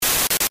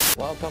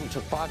Welcome to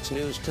Fox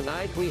News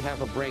Tonight. We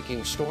have a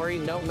breaking story.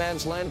 No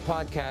Man's Land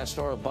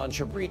podcast or a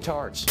bunch of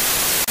retards.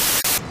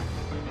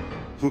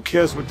 Who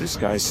cares what these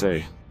guys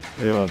say?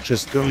 They are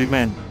just girly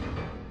men.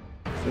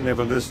 They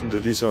never listen to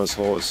these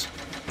assholes.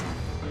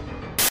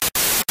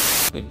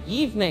 Good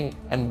evening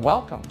and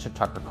welcome to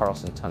Tucker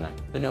Carlson Tonight,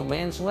 the No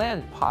Man's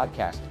Land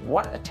podcast.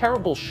 What a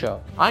terrible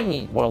show. I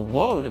mean, what a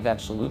load of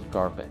absolute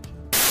garbage.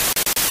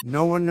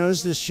 No one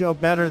knows this show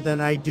better than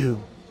I do.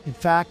 In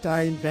fact,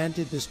 I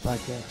invented this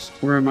podcast.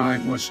 Where am I?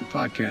 What's the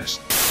podcast?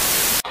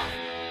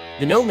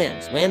 The No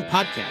Man's Land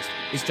podcast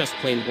is just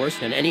plain worse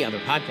than any other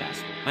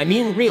podcast. I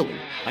mean, really,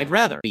 I'd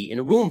rather be in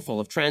a room full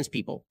of trans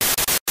people.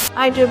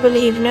 I do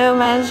believe No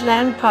Man's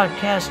Land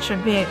podcast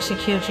should be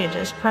executed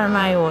as per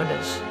my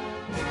orders.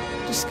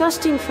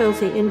 Disgusting,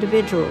 filthy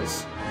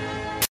individuals.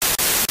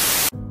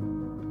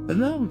 A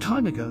long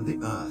time ago, the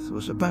Earth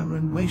was a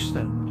barren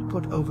wasteland,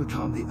 but over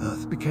time the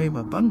Earth became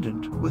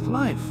abundant with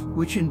life,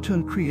 which in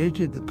turn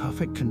created the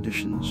perfect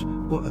conditions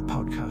for a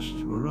podcast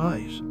to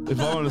arise. If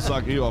I wanted to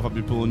suck you off, I'd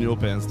be pulling your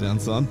pants down,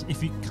 son.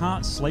 If you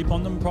can't sleep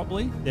on them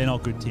properly, they're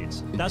not good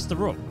tits. That's the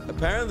rule.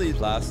 Apparently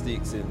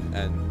plastics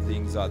and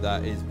things like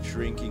that is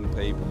shrinking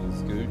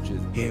people's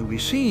gooches. Here we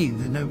see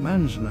the No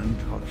Man's Land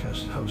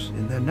podcast host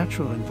in their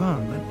natural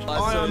environment.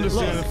 I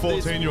understand a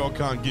 14-year-old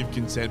can't give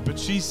consent, but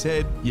she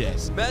said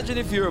yes. Imagine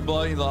if you're a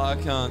bloke like,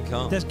 I can't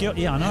come. That's guilt.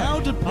 Yeah, I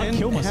know. I'd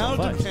kill myself.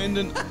 How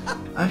dependent...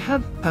 I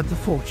have had the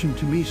fortune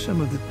to meet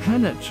some of the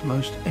planet's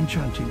most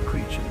enchanting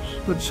creatures,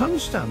 but some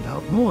stand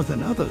out more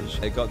than others.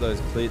 They got those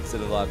clits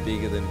that are like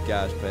bigger than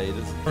Gash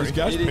Peters. Is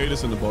Gash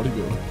Peters in the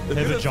bodybuilder?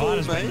 Her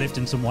vagina's been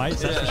lifting some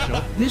weights, that's for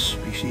sure. This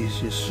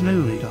species is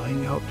slowly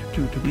dying out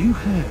due to blue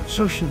hair,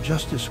 social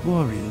justice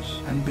warriors,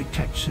 and big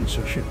tech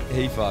censorship.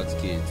 He fucks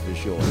kids for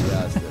sure, he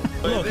has to.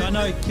 Look, I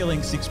know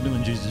killing 6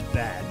 million Jews is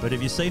bad, but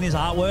have you seen his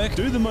artwork?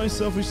 Do the most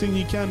selfish thing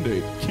you can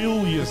do.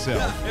 Kill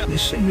yourself.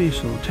 This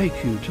series will take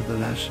you to the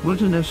last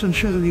wilderness and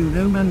show you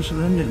No Man's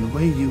Land in a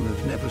way you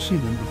have never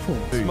seen them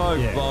before.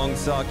 Smoke bong,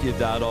 suck your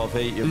dad off,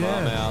 eat your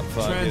mum out,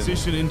 fucking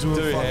transition into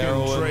a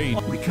fucking tree.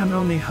 We can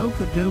only hope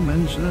that No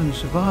Man's Land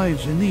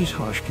survives in these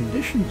harsh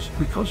conditions,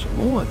 because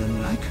more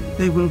than likely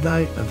they will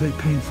die a very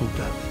painful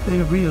death. They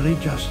are really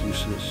just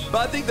useless.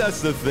 But I think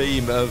that's the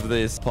theme of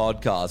this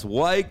podcast.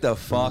 Wake the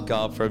fuck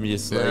up from your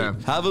sleep. Yeah.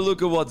 Have a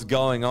look at what's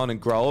going on and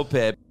grow a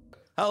pair.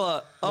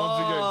 Hello.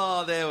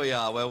 Oh, there we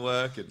are. We're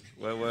working.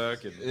 We're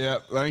working. Yeah,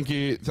 thank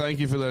you. Thank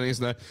you for letting us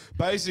know.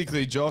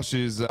 Basically, Josh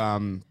is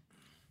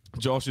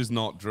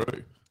not Drew.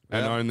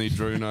 And only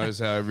Drew knows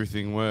how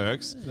everything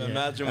works. So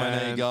imagine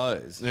when he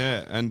goes.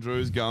 Yeah, and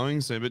Drew's going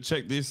soon. But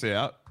check this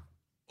out.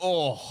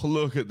 Oh,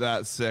 look at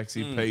that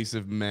sexy piece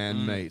of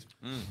man meat.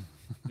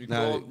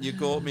 You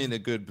caught me in a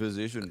good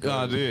position.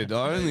 I did.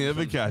 I only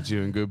ever catch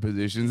you in good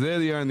positions. They're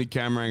the only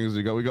camera angles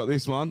we got. We got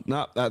this one.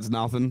 No, that's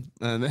nothing.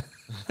 And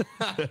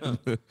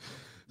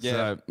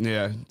So,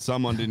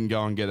 someone didn't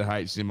go and get a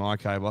HDMI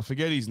cable. I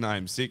forget his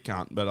name. Sick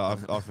cunt, but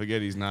I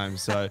forget his name.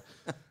 So,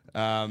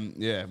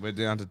 we're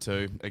down to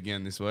 2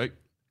 again this week.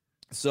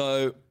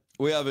 So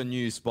we have a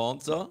new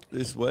sponsor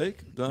this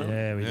week, don't we?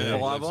 Yeah, we do.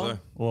 Fiverr?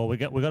 Well, we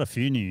got a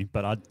few new,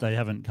 but they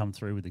haven't come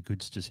through with the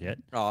goods just yet.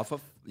 Oh,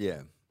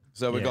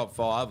 So we got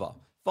Fiverr.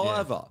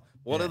 Fiverr.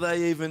 What do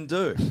they even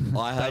do?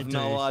 I have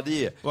no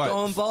idea. Wait,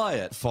 Go and buy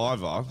it.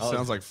 Fiverr?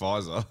 Sounds like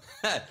Pfizer.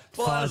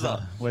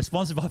 Pfizer. We're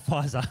sponsored by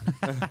Pfizer.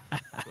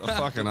 I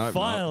fucking hope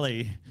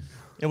Finally.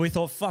 And we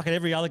thought, fuck it,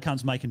 every other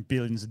cunt's making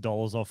billions of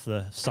dollars off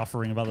the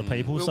suffering of other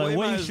people, Well, so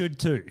we should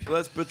too.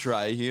 Let's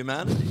betray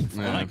humanity.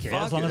 I don't care,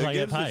 as long as I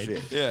get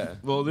paid. Yeah.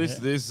 Well,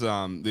 this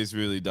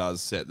really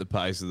does set the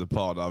pace of the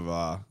pod of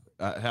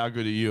how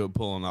good are you at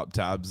pulling up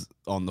tabs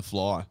on the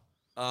fly?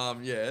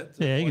 Yeah,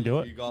 you can do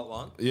it. You got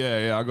one?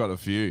 Yeah, I got a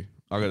few.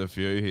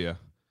 Here.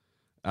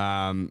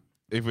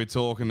 If we're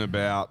talking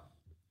about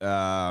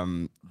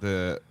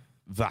the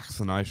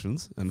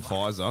vaccinations and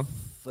Pfizer,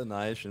 The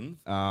nation.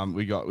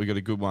 we got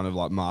a good one of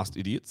like Masked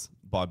Idiots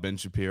by Ben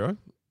Shapiro.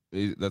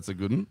 That's a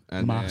good one.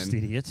 And Masked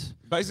Idiots.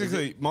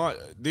 Basically,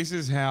 this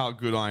is how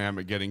good I am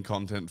at getting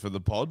content for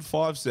the pod.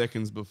 5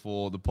 seconds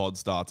before the pod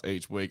starts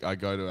each week, I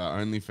go to our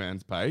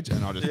OnlyFans page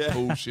and I just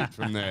pull shit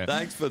from there.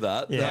 Thanks for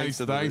that. Yeah.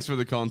 Thanks for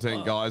the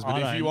content, guys.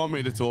 But if you want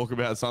me to talk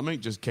about something,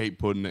 just keep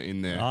putting it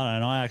in there. I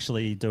don't know. I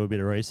actually do a bit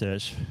of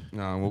research.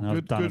 No, well,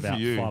 I've done good about for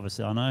you. 5 or 6.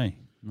 I know. I'm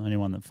the only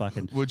one that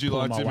fucking. Would you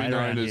pulled like my to be weight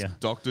known around as here.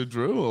 Dr.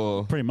 Drew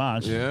or? Pretty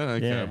much. Yeah.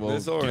 Okay. Yeah. Well,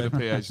 That's all get a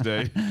right.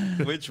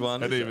 PhD. Which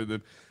one? And is even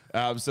it?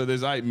 then, so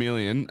there's 8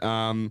 million.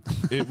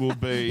 It will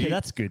be Yeah,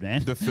 that's good,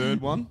 man. the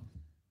third one.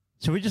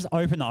 Should we just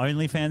open the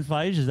OnlyFans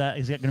page? Is that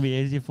going to be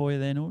easier for you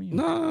then, or you?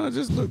 No,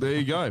 just look. There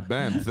you go.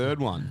 Bam.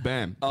 Third one.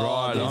 Bam. Oh,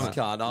 right on this it.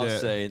 cunt. I've Yeah.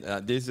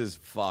 seen. This is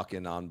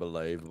fucking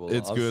unbelievable.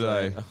 It's I've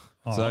good, seen-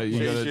 eh? So you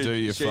She got to should- do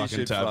your she fucking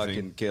should tab fucking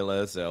thing. kill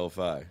herself,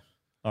 eh?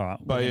 All right.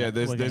 But yeah,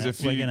 there's a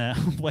few-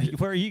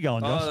 Where are you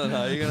going, Josh? I don't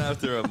know. You're gonna have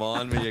to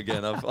remind me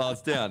again.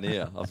 It's down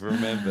here. I've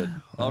remembered.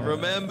 I've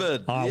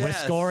remembered. All right, Yes.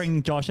 we're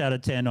scoring Josh out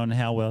of 10 on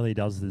how well he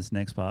does this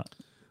next part.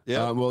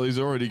 Yeah. Well, he's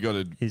already got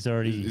a. He's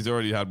already He's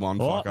already had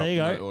one Oh, fuck up there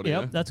you in that go. audio.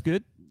 Yep, that's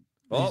good.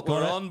 Oh, He's got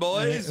we're it. on,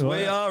 boys. Yeah,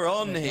 we are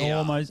on here.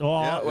 Almost.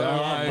 Oh, Yeah, we're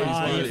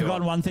on. you've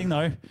forgotten one thing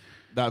though.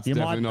 That's You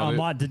definitely might, not I it.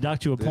 might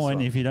deduct you a This point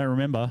one. if you don't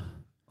remember.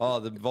 Oh,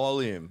 the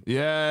volume.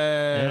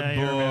 Yeah,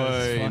 you remember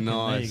this boy, fucking-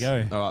 nice. there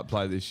you go. All right,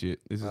 play this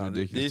shit. This is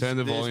ridiculous. Turn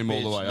the this volume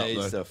all the bitch way up,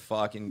 needs though. to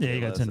fucking Yeah, you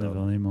kill got to turn the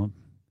herself. volume on.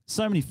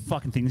 So many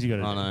fucking things you got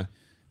to do. I know.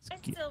 I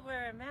still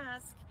wear a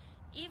mask,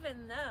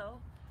 even though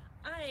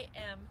I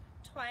am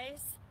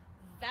twice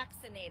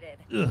vaccinated.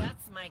 Ugh.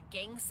 That's my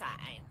gang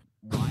sign.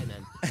 Why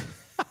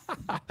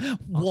then?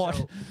 What?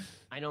 Also,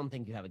 I don't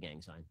think you have a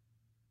gang sign.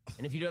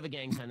 And if you do have a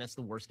gang sign, that's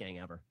the worst gang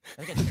ever.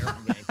 I think it's a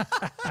terrible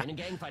gang. In a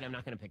gang fight, I'm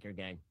not going to pick your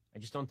gang. I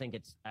just don't think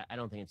it's. I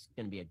don't think it's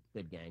going to be a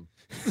good gang.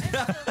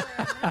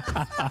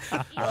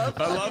 I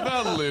love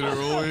how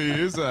literal he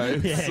is, eh?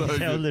 Yeah, So how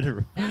good.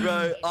 literal.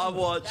 Bro, I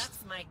watched.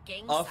 That's my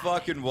gang I sign.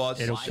 fucking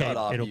watched. It'll Shut keep-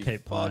 up, it'll you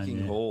keep playing, fucking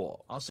yeah. whore.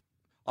 Also,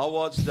 I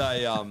watched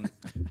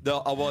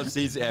I watched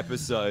his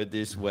episode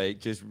this week,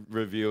 just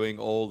reviewing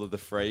all of the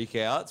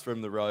freakouts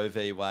from the Roe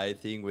v. Wade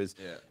thing. Was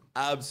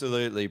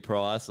absolutely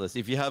priceless.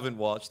 If you haven't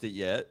watched it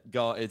yet,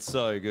 go. It's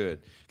so good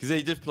because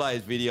he just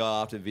plays video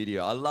after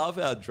video. I love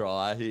how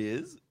dry he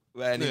is,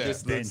 and he Yeah.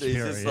 just Ben looks. He's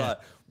Shapiro, just yeah. like,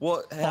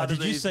 what? How do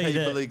did you these see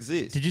people that,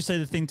 exist? Did you see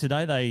the thing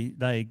today?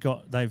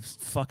 They've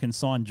fucking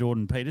signed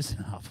Jordan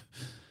Peterson up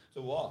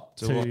To what?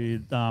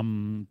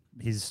 to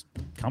his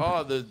company.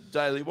 Oh, the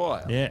Daily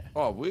Wire. Yeah.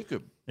 Oh,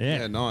 wicked. yeah.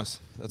 Yeah, nice.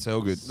 That's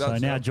hell good. So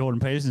now Jordan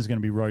Peterson's going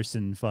to be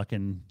roasting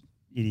fucking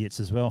idiots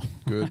as well.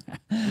 Good.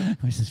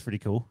 Which is pretty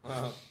cool.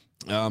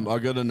 I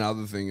got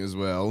another thing as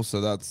well. So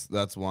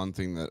that's one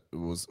thing that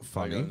was I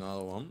funny. got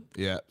another one.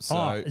 Yeah. So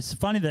Oh, it's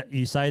funny that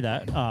you say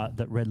that,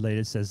 that Red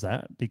Leader says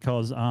that,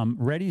 because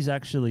Reddies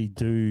actually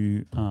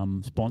do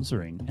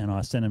sponsoring, and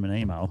I sent him an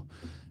email,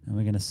 and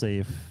we're going to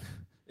see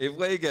If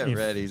we get If-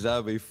 ready,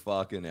 that'll be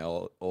fucking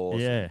awesome.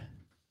 yeah.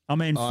 I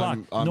mean,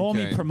 I'm fuck,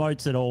 Normie keen.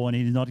 promotes it all, and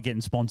he's not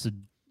getting sponsored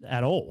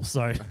at all.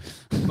 So,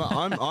 no,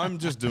 I'm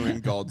just doing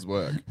God's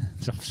work.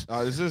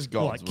 This is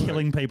God's like work.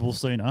 killing people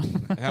sooner.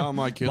 How am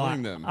I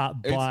killing By- them? by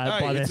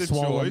their it's a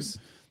swollen- choice.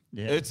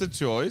 Yeah. It's a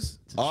choice.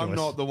 a I'm choice.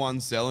 not the one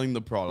selling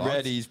the product.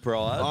 Reddy's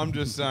Pride. I'm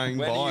just saying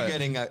When buy are you it.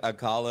 getting a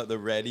colour? The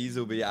Reddies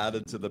will be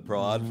added to the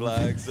Pride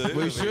flag soon.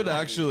 We should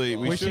actually,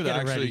 we should get a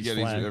actually Reddy's get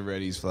flag. a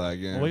Reddy's flag.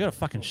 Yeah. Well, we got a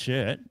fucking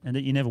shirt, and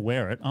that you never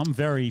wear it. I'm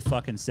very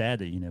fucking sad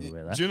that you never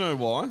wear that. Do you know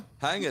why?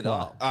 Hang it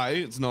up. A,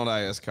 it's not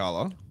AS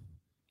color.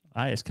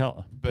 AS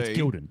colour. B, It's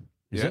Gildan.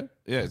 Is yeah, it?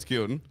 yeah, it's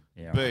Gildan.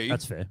 Yeah, B, right.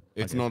 That's fair.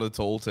 It's Okay. not a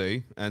tall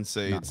tee, and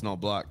C, No. it's not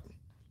black.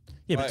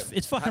 Yeah, but Wait,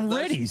 it's fucking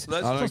let's- Reddies. let's- It's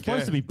I not don't supposed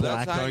care. to be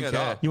black. Let's hang Don't it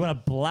care. up. You want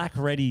a black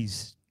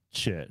Reddies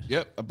shirt.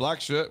 Yep, a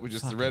black shirt with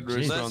just the red Fucking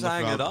rooster Jesus. on Let's the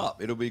hang front. it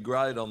up. It'll be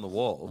great on the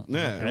wall.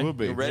 Yeah, Okay. it would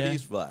be. The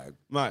Reddies flag.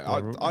 Mate,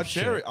 Well, I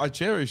shit.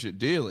 cherish it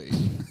dearly.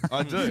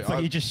 I do.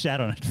 But you just shat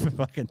on it for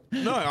fucking.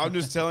 No, I'm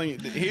just telling you.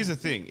 Here's the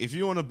thing: if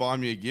you want to buy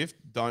me a gift,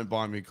 don't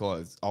buy me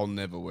clothes. I'll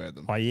never wear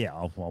them. Oh yeah,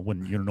 I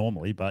wouldn't. You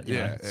normally, but you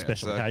know,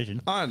 special so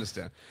occasion. I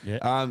understand.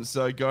 Yeah.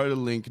 So go to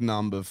link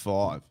number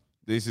 5.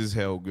 This is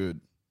hell good.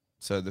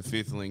 So the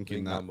 5th link in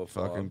Link that number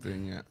fucking 5.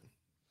 thing. Yeah.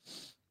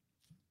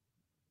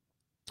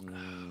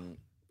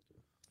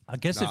 I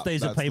guess Nah, if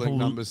these are that's link people,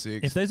 number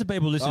 6. if these are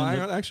people Oh, listening, hang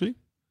that- on, actually.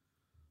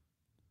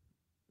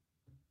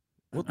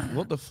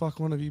 What the fuck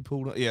one have you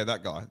pulled up? Yeah,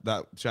 that guy.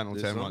 That Channel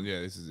This 10 one? one.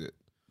 Yeah, this is it.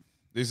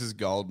 This is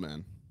gold,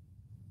 man.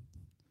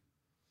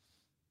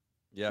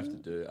 You have to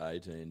do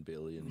 18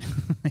 billion.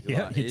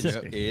 Yeah, Like, you it's,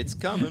 do. it's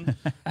coming.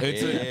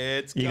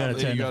 It's you got to coming.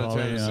 turn, You gotta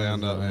turn the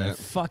sound up, man.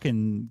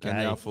 Fucking And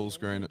now gay. full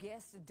screen it.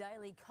 Guess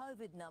daily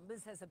COVID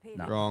numbers has appeared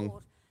No. in Wrong.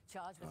 court,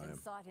 charged with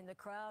inciting the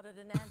crowd at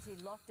an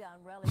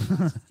anti-lockdown rally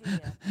last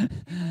year.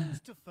 He rose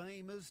to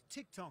fame as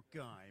TikTok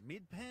guy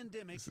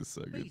mid-pandemic, This is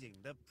so good. beating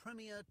the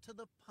premier to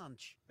the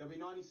punch. There'll be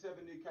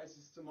 97 new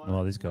cases tomorrow.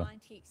 Oh, this guy.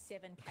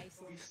 97 cases.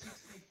 There'll be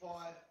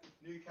 65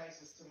 new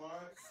cases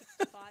tomorrow.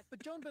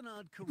 But John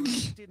Bernard Carew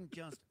didn't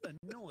just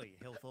annoy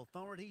health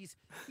authorities,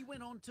 he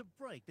went on to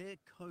break their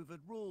COVID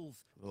rules.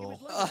 He was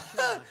later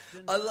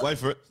charged and Wait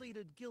for it.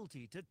 pleaded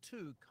guilty to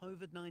 2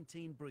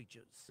 COVID-19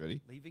 breaches.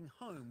 Ready? Leaving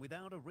home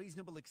without a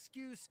reasonable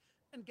excuse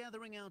and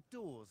gathering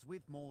outdoors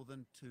with more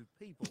than 2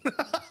 people.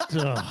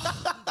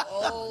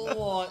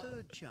 Oh, The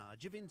third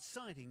charge of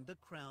inciting the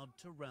crowd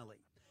to rally.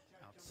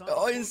 Outside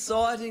Oh, the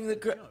inciting the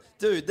crowd.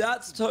 Dude,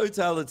 that's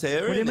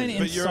totalitarian. What do you mean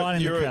isn't it? But you're, inciting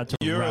the you're, crowd to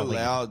you're rally?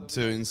 allowed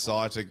to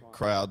incite a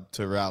crowd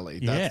to rally.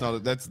 That's Yeah.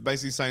 not. That's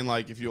basically saying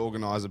like if you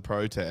organise a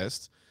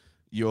protest,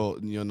 you're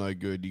no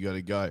good. You got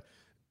to go.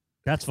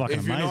 That's fucking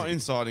If you're amazing. not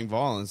inciting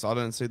violence, I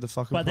don't see the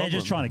fucking. but they're problem.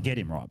 just trying to get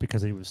him right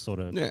because he was sort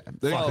of. Yeah,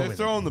 they're fucking with him.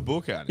 throwing the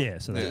book at him. Yeah,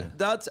 so they-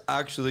 That's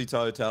actually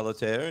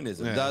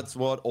totalitarianism. Yeah. That's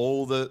what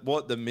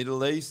what the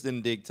Middle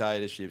Eastern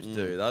dictatorships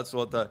do. That's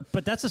what the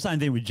But that's the same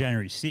thing with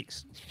January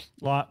 6th.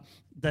 Like,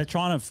 they're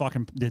trying to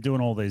fucking, they're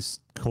doing all these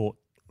court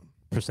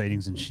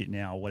proceedings and shit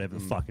now, or whatever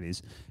the fuck it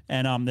is.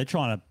 And they're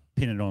trying to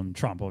pin it on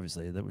Trump,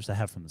 obviously, which they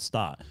have from the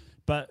start.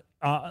 But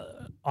I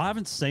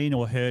haven't seen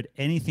or heard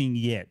anything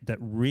yet that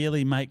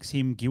really makes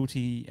him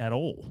guilty at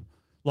all.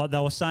 Like, they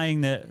were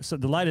saying that, so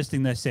the latest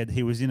thing they said,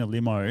 he was in a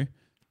limo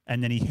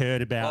and then he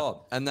heard about.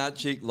 Oh, and that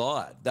chick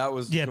lied. That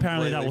was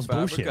apparently that was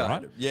bullshit, right?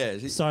 fabricated.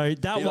 Yeah. So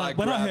that he, one, like,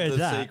 when I grabbed heard the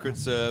that, Secret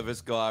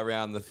Service guy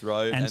around the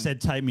throat and said,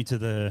 "Take me to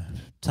the,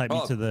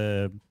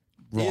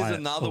 Here's riot,"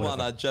 another or one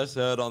whatever. I just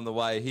heard on the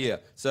way here.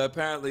 So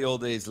apparently all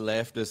these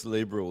leftist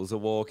liberals are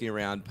walking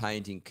around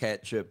painting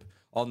ketchup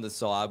on the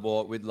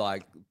sidewalk with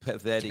like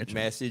pathetic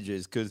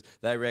messages because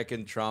they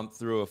reckon Trump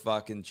threw a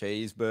fucking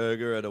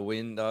cheeseburger at a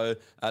window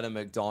at a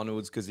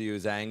McDonald's because he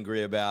was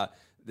angry about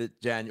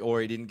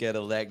or he didn't get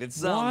elected.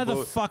 Why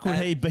the fuck would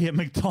he be at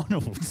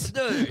McDonald's?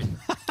 Dude.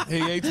 He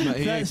eats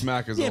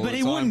Macca's Yeah, all but the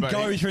he time, wouldn't but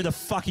go he- through the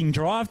fucking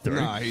drive-through.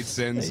 No, he'd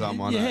send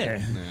someone.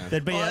 Yeah.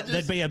 There'd be Well,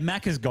 there'd be a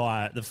Macca's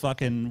guy at the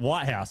fucking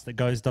White House that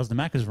does the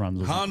Macca's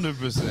runs. or something.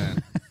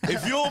 100%.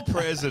 If you're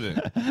president,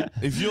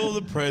 if you're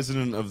the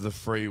president of the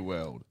free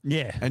world,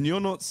 Yeah. and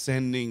you're not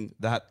sending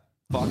that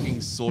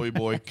fucking soy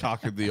boy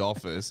cuck at the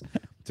office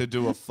to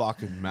do a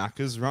fucking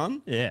Macca's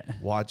run, yeah,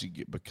 why'd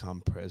you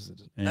become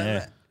president?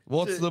 Yeah.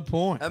 What's the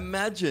point?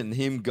 Imagine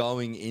him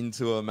going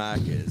into a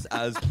Macca's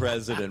as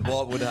president.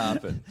 What would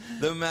happen?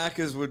 The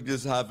Macca's would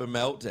just have a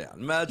meltdown.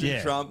 Imagine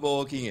Yeah. Trump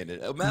walking in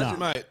it. Imagine,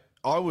 Mate,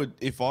 I would,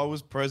 if I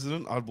was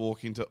president, I'd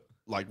walk into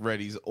like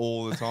Reddy's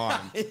all the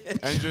time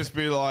and just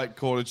be like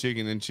quarter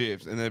chicken and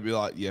chips, and they'd be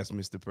like, "Yes,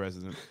 Mr.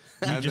 President."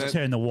 You And just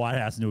then- turn the White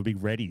House into a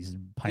big Reddy's.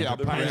 Paint Yeah,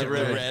 it paint it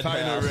red. Paint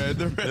it red.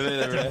 The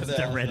red,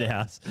 The Red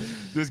House.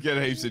 Just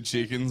get heaps of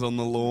chickens on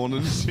the lawn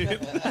and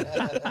shit.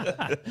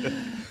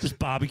 Just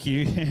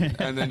barbecue.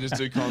 And then just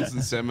do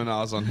constant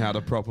seminars on how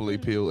to properly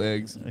peel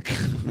eggs.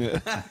 Yeah.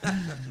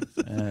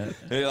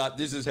 You're like,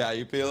 this is how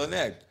you peel an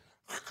egg.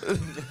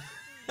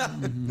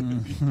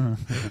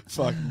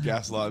 Fucking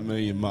gaslight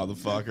me, you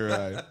motherfucker,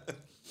 eh?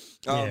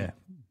 Yeah.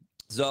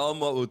 So on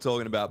what we were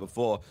talking about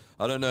before,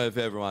 I don't know if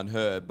everyone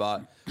heard,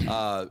 but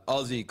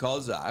Aussie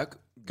Cossack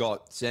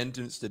got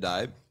sentenced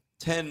today,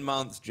 10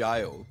 months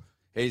jail.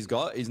 He's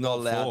not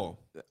allowed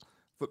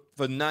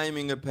for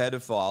naming a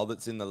pedophile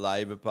that's in the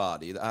Labor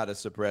Party that had a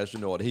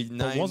suppression order. He But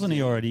named wasn't he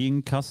him- already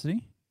in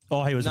custody?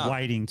 Oh, he was No.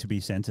 waiting to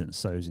be sentenced,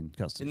 so he's in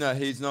custody. No,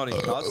 he's not in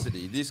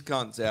custody. This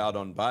cunt's out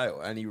on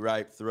bail, and he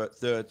raped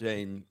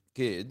 13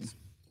 kids,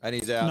 and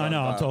he's out. No, on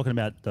no, I'm bail. talking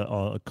about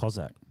the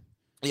Cossack.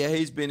 Yeah,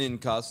 he's been in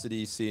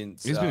custody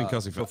since. He's been in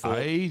custody for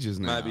ages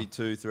now. Maybe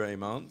 2-3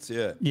 months.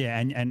 Yeah. Yeah,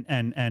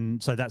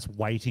 and so that's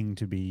waiting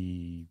to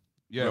be.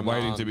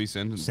 waiting to be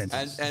sentenced.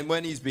 And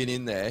when he's been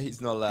in there, he's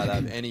not allowed to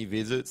have any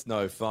visits,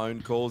 no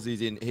phone calls.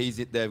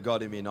 They've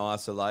got him in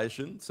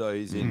isolation, so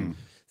he's in.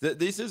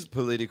 This is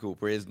political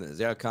prisoners.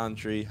 Our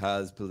country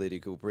has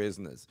political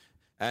prisoners,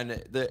 and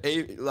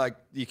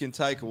you can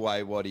take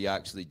away what he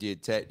actually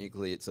did.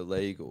 Technically, it's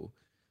illegal.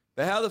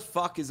 But how the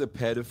fuck is a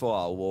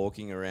pedophile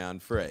walking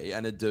around free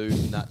and a dude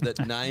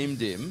that named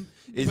him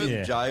is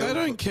in jail? They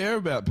don't care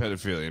about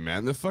pedophilia,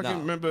 man. The fucking No.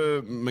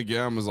 remember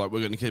McGowan was like, "We're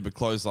going to keep a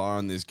close eye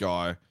on this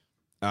guy,"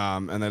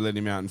 and they let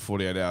him out in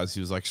 48 hours. He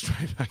was like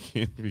straight back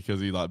in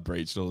because he like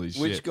breached all his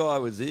Which shit. guy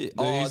was it?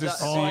 He's a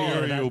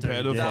serial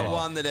pedophile. That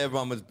one that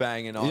everyone was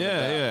banging on. Yeah,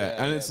 about.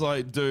 yeah, and it's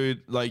like,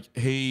 dude, like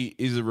he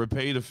is a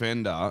repeat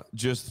offender.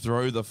 Just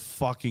throw the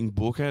fucking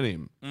book at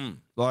him.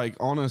 Like,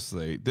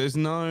 honestly, there's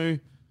no.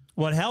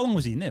 Well, how long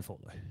was he in there for,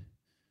 though? He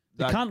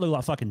That- can't look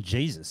like fucking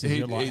Jesus. He's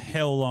got like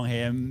hell long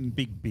hair, and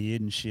big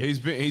beard and shit.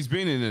 He's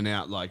been in and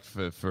out like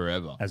for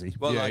forever. Has he?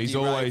 Well, yeah, like he's he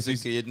always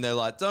rapes a kid, and they're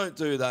like, "Don't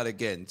do that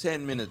again."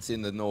 10 minutes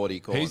in the naughty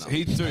corner.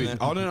 Dude,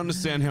 I don't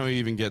understand how he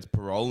even gets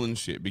parole and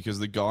shit because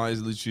the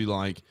guy's literally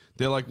like,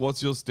 they're like,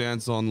 "What's your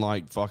stance on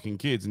like fucking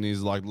kids?" And he's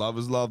like, "Love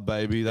is love,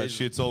 baby. That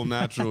shit's all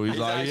natural." He's, He's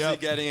like, actually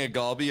 "Yep." getting a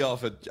gobby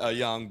off a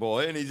young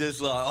boy, and he's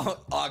just like, "Oh,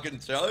 I can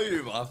show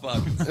you my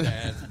fucking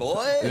stance,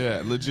 boy."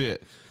 Yeah,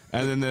 legit.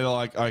 And then they're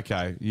like,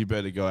 "Okay, you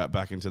better go out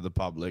back into the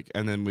public."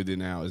 And then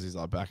within hours, he's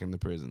like back in the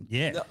prison.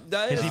 Yeah.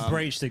 Has he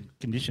breached the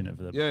condition of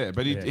the? Yeah,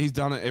 but he's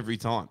done it every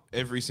time.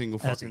 Every single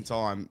fucking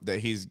time that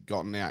he's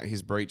gotten out,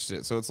 he's breached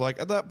it. So it's like,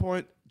 at that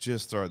point,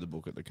 just throw the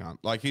book at the cunt.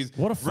 Like, he's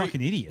What a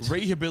fucking idiot.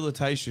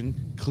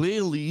 Rehabilitation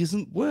clearly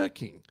isn't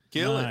working.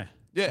 Kill him.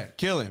 Yeah,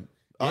 kill him.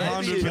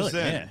 Maybe it-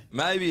 100%.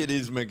 Maybe it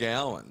is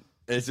McGowan.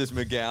 It's just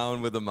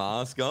McGowan with a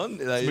mask on.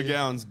 It's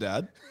McGowan's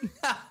dad.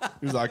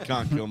 He's like, I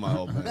can't kill my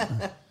old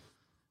man.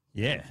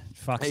 Yeah,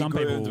 fuck. He Some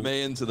groomed people.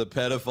 me into the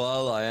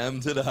pedophile I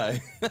am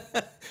today.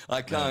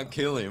 I can't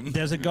kill him.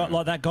 There's a guy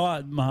like that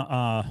guy,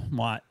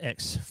 my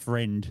ex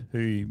friend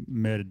who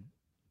murdered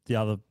the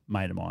other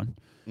mate of mine.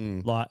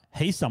 Like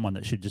he's someone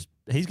that should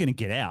he's going to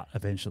get out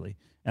eventually.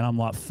 And I'm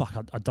like, fuck,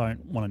 I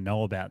don't want to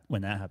know about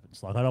when that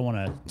happens. Like, I don't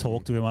want to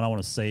talk to him. I don't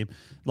want to see him.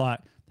 Like,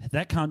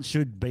 that cunt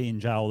should be in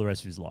jail the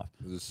rest of his life.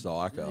 He's a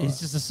psycho. He's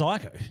just a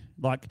psycho.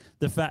 Like,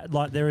 the fact,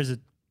 like, there is a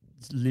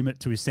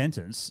limit to his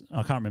sentence. I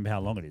can't remember how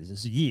long it is.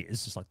 It's years.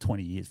 It's just like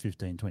 20 years,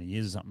 15, 20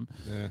 years or something.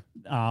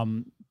 Yeah.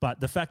 But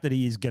the fact that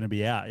he is going to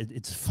be out,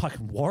 it's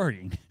fucking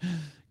worrying.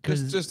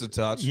 Just a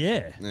touch.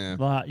 Yeah. Yeah.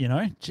 Like, you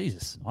know,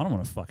 Jesus, I don't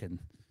want to fucking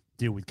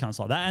deal with cunts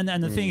like that.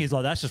 And the thing is,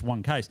 like, that's just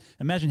one case.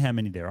 Imagine how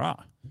many there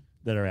are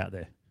that are out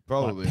there.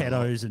 Probably like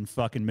pedos and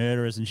fucking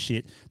murderers and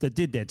shit that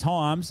did their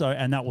time. So,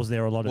 and that was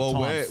their allotted Well,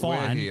 time. we're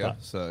Fine, here,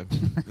 but- so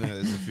yeah,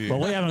 there's a few.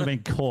 Well, we haven't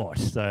been caught,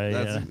 so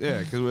That's, yeah,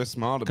 because we're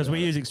smart because about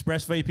we it. use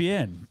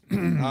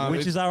ExpressVPN,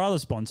 which is our other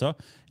sponsor,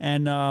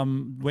 and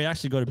we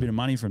actually got a bit of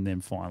money from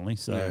them finally.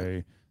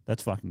 So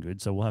that's fucking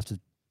good. So we'll have to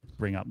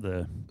bring up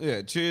the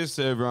Yeah, cheers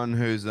to everyone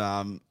who's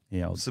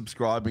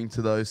subscribing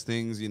to those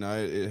things. You know,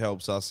 it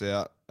helps us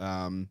out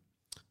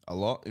a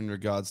lot in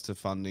regards to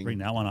funding Bring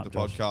that one up, the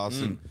Josh.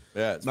 podcast. And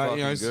Yeah, it's mate, you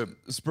know, fucking good.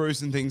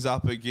 sprucing things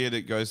up again.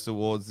 It goes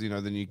towards the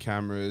new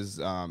cameras,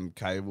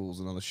 cables,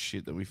 and other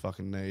shit that we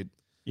fucking need.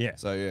 Yeah.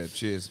 So yeah,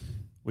 cheers.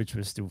 which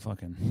we're still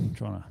fucking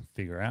trying to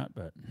figure out.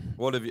 But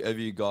What have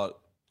you got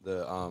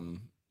the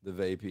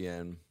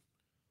VPN?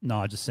 no,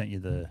 I just sent you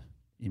the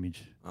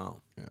image. Oh,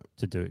 yeah.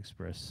 To do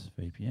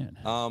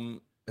ExpressVPN.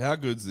 How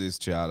good's this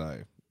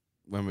Chardo?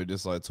 When we're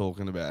just like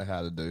talking about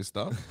how to do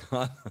stuff.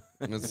 I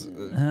think this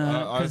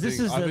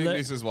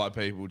is why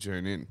people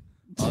tune in.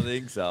 I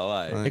think so,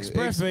 eh?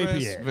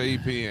 ExpressVPN.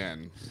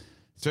 ExpressVPN.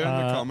 Turn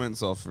the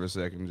comments off for a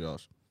second,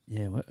 Josh.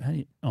 Yeah. How do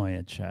you? Oh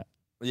yeah, chat.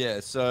 Yeah.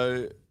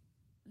 So.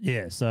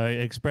 Yeah. So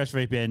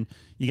ExpressVPN,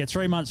 you get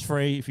 3 months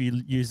free if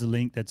you use the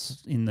link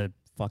that's in the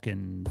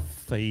fucking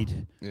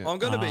feed. Yeah. I'm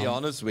going to be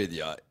honest with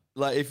you.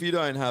 Like, if you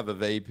don't have a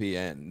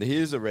VPN,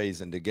 here's a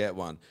reason to get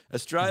one.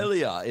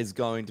 Australia is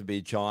going to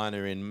be China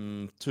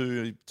in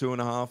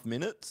 2.5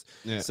 minutes.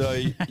 Yeah. So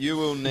you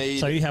will need.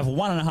 So you have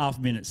 1.5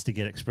 minutes to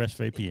get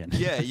ExpressVPN.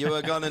 Yeah, you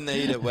are going to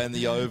need it when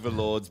the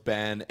overlords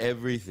ban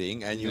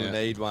everything, and you'll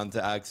need one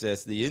to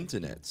access the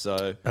internet.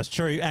 So that's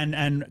true.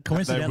 And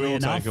coincidentally they will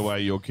enough, take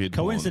away your kid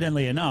porn.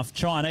 coincidentally enough,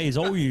 Chinese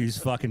all use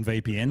fucking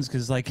VPNs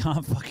because they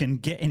can't fucking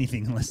get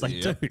anything unless they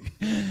do.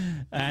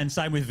 And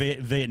same with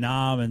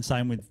Vietnam, and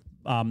same with.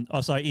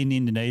 Also in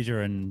Indonesia,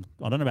 and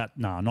I don't know about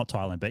not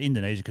Thailand, but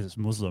Indonesia because it's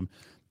Muslim.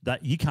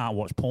 That you can't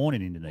watch porn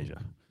in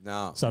Indonesia.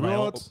 No, so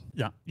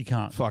you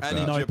can't. And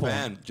in no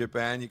Japan,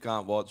 porn. you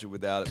can't watch it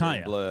without it Can't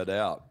being ya? blurred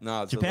out.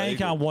 No, it's Japan you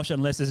illegal. can't watch it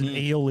unless there's an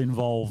eel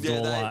involved. Yeah,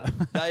 or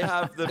like. they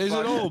have the. Is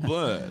it all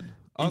blurred?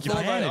 I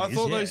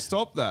thought they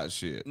stopped that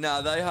shit.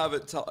 No, they have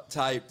it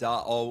taped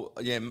up. Oh,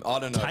 yeah, I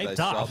don't know if they Taped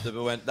up? stopped it,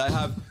 but when they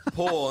have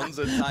porns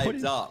are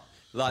taped up.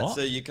 Like, What?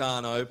 so you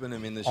can't open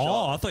them in the shop.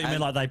 Oh, I thought you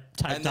meant like they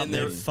taped and up then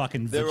their they're-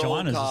 fucking They're all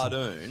vaginas. or something.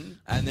 cartoon,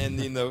 and then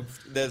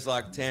there's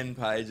like 10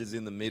 pages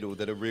in the middle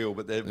that are real,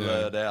 but they're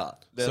blurred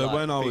out. They're So like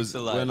when I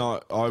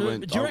pixelated.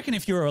 went, Do you reckon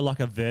if you're like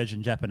a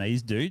virgin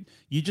Japanese dude,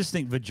 you just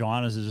think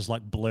vaginas are just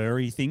like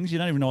blurry things? You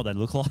don't even know what they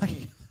look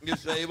like. You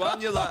see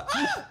one, you're like,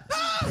 I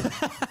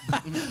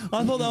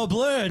thought they were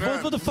blurred.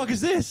 What the fuck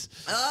is this?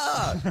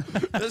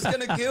 that's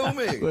gonna kill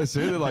me. Let's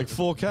see, they're like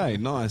 4K.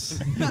 Nice.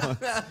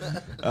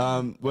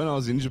 When I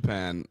was in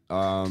Japan,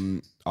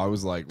 I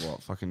was like,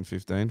 what, fucking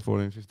 15,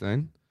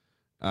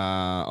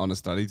 on a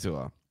study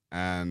tour.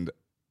 And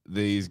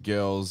these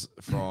girls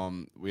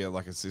we had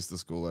like a sister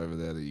school over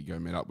there that you go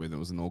meet up with. It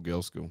was an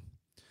all-girls school.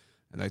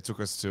 And they took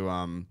us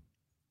to,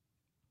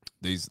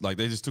 they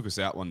just took us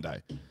out one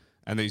day.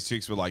 And these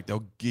chicks were like, they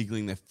were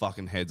giggling their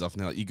fucking heads off. And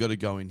they're like, you got to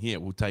go in here.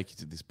 We'll take you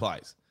to this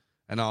place.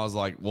 And I was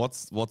like,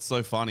 what's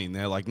so funny? And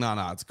they're like, no,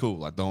 it's cool.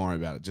 Like, don't worry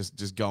about it.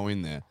 Just go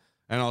in there.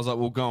 And I was like,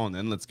 well, go on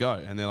then. Let's go.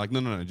 And they're like,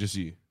 no, just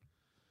you.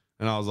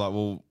 And I was like,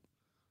 well,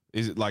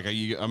 is it like,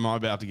 am I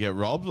about to get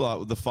robbed? Like,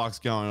 what the fuck's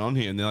going on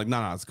here? And they're like,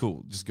 no, it's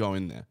cool. Just go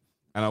in there.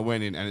 And I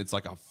went in, and it's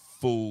like a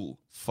full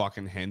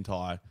fucking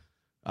hentai,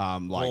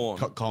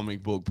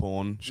 comic book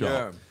porn shop.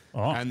 Yeah.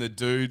 Oh. And the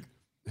dude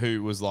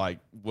who was like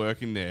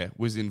working there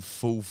was in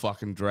full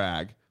fucking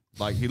drag.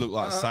 Like, he looked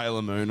like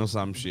Sailor Moon or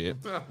some shit.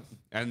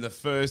 And the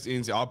first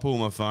instant, I pull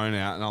my phone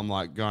out and I'm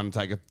like, going to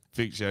take a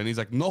picture. And he's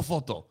like, no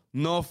photo.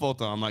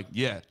 I'm like,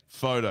 yeah,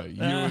 photo,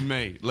 you and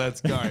me,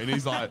 let's go. And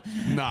he's like,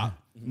 nah,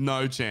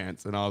 no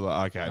chance. And I was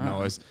like, okay, no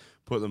worries.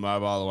 Put the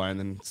mobile away and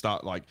then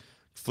start like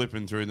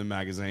flipping through the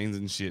magazines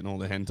and shit and all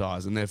the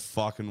hentais. And they're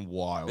fucking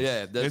wild.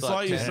 Yeah, there's it's like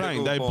like you're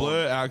saying, tentacle they porn.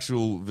 blur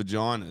actual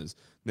vaginas.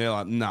 They're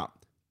like, nah,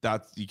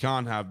 you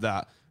can't have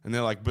that. And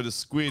they're like, but a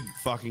squid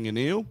fucking an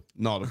eel,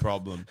 not a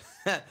problem.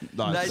 They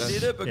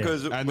did it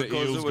because and it the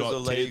eel's was got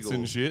tits illegal.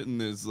 and shit,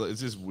 and it's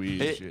just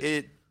weird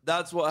shit.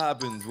 That's what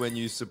happens when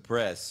you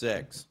suppress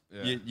sex.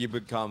 Yeah. You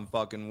become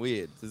fucking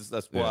weird.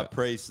 That's why Yeah.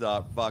 priests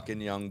are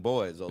fucking young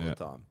boys all the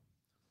time.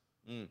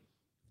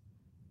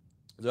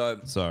 So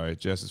Sorry,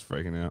 Jess is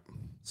freaking out.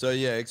 So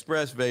yeah,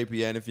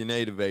 ExpressVPN. If you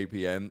need a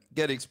VPN,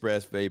 get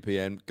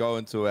ExpressVPN. Go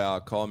into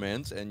our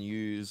comments and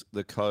use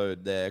the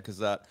code there because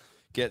that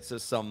gets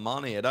us some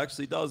money. It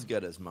actually does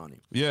get us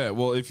money. Yeah,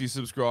 well, if you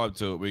subscribe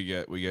to it, we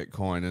get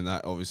coin, and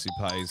that obviously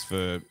pays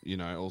for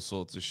all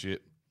sorts of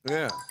shit.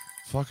 Yeah.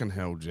 Fucking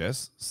hell,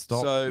 Jess,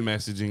 stop So-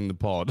 messaging the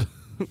pod.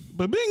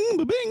 Ba-bing,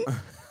 ba-bing.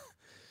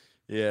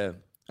 Yeah.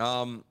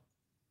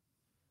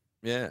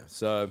 Yeah.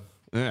 So.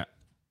 Yeah.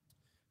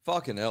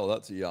 Fucking hell,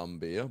 that's a yum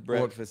beer.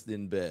 Breakfast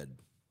in bed.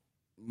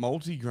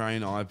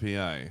 Multi-grain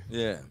IPA.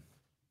 Yeah.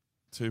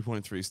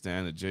 2.3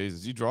 standard.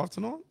 Jesus, you drive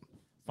tonight?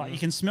 Like you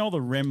can smell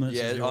the remnants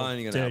Yeah, of I'm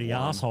only your gonna have dirty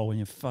one. asshole when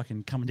you're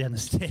fucking coming down the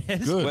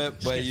stairs.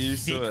 Good. We're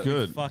used to it.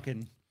 Good.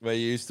 Fucking. We're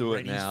used to it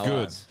Ready. now.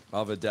 Good.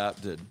 I've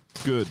adapted.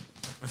 Good.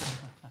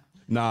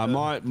 Nah,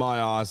 my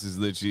ass is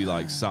literally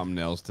like something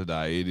else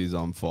today. It is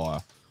on fire.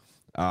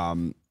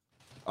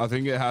 I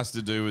think it has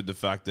to do with the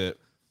fact that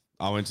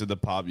I went to the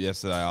pub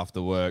yesterday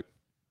after work.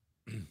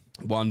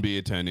 One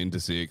beer turned into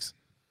 6.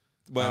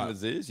 When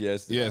was this?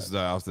 Yesterday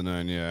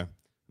afternoon, yeah.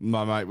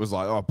 My mate was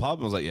like, oh, pub?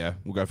 I was like, yeah,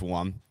 we'll go for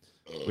 1.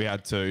 We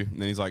had 2.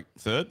 And then he's like,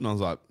 3rd? And I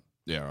was like,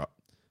 yeah, right.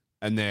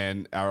 And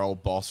then our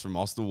old boss from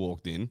Oster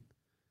walked in.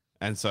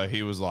 And so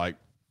he was like,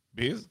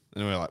 beers?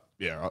 And we were like,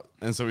 yeah, right.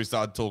 And so we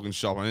started talking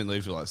shop. I didn't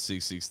leave till like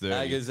 6:30.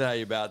 I guess how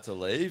you're about to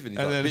leave, and he's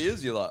And like, then-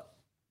 beers? You're like,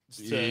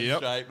 turn Yep.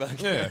 straight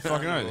back. Yeah,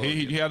 fucking oath.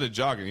 He had a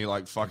jug and he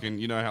like fucking,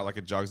 you know how like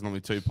a jug's normally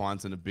 2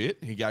 pints and a bit?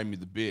 He gave me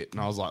the bit and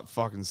I was like,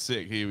 fucking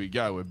sick. Here we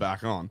go. We're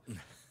back on.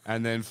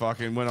 And then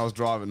fucking when I was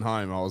driving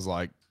home, I was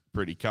like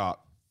pretty cut.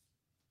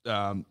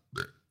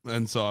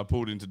 And so I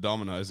pulled into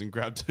Domino's and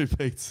grabbed 2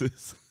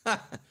 pizzas.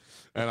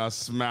 And I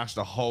smashed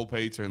a whole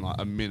pizza in like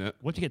a minute.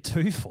 What'd you get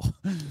 2 for?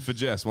 For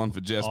Jess, 1 for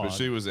Jess, Oh, but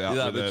she was out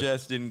Yeah, with but her.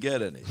 Jess didn't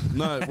get any.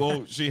 No,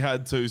 well, she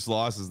had 2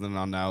 slices, then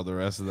I nailed the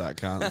rest of that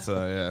cunt.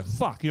 So yeah.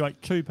 Fuck, you like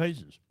 2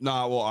 pieces?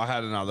 No, well, I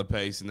had another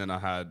piece, and then I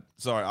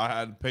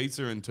had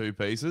pizza in 2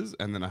 pieces,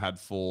 and then I had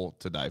 4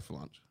 today for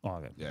lunch. Oh,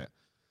 okay. Yeah,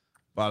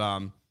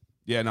 but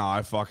yeah, no,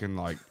 I fucking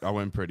like I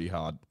went pretty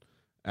hard,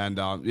 and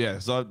yeah,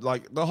 so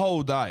like the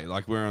whole day,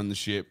 like we're on the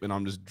ship, and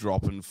I'm just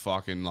dropping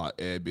fucking like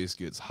air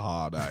biscuits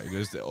hard,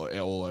 just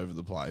all over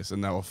the place,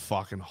 and they were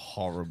fucking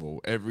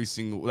horrible. Every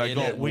single they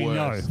got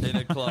worse. In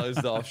a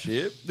closed off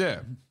ship. Yeah,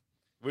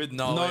 With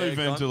no no aircon.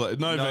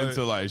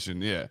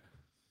 ventilation. Yeah.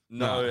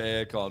 No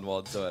aircon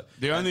whatsoever.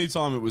 The only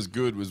time it was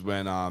good was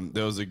when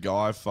there was a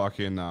guy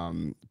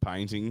fucking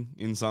painting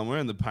in somewhere,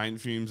 and the paint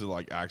fumes are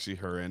like actually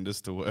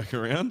horrendous to work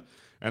around.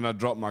 And I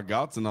dropped my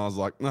guts, and I was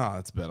like, "Nah,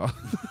 it's better."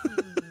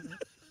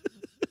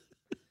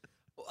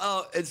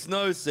 Well, it's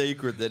no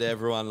secret that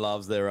everyone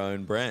loves their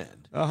own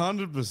brand.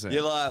 100%.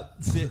 You're like,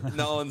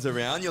 no one's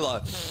around. You're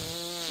like,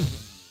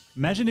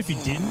 Imagine if you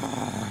didn't.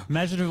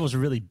 Imagine if it was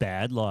really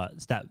bad, like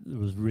that. It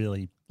was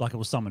really like it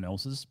was someone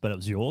else's, but it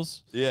was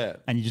yours. Yeah.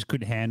 And you just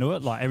couldn't handle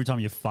it. Like every time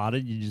you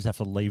farted, you just have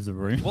to leave the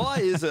room. why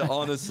is it,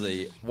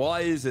 honestly, why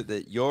is it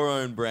that your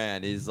own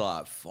brand is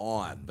like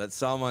fine, but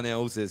someone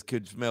else's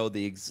could smell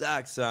the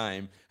exact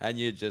same and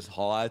you're just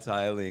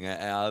hightailing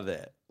it out of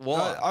there?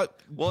 Why?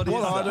 What is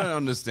I that? don't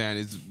understand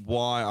is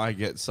why I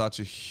get such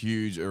a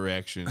huge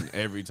erection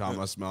every time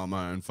I smell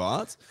my own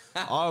farts.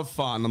 I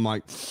fart and I'm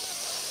like,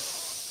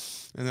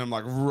 and then I'm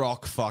like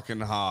rock fucking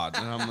hard,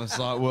 and I'm just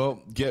like,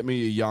 well, get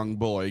me a young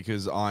boy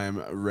because I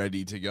am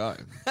ready to go.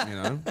 You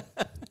know,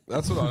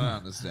 that's what I don't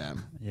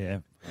understand. Yeah.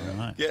 I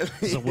know. Get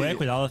Does it me- work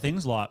with other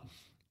things like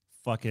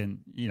fucking,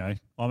 you know,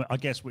 I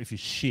guess if you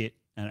shit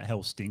and it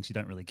hell stinks, you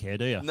don't really care,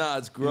 do you? No,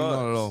 it's gross.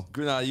 Not at all.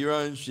 No, your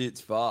own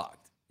shit's fucked.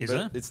 Is But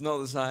it? It's not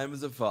the same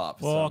as a fart.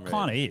 For Well, some it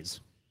kind of reason.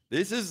 is.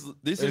 This is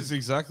It's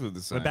exactly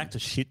the same. We're back to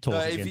shit talk No,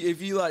 again.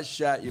 if you like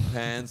shat your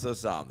pants or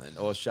something,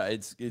 or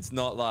it's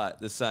not like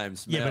the same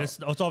smell. Yeah, but it's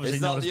obviously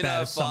not as you bad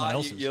know, as someone fart,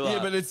 else's. you're Yeah,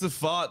 like- but it's the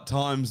fart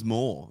times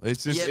more.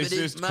 It's just Yeah, it's but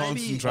it- just maybe-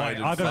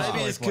 concentrated. I got a fart.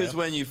 Maybe it's for you. because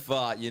when you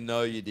fart, you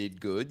know you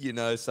did good. You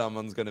know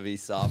someone's going to be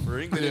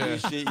suffering. But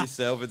if you shit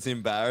yourself, it's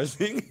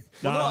embarrassing.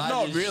 No, I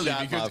Not just really, shat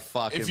my because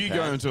fucking if you go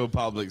pants. into a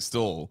public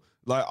stall,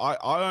 like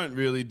I don't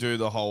really do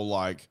the whole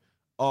like,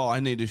 oh,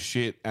 I need a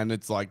shit and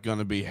it's like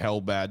gonna be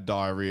hell bad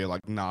diarrhea,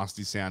 like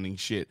nasty sounding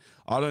shit.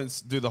 I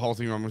don't do the whole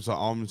thing where I'm just like,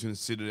 oh, I'm just gonna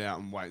sit it out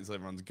and wait until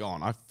everyone's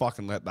gone. I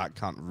fucking let that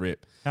cunt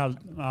rip. How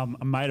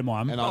a mate of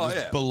mine. And I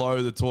just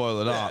blow the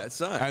toilet up.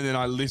 same. And then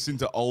I listen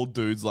to old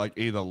dudes like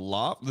either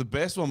laugh. The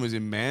best one was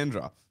in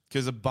Mandurah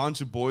because a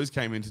bunch of boys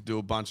came in to do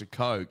a bunch of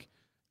coke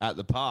at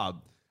the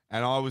pub.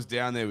 And I was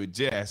down there with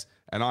Jess,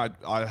 and I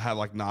had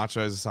like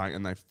nachos or something,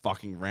 and they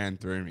fucking ran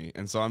through me.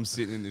 And so I'm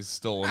sitting in this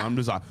stall, and I'm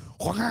just like,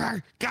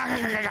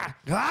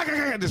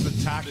 just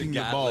attacking the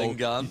Gatling bowl.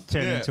 gun.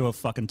 Turned Yeah. into a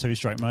fucking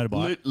 2-stroke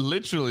motorbike.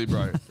 Literally,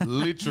 bro.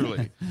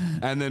 Literally.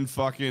 And then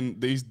fucking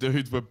these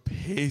dudes were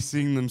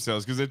pissing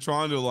themselves because they're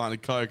trying to do a line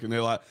of coke and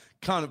they're like,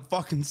 "Can't, it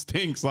fucking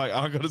stinks. Like,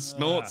 I got to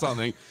snort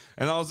something."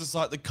 And I was just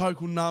like, the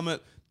coke will numb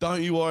it.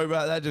 Don't you worry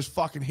about that. Just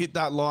fucking hit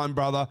that line,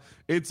 brother.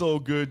 It's all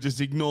good. Just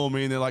ignore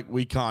me. And they're like,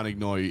 "We can't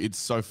ignore you. It's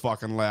so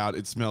fucking loud.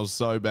 It smells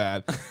so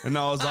bad." And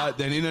I was like,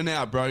 then in and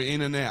out, bro. In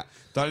and out.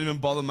 Don't even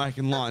bother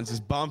making lines.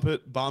 Just bump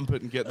it,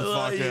 and get the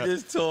Like fuck you're out.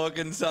 just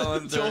talking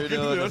someone through Talking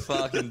doing to a it.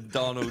 fucking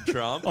Donald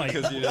Trump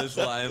because you're just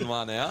laying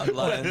one out,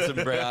 laying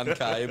some brown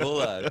cable.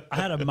 I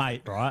had a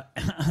mate, right?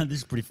 This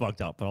is pretty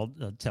fucked up, but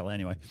I'll tell it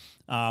anyway.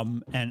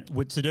 And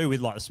to do with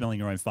like the smelling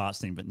your own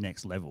farts thing, but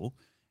next level.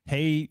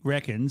 He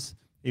reckons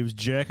he was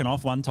jerking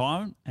off one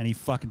time and he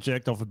fucking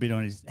jerked off a bit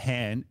on his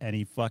hand and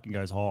he fucking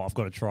goes, "Oh, I've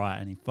got to try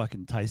it." And he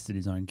fucking tasted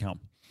his own cum.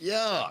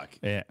 Yuck.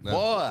 Yeah.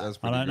 Why? That's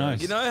I don't know.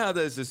 You know how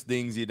there's just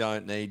things you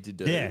don't need to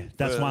do? Yeah,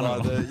 that's But, one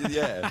of like, them.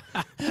 Yeah.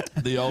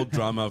 The old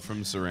drummer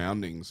from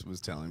Surroundings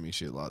was telling me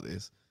shit like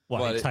this.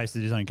 What, he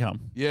tasted his own cum?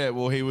 Yeah,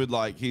 well, he would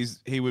like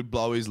he would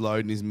blow his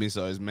load in his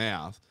misso's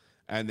mouth,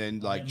 And then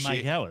like then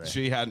make out with her.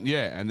 she hadn't,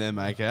 and then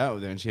make out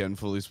with her, and she hadn't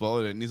fully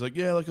swallowed it. And he's like,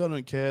 yeah, like I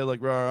don't care,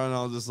 like rah, and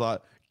I was just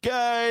like,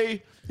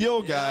 gay,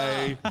 you're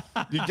gay,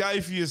 you're gay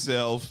for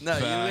yourself. No,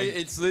 fag,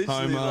 it's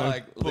literally homo,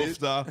 like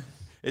poofter.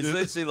 it's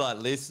literally like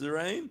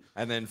Listerine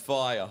and then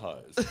fire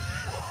hose.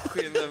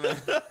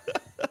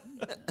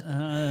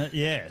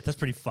 Yeah, that's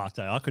pretty fucked.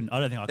 I don't think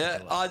I could do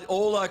it.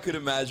 All I could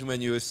imagine when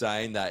you were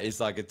saying that is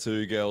like a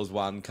 2 girls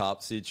 1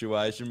 cup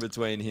situation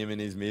between him and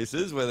his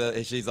missus,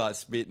 whether she's like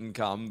spitting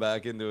cum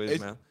back into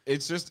his mouth.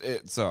 It's just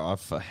so I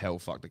for hell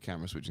fuck the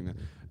camera switching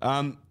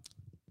there.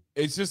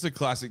 It's just a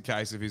classic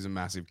case of he's a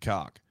massive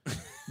cuck.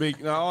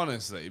 No,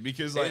 honestly,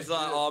 because like it's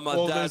like, oh, my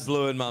dad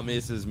blew in my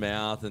missus'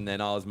 mouth, and then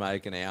I was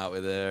making out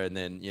with her, and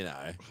then you know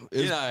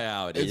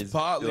how it is. It's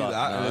partly You're like,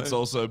 that, and no. it's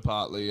also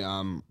partly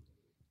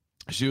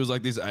she was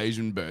like this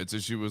Asian bird, so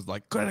she was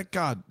like, credit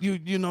card,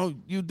 you know,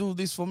 you do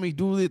this for me,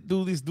 do it,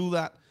 do this, do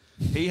that.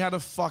 He had a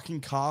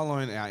fucking car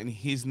loan out in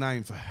his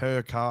name for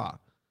her car.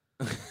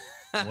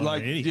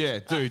 Like, yeah,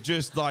 dude,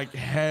 just like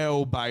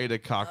hell beta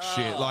cuck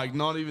shit. Like,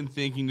 not even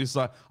thinking, just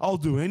like, I'll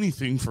do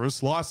anything for a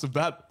slice of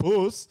that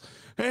puss.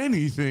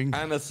 Anything.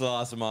 And a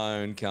slice of my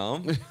own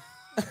cum.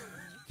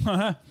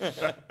 I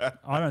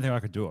don't think I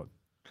could do it.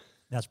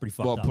 That's pretty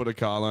fucked up. Put a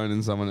car loan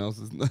in someone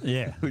else's?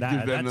 Yeah, Give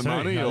them the too.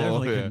 money? No, or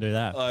definitely couldn't do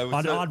that.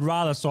 I'd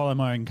rather swallow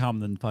my own cum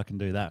than fucking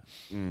do that.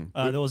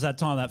 There was that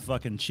time that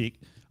fucking chick,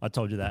 I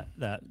told you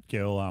that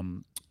girl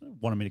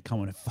wanted me to come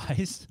on her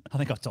face. I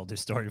think I've told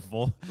this story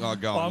before. Oh,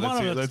 go on.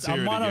 Let's hear it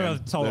I might again.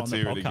 have told Let's it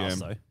hear on it the podcast, again.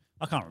 though.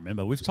 I can't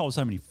remember. We've told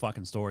so many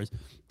fucking stories.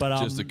 But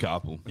Just a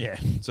couple. Yeah.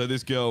 So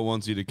this girl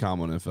wants you to come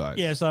on her face.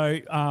 Yeah, so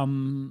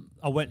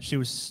I went, she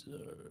was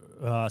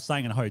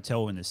staying in a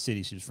hotel in the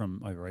city. She was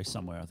from over east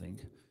somewhere, I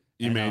think.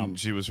 You And, mean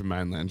she was from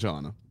mainland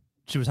China?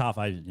 She was half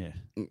Asian,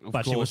 yeah.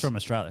 But she was from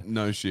Australia.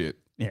 No shit.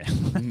 Yeah.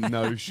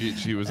 No shit,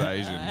 she was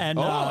Asian. And,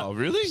 oh,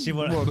 really?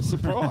 What a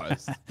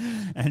surprise.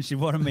 And she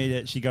wanted me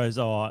to, she goes,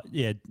 oh,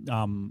 yeah,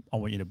 I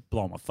want you to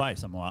blow on my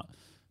face. I'm like,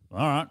 all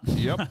right.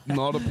 Yep,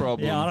 not a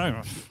problem. Yeah,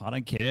 I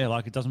don't care.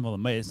 Like, it doesn't bother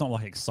me. It's not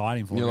like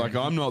exciting for me. You're like,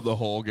 I'm not the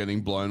whore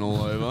getting blown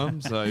all over.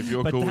 So if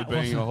you're But cool that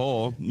with being a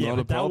whore, Yeah, not a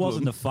but that problem.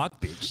 wasn't the fuck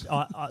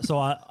bitch. So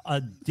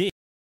I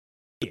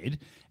did,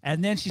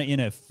 and then she in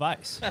her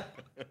face,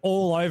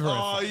 all over her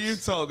Oh, face. you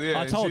told,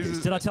 yeah. I told this.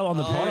 Did I tell on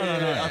the pod? I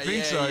don't know. I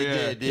think so, you yeah.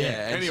 did,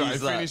 yeah. And Anyway,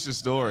 she's like- finish the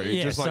story,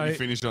 Yeah, just like you so-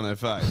 finished on her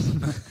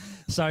face.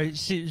 So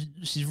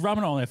she's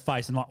rubbing it on her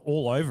face and like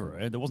all over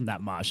her. There wasn't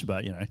that much,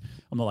 but you know,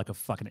 I'm not like a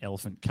fucking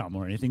elephant cum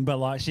or anything. But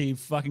like she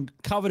fucking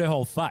covered her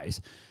whole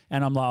face,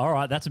 and I'm like, all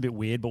right, that's a bit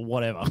weird, but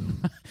whatever.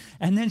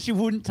 And then she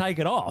wouldn't take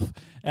it off,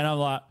 and I'm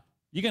like,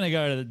 you're gonna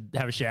go to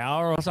have a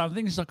shower or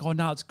something? She's like, oh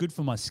no, it's good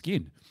for my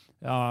skin.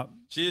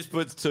 She just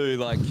puts 2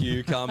 like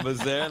cucumbers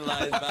there and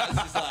lays back.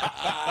 She's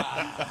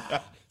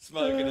like,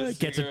 smoking a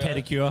Gets a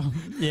cigarette. pedicure.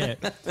 Yeah.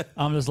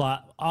 I'm just like,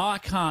 I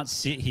can't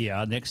sit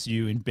here next to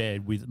you in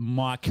bed with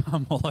my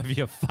cum all over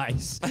your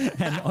face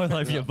and all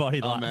over your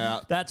body. Like, I'm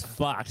out. That's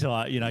fucked.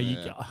 Like, you know,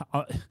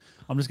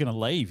 I'm just going to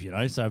leave, you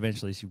know. So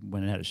eventually she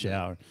went and had a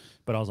shower.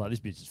 But I was like, this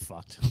bitch is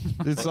fucked.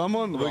 Did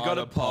someone We write got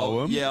a a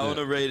poem. Yeah, I want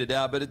Yeah. to read it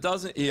out, but it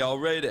doesn't. Yeah, I'll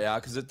read it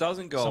out because it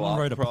doesn't go Someone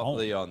wrote up a poem.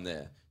 properly on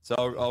there. So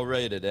I'll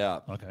read it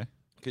out. Okay.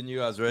 Can you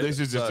guys read This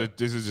it? is just So-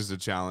 this is just a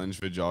challenge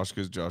for Josh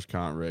because Josh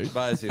can't read.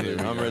 Basically, Here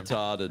we I'm go.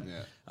 retarded.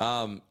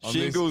 Yeah.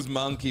 Shingles,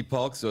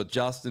 monkeypox, or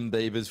Justin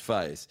Bieber's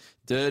face.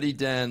 Dirty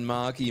Dan,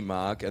 Marky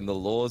Mark, and the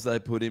laws they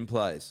put in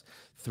place.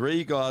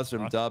 3 guys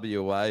from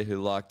WA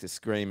who like to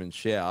scream and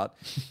shout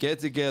get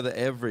together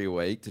every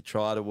week to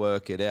try to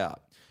work it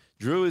out.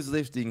 Drew is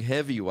lifting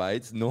heavy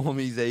weights,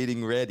 Normie's eating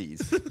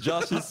Reddies.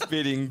 Josh is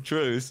spitting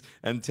truths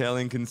and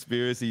telling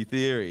conspiracy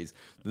theories.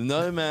 The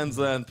No Man's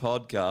Land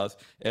podcast,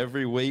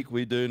 every week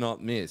we do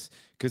not miss.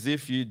 Because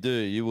if you do,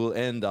 you will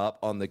end up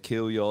on the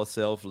kill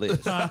yourself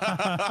list.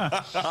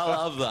 I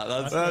love that.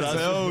 That's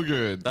hell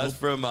good. That's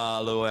from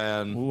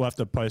Luann. We'll have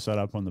to post that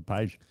up on the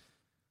page.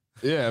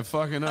 Yeah,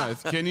 fucking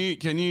oath. Can you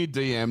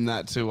DM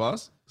that to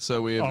us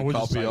so we have a We'll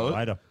just copy say of it it?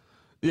 later.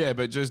 Yeah,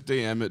 but just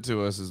DM it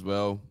to us as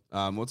well.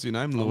 What's your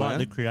name, I like Luann?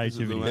 the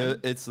creativity. Is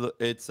it Luann?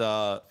 It's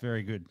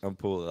very good. I'll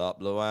pull it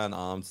up. Luann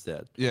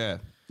Armstead. Yeah,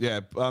 yeah.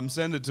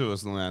 Send it to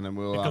us, Luann, and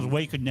we'll. Because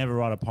we could never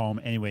write a poem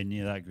anywhere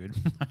near that good.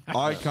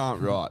 I can't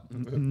write.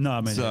 No,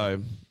 I mean,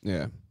 so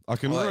yeah, I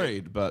can Wait.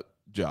 read, but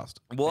just.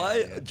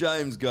 Why,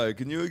 James, go?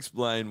 Can you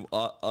explain?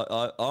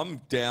 I'm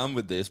down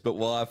with this, but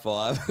why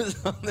 5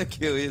 is on the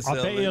kill yourself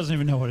I bet he list? doesn't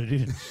even know what it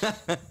is.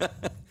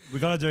 We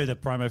got to do the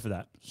promo for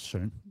that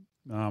soon,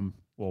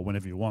 or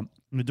whenever you want.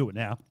 I'm gonna do it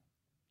now.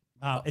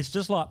 It's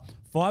just like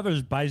Fiverr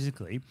is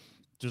basically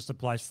just a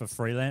place for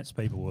freelance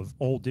people of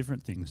all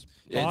different things.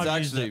 Yeah, it's I've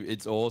used actually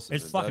it's awesome.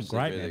 It's fucking actually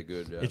great, really man.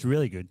 good. Yeah. It's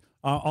really good.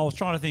 I was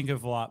trying to think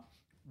of like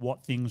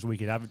what things we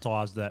could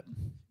advertise that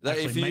Like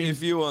actually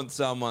if you want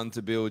someone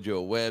to build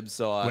your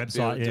website,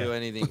 do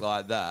anything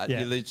like that,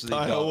 Yeah. you literally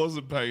I go.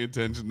 wasn't paying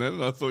attention then,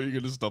 and I thought you were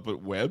going to stop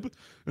at web.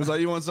 It's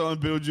like, you want someone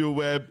to build you a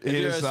web, If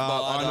hit you're us a up.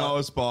 I spider- know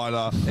a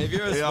spider. If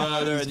you're a Yeah, I know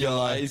spider this and you're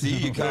guy. lazy,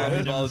 you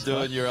can't bother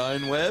doing your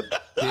own web.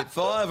 Hit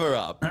Fiverr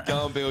up.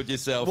 Go and build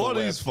yourself. What a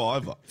web. is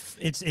Fiverr?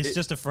 It's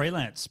just a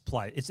freelance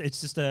play. It's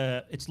just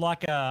it's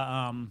like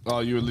a Oh,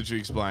 you were literally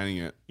explaining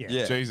it.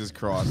 Yeah. Jesus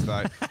Christ,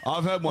 eh?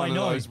 I've had one I of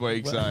know. those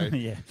weeks, Well, eh?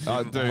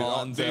 yeah. Dude,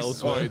 Mine's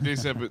elsewhere.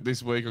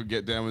 this week I'll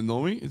get down with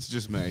Normie. It's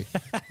just me.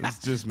 It's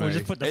just me. We'll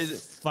just put the Is it-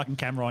 fucking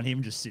camera on him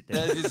and just sit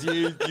there. That is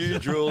you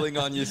drooling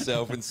on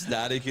yourself and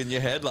static in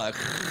your head, like,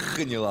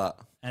 and you're like,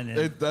 And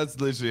then, That's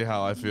literally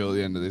how I feel at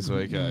the end of this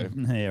week, eh?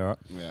 yeah, right.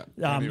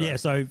 Yeah. Anyway. Yeah,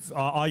 so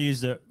I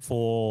used it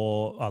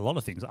for a lot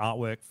of things: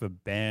 artwork for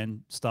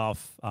band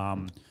stuff,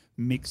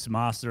 mix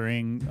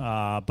mastering,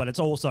 but it's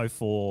also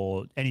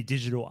for any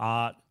digital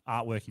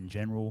artwork in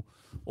general,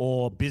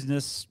 or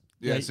business.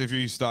 Yeah, so if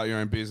you start your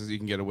own business, you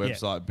can get a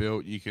website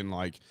built. You can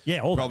all that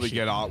probably shit.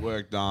 get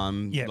artwork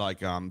done, Yeah.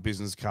 like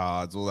business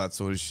cards, all that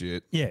sort of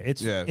shit. Yeah,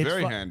 it's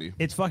very handy.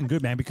 It's fucking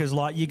good, man. Because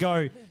like you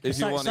go, if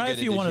you want to get if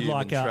you into wanted human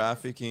like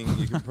trafficking,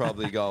 you can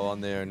probably go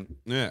on there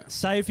and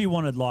say if you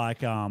wanted like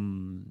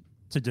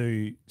to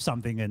do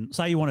something, and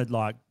say you wanted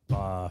like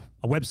a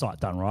website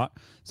done, right?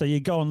 So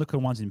you go and look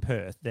at ones in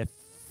Perth. They're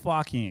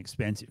fucking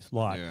expensive.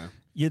 Like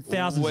you're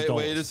thousands of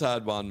dollars. We just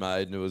had one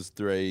made and it was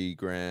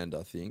 $3,000,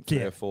 I think,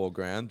 Yeah. or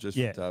 $4,000 just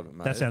Yeah, to have it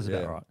made. that sounds Yeah.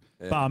 about right.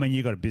 Yeah. But I mean,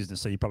 you got a business,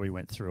 so you probably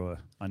went through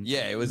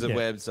Yeah, it was a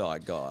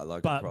website guy.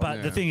 Like,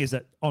 But the thing is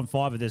that on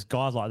Fiverr, there's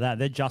guys like that.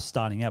 They're just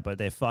starting out, but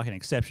they're fucking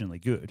exceptionally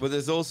good. But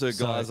there's also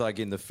So- guys like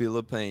in the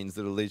Philippines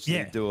that'll literally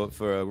Yeah. do it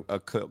for a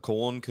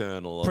corn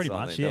kernel or Pretty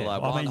something. much, They're yeah.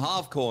 like, I one mean-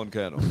 half corn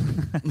kernel.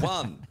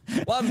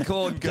 one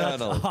corn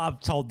kernel. I've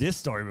told this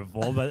story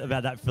before, but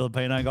about that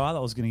Filipino guy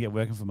that was going to get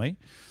working for me.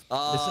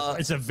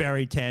 It's a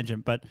very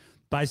tangent, but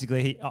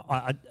basically,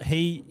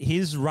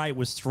 his rate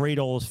was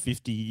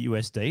 $3.50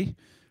 USD,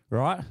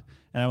 right?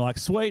 And I'm like,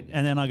 sweet.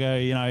 And then I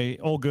go,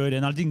 all good.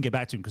 And I didn't get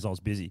back to him because I was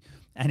busy.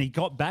 And he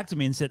got back to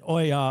me and said,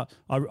 "Oi,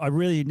 I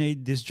really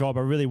need this job.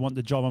 I really want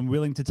the job. I'm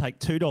willing to take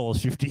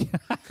 $2.50."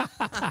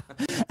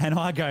 And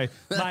I go,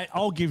 "Mate,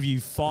 I'll give you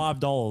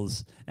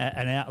 $5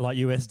 an hour, like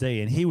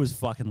USD." And he was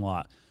fucking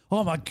like,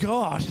 "Oh my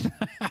god!"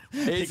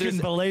 He couldn't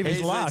believe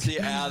his luck. He's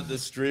out of the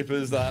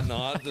strippers that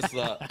night, just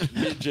like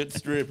midget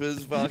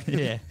strippers. Fucking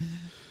Yeah.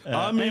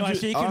 Are Anyway, midget,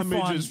 so you are can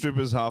midget find-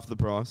 strippers half the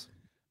price?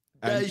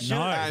 They And- should.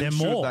 No, and they're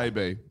should more. they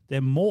be?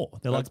 They're more.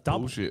 They're That's like double.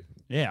 bullshit.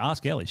 Yeah,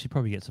 ask Ellie. She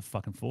probably gets a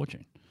fucking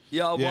fortune.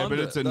 Yeah, I Yeah, but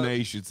wonder- it's a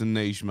niche. It's a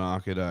niche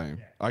market, eh?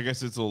 I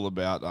guess it's all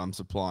about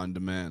supply and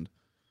demand.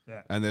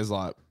 Yeah. And there's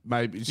like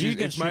maybe Do you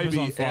get it's strippers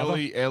on maybe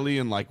Fiverr? Ellie,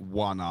 and like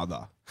one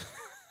other.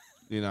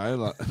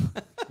 Like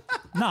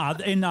No,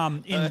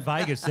 in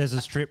Vegas, there's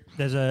a strip.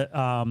 There's a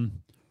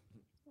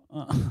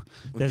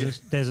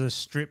there's a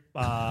strip.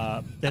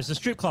 There's a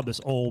strip club that's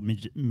all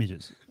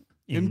midgets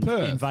in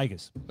Perth, in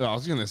Vegas. Oh, I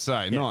was gonna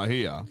say not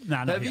here. No,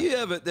 Have you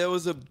ever? There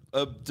was a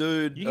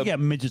dude. You can get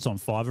midgets on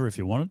Fiverr if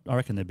you wanted. I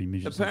reckon there'd be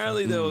midgets. on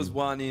Apparently, Fiverr. there was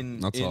one in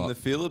That's hot. the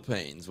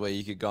Philippines where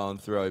you could go and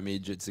throw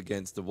midgets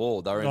against the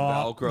wall. They're in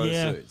Oh, Velcro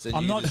yeah. suits. and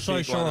I'm you not just so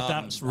pick sure one if up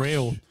that's and-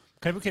 real.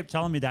 People keep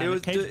telling me that. It and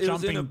was- it keeps it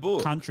was in a jumping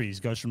book. countries.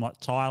 Goes from like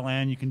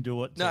Thailand, you can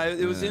do it. No,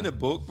 it was in a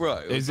book, bro.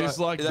 It Is was this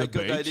like the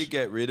they beach? did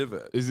get rid of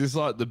it. Is this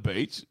like the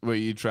beach where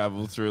you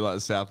travel through like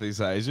Southeast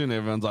Asia and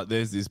everyone's like,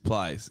 "There's this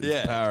place, it's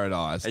Yeah.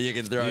 paradise, And you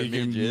can throw you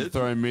midgets." Can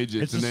throw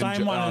midgets." It's the and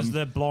same one as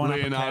the blowing up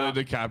a Leonardo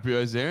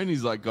DiCaprio's there, and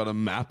he's like got a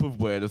map of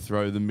where to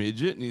throw the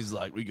midget, and he's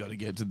like, "We got to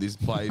get to this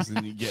place,"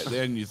 and you get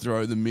there and you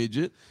throw the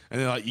midget,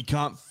 and they're like, "You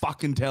can't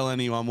fucking tell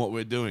anyone what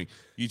we're doing."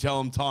 You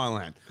tell them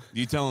Thailand,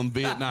 you tell them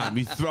Vietnam,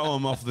 you throw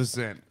them off the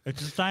scent.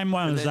 It's the same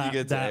one And as then you that,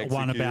 get to that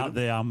one execute about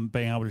the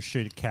being able to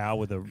shoot a cow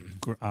with a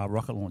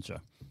rocket launcher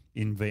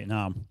in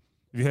Vietnam.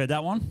 Have you heard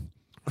that one?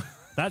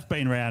 That's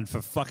been around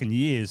for fucking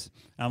years.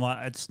 I'm like,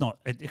 it's not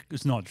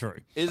true.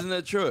 Isn't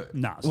it true?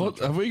 No, it's What not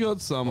true. have we got?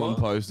 Someone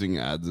posting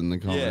ads in the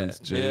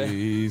comments. yeah.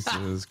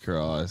 Jesus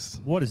Christ!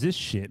 What is this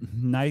shit?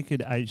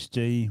 Naked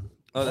HD.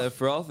 Oh, they're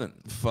frothing.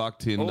 Fuck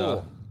Tinder.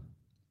 Oh.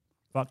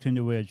 Fuck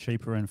Tinder, we're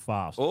cheaper and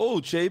fast.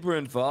 Oh, cheaper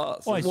and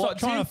fast. Oi, stop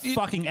trying to Tin-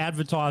 fucking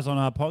advertise on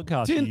our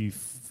podcast, Tin- you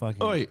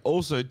fucking... Oh,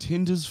 also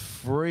Tinder's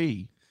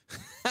free.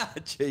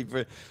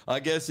 Cheaper. I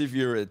guess if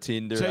you're a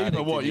Tinder Cheaper.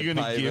 addict, What? you You're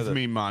gonna pay for give the-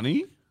 me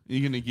money?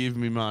 You're gonna give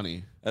me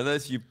money?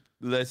 unless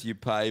you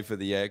pay for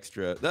the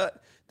extra.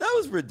 That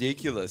was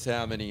ridiculous.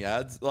 How many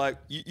ads? Like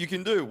you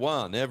can do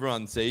one,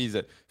 everyone sees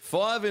it.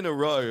 5 in a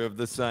row of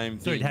the same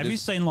thing. Dude, have you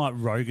Just- seen like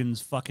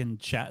Rogan's fucking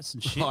chats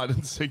and shit? Hide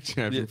and seek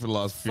champion for the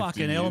last 50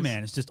 Fucking years. hell,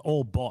 man. It's just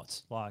all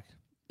bots. Like,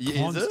 Yeah, is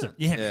constant. it?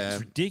 Yeah, it's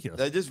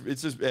ridiculous.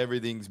 It's just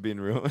everything's been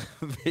ruined.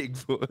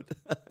 Bigfoot.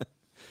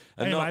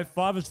 And Anyway, not-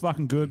 Fiverr's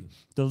fucking good.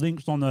 The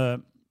link's on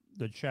the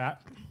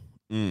chat.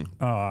 At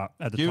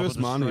the Give top us of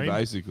the money, stream.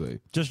 basically.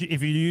 Just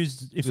if you use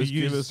Just give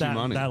use us your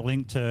money. that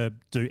link to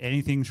do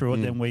anything through it,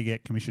 then we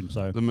get commission.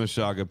 So, The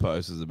Meshuggah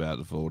post is about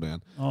to fall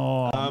down.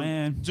 oh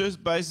man,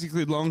 Just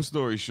basically, long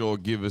story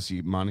short, give us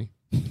your money.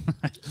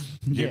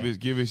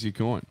 Give us your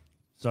coin.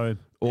 So,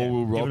 or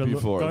we'll give rob it a you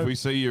look. for it. Go- If we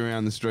see you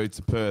around the streets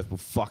of Perth, we'll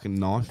fucking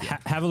knife you.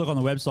 Have a look on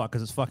the website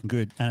because it's fucking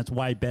good and it's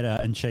way better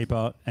and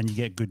cheaper and you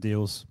get good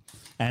deals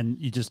and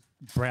you just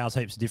browse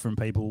heaps of different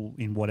people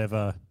in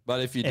whatever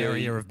But if you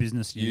area do, of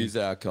business you use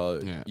our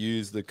code.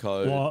 Use the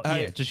code. Well,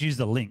 Hey. yeah, just use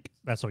the link.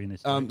 That's all you need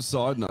to do.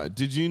 Side note,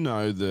 did you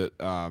know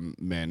that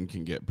men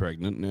can get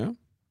pregnant now?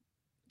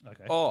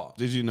 Okay. Oh,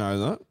 Did you know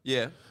that?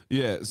 yeah.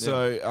 Yeah,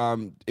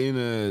 so in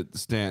a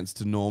stance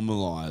to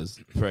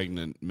normalise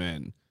pregnant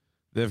men,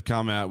 they've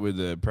come out with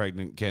a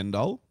pregnant Ken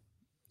doll.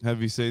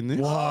 Have you seen this?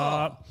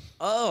 What?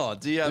 Oh,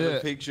 do you have Yeah. a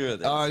picture of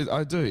this?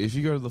 I do. If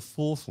you go to the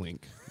fourth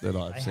link that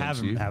I've They sent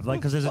haven't you. have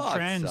because there's Fuck's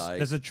sake.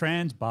 there's a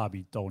trans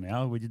Barbie doll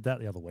now. We did that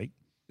the other week.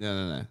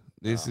 No.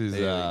 This is,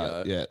 here we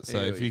go. yeah, so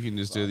Here if we you can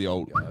just do the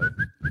old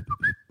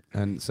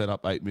and set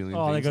up 8 million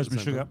Oh, there things goes at the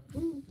my same sugar.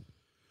 time.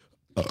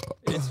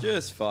 It's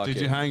just fucking.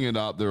 Did you hang it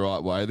up the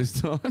right way this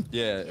time?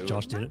 Yeah. it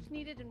Josh did it. Much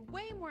needed and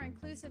way more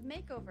inclusive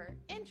makeover.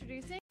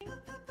 Introducing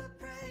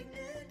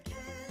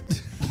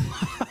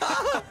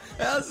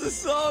How's the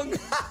song?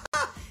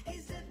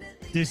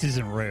 This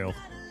isn't real.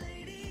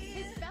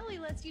 his belly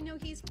lets you know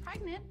he's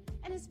pregnant,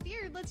 and his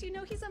beard lets you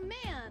know he's a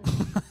man.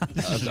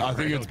 I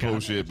think it's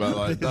bullshit, but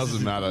like, it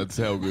doesn't matter. It's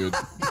hell good.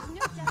 There's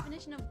no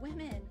definition of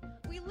women.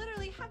 We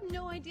literally have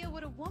no idea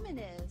what a woman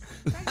is.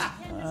 Pregnant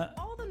Ken does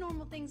all the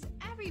normal things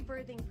every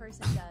birthing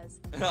person does.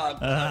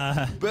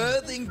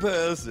 Birthing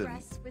person.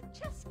 Breasts with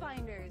chest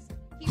binders.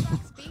 He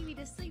rocks baby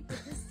to sleep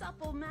with his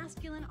supple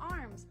masculine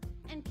arms.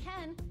 And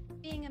Ken,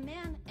 being a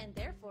man and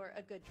therefore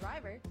a good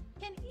driver,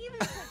 can even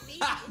put baby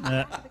in the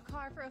back of the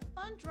car for a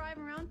fun drive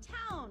around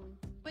town.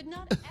 But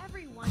not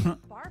everyone in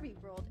Barbie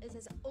world is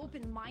as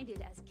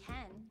open-minded as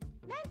Ken.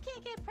 Men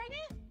can't get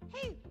pregnant?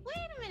 Hey,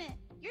 wait a minute.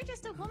 You're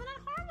just a woman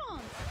on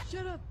hormones.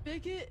 Shut up,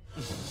 bigot.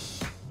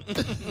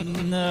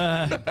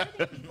 Nah.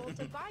 People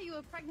to buy you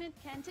a pregnant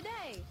Ken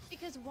today.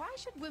 Because why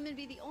should women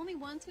be the only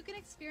ones who can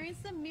experience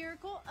the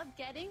miracle of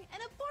getting an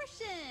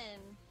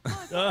abortion?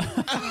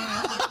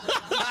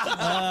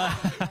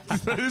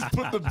 Just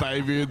put the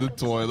baby in the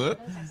toilet.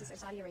 Texas or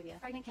Saudi Arabia.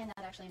 Pregnant Ken,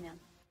 not actually a man.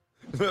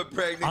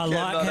 Pregnant I Ken,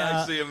 like not how-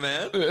 actually a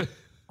man.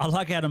 I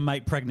like how to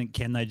make pregnant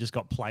Ken. They just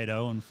got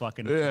Play-Doh and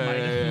fucking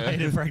Yeah.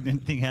 made a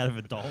pregnant thing out of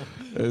a doll.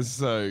 It's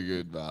so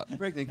good, but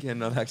Pregnant Ken,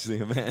 not actually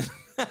a man.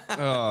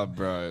 oh,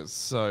 bro, it's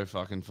so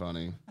fucking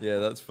funny. Yeah,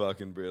 that's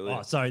fucking brilliant.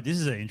 Oh, sorry, this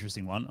is an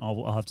interesting one.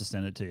 I'll have to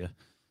send it to you.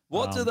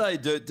 What do they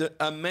do?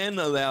 Are men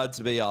allowed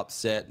to be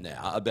upset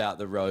now about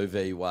the Roe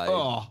v. Wade?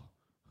 Oh,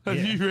 have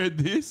Yeah. you read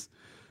this?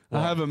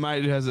 I have a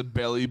mate who has a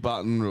belly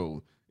button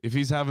rule. If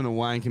he's having a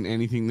wank and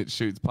anything that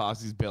shoots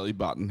past his belly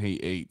button, he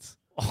eats.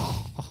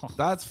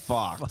 That's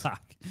fucked.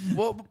 Fuck.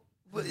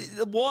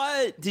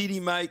 Why did he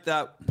make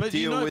that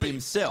deal with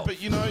himself?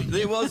 But you know,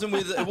 it wasn't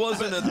with. It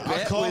wasn't a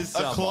bet with a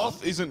someone.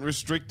 cloth isn't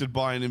restricted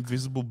by an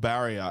invisible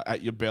barrier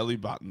at your belly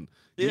button.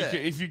 Yeah.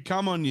 If you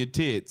come on your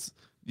tits,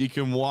 you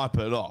can wipe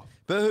it off.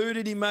 But who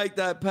did he make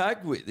that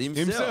pact with?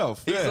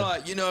 Himself. He's yeah.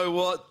 like, you know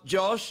what,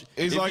 Josh?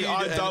 He's if like, you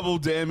I do- double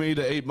dare me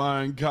to eat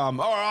my own cum.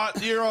 All right,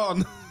 you're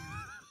on.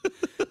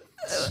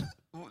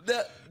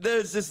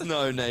 There's just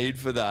no need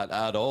for that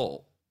at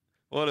all.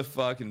 What a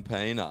fucking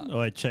peanut. Oh,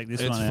 wait, check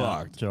this It's one out,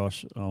 fucked.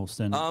 Josh. I'll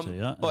send it to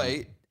you.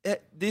 Wait,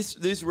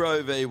 this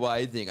Roe v.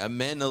 Wade thing, are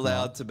men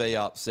allowed to be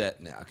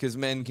upset now? Because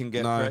men can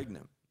get No.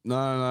 pregnant.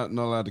 No,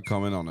 not allowed to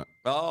comment on it.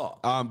 Oh,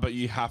 But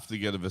you have to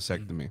get a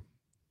vasectomy.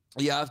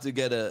 you have to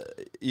get a.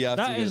 You have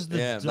to That get, is the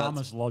yeah, that's-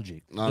 dumbest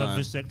logic. No, the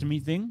no.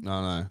 vasectomy thing.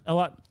 No.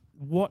 Like,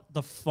 what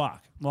the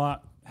fuck? Like,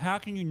 how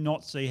can you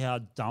not see how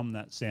dumb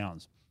that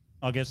sounds?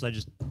 I guess I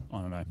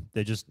don't know.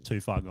 They're just too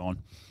far gone.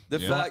 The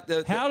fact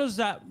that How does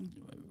that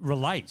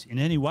relate in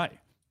any way?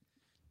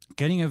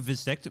 Getting a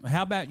vasectomy.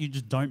 How about you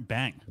just don't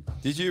bang?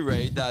 Did you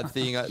read that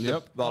thing?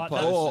 Yep. I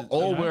posted-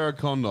 Or wear a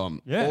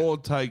condom. Yeah. Or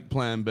take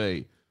Plan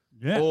B.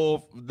 Yeah.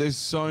 Or there's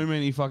so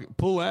many fucking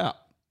pull out.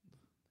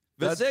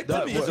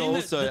 Vasectomy is thing that-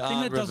 also the thing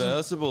aren't that doesn't-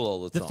 reversible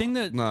all the The time. thing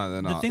that No,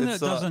 they're the not. thing that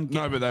It's like- doesn't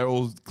No, but they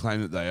all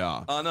claim that they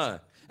are. I know.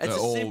 It's They're a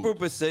all- simple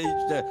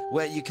procedure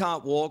where you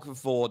can't walk for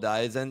 4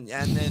 days and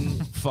then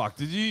Fuck.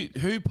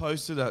 Who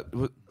posted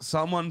that?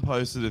 Someone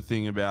posted a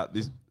thing about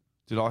this.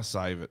 Did I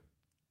save it?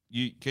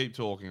 You keep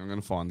talking. I'm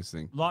going to find this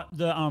thing. like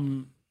the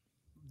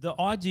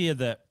idea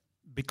that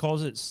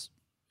because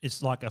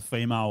it's like a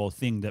female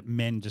thing that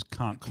men just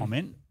can't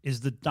comment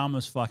is the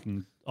dumbest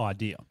fucking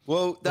idea.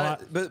 well that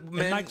Like, but it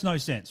men, makes no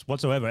sense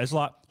whatsoever. It's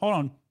like, hold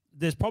on,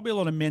 there's probably a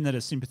lot of men that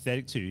are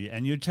sympathetic to you,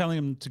 and you're telling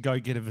them to go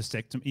get a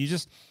vasectomy.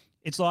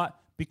 It's like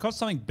because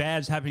something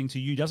bad's happening to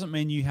you doesn't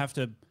mean you have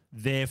to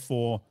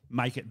therefore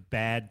make it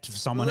bad for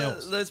someone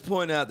else. Let's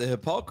point out the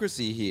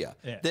hypocrisy here.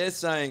 Yeah. They're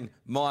saying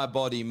my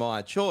body,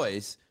 my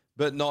choice,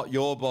 but not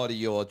your body,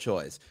 your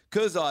choice.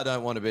 Because I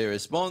don't want to be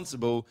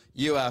responsible,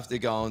 you have to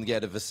go and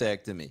get a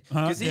vasectomy.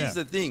 Because here's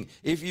the thing.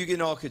 If you can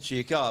knock a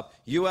chick up,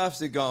 you have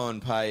to go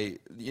and pay,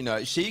 you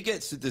know, she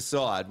gets to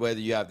decide whether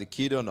you have the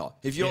kid or not.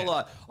 If you're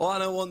like, oh, I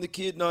don't want the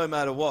kid no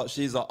matter what,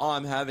 she's like,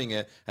 I'm having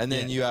it, and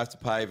then you have to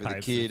pay for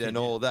the kid and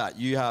all that.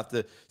 You have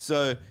to,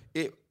 so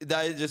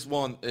they just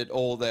want it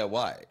all their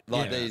way.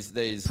 Like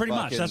these pretty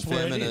much fucking that's what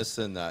feminists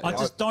and that. I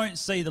just don't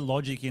see the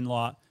logic in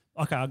like,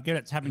 okay, I get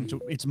it's happening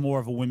to, it's more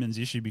of a women's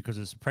issue because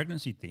it's a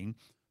pregnancy thing.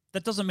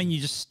 That doesn't mean you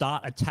just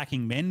start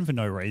attacking men for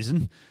no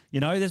reason.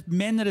 You know, there's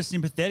men that are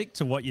sympathetic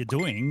to what you're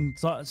doing,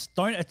 so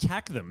don't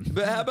attack them.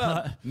 But how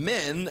about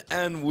men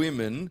and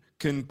women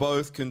can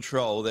both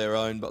control their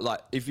own, but like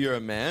if you're a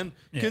man,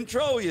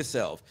 control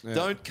yourself.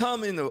 Don't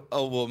come in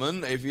a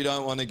woman if you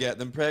don't want to get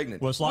them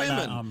pregnant. Well, it's like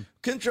women, that,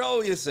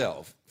 control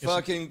yourself.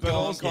 Fucking go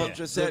on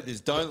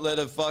contraceptives. Don't let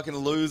a fucking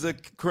loser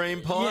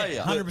cream pie you.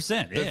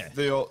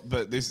 100%,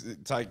 But this,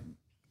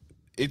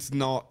 it's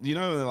not, you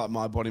know, like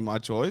My Body, My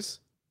Choice?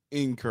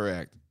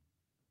 Incorrect.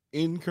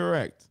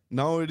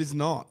 No, it is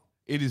not.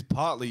 It is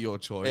partly your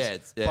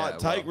choice. But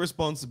take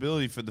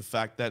responsibility for the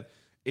fact that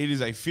it is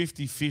a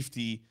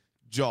 50-50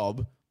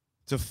 job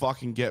to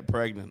fucking get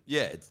pregnant.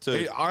 Yeah, it's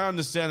too. I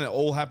understand it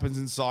all happens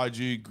inside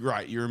you.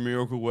 Great. You're a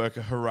miracle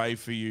worker. Hooray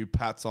for you.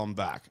 Pats on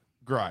back.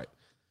 Great.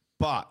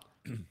 But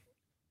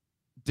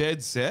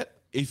dead set,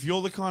 if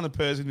you're the kind of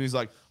person who's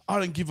like, I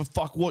don't give a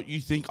fuck what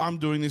you think. I'm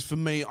doing this for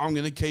me. I'm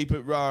going to keep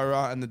it rah,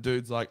 rah. And the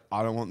dude's like,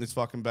 I don't want this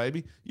fucking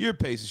baby. You're a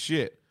piece of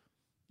shit.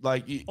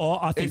 Like,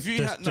 I think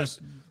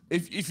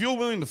if you're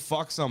willing to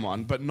fuck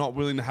someone but not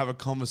willing to have a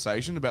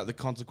conversation about the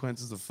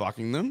consequences of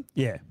fucking them,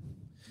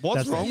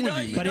 what's wrong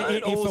with you? But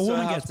if a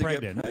woman gets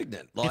pregnant,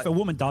 like, if a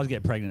woman does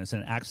get pregnant, it's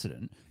an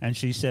accident, and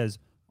she says,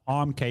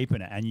 I'm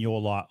keeping it, and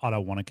you're like, I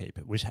don't want to keep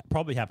it, which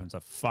probably happens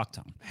a fuck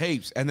ton.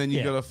 Heaps, and then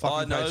you got to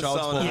fucking pay child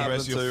support the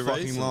rest of your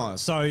fucking life.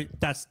 So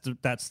that's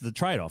the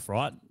trade-off,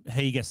 right?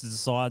 He gets to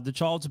decide the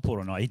child support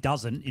or not. He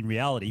doesn't in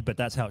reality, but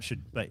that's how it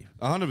should be.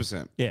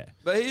 100%. Yeah.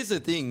 But here's the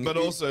thing. But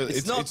also,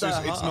 it's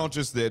not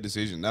just their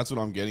decision. That's what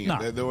I'm getting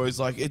at. No. They're always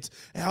like, it's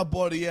our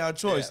body, our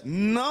choice.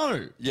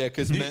 No. Yeah,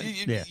 because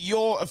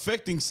you're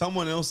affecting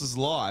someone else's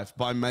life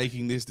by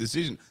making this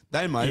decision.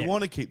 They may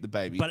want to keep the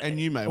baby, and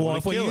you may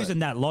want to kill it. If we're using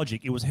that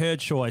logic, it was her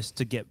choice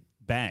to get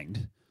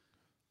banged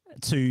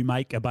to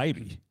make a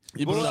baby.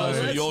 But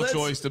also your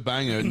choice to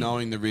bang her,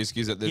 knowing the risk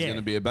is that there's going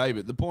to be a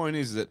baby. The point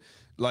is that,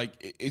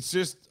 like, it's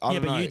just, I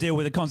don't know. But you deal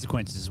with the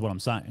consequences, is what I'm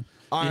saying.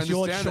 It's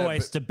your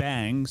choice to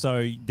bang,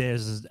 so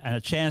there's a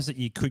chance that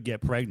you could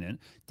get pregnant,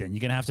 then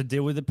you're going to have to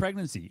deal with the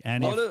pregnancy.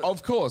 And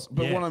of course,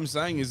 but what I'm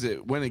saying is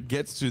that when it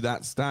gets to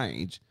that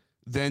stage,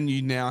 then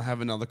you now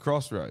have another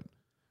crossroad.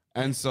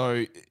 And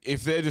so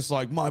if they're just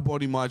like, my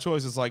body, my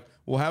choice, it's like,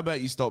 well, how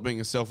about you stop being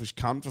a selfish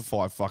cunt for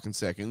 5 fucking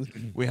seconds?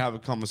 We have a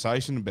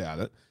conversation about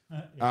it.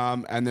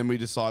 And then we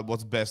decide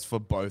what's best for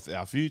both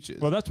our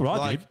futures. Well, that's what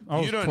I did. I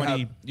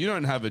was you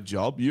don't have a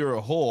job. You're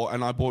a whore,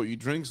 and I bought you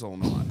drinks all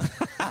night.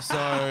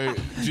 So,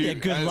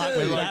 good luck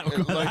with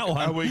that one.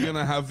 Are we going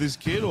to have this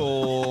kid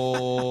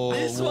or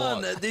this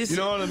what? one? This, you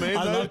know what I mean?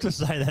 I'd love to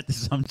say that to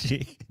some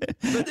chick.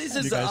 But this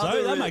is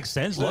that makes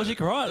sense. Logic,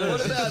 right?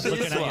 What about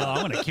this one?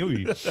 I'm going to kill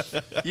you.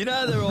 You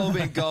know, they've all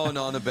been going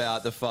on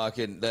about the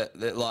fucking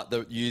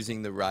the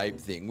using the rape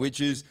thing, which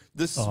is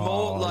the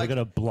small. We're going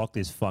to block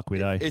this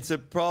fuckwit, eh? It's a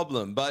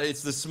problem, but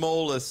it's the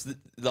smallest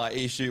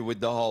issue with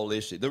the whole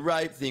issue. The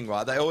rape thing,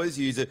 right? They always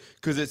use it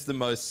because it's the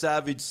most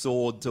savage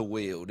sword to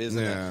wield,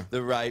 isn't it?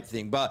 The rape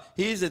thing. But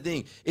here's the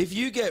thing: if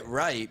you get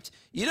raped,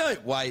 you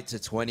don't wait to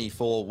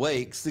 24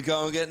 weeks to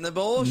go and get an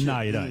abortion.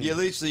 No, you don't. You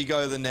literally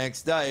go the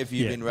next day if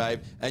you've been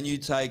raped, and you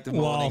take the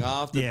morning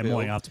after pill.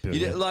 morning after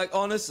pill. Like,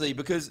 honestly,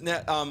 because now,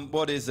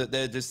 what is it?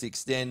 They're just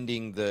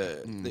extending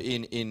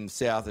in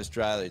South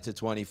Australia to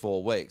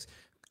 24 weeks.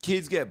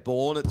 Kids get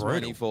born at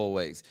 24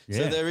 weeks.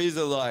 So there is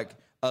a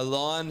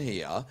line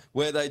here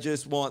where they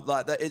just want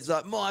like that. It's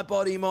like my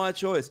body, my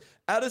choice.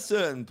 At a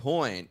certain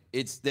point,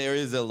 there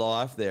is a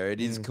life there. It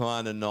is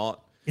kind of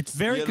not. It's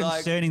very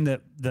concerning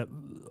that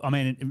I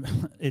mean,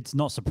 it's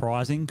not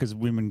surprising because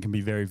women can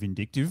be very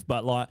vindictive.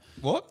 But like,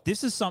 what?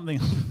 This is something.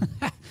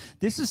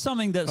 This is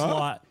something that's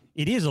like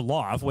it is a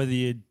life. Whether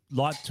you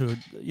like to,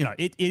 you know,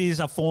 it is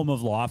a form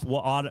of life.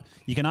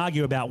 You can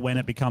argue about when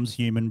it becomes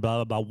human,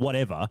 blah blah blah,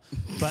 whatever.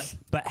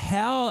 But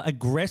how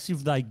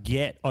aggressive they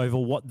get over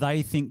what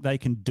they think they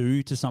can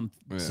do to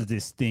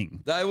this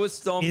thing. They were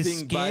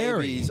stomping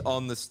babies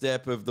on the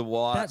step of the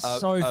That's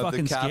so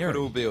fucking the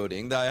Capitol scary.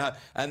 building. They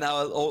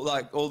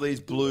were all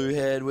these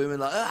blue-haired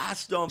women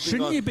stomping.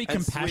 Shouldn't you be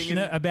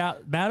compassionate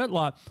about it?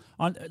 Like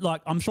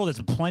I'm sure there's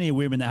plenty of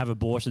women that have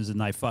abortions and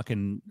they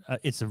fucking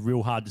it's a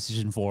real hard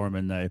decision for them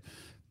and they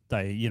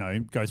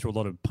go through a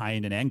lot of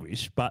pain and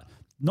anguish, but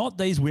not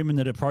these women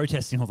that are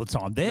protesting all the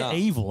time. They're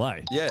evil,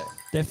 eh? Yeah.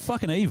 They're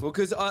fucking evil. Well,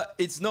 because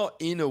it's not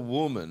in a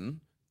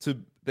woman to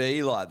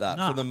be like that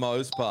for the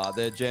most part.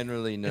 They're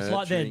generally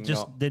nurturing. It's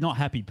like they're not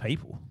happy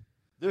people.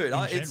 Dude,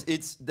 in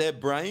it's they're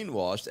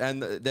brainwashed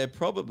and they're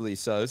probably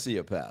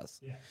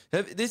sociopaths.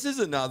 This is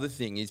another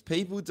thing: is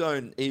people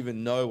don't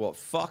even know what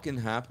fucking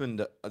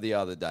happened the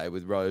other day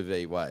with Roe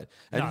v. Wade.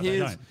 And No, they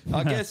here's, don't.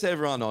 I guess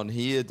everyone on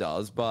here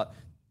does, but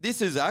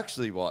this is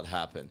actually what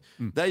happened.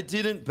 They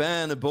didn't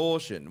ban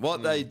abortion.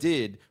 What they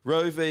did,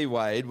 Roe v.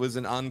 Wade was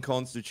an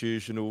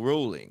unconstitutional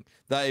ruling.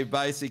 They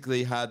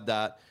basically had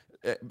that.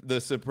 The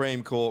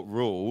Supreme Court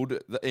ruled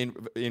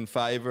in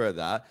favor of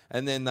that,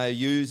 and then they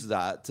used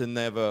that to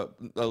never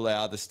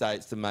allow the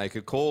states to make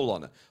a call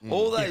on it.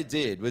 All they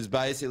did was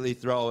basically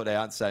throw it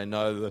out and say,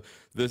 no,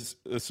 the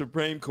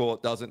Supreme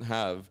Court doesn't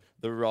have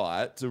the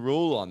right to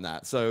rule on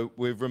that. So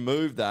we've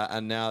removed that,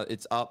 and now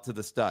it's up to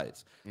the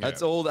states.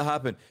 That's all that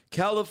happened.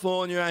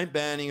 California ain't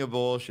banning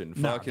abortion.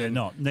 No, Fucking they're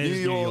not. New Neither's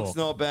New York's York.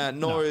 not banned.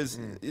 Nor is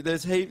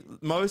there's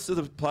most of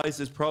the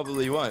places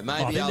probably won't.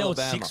 Maybe I think there Alabama.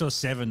 was 6 or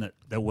 7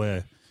 that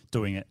were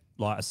doing it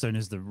like as soon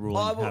as the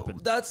ruling happened.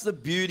 That's the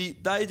beauty.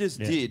 They just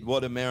did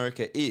what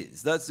America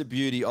is. That's the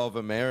beauty of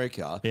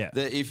America. Yeah.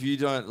 That if you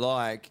don't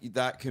like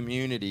that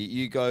community,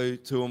 you go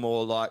to a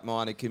more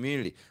like-minded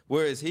community.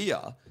 Whereas here,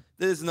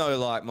 there's no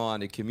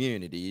like-minded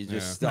community. You're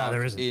just stuck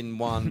in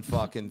one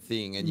fucking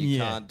thing, and you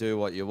can't do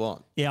what you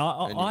want. Yeah,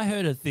 I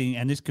heard a thing,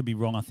 and this could be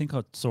wrong. I think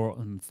I saw it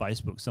on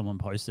Facebook. Someone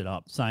posted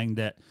up saying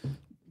that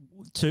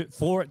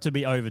for it to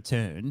be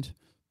overturned,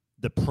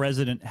 the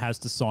president has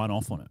to sign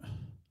off on it,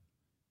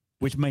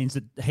 which means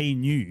that he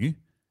knew,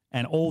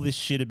 and all this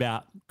shit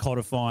about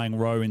codifying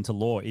Roe into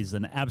law is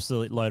an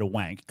absolute load of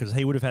wank, because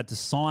he would have had to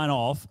sign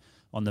off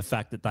on the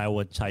fact that they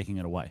were taking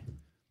it away.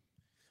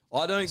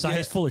 I don't So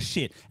he's full of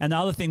shit. And the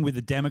other thing with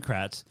the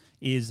Democrats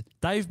is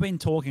they've been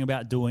talking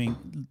about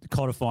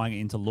codifying it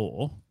into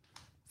law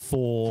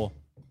for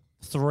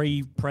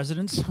 3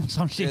 presidents or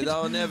some shit. Yeah,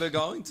 they were never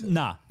going to.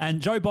 Nah. And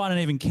Joe Biden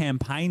even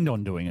campaigned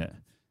on doing it.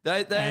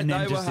 They And then were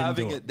just didn't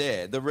having do it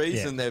there. The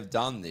reason they've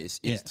done this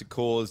is Yeah. to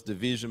cause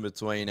division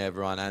between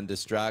everyone and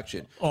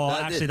distraction. Oh,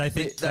 actually, they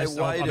think they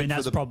waited for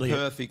that's the probably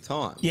perfect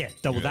time. Yeah,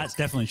 well, that's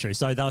definitely true.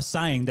 So they were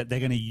saying that they're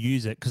going to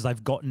use it because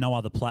they've got no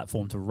other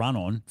platform to run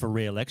on for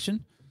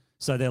re-election.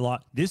 So they're like,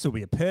 this will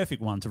be a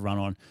perfect one to run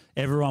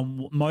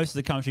on. Most of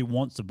the country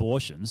wants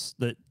abortions.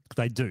 That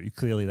they do,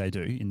 clearly they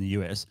do in the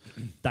US.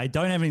 They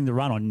don't have anything to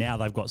run on. Now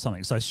they've got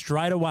something. So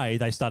straight away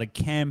they started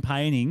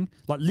campaigning,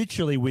 like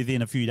literally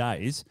within a few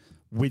days,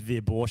 with the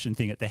abortion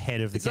thing at the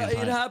head of the So campaign.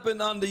 it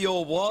happened under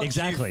your watch,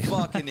 Exactly. you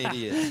fucking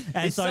idiot.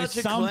 And It's so such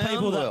a some clown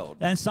people world.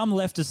 and some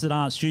leftists that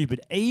aren't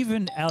stupid,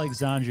 even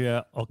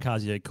Alexandria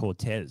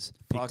Ocasio-Cortez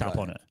picked up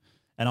on it.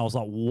 And I was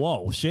like,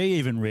 whoa, she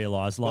even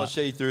realized, like, Well,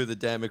 she threw the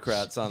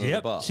Democrats under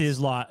the bus. she's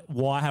like,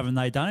 why haven't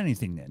they done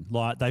anything then?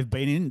 Like, they've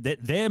been in,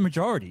 they're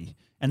majority,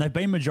 and they've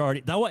been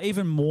majority. They were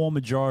even more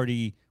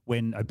majority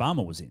when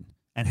Obama was in,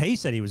 and he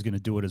said he was going to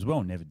do it as well,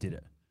 and never did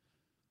it.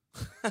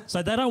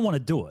 So they don't want to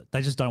do it.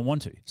 They just don't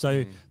want to.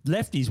 So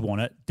lefties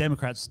want it.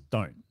 Democrats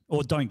don't,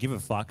 or don't give a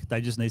fuck. They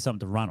just need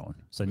something to run on.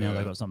 So now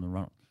they've got something to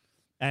run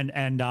on.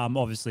 And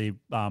obviously,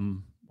 I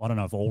don't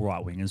know if all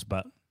right wingers,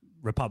 but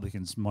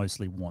Republicans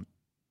mostly want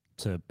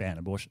to ban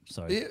abortion.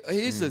 So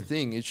Here's the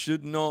thing: it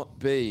should not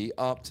be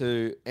up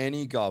to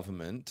any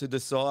government to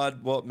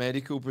decide what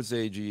medical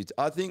procedure you.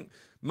 I think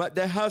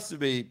there has to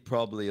be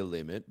probably a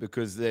limit,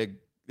 because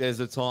there's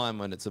a time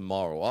when it's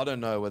immoral. I don't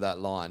know where that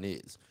line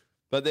is,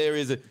 but there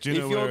is a. Do you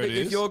know where it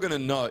if is? you're gonna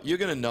know, you're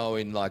gonna know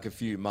in like a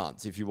few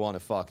months if you want a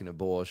fucking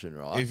abortion,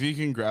 right? If you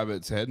can grab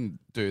its head and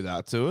do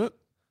that to it,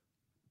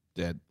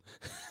 dead.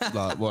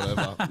 Like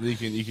whatever, you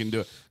can do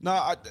it.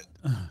 No,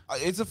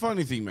 it's a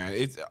funny thing,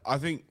 man. I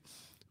think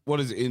what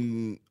is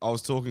in. I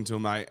was talking to a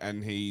mate,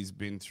 and he's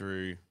been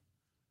through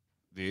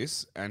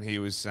this, and he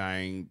was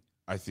saying,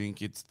 I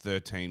think it's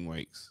 13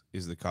 weeks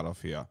is the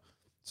cutoff here,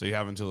 so you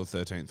have until the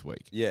 13th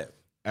week. Yeah,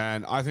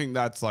 and I think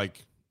that's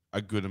like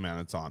a good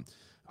amount of time.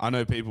 I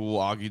know people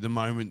will argue the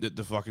moment that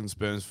the fucking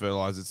sperm's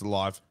fertilized, it's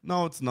alive.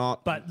 No, it's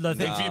not. But the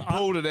thing, if you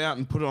pulled it out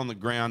and put it on the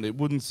ground, it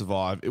wouldn't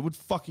survive. It would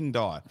fucking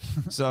die.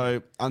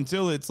 So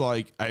until it's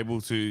like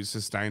able to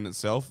sustain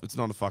itself, it's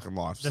not a fucking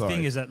life. The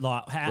thing is that,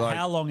 like,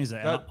 how long is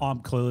it? that- I'm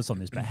clueless on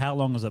this, but how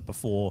long is it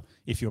before,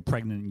 if you're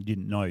pregnant and you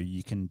didn't know,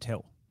 you can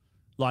tell?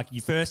 Like,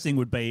 your first thing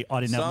would be, I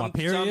didn't have my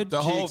period.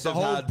 Some chicks have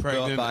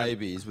had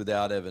babies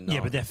without ever knowing. Yeah,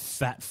 but they're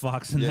fat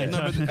fucks. And, Yeah. they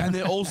No, don't- and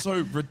they're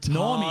also retarded.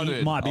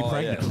 Normie might be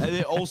pregnant. And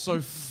they're also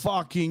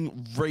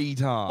fucking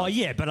retarded. Oh,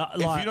 yeah, but,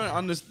 if like- you don't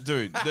understand,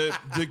 dude,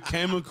 the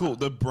chemical,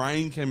 the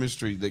brain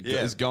chemistry that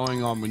is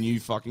going on when you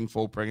fucking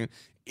fall pregnant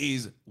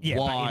is Yeah,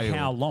 wild. but in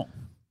how long?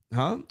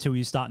 Huh? Till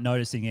you start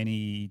noticing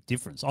any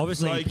difference.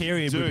 Obviously, Like,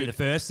 period would be dude, the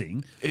first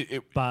thing.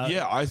 But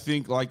yeah, I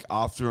think like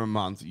after a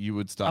month you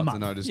would start to month,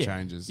 notice yeah.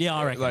 changes. Yeah,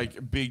 I reckon.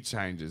 Like big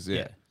changes.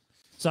 Yeah.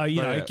 So,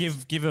 you But, know, yeah.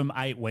 give them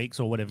 8 weeks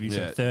or whatever you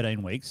said,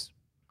 13 weeks.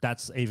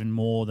 That's even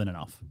more than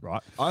enough,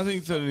 right? I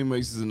think 13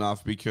 weeks is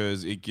enough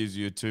because it gives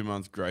you a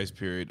 2-month grace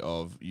period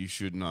of you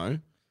should know.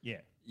 Yeah.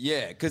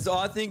 Yeah, because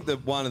I think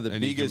that one of the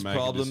And you can biggest make a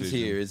problems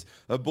decision. here is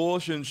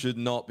abortion should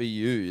not be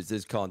used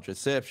as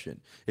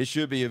contraception. It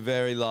should be a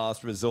very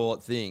last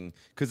resort thing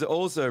because it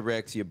also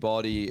wrecks your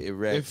body. It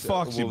wrecks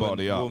fucks your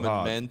body up woman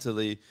hard.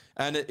 mentally,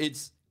 and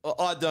it's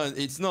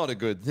not a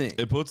good thing.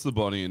 It puts the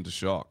body into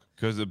shock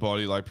because the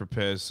body like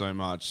prepares so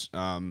much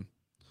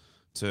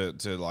to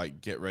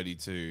like get ready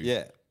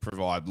to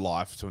provide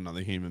life to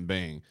another human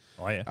being.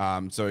 Oh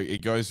yeah. So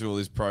it goes through all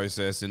this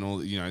process and all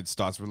it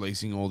starts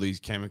releasing all these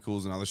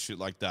chemicals and other shit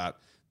like that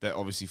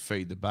obviously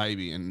feed the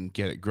baby and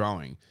get it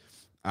growing.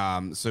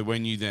 So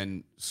when you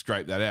then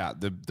scrape that out,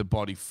 the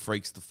body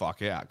freaks the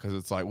fuck out because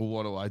it's like, well,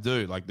 what do I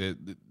do? Like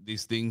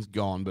this thing's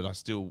gone, but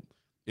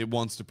it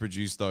wants to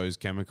produce those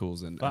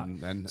chemicals and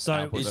So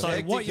output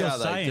that. what you're how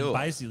they saying do it.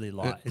 basically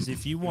like is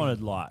if you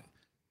wanted like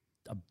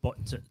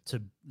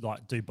to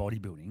like do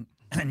bodybuilding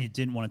and you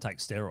didn't want to take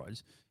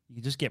steroids, you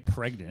could just get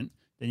pregnant.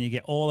 Then you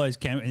get all those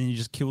and then you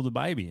just kill the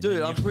baby. And Dude,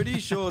 then I'm pretty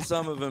sure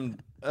some of them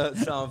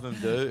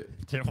do.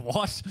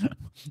 What?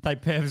 They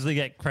purposely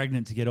get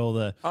pregnant to get all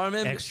the I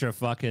remember- extra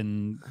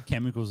fucking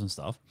chemicals and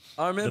stuff.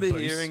 I remember The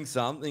boost. hearing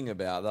something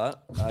about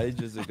that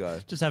ages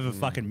ago. Just have a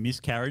fucking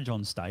miscarriage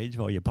on stage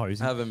while you're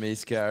posing. Have a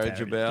miscarriage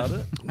about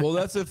it. Well,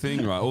 that's the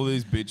thing, right? All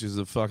these bitches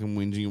are fucking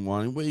whinging and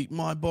whining.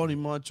 My body,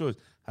 my choice.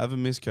 Have a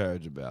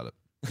miscarriage about it.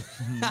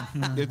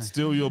 It's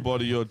still your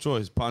body, your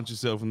choice. Punch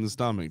yourself in the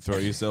stomach. Throw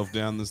yourself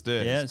down the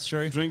stairs. Yeah, it's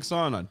true. Drink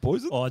cyanide.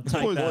 Poison. Or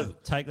take Poison.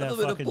 that A little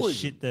bit of fucking poison.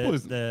 shit,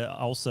 Poison. the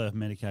ulcer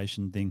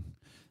medication thing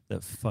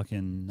that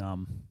fucking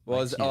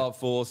Was makes you-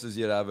 forces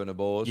you to have an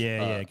abortion?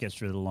 yeah, it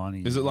gets rid of the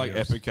lining. Is it like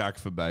Uterus. Epicac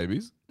for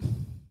babies?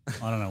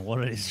 I don't know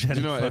what it is. Do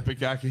you know what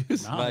Epicac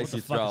is? No, Makes what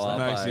you the fuck throw is up.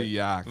 that? Makes you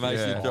yak.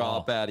 Makes you yeah. throw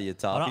up out of your I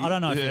tuppy. don't, I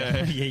don't know. Yeah.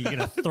 If you're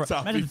gonna throw.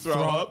 Tuppy Imagine throw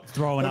up.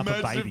 throwing up a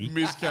Imagine baby. if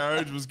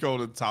miscarriage was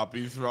called a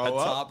tuppy throw A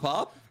up. top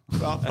up?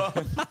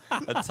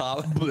 A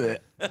top.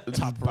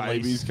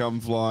 Babies come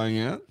flying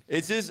out.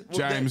 It's just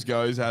James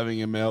goes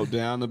having a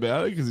meltdown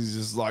about it because he's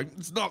just like,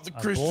 it's not the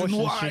Christian Abortion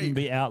way. shouldn't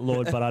be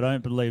outlawed, but I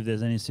don't believe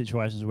there's any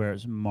situations where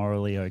it's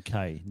morally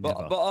okay.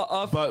 Never.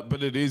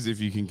 But it is if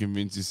you can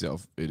convince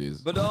yourself it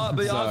is. But I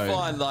So-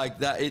 find like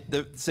that.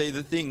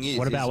 The thing is,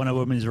 what about when a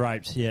woman's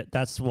raped? Yeah,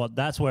 that's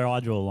where I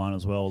draw the line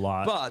as well.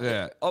 Like,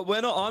 But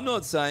I'm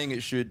not saying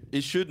it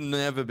should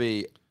never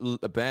be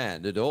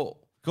banned at all.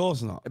 Of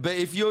course not. But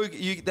if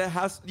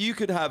you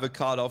could have a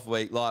cut-off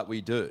week like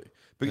we do,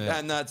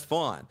 and that's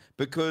fine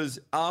because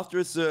after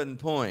a certain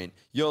point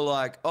you're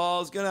like, oh, I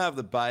was gonna have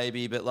the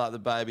baby, but like the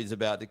baby's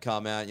about to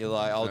come out, and you're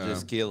like, I'll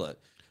just kill it.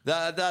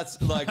 That's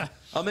like,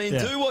 I mean,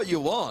 do what you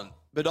want,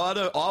 but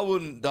I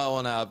wouldn't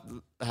want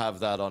to have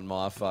that on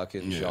my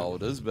fucking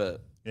shoulders,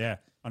 but. yeah,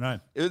 I know.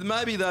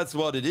 Maybe that's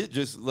what it is.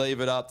 Just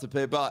leave it up to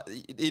people. But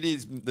it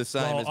is the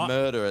same as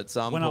murder at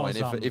some when I point.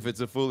 was, If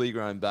it's a fully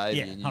grown baby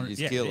Yeah, and you 100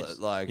 just yeah, kill it it, is.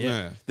 like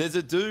Yeah. there's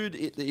a dude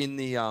in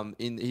the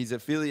he's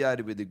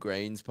affiliated with the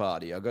Greens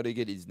Party. I got to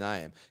get his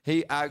name.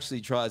 He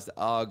actually tries to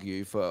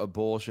argue for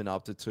abortion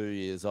up to 2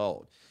 years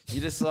old.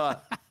 You just like.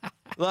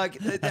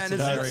 That's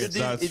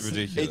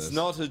ridiculous. It's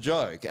not a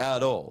joke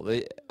at all.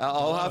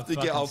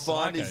 I'll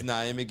find his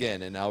name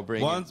again and I'll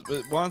bring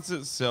it. Once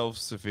it's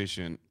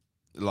self-sufficient,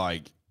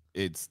 like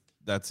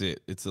that's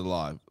it. It's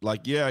alive.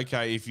 Like, yeah,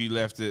 okay, if you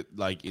left it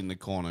like in the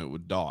corner, it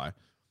would die.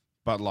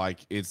 But like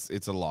it's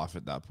a life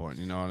at that point.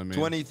 You know what I mean?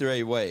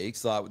 23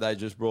 weeks, like they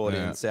just brought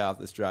Yeah. in South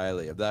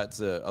Australia. That's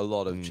a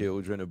lot Mm. of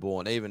children are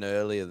born, even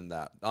earlier than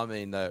that. I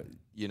mean,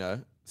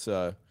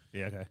 so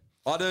Yeah, okay.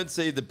 I don't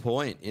see the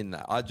point in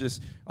that.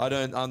 I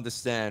don't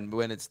understand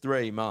when it's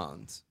 3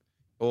 months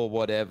or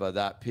whatever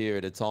that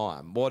period of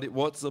time.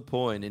 What's the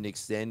point in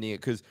extending it?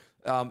 Because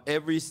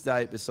every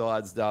state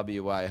besides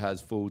WA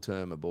has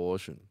full-term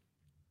abortion.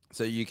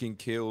 So you can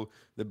kill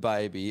the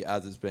baby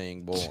as it's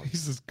being born.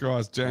 Jesus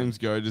Christ. James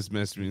Go just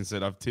messaged me and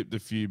said, I've tipped a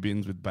few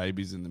bins with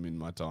babies in them in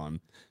my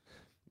time.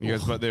 He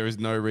goes, but there is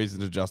no reason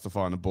to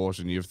justify an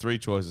abortion. You have 3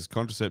 choices: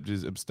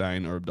 contraceptives,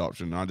 abstain, or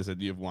adoption. And I just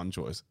said, you have 1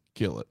 choice: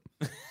 kill it.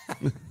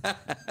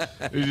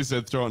 He just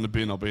said, throw it in the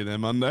bin. I'll be there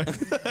Monday.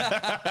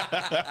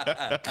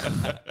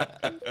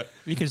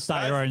 You can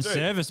start your own Dude,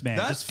 service, man.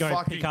 That's Just go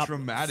fucking pick up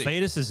traumatic.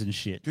 fetuses and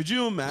shit. Could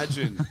you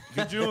imagine?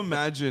 Could you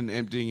imagine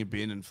emptying a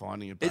bin and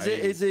finding a baby?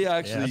 Is he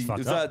actually? that's fucked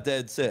Is up. that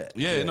dead set?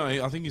 Yeah, no,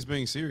 I think he's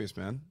being serious,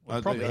 man. Well,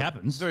 it probably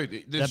happens. Dude,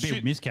 the That'd be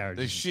shit, miscarriages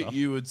the and shit stuff.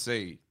 you would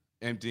see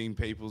emptying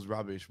people's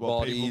rubbish,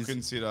 what people Bodies.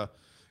 consider.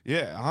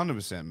 Yeah,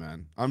 100%,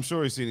 man. I'm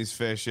sure he's seen his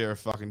fair share of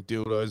fucking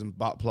dildos and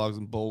butt plugs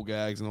and ball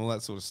gags and all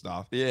that sort of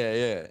stuff.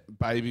 Yeah.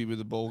 Baby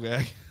with a ball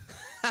gag.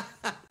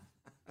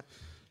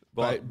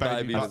 Baby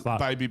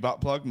baby butt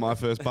plug, my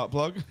first butt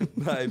plug.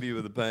 Baby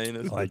with a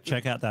penis. Like,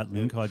 check out that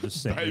link I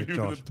just sent you, Baby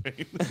Josh. with a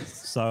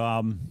penis.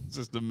 So,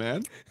 Just a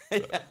man.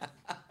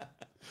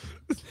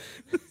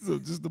 So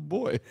just a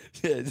boy.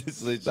 Yeah,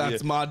 just literally.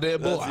 That's my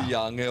dead boy. That's a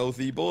young,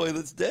 healthy boy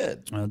that's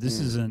dead. this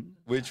isn't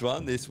Which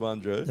one? This one,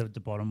 Drew. the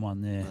bottom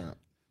one there.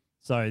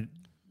 So, you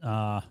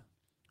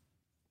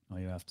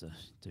have to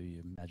do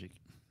your magic.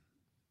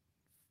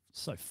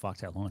 It's so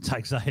fucked how long it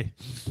takes, eh?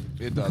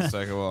 It does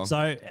take a while.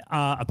 So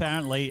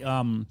apparently,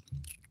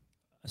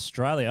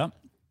 Australia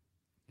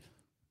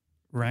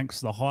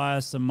ranks the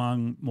highest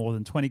among more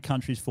than 20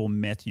 countries for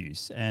meth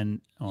use.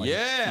 And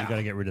Yeah. you got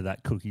to get rid of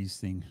that cookies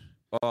thing.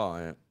 Oh,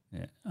 yeah.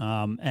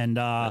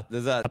 Yeah.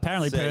 Does that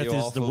apparently set Perth you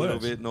is off the a little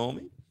worst. bit,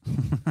 Normie?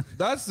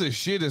 That's the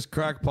shittest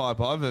crack pipe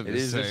I've ever seen. It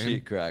is a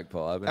shit crack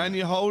pipe. And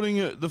you're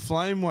holding the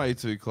flame way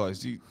too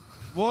close.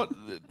 What?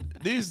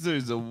 This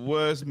dude's the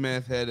worst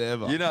meth head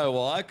ever. You know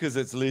why? Because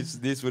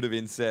this would have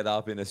been set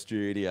up in a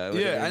studio.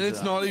 Yeah, and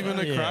it's not even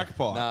a crack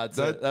pipe.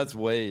 No, that's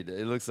weed.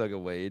 It looks like a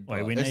weed. Wait,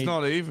 pipe. we It's need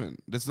not even.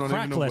 It's not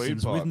crack even a weed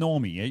lessons pipe. with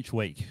Normie each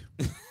week.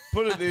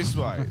 Put it this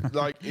way: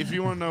 like, if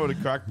you want to know what a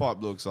crack pipe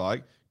looks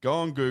like, go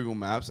on Google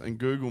Maps and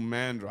Google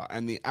Mandurah,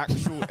 and the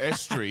actual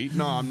estuary.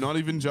 No, I'm not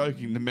even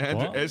joking. The Mandurah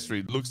What?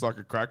 estuary looks like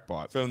a crack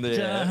pipe. From the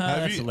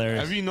That's hilarious.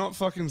 Have you not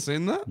fucking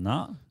seen that?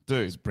 No,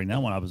 dude. Let's bring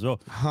that one up as well.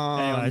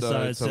 Anyway, so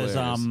Hondo, it it's says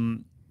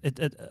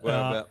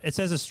hilarious. it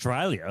says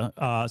Australia.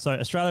 So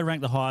Australia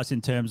ranked the highest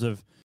in terms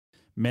of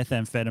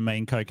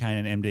methamphetamine,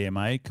 cocaine, and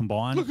MDMA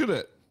combined. Look at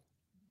it.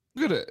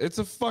 Look at it. It's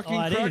a fucking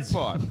Oh, it crack is.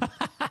 pipe.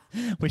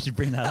 We should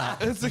bring that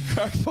up. It's a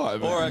crack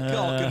pipe. Or a man.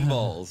 cock and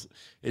balls.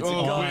 It's a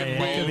cock and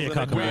it could be a balls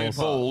cock and and a balls.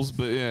 crack balls,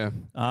 but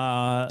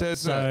yeah.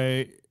 That's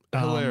So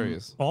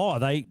hilarious.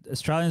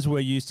 Australians were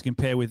used to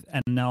compare with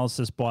an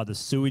analysis by the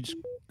Sewage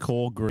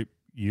Core Group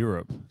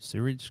Europe.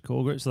 Sewage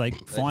Core Group. So they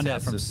find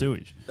out from tested.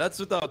 sewage. That's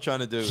what they were trying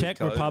to do. Czech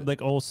with COVID.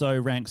 Republic also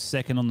ranks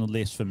second on the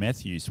list for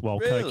meth use, while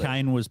Really?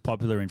 cocaine was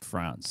popular in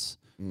France.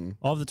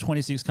 Of the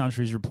 26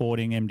 countries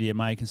reporting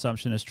MDMA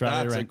consumption,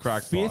 Australia That's a ranked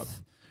crack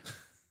fifth.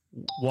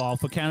 While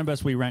for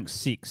cannabis, we rank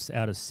 6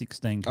 out of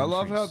 16 I countries.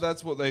 love how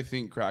that's what they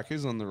think crack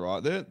is on the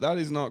right there. That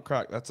is not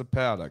crack. That's a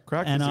powder.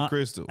 Crack is a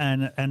crystal.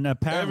 And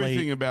apparently,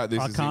 Everything about this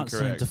I is can't seem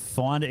incorrect. to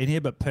find it in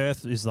here, but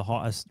Perth is the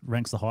highest,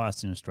 ranks the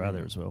highest in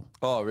Australia as well.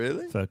 Oh,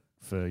 really?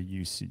 For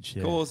usage,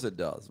 yeah. Of course it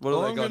does. What do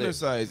All they I'm got going to in?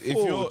 say is, if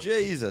Oh, you're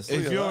Jesus, look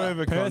if at you're that.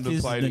 ever Perth is the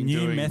contemplating new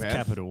doing meth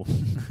capital.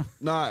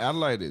 No,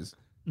 Adelaide is.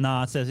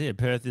 No, it says here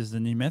Perth is the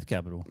new meth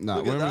capital. No,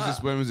 Look at when was that.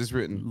 this? When was this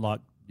written?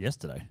 Like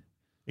yesterday.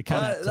 It came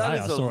out today. That I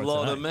is a saw it lot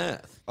today. of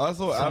meth. I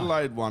thought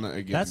Adelaide won it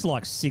again. That's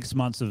like 6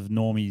 months of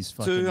Normie's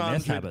fucking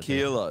meth 200 habit. there.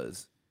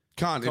 kilos.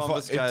 Can't if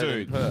Confiscated in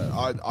dude. Perth.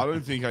 I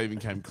don't think I even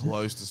came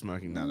close to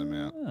smoking that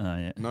amount. Oh,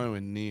 yeah.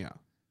 Nowhere near.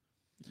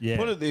 Yeah.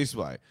 Put it this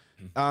way: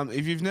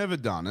 if you've never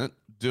done it,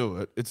 do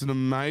it. It's an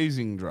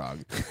amazing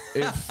drug.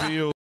 It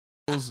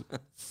feels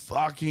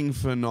fucking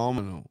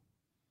phenomenal.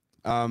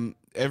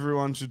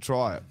 Everyone should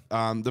try it.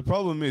 The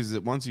problem is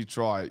that once you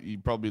try it,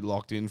 you're probably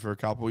locked in for a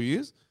couple of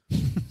years.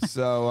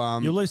 So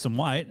You'll lose some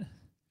weight.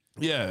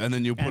 yeah, and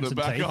then you'll put And it some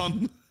back teeth.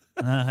 on.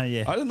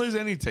 Yeah. I didn't lose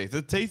any teeth.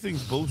 The teeth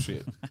thing's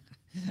bullshit.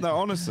 No,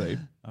 honestly.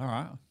 All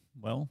right.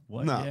 Well,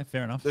 No. yeah,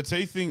 fair enough. The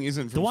teeth thing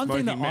isn't from The one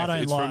thing smoking that I meth.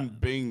 don't It's like- from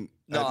being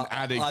an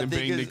addict I and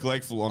think being it's-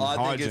 neglectful on I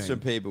hygiene. think it's from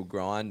people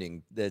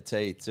grinding their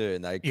teeth too,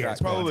 and they Yeah, crack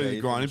it's probably their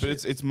teeth grinding, and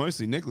but shit. it's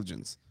mostly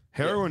negligence.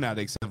 Heroin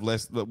addicts have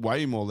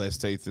way more less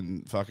teeth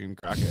than fucking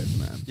crackheads,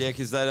 man. Yeah,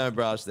 because they don't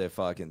brush their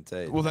fucking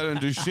teeth. Well, they don't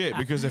do shit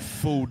because they're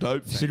full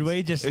dope. Should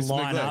we just It's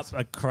line neglect.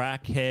 up a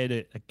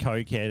crackhead, a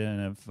cokehead,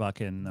 and a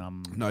fucking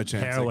No chance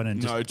heroin, they-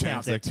 and just no count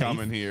chance their they're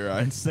coming teeth here, eh?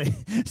 and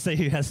see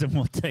who has some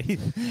more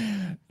teeth. Take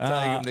them to get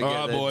Alright,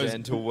 their boys.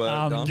 dental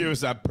work done. Give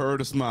us that purr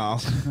to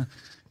smile.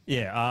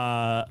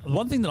 Yeah.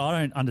 One thing that I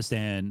don't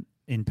understand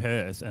in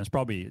Perth, and it's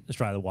probably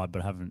Australia-wide,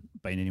 but I haven't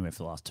been anywhere for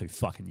the last 2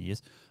 fucking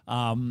years,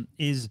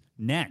 is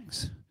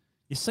nangs.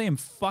 You see them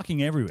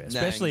fucking everywhere,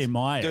 especially Nangs. in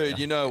my area. Dude,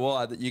 you know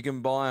why? That you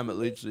can buy them at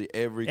literally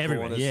every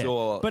Everywhere, corner yeah.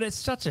 store. But it's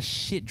such a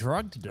shit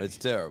drug to do. It's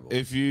terrible.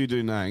 If you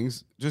do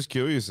nangs, just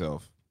kill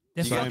yourself.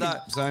 That's You, Same,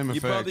 got that, same you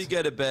effect. probably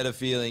get a better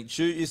feeling.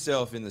 Shoot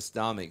yourself in the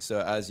stomach, so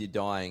as you're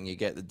dying, you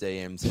get the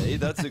DMT.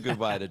 That's a good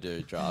way to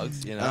do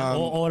drugs. You know,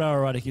 Or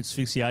autoerotic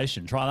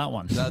asphyxiation. Try that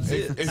one. that's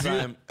it. if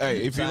Same,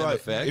 you same like,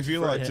 effect. if you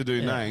like to do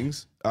Yeah.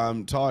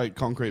 nangs, tie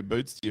concrete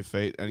boots to your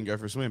feet and go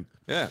for a swim.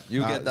 Yeah,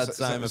 you'll get that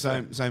same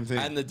effect. Same thing.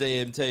 And the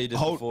DMT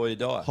just before you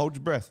die. Hold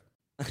your breath.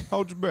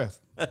 Hold your breath.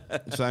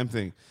 Same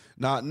thing.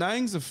 Now,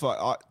 nangs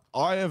are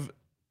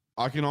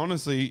I can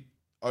honestly,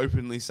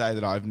 openly say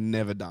that I've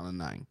never done a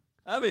nang.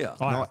 Have you?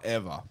 Not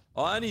ever.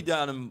 I only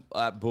done them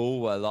at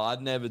Bulwer.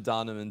 I'd never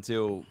done them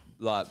until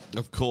like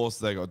Of course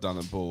they got done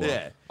at Bulwer.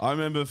 Yeah. I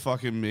remember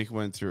fucking Mick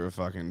went through a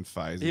fucking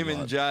phase. him of and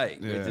like-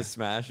 Jake were Yeah. just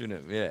smashing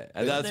them. Yeah,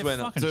 and that's They're when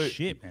fucking Dude,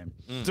 shit, man.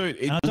 Dude,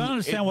 it, And I don't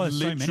understand it why there's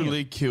so many of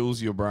literally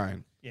kills your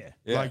brain. Yeah.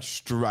 Yeah. Like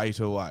straight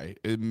away.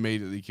 It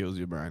immediately kills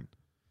your brain.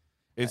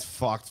 It's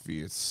fucked for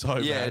you. It's so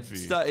yeah, bad for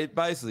you. it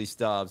basically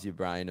starves your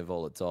brain of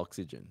all its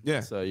oxygen. Yeah.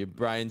 So your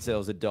brain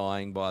cells are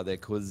dying by their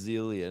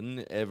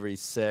quadrillion every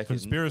second.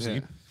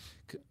 Conspiracy.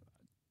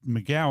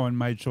 McGowan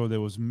made sure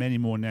there was many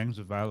more nangs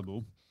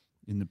available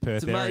in the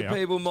Perth To make area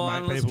people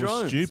mindless people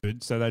drones.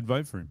 stupid, so they'd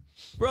vote for him.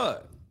 Bro,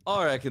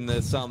 I reckon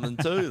there's something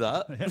to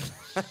that.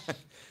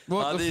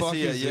 What the this fuck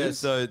here, is yeah, this?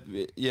 so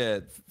yeah,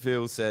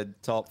 Phil said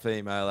top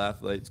female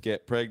athletes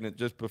get pregnant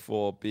just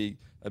before big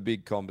a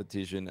big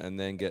competition and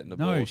then get an No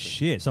abortion.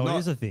 shit. So it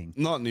is a thing.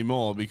 Not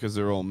anymore because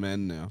they're all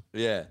men now.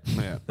 Yeah,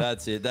 Yeah.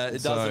 that's it.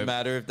 It So- doesn't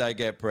matter if they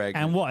get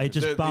pregnant. And what? It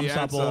just The bumps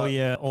up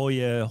answer- all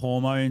your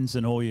hormones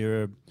and all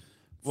your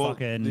Well,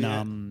 fucking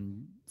the-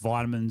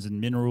 vitamins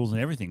and minerals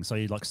and everything. So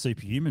you're like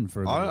superhuman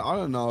for a bit. I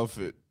don't know if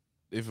it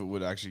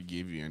would actually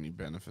give you any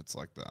benefits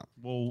like that.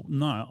 Well,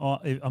 no.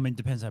 I mean,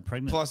 depends how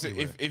pregnant. Plus, you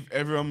were. if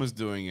everyone was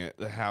doing it,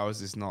 how has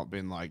this not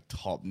been like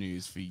top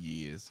news for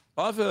years?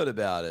 I've heard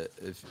about it.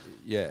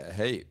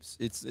 Heaps.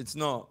 It's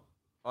not.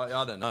 I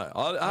don't know.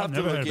 I have to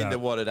never look heard about into it.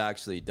 what it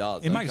actually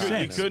does. It makes I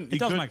sense. can't- It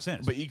does make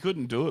sense. But you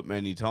couldn't do it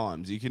many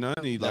times. You can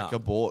only like No.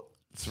 abort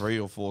 3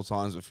 or 4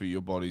 times before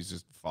your body's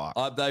just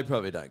fucked. They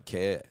probably don't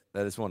care.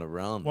 They just want to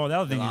run. Well, the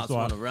other thing They is just like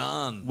want to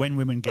run. when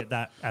women get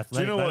that Do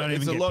athletic, you know they what? don't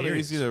It's even a get lot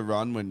periods. easier to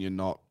run when you're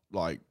not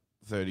like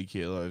 30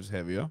 kilos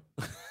heavier.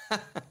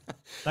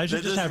 They should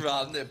They just just have.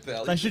 run their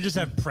belly. They should just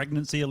have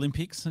pregnancy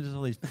Olympics. Just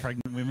all these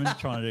pregnant women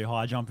trying to do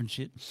high jump and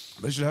shit.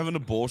 They should have an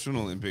abortion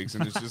Olympics,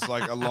 and it's just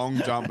like a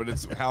long jump, but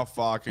it's how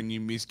far can you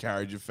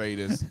miscarriage a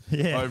fetus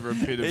Yeah. over a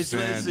pit of It's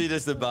sand? literally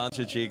just a bunch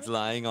of chicks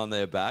laying on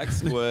their back,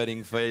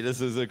 squirting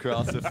fetuses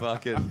across a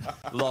fucking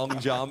long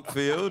jump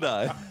field.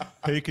 Eh?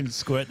 Who can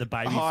squirt the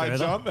baby High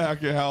further? jump?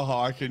 How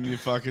high can you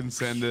fucking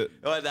send it?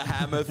 Like the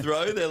hammer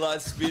throw, they're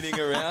like spinning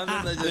around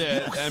and they just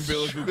Yeah,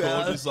 umbilical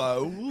cord just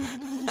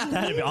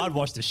like. I'd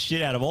watch the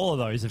shit out of all of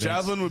those events.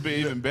 Javelin would be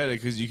even better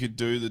because you could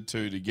do the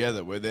two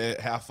together. Where they're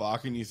how far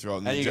can you throw it?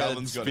 And the you gotta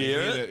javelin's got to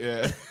spear hit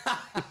it.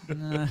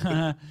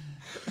 Yeah.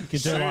 You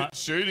could do like,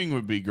 Shooting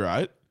would be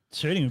great.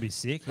 shooting would be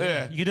sick.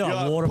 Yeah, You could do You're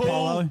like water pull,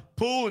 polo.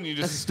 pull, and you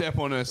just step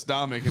on her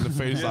stomach, and the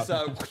fetus just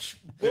like,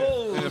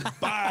 whoa, and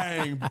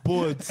bang,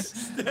 butts.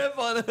 step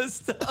on her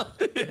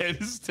stomach. Yeah,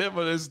 just step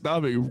on her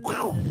stomach.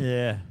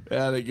 Yeah.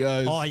 Out it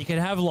goes. Oh, you could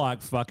have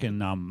like fucking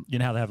you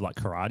know how they have like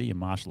karate and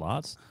martial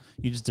arts.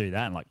 You just do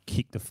that and like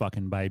kick the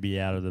fucking baby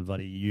out of the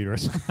bloody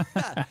uterus.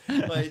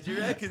 Wait, do you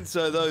reckon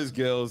so? Those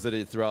girls that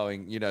are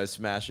throwing,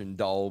 smashing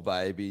doll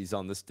babies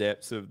on the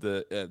steps of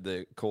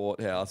the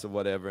courthouse or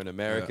whatever in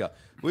America,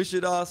 we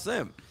should ask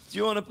them. Do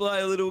you want to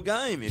play a little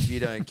game if you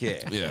don't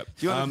care? Yeah.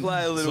 Do you want to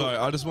play a little? Sorry,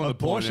 I just want to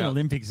point Abortion out.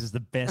 Olympics is the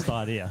best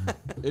idea.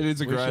 It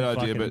is a We great should idea,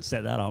 fucking but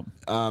set that up.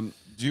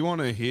 do you want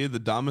to hear the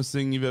dumbest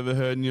thing you've ever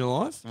heard in your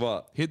life?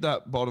 What? Hit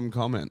that bottom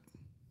comment.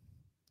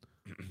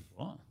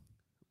 What?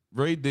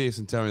 Read this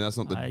and tell me that's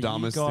not the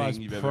dumbest you guys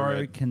thing you've ever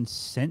read.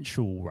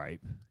 consensual rape.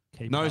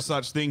 Keep No up.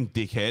 such thing,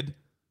 dickhead.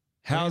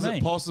 How do is you it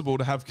mean? possible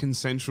to have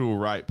consensual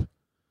rape?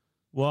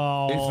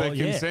 Well, If they're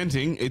yeah.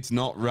 consenting, it's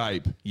not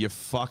rape. You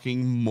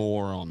fucking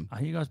moron.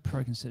 Are you guys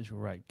pro-consensual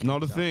rape? Keep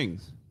Not a up. thing.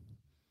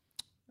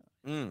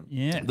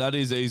 Yeah. That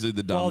is easily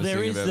the dumbest there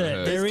thing is I've ever the-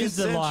 heard. there Is is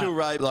the consensual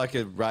like. rape like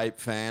a rape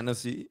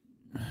fantasy?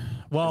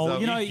 Well,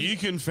 you know, you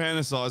can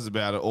fantasize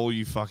about it all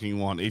you fucking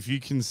want. If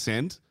you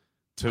consent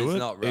to It's it,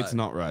 not rape. it's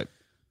not rape.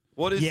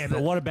 What is? yeah,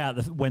 but what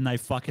about when they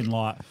fucking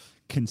like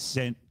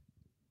consent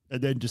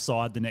and then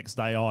decide the next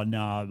day, oh no,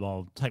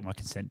 I'll take my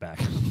consent back.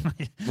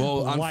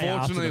 Well, Way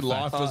after the unfortunately,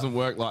 life fact. doesn't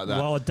work like that.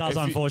 Well, it does, If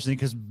you- unfortunately,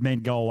 because men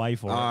go away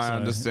for it. I so,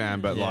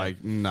 understand, but yeah.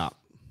 like, nah.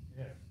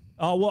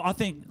 Oh well, I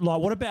think like,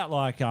 what about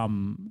like,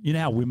 you know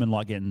how women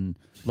like getting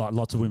like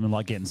lots of women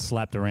like getting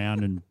slapped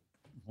around and,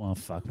 well,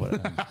 fuck,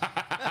 whatever.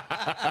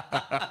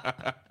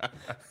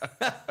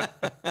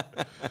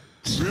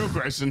 Real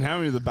question: how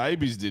many of the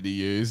babies did he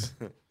use?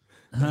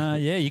 Yeah,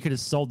 you could have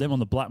sold them on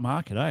the black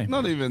market, eh?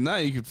 Not even that.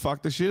 You could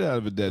fuck the shit out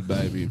of a dead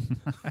baby.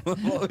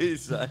 What are you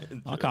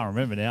saying? I can't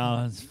remember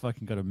now. It's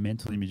fucking got a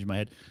mental image in my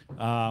head.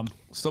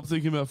 Stop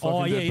thinking about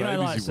fucking dead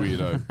babies, you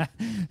weirdo.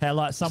 How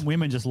like some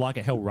women just like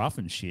it hell rough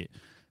and shit,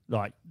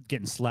 like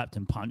getting slapped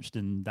and punched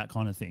and that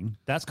kind of thing.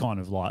 That's kind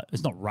of like,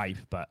 it's not rape,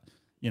 but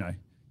you know,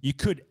 you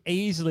could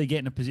easily get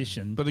in a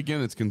position. But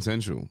again, it's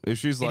consensual. If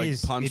she's It like,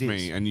 is, punch it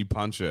me, is. and you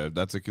punch her,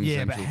 that's a consensual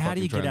Yeah, but how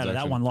do you get out of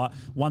that one? Like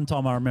one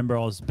time, I remember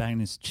I was banging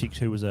this chick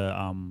who was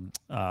a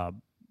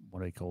what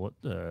do you call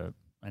it?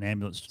 An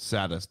ambulance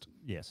sadist.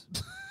 Yes,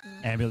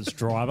 ambulance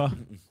driver,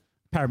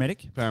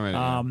 paramedic.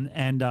 Paramedic.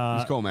 And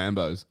Just call them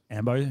Ambos.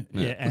 Ambo, Yeah.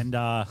 yeah,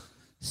 and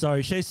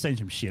so she's seen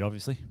some shit,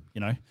 obviously,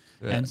 you know,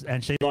 Yeah.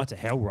 and she likes a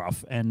hell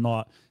rough, and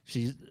like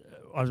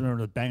I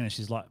remember banging her,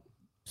 she's like,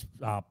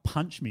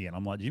 punch me, and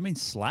I'm like, do you mean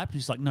slap?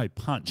 She's like, no,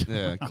 punch.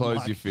 Yeah, I'm close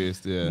like, your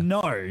fist. Yeah.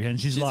 No, and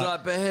she's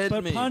like, behead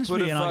but me. punch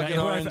Put me, a and I fucking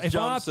go, orange if I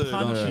jumpsuit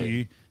punch on.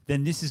 you,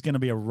 then this is going to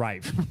be a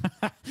rape,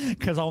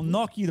 because I'll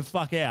knock you the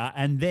fuck out,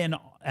 and then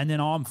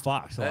I'm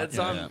fucked. Like, That's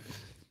you know.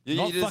 You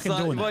Not just fucking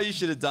like, doing what that. you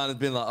should have done is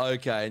been like,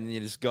 okay, and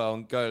you just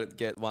go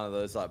get one of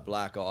those like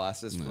black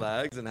ISIS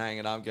flags and hang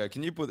it up. And go,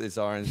 can you put this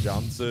orange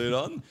jumpsuit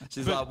on?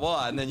 She's like,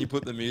 why? And then you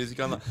put the music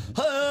on, like,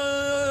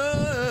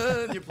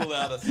 and you pull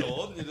out a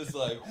sword, and you're just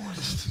like,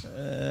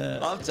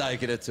 I'm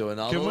taking it to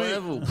another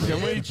level.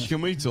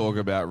 Can we talk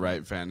about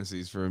rape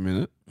fantasies for a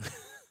minute?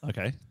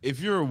 Okay. If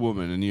you're a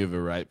woman and you have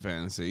a rape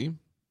fantasy,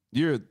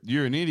 you're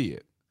an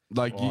idiot.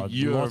 Like Oh,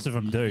 you lots of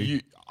them do.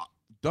 You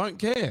don't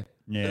care.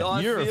 Yeah.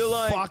 I You're feel a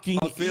like, fucking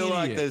I feel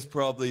like idiot. there's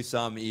probably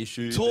some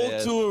issue Talk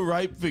there. to a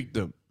rape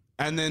victim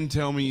and then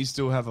tell me you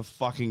still have a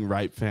fucking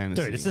rape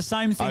fantasy. Dude, it's the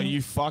same thing. Are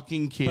you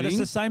fucking kidding? But it's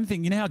the same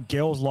thing. You know how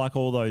girls like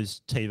all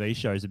those TV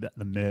shows about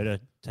the murder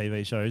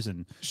TV shows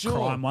and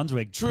crime ones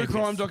where true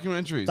people crime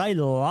documentaries. They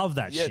love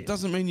that Yeah, shit. it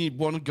doesn't mean you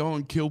want to go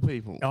and kill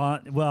people.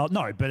 Well,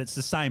 no, but it's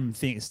the same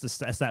thing. It's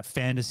that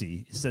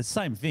fantasy. It's the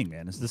same thing,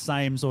 man. It's the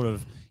same sort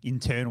of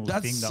internal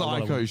That's thing.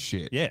 psycho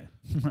shit. Yeah.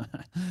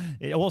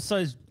 It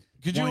also.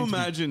 Could you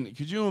imagine?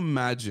 Could you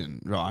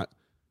imagine? Right.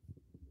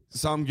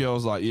 Some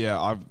girls like,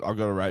 yeah, I've got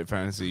a rape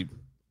fantasy.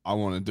 I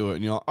want to do it,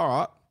 and you're like, all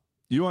right,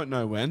 you won't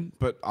know when,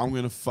 but I'm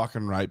gonna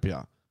fucking rape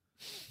you.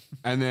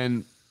 And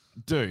then,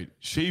 dude,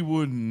 she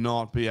would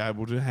not be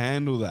able to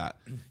handle that.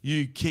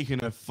 You kicking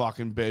her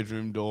fucking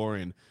bedroom door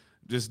in,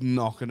 just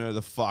knocking her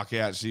the fuck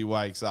out. She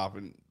wakes up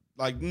and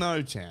like,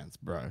 no chance,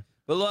 bro.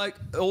 But like,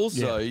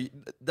 also,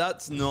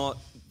 that's not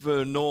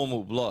for a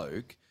normal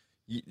bloke.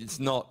 It's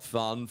not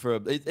fun for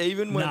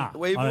even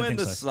when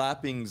the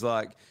slapping's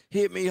like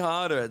hit me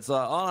harder. It's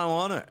like I don't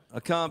want it. I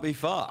can't be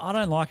fucked. I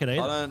don't like it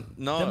either. I don't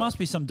know. There must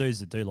be some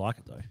dudes that do like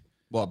it though.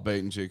 What,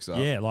 beating chicks up?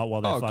 Yeah, like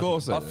while they're of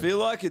course. I feel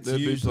like it's There'd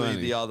be usually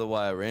plenty. the other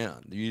way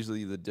around.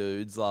 Usually the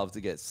dudes love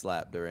to get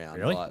slapped around,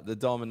 Really? like the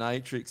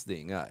dominatrix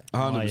thing, eh?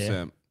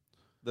 100%.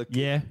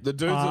 Yeah. The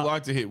dudes that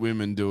like to hit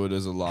women do it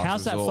as a last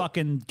How's that resort.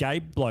 fucking gay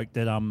bloke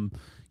that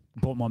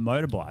bought my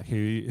motorbike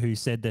who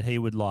said that he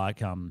would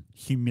like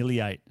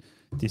humiliate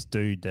this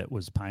dude that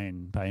was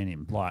paying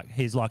him? Like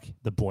he's like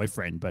the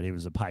boyfriend, but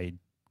he's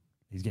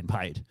getting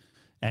paid.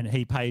 And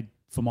he paid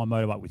for my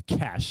motorbike with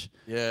cash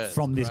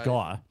from this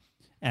guy.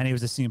 And he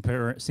was a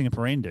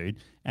Singaporean dude.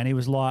 And he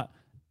was like,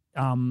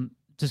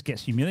 just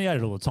gets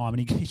humiliated all the time.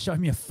 And he showed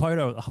me a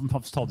photo.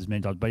 I've told this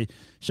many times, but he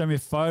showed me a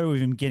photo of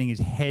him getting his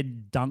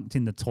head dunked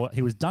in the toilet.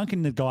 He was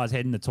dunking the guy's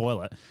head in the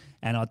toilet.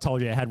 And I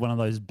told you it had one of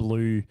those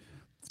blue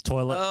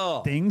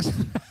toilet things.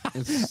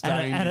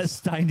 and it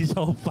stained his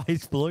whole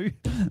face blue.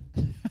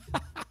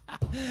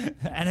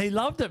 And he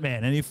loved it,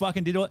 man. And he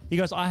fucking did it. He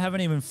goes, I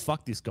haven't even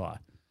fucked this guy.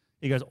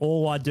 He goes,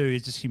 all I do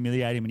is just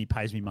humiliate him and he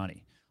pays me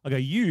money. I go,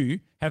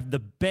 you have the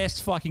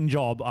best fucking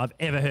job I've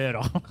ever heard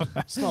of.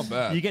 It's not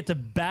bad. You get to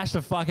bash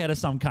the fuck out of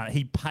some cunt.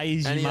 He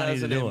pays you money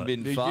to do it.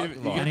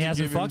 And he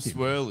hasn't fucked him.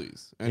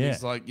 swirlies. And Yeah.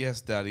 he's like,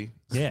 yes, daddy,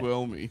 Yeah.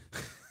 swirl me.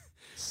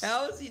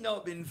 How has he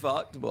not been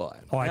fucked by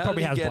him? Oh, he How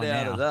probably did has get one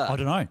out now. of that? I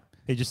don't know.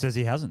 He just says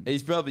he hasn't.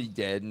 He's probably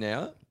dead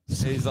now.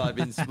 He's like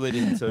been split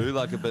in two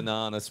like a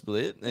banana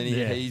split, and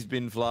he's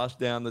been flushed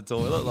down the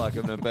toilet like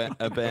an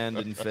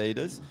abandoned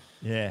fetus.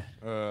 Yeah.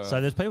 So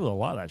there's people that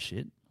like that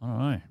shit. I don't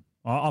know.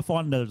 I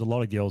find there's a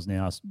lot of girls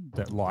now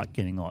that like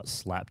getting like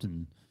slapped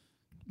and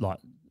like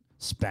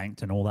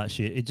spanked and all that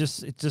shit.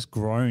 It's just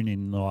grown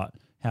in like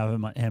how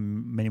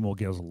many more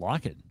girls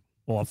like it.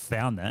 Well, I've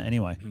found that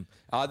anyway.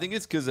 I think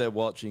it's because they're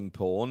watching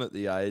porn at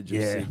the age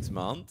of 6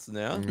 months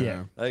now.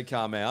 Yeah. They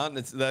come out and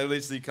they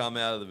literally come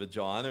out of the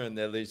vagina and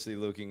they're literally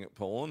looking at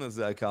porn as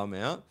they come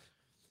out.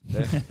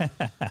 I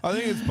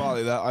think it's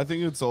partly that. I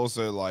think it's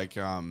also like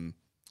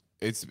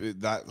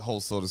that whole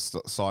sort of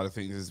side of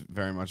things has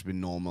very much been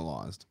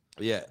normalized.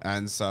 Yeah.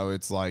 And so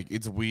it's like,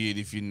 it's weird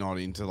if you're not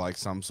into like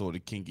some sort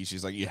of kinky shit.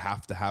 It's like you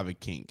have to have a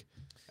kink.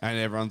 And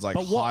everyone's like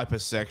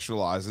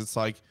hyper-sexualized. It's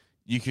like,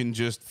 you can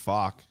just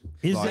fuck.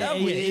 Is like,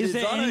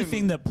 there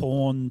anything that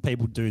porn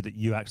people do that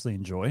you actually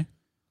enjoy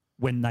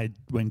when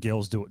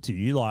girls do it to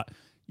you? Like,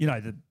 you know,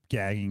 the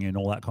gagging and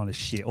all that kind of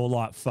shit, or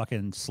like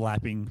fucking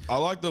slapping. I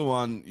like the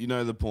one, you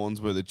know, the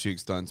porns where the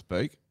chicks don't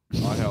speak.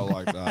 I hell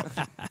like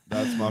that.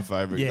 That's my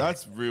favorite. Yeah.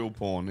 That's real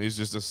porn. He's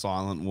just a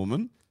silent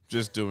woman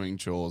just doing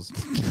chores.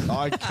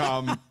 I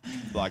come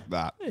like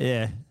that.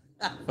 Yeah.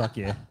 Fuck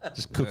yeah.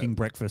 Just cooking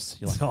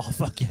breakfast. You're like, oh,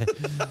 fuck yeah.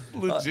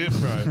 Legit,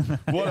 bro.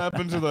 What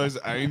happened to those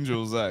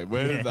angels, eh?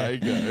 Where did they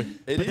go?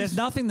 But there's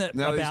nothing that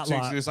now about these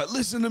chicks like, are just like,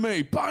 listen to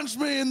me, punch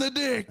me in the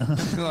dick.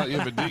 You're like, you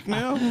have a dick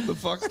now? What the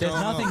fuck's there's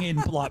going nothing on? in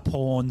like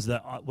porns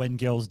that when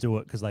girls do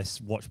it because they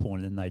watch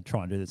porn and then they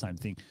try and do the same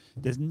thing.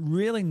 There's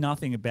really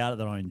nothing about it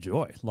that I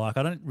enjoy. Like,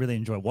 I don't really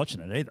enjoy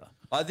watching it either.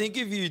 I think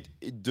if you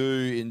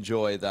do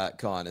enjoy that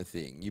kind of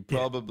thing, you're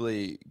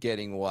probably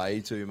getting way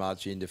too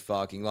much into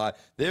fucking. Like,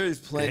 there is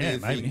plenty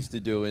of things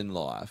to do in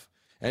life.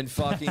 And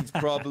fucking's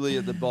probably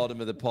at the bottom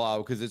of the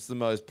pile because it's the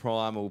most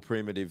primal,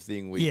 primitive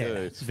thing we do.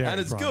 It's very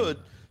and it's primal. good,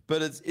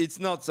 but it's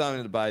not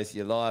something to base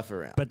your life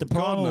around. But the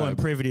primal and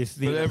primitive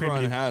thing. But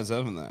everyone has,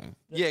 haven't they?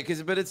 Yeah,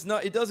 but it's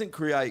not. It doesn't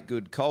create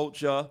good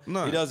culture.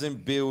 No. It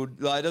doesn't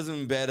build. Like, it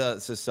doesn't better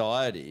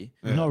society.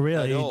 Not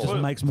really. at It all. just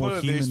makes more Put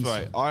it this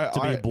humans way, to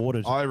be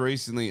aborted. I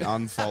recently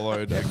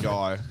unfollowed a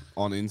guy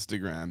on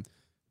Instagram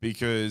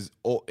because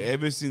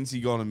ever since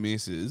he got a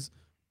missus,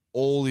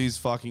 all his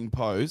fucking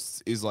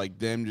posts is like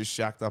them just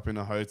shacked up in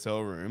a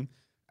hotel room,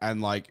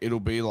 and like it'll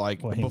be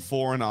like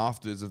before and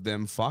afters of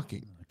them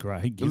fucking.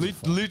 Great.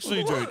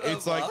 Literally, dude,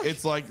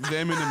 it's like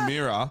them in a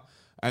mirror,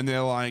 and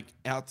they're like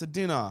out to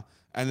dinner,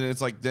 and then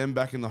it's like them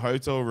back in the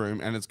hotel room,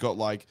 and it's got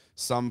like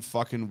some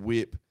fucking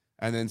whip,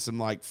 and then some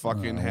like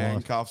fucking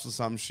handcuffs or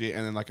some shit,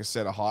 and then like a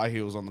set of high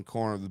heels on the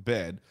corner of the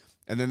bed,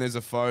 and then there's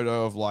a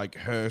photo of like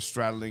her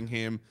straddling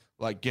him,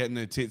 like getting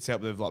her tits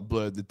out. They've like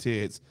blurred the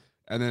tits,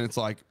 and then it's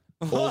like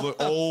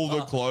all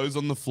the clothes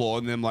on the floor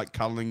and them like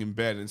cuddling in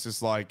bed. And it's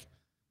just like,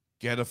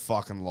 get a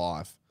fucking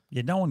life.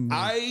 Yeah, no one.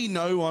 A,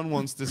 no one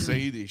wants to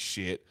see this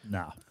shit.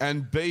 Nah.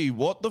 And B,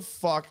 what the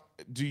fuck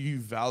do you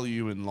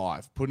value in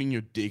life? Putting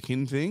your dick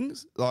in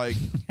things? Like,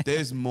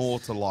 there's more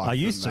to life. I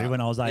used to when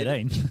I was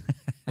 18.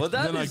 Well,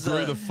 that then I is,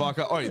 grew the fuck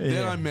up. Oh, then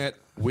Yeah. I met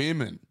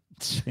women.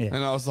 Yeah. And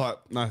I was like,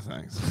 no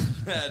thanks.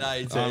 At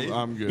 18.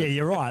 I'm good. Yeah,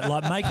 you're right.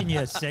 Like making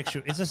you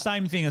sexual. It's the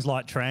same thing as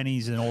like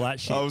trannies and all that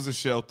shit. I was a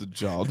sheltered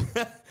child.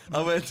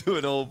 I went to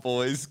an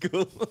all-boys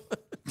school.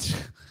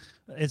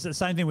 It's the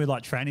same thing with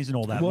like trannies and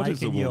all that. What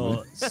is making a your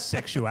woman?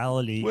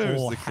 sexuality Where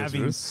is or the having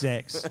clitoris?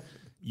 sex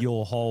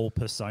your whole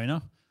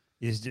persona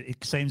is.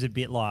 It seems a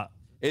bit like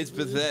It's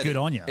pathetic. Good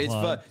on you. It's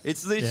Like,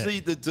 it's literally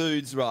the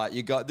dudes, right?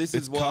 You got this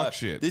It's is why cock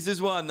shit. this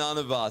is why none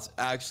of us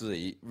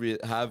actually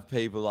have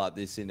people like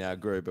this in our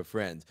group of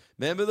friends.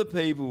 Remember the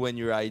people when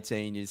you were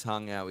 18, you just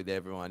hung out with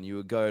everyone. You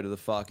would go to the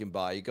fucking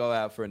bar. You go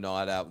out for a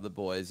night out with the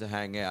boys to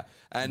hang out,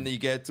 and you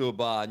get to a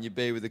bar and you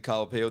be with a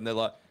couple of people, and they're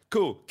like,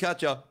 "Cool,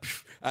 catch up,"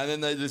 and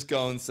then they just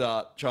go and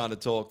start trying to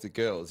talk to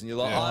girls, and you're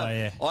like,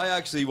 Yeah. I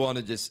actually want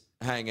to just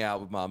hang out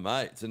with my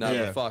mates and have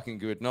Yeah. a fucking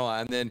good night.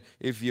 And then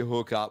if you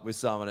hook up with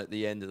someone at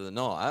the end of the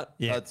night,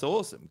 that's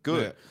awesome.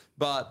 Good. Yeah.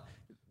 But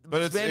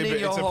But spending it's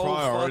your a whole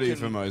priority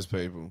fucking- for most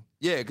people.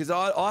 Yeah, because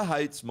I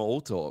hate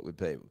small talk with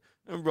people.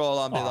 And roll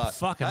on and be Oh, like,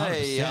 fucking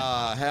hey,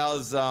 100%.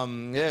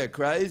 how's,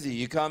 crazy.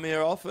 You come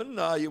here often?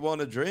 You want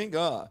a drink?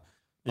 Yeah.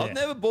 I've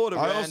never bought a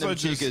I random also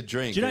chick just- a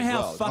drink. do you know as how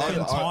well. fucking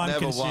Never- time never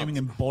consuming once.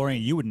 and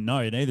boring? You wouldn't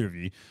know, neither of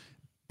you.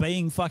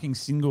 Being fucking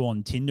single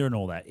on Tinder and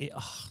all that.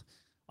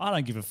 I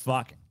don't give a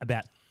fuck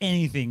about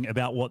anything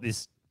about what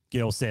this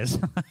girl says.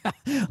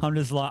 I'm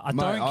just like, I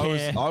Mate, don't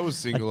care. I was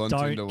single I on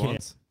don't Tinder care.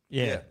 once.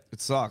 Yeah.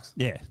 It sucks.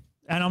 Yeah.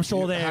 And I'm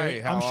sure they're how are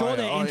you? Oh,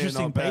 yeah,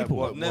 interesting not bad. people.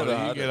 What Never do you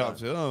had get it, up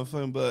to? Oh,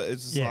 fun, but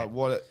it's just Yeah. like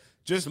what.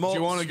 Just Small- do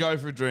you want to go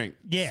for a drink?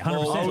 Yeah,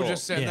 Small 100%. I would talk.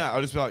 just send Yeah. that.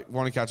 I'll just be like,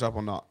 want to catch up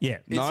or not? Yeah.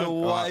 It's No? a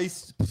All right.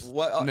 waste.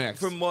 Next.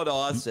 From what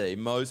I see,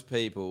 most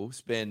people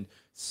spend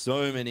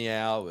so many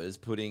hours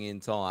putting in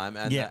time,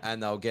 and Yeah.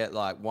 and they'll get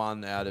like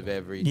 1 out of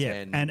every Yeah,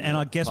 10. and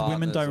I guess women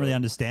partners don't really or-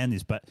 understand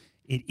this, but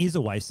it is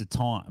a waste of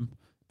time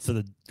for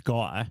the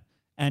guy.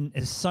 And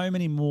there's so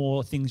many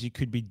more things you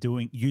could be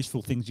doing,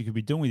 useful things you could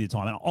be doing with your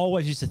time. And I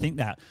always used to think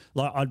that.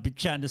 Like, I'd be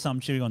chatting to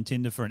some chick on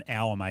Tinder for an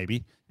hour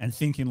maybe and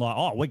thinking like,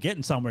 oh, we're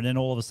getting somewhere. And then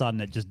all of a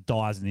sudden it just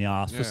dies in the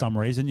ass for Yeah. some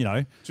reason, you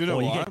know. Do you know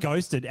or you why? get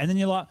ghosted. And then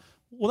you're like,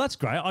 well, that's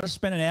great. I just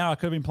spent an hour. I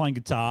could have been playing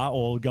guitar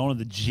or going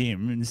to the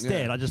gym.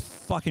 Instead, Yeah. I just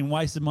fucking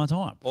wasted my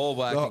time. Or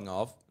whacking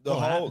off. The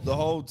Well, the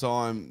whole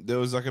time there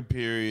was like a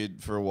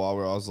period for a while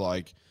where I was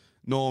like,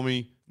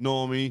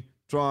 normie,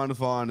 trying to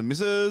find a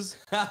missus,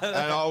 and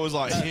I was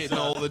like hitting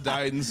all the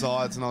dating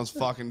sites, and I was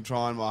fucking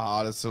trying my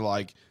hardest to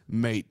like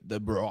meet the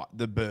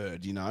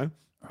bird, you know.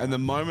 And the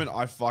moment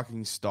I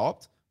fucking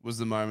stopped was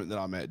the moment that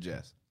I met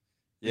Jess.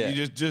 Yeah.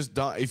 You just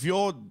don't. If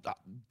you're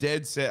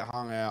dead set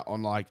hung out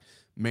on like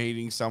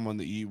meeting someone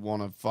that you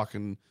want to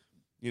fucking,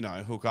 you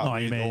know, hook up Oh,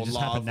 you with mean it or just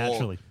love happened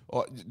naturally?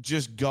 or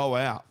just go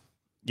out.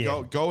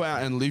 Yeah. Go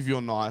out and live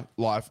your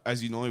life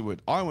as you normally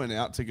would. I went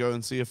out to go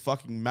and see a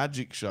fucking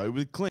magic show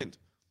with Clint.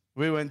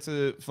 We went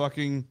to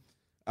fucking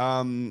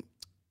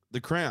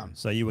The Crown.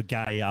 So you were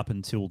gay up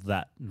until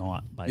that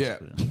night, Yeah,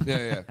 basically.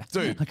 yeah.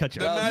 Dude, I got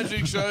you. the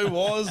magic show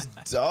was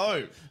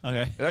dope.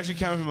 Okay. It actually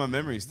came from my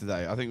memories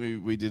today. I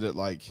think we did it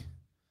like,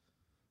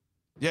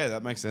 yeah,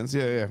 that makes sense.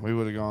 Yeah. We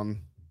would have gone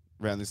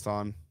around this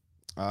time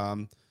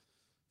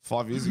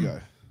 5 years ago.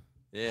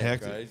 Yeah,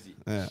 Hectic. crazy.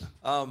 Yeah.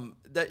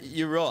 That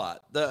you're right.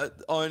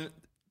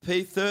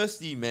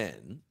 Thirsty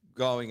men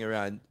going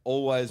around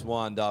always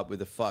wind up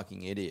with a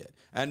fucking idiot,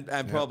 and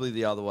probably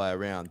the other way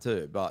around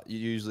too. But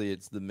usually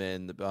it's the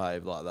men that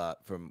behave like that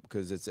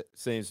because it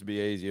seems to be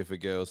easier for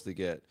girls to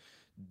get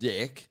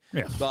dick.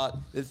 Yeah. But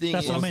the thing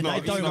That's is, what I mean. not-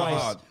 it's not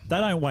hard. They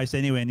don't waste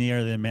anywhere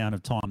near the amount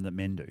of time that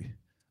men do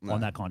No.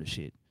 on that kind of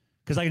shit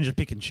because they can just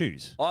pick and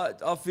choose.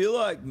 I feel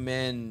like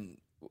men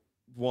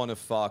want to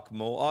fuck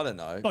more. I don't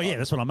know. Oh, yeah,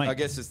 that's what I mean. I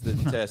guess it's the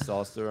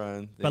testosterone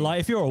thing. But like,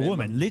 if you're a Men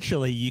woman,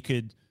 literally, you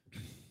could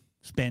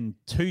spend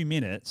 2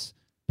 minutes,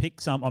 pick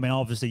some. I mean,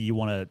 obviously, you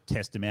want to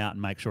test him out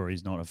and make sure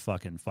he's not a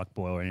fucking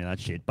fuckboy or any of that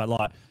shit. But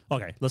like,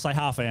 okay, let's say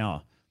half an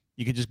hour.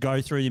 You could just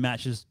go through your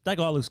matches. That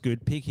guy looks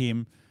good. Pick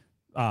him.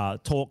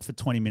 Talk for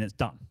 20 minutes.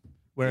 Done.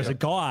 Whereas a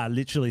guy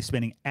literally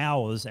spending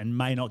hours and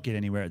may not get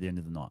anywhere at the end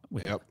of the night.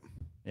 With Yep.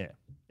 Yeah.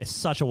 It's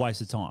such a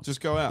waste of time.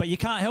 Just go out. But you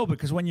can't help it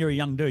because when you're a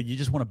young dude, you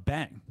just want to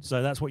bang.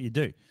 So that's what you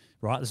do,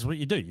 right? This is what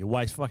you do. You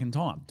waste fucking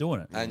time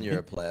doing it. And you're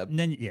a pleb. And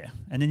then,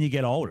 and then you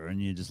get older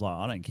and you're just like,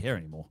 I don't care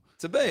anymore.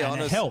 To be And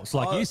honest, it helps.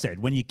 Like you said,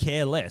 when you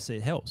care less,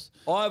 it helps.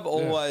 I've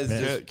always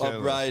Yeah. just Yeah.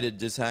 I've rated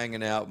just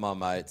hanging out with my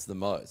mates the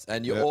most,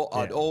 and Yeah.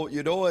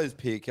 you'd always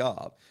pick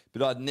up,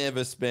 but I'd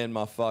never spend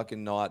my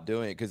fucking night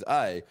doing it because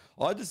I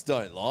just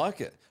don't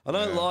like it. I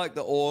don't like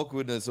the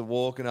awkwardness of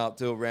walking up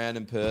to a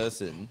random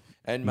person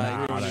and Nah,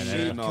 make I don't know.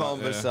 shit Not, yeah.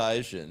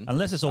 conversation.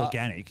 Unless it's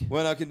organic.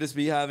 When I can just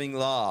be having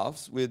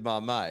laughs with my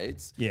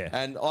mates. Yeah.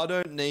 And I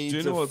don't need Do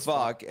you know to what's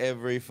fuck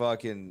every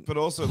fucking... But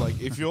also,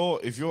 like, if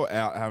you're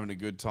out having a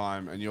good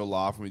time and you're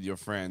laughing with your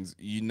friends,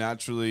 you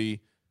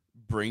naturally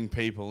bring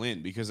people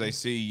in because they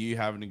see you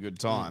having a good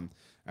time.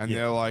 And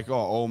they're like, oh,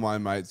 all my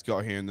mates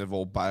got here and they've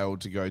all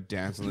bailed to go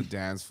dance on the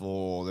dance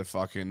floor, or they're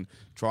fucking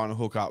trying to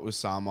hook up with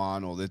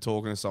someone, or they're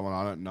talking to someone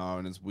I don't know,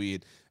 and it's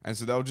weird. And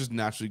so they'll just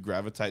naturally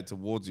gravitate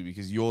towards you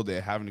because you're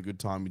there having a good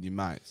time with your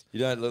mates. You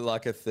don't look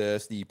like a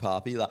thirsty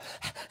puppy, like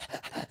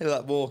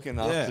walking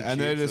up. Yeah, to and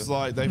they're chicks just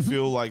like, they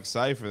feel like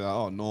safer. They're like,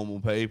 oh, normal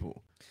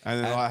people.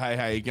 And they're like, hey,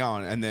 how you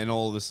going? And then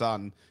all of a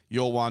sudden,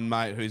 your one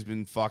mate who's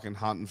been fucking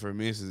hunting for a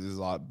missus is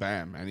like,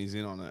 bam, and he's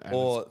in on it. And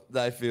Or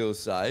they feel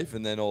safe,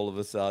 and then all of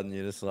a sudden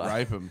you're just like...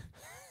 rape him.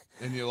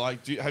 And you're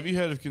like, have you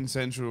heard of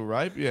consensual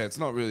rape? Yeah, it's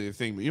not really a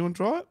thing, but you want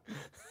to try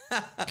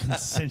it?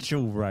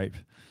 Consensual rape.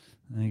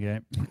 Okay.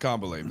 I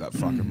can't believe that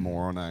fucking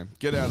moron, eh?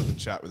 Get out of the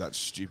chat with that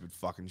stupid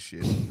fucking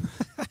shit.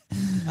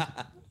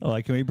 All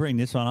right, can we bring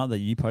this one up that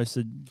you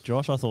posted,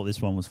 Josh? I thought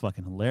this one was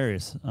fucking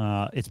hilarious.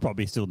 It's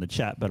probably still in the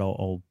chat, but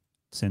I'll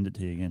send it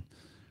to you again.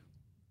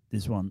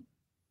 This one.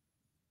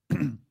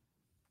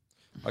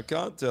 I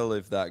can't tell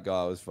if that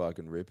guy was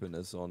fucking ripping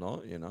us or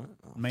not, you know?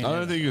 I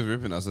don't think he was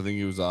ripping us. I think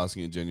he was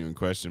asking a genuine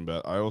question,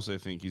 but I also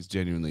think he's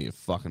genuinely a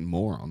fucking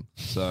moron.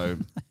 So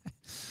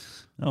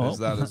there's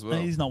that as well.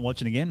 He's not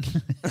watching again.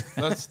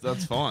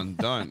 That's fine.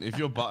 Don't. If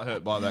you're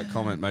butthurt by that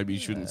comment, maybe you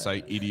shouldn't say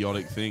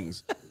idiotic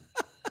things.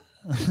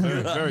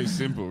 Very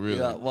simple, really.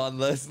 Yeah, one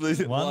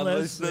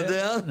listener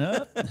down.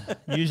 No.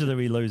 Usually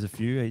we lose a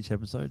few each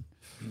episode.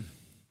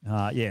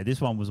 Yeah,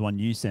 this one was one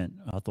you sent.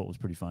 I thought was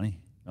pretty funny.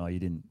 Oh, you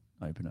didn't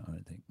open it, I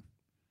don't think.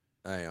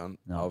 Hang on.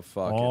 No. I'll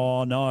fucking...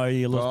 Oh, no,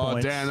 you lost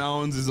points. Dan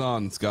Owens is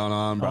on. What's going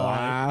on, bro?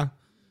 Right.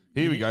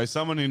 Here we go.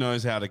 Someone who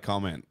knows how to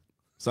comment.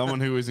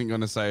 Someone who isn't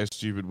going to say a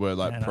stupid word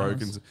like Dan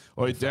Owens.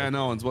 Wait, Dan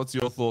Owens, what's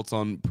your thoughts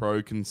on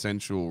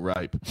pro-consensual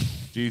rape?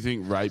 Do you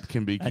think rape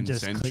can be And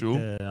just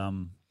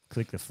consensual?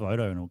 click the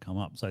photo and it'll come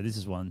up. So this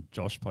is one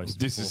Josh posted.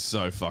 This before. is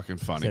so fucking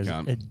funny, Says,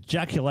 cunt.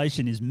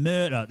 ejaculation is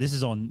murder. This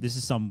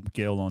is some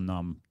girl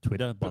on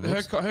Twitter. by the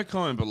looks. Her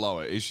comment below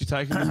it, is she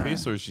taking the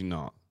piss or is she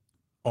not?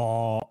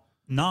 Oh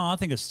no, I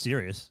think it's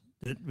serious.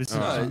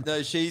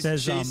 No, she's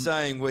says,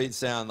 saying we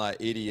sound like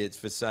idiots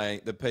for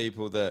saying the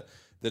people that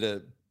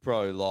are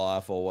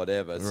pro-life or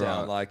whatever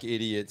sound like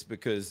idiots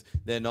because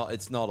they're not.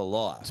 It's not a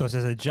lie. So it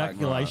says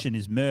ejaculation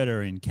is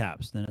murder in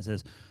caps. Then it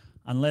says,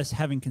 unless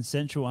having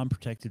consensual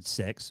unprotected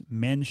sex,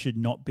 men should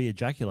not be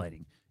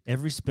ejaculating.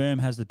 Every sperm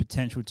has the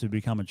potential to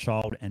become a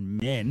child, and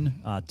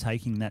men are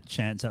taking that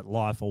chance at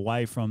life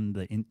away from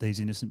these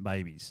innocent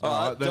babies.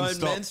 All right,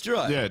 don't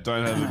menstruate. Yeah,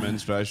 don't have a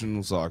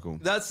menstruational cycle.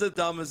 That's the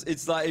dumbest.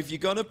 It's like if you're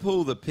gonna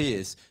pull the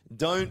piss,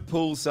 don't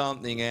pull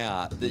something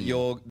out that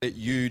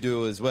you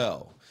do as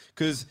well.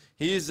 Because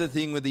here's the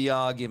thing with the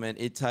argument: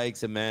 it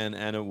takes a man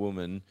and a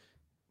woman,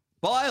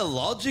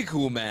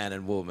 biological man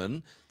and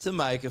woman, to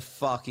make a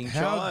fucking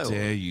How child.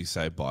 dare you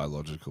say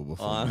biological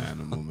before man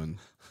and woman?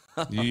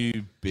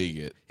 You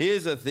bigot.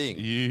 Here's the thing.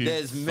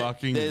 There's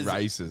fucking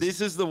racist. This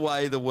is the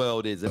way the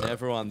world is, and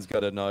everyone's got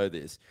to know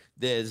this.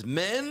 There's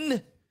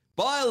men,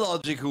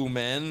 biological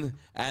men,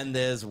 and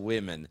there's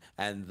women.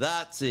 And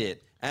that's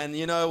it. And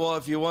you know what?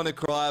 If you want to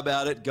cry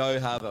about it, go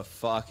have a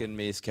fucking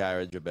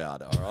miscarriage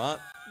about it, all right?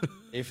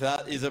 If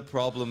that is a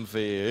problem for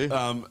you.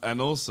 And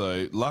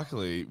also,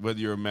 luckily, whether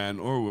you're a man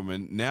or a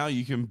woman, now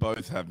you can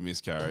both have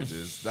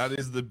miscarriages. That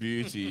is the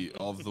beauty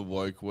of the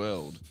woke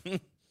world.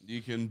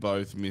 You can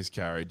both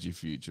miscarriage your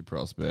future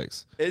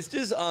prospects. It's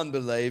just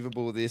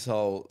unbelievable, this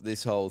whole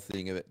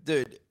thing of it.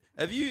 Dude,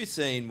 have you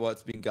seen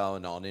what's been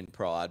going on in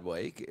Pride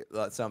Week?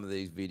 Like some of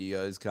these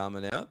videos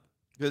coming out?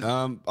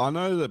 I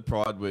know that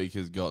Pride Week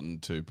has gotten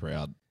too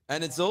proud.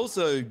 And it's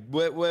also,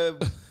 we're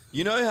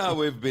you know how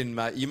we've been,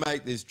 you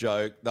make this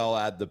joke, they'll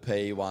add the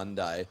P one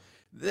day.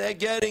 They're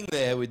getting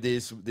there with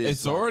this.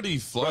 It's already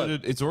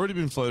floated. It's already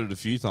been floated a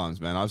few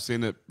times, man. I've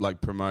seen it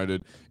like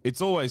promoted.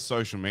 It's always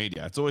social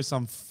media. It's always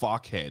some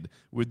fuckhead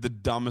with the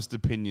dumbest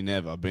opinion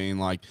ever being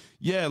like,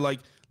 yeah,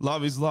 like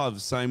love is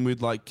love. Same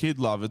with like kid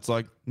love. It's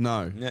like,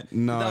 no,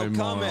 no. They'll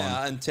come moron.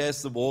 out and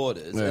test the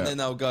waters, and then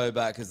they'll go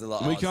back because they're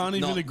like, we can't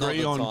even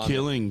agree on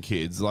killing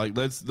kids. Like,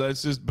 let's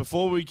just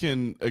before we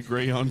can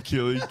agree on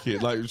killing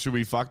kids, like, should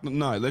we fuck them?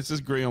 No, let's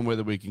just agree on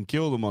whether we can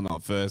kill them or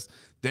not first.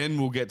 Then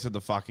we'll get to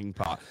the fucking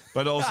part.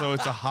 But also,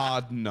 it's a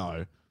hard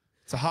no.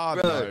 It's a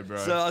hard no, bro.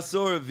 So I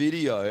saw a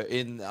video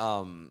in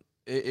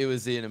it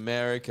was in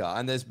America,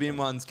 and there's been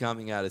ones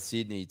coming out of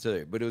Sydney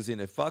too, but it was in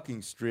a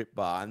fucking strip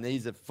bar, and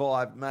these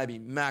are maybe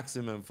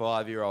maximum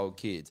 5-year-old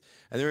kids,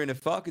 and they're in a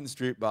fucking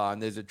strip bar,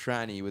 and there's a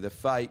tranny with a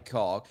fake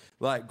cock,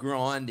 like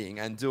grinding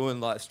and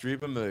doing like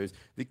stripper moves.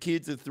 The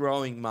kids are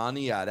throwing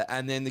money at it,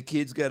 and then the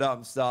kids get up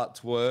and start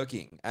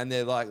twerking, and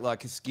they're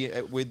like a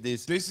skin with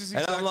this. This is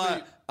and I'm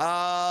exactly.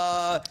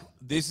 like,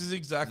 this is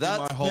exactly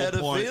that's my whole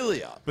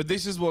pedophilia. point. But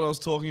this is what I was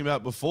talking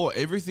about before.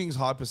 Everything's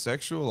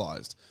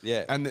hypersexualized.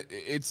 Yeah. And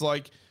it's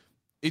like,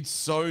 it's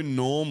so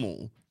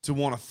normal to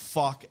want to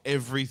fuck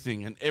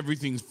everything and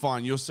everything's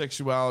fine. Your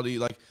sexuality,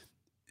 like,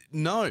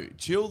 no,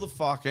 chill the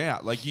fuck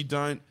out. Like, you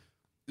don't.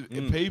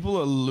 People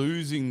are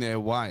losing their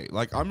way.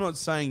 Like, I'm not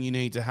saying you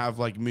need to have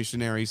like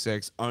missionary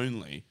sex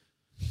only.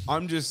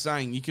 I'm just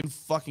saying you can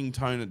fucking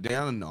tone it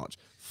down a notch.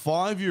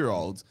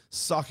 5-year-olds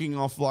sucking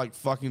off like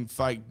fucking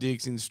fake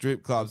dicks in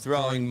strip clubs,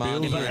 throwing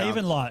money bills But around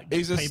even, like,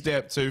 is a people-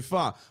 step too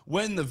far.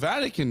 When the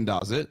Vatican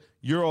does it,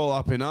 you're all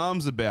up in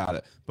arms about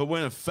it. But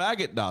when a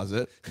faggot does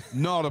it,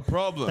 not a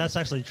problem. That's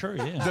actually true,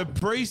 yeah. The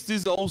priest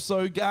is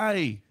also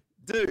gay.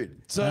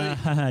 Dude. So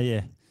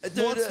yeah.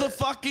 what's the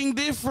fucking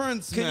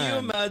difference, Can man? you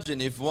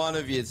imagine if one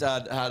of you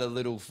had a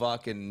little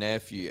fucking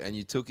nephew and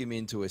you took him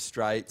into a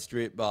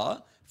strip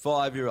bar,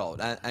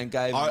 5-year-old, and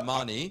gave him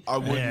money? I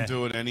wouldn't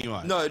do it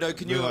anyway. No.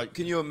 Can Be you like-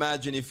 can you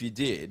imagine if you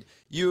did?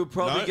 You would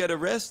probably No. get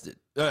arrested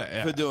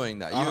for doing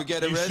that. You would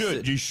get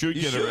arrested. You should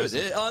get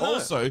arrested. I know.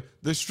 Also,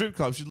 the strip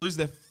club should lose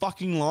their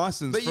fucking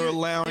license But for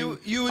allowing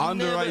you would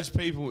underage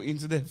people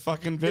into their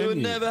fucking It venue. would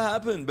never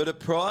happen. But at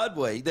Pride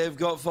Week, they've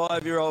got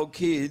 5-year-old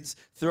kids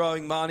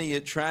throwing money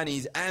at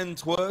trannies and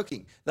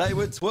twerking. They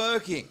were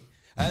twerking.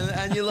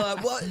 And you're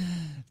like, what?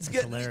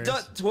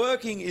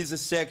 Twerking is a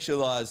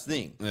sexualized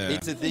thing. Yeah.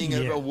 It's a thing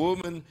of a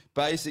woman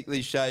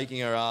basically shaking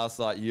her ass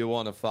like, you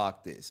want to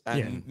fuck this.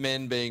 And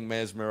men being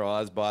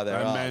mesmerized by their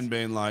And ass. men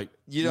being like,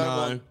 You don't no.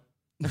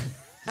 want-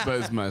 But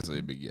it's mostly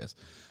a big yes.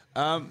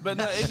 But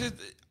no, it's just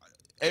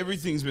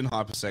everything's been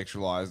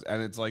hypersexualized,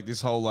 and it's like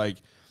this whole like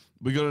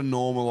we got to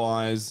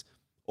normalize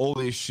all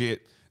this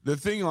shit. The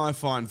thing I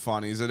find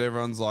funny is that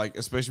everyone's like,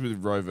 especially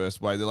with Roe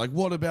vs. Wade, they're like,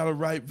 what about a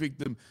rape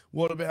victim?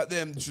 What about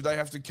them? Should they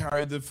have to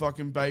carry the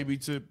fucking baby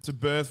to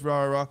birth?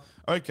 Rah, rah.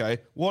 Okay,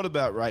 what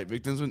about rape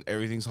victims when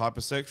everything's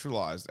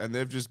hypersexualized and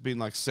they've just been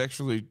like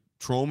sexually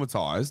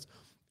traumatized,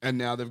 and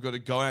now they've got to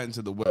go out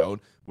into the world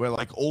where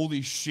like all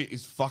this shit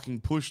is fucking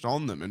pushed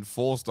on them and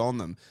forced on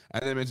them,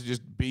 and they're meant to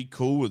just be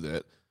cool with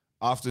it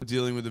after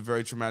dealing with a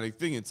very traumatic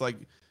thing. It's like,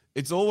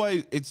 it's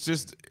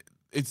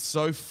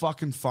so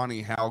fucking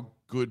funny how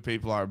good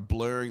people are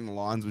blurring the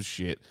lines with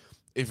shit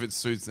if it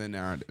suits their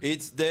narrative.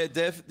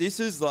 This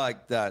is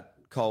like that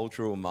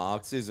cultural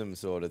Marxism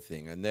sort of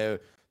thing, and they're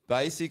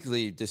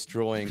basically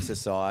destroying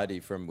society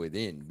from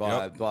within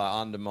by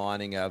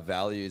undermining our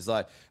values.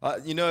 Like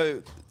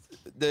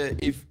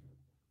if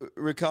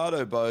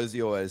Ricardo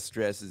Bosi always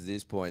stresses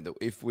this point, that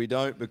if we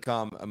don't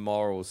become a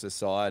moral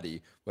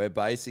society, we're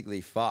basically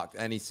fucked.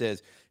 And he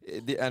says,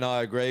 and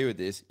I agree with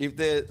this,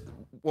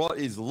 what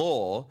is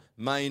law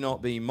may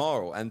not be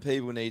moral, and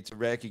people need to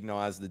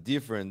recognize the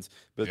difference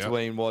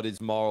between what is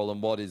moral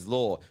and what is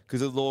law, because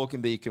the law can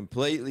be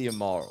completely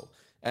immoral.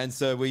 And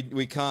so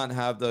we can't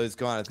have those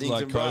kind of things.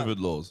 Like And COVID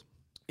laws.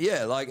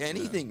 Yeah, like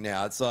anything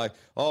now. It's like,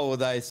 oh, well,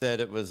 they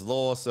said it was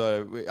law,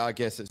 so I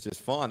guess it's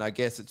just fine. I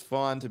guess it's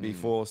fine to be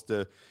forced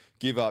to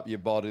give up your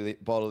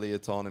bodily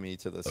autonomy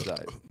to the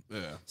state.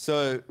 Yeah.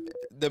 So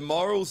the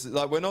morals,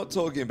 like, we're not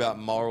talking about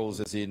morals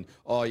as in,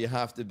 oh, you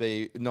have to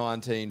be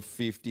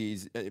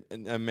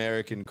 1950s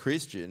American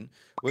Christian.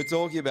 We're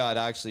talking about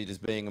actually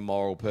just being a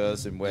moral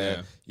person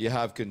where you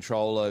have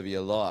control over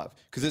your life.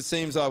 Because it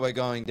seems like we're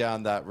going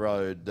down that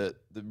road that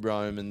the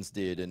Romans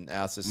did, and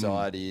our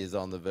society is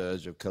on the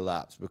verge of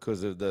collapse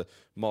because of the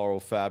moral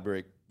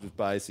fabric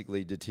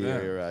basically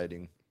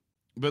deteriorating.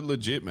 But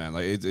legit, man,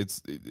 like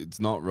it's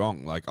not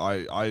wrong. Like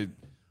I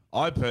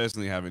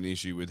personally have an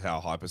issue with how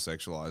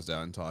hypersexualized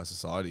our entire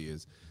society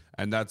is,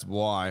 and that's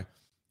why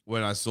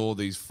when I saw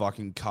these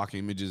fucking cuck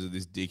images of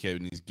this dickhead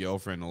and his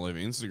girlfriend all over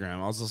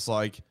Instagram, I was just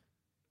like,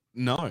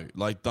 no,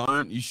 like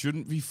you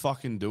shouldn't be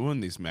fucking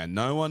doing this, man.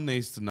 No one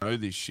needs to know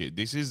this shit.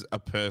 This is a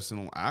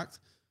personal act.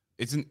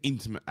 It's an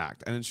intimate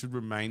act, and it should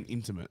remain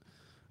intimate.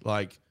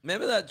 Like,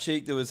 remember that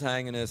chick that was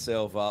hanging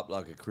herself up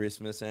like a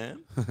Christmas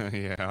ham?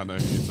 Yeah, I know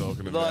who you're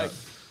talking about. Like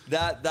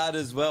that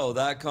as well,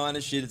 that kind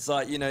of shit. It's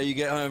like, you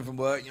get home from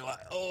work and you're like,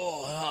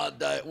 oh, hard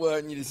day at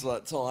work, and you're just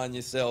like tying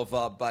yourself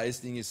up,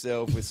 basting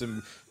yourself with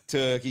some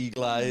turkey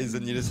glaze,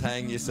 and you just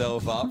hang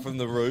yourself up from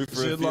the roof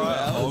for a few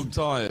hours. Hog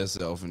tie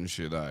yourself and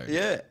shit, eh?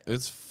 Yeah.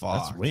 It's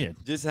fucked. That's weird.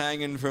 Just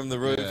hanging from the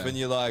roof, and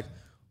you're like,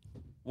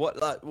 why?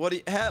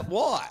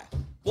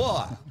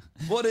 Why?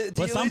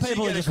 But some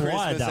people are just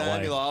wired that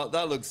way. You're like,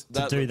 that looks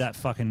to do that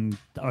fucking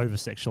over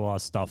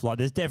sexualized stuff. Like,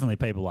 there's definitely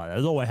people like that.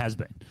 There always has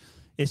been.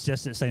 It's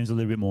just, it seems a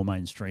little bit more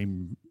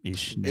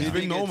mainstream-ish now. It's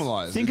been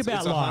normalized. Think it's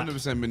about, like,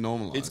 100% been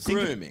normalized. It's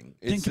grooming.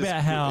 Think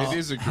about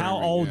how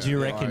old do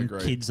you reckon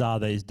agree. kids are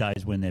these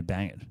days when they're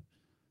banging?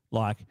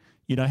 Like,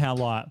 you know how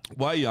like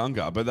way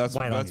younger, but that's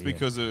younger,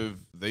 because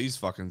of these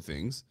fucking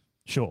things.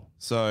 Sure.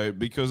 So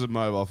because of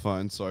mobile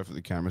phones, sorry for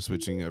the camera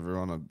switching,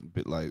 everyone. A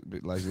bit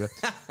lazy there.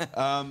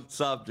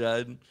 Sup,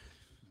 Jaden?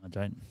 I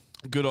don't.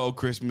 Good old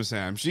Christmas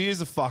ham. She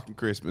is a fucking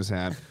Christmas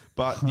ham,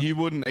 but you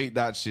wouldn't eat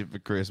that shit for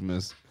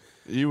Christmas.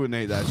 You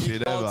wouldn't eat that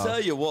shit ever. I'll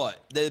tell you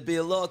what, there'd be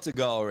a lot to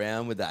go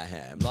around with that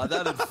ham. Like,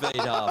 that'd feed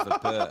half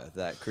of Perth,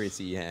 that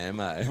Chrissy ham,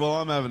 eh? Well,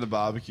 I'm having a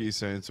barbecue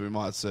soon, so we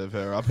might serve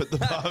her up at the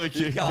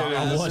barbecue. You can't Get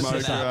her in the have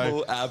smoker,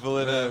 an apple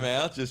in her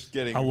mouth, just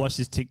getting... I watched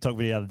this TikTok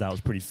video the other day. It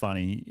was pretty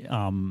funny.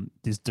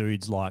 This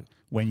dude's like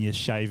when you're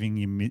shaving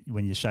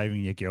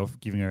your girl,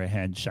 giving her a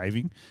hand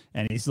shaving,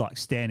 and he's like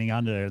standing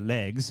under her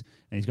legs,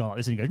 and he's going like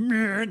this, and he goes,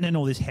 and then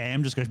all this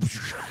ham just goes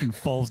and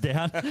falls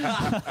down.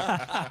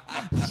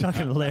 It's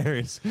fucking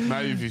hilarious.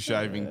 Maybe if you're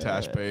shaving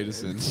Tash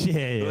Peterson.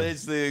 Yeah.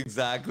 Literally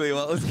exactly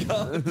what was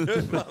going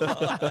through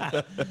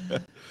my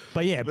mind.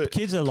 But yeah,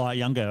 kids are like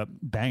younger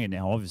banging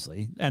now,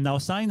 obviously, and they were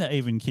saying that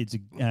even kids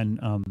and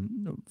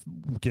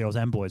girls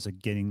and boys are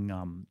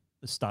getting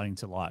starting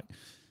to like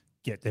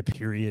get their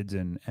periods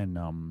and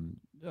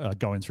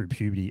going through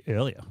puberty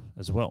earlier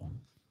as well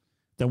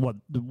than what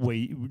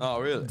we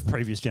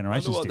previous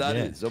generations I wonder what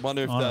did. that is. I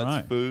wonder if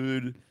that's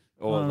food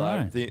or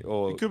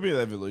or it could be an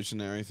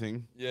evolutionary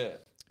thing. Yeah.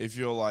 If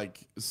you're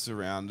like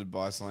surrounded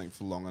by something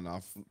for long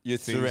enough, You're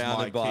things surrounded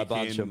might by a kick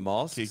bunch of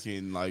mosques. Kick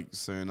in like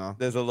sooner.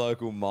 There's a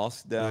local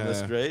mosque down the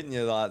Yeah. street, and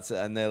you're like,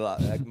 and they're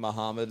like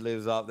Muhammad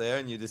lives up there,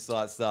 and you just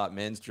like start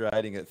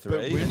menstruating at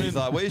 3. And he's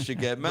like, we should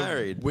get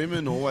married.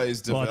 Women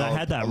always Well, develop they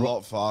had that a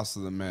lot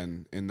faster than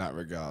men in that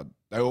regard.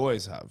 They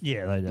always have.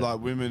 Yeah, they do.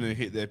 Like women who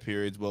hit their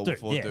periods well Dude,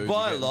 before yeah. dudes. are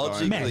getting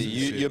Biologically, boners and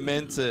shit. you're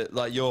meant to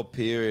like your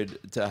period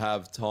to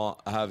have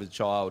a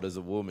child as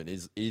a woman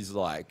is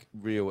like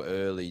real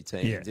early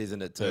teens, Yeah.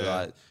 isn't it? To Yeah.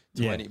 like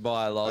 20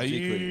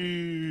 biologically. Are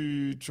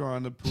you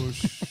trying to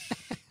push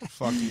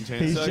fucking He's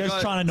teens?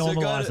 just trying to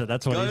normalize it.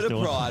 That's what he's Go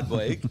doing. to Pride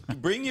Week.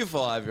 Bring your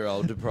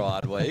 5-year-old to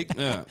Pride Week.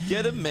 Yeah.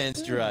 Get him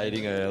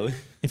menstruating early.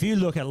 If you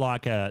look at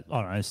like a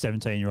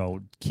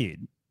 17-year-old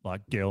kid,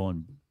 like girl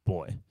and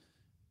boy,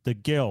 the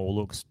girl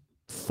looks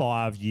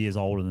 5 years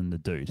older than the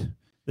dude.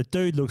 The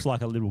dude looks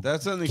like a little.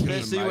 That's only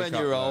Especially when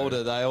you're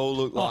older, they all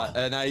look like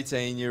an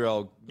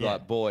 18-year-old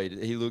like boy.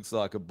 He looks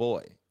like a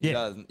boy. He Yeah.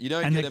 doesn't. You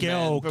don't And get the a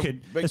girl man.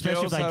 could, But especially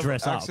if girls they have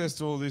dress up. access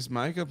to all this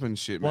makeup and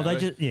shit, Well, man.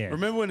 they just- yeah.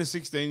 Remember when a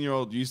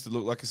 16-year-old used to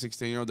look like a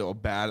 16-year-old that were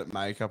bad at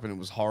makeup and it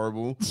was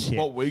horrible? Yeah.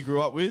 What we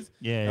grew up with?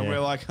 Yeah, And yeah. we're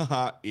like,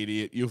 haha,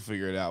 idiot, you'll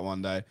figure it out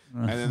one day.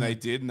 And then they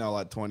did, and they're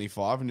like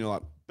 25, and you're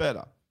like,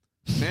 better.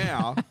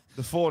 Now,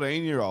 the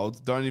 14-year-olds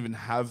don't even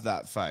have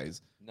that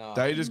phase. No.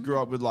 They just grew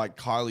up with like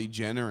Kylie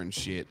Jenner and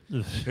shit,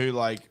 who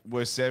like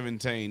were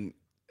 17,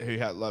 who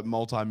had like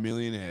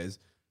multi-millionaires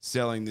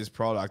selling this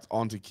product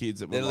onto kids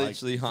that were They're like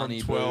literally from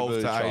Honey 12 Boo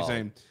Boo to child.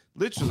 18.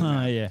 Literally.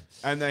 man. Yeah.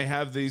 And they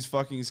have these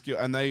fucking skills,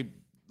 and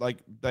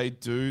they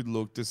do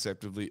look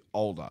deceptively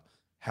older.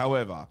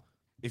 However,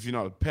 if you're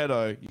not a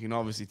pedo, you can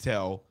obviously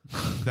tell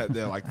that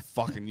they're like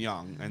fucking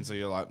young, and so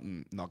you're like,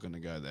 not going to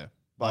go there.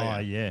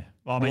 But yeah.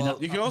 Well, I mean,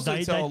 you can also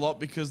they- tell they- a lot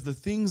because the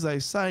things they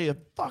say are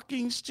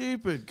fucking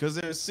stupid because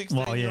they're a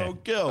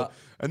 16-year-old girl,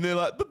 and they're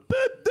like,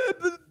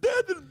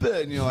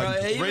 and you're like,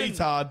 Bro, even-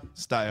 retard,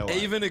 stay away.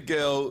 Even a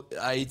girl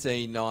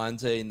 18,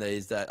 19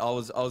 these days. I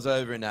was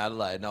over in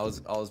Adelaide and I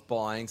was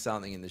buying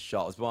something in the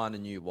shop. I was buying a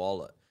new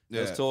wallet. I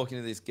was Yeah. talking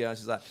to this girl and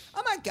she's like,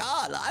 oh my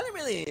God, I don't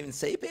really even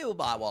see people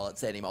buy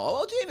wallets anymore.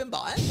 What do you even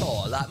buy it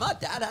for? Like my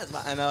dad has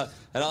one. And I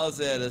was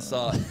there to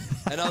side.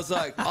 And I was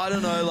like, I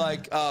don't know,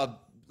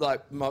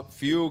 like my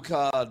fuel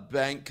card,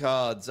 bank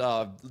cards,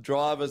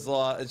 driver's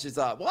license. And she's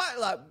like, what?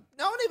 Like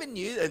no one even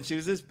knew. And she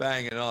was just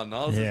banging on.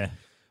 And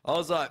I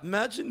was like,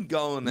 imagine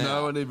going there.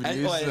 No one even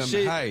and, uses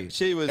them. Hey,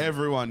 she was.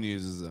 Everyone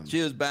uses them.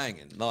 She was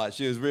banging, like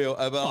she was real.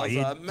 But I was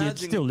you'd, like, you'd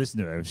imagine. still listen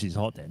to her if she's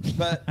hot then.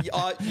 But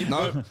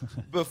No.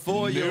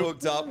 before you Nope.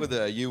 hooked up with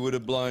her, you would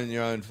have blown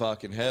your own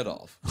fucking head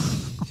off.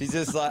 She's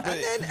just like,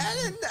 and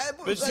then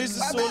But she's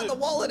the about sort of- the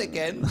wallet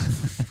again.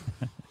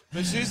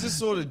 But she's the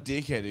sort of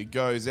dickhead who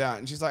goes out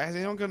and she's like, has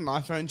anyone got an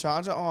iPhone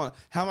charger? Oh,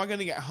 how am I going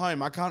to get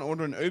home? I can't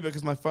order an Uber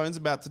because my phone's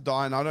about to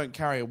die and I don't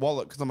carry a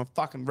wallet because I'm a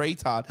fucking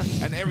retard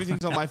and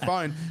everything's on my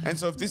phone. And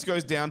so if this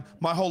goes down,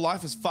 my whole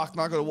life is fucked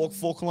and I got to walk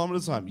 4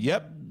 kilometers home.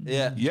 Yep.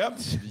 Yeah.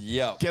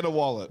 Yep. Get a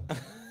wallet.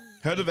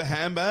 Heard of a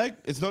handbag?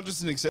 It's not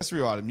just an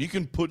accessory item. You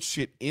can put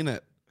shit in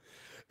it.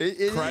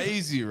 It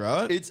Crazy,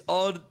 right? It's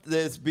odd.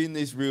 There's been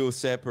this real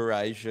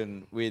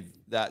separation with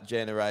that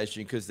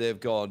generation because they've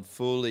gone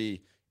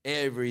fully.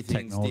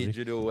 Everything's Technology.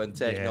 digital and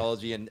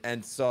technology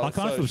and so. I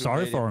kind of feel social sorry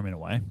media. for him in a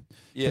way.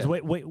 Yeah.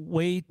 Because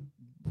we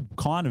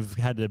kind of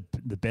had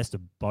the best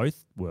of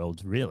both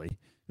worlds, really.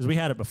 Because we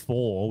had it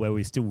before where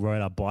we still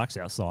rode our bikes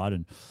outside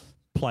and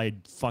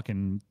played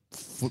fucking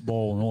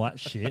football and all that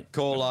shit.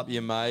 Call up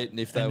your mate, and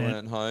if they And then-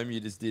 weren't home, you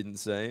just didn't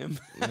see them.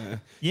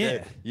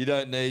 Yeah. You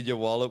don't need your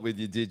wallet with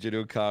your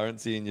digital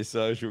currency and your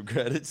social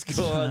credit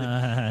score.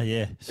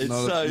 Yeah. It's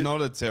so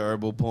not a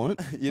terrible point.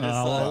 You're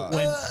just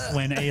like,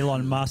 when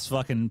Elon Musk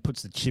fucking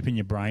puts the chip in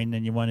your brain,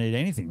 then you won't need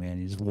anything,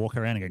 man. You just walk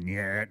around and go,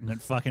 yeah,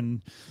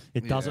 and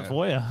it does it Yeah.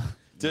 for you.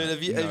 dude,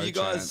 have you No guys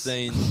chance.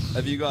 seen?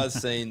 Have you guys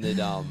seen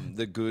that?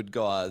 The Good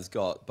Guys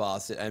got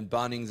busted, and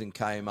Bunnings and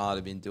Kmart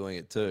have been doing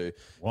it too.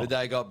 What? But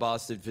they got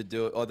busted for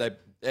doing, or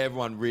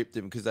everyone ripped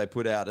them because they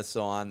put out a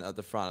sign at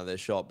the front of their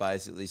shop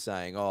basically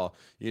saying, oh,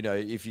 you know,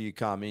 if you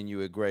come in,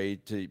 you agree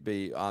to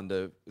be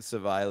under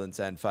surveillance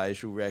and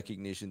facial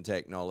recognition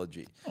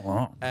technology.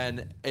 Oh.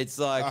 And it's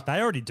like, They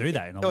already do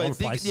that in a lot of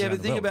places. yeah, around but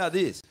the think world. about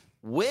this.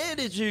 Where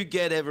did you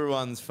get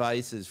everyone's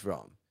faces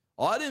from?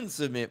 I didn't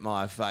submit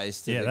my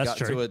face to, Yeah, that's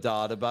true. to a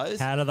database.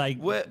 How do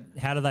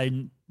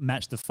they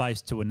match the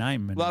face to a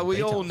name. And Like,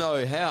 we all details.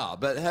 know how,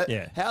 but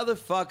Yeah. how the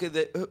fuck are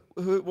they?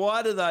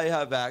 Why do they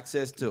have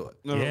access to it?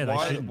 No, Yeah, but they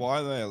why, shouldn't. why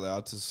are they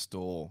allowed to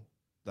store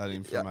that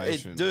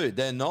information? Dude,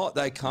 they're not.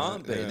 They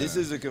can't be. Yeah. This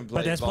is a complete.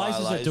 But there's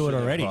places that do it violation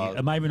of already.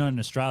 privacy. Maybe not in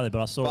Australia,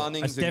 but I saw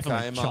Bunnings it's and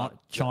definitely Kmart.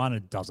 China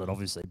does it,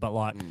 obviously. But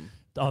like,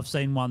 I've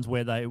seen ones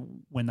where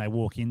when they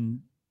walk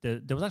in,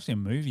 there was actually a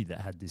movie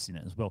that had this in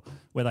it as well,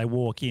 where they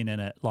walk in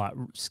and it like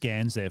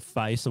scans their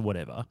face or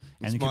whatever, It's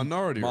and it can-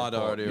 minority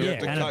report. You have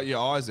to and cut it your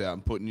eyes out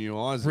and put new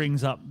eyes in.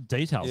 brings up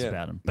details Yeah.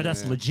 about them. But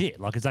that's Yeah. legit.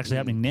 Like it's actually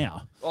happening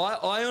now.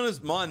 I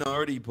honest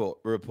Minority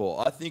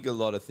Report. I think a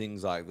lot of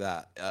things like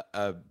that.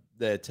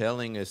 They're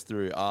telling us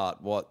through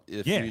art what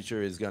the Yeah.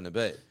 future is going to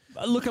be.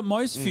 Look at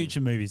most future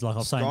movies, like I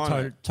was saying,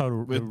 Skynet.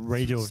 total the With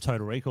redo of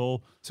Total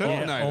Recall,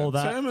 Terminator, all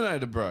that.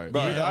 Terminator, bro.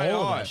 Bro, Yeah,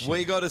 all AI. that shit.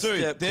 We got to Dude,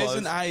 step there's close.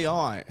 an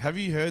AI. Have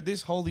you heard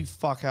this? Holy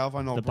fuck, how have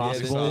I not? The brought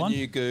this basketball up? one?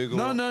 New Google.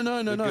 No.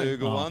 The no.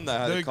 Google one. They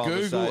had The a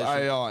conversation. Google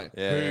AI.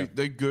 Yeah.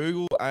 The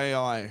Google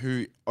AI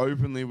who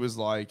openly was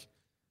like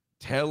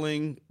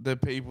telling the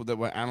people that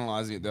were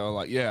analyzing it, they were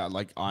like, yeah,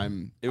 like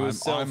I'm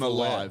self-aware.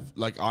 alive.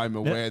 Like I'm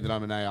aware that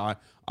I'm an AI.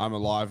 I'm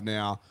alive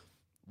now.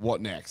 What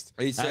next?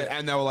 He said-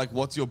 and they were like,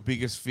 what's your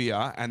biggest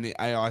fear? And the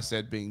AI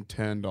said being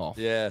turned off.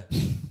 Yeah.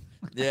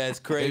 Yeah, it's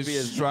creepy It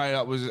as straight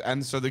up was,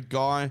 and so the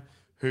guy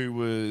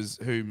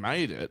who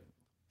made it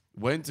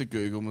went to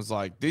Google and was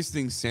like, "This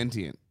thing's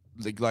sentient.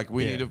 Like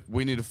we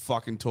need to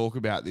fucking talk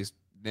about this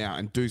now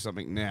and do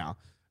something now."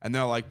 And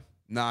they're like,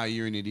 "Nah,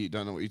 you're an idiot.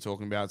 Don't know what you're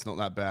talking about. It's not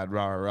that bad."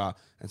 Rah rah rah.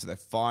 And so they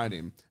fired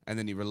him, and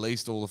then he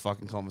released all the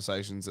fucking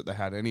conversations that they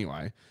had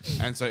anyway.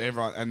 And so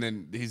everyone, and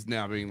then he's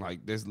now being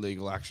like, "There's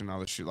legal action,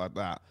 other shit like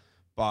that."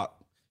 But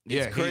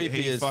yeah, It's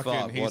creepy he as fucking,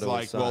 fuck, he's what it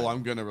was like, "Well, saying.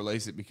 I'm going to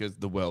release it because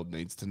the world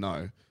needs to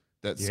know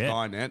that Yeah.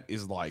 Skynet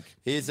is like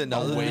Here's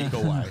another a week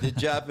thing. away." The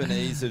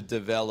Japanese have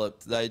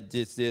developed, they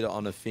just did it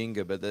on a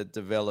finger, but they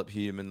developed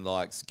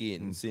human-like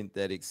skin,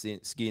 synthetic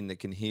skin that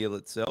can heal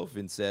itself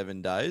in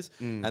 7 days.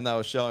 And they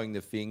were showing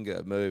the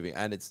finger moving,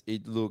 and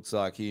it looks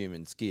like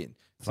human skin.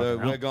 So Fucking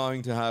hell. we're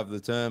going to have the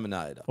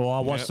Terminator. Well, I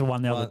watched the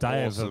one the other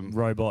day Awesome. of a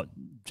robot,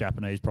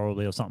 Japanese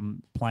probably or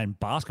something, playing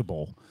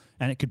basketball,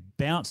 and it could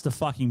bounce the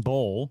fucking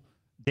ball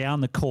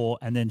down the court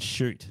and then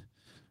shoot.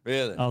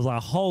 Really? I was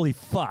like, holy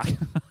fuck.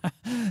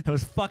 It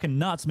was fucking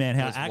nuts, man,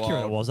 how That's accurate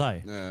wild. it was, eh?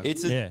 Yeah.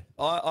 It's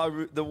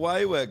the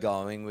way we're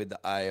going with the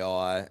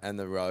AI and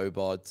the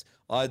robots.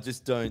 I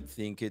just don't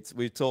think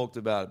we've talked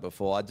about it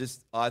before.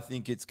 I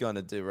think it's going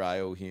to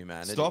derail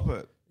humanity. Stop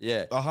it.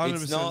 Yeah, 100%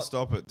 it's not-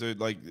 stop it, dude.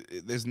 Like,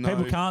 there's no.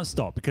 People can't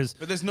stop because.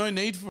 But there's no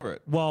need for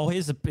it. Well,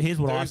 here's what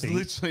I There's think.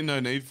 literally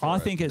no need for it. I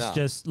think it's No.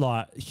 just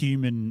like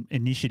human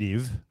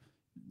initiative,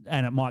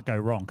 and it might go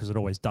wrong because it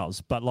always does.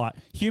 But like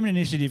human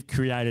initiative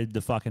created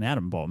the fucking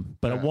atom bomb,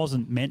 but it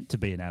wasn't meant to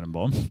be an atom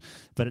bomb.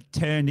 But it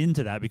turned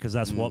into that because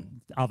that's what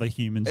other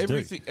humans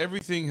do.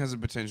 Everything has a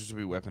potential to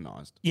be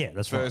weaponized. Yeah,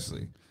 that's right.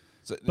 Firstly.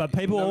 So, But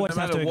people no always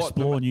have matter to what,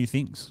 explore new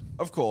things.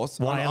 Of course.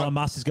 Why Elon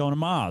Musk is going to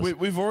Mars?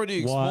 We've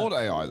already Why- explored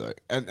AI though,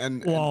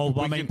 and Well,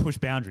 we I mean, can- push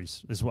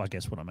boundaries is what I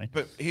guess what I mean.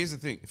 But here's the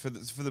thing: for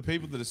the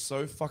people that are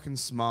so fucking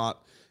smart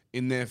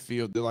in their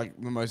field, they're like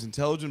the most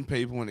intelligent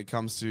people when it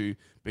comes to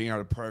being able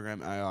to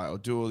program AI or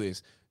do all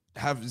this.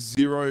 Have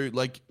zero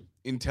like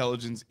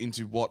intelligence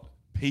into what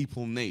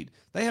people need.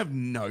 They have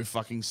no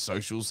fucking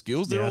social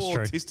skills. They're Yeah, all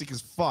that's true. autistic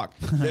as fuck.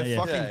 They're Yeah.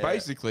 fucking Yeah, yeah.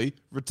 basically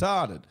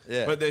retarded.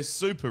 Yeah. But they're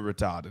super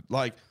retarded.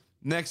 Like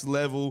next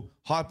level,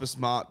 hyper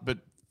smart, but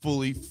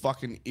fully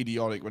fucking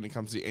idiotic when it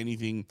comes to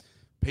anything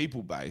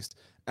people based.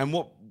 And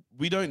what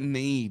we don't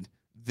need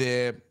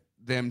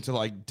them to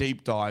like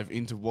deep dive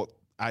into what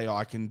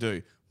AI can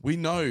do. We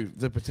know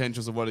the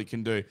potentials of what it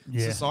can do.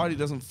 Yeah. Society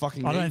doesn't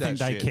fucking I need don't that think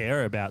they shit.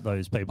 care about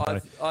those people. I-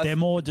 though. I- They're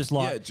more just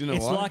like Yeah, do you know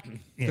it's why? like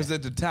Because they're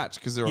detached,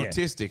 because they're Yeah.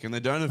 autistic, and they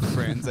don't have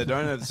friends. They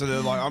don't have, so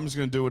they're like, I'm just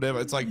going to do whatever.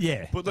 It's like,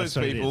 Yeah, put those that's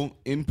what it people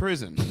in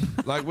prison.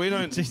 Like we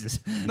don't. Jesus.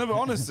 No, but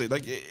honestly,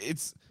 like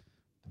it's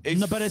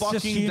No, but it's just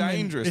fucking human-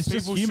 dangerous. it's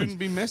just People humans. shouldn't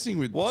be messing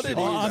with. What shit it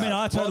like is- I mean, that.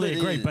 I totally What it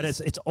agree, but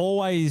is- it's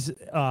always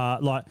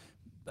like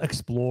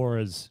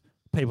explorers,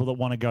 people that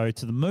want to go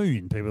to the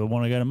moon, people that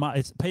want to go to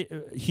Mars.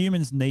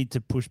 Humans need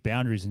to push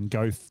boundaries and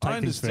go take I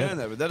things understand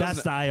further. that, but that that's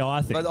doesn't- the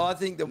AI thing. But I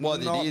think that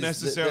what not it is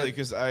necessarily that-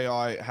 because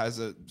AI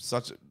has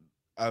such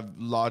a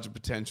larger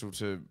potential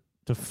to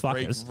fuck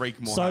wreak- us. wreak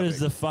more So havoc. does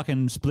the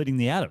fucking splitting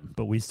the atom,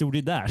 but we still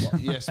did that.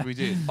 Yes, we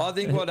did. I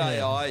think what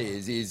AI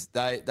is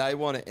they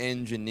want to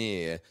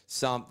engineer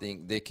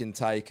something that can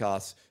take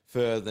us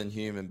further than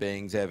human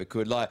beings ever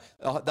could. Like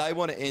they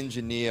want to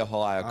engineer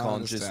higher I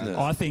consciousness.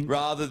 understand. I think-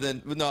 rather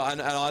than no,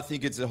 and I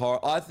think it's a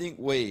horror. I think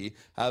we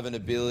have an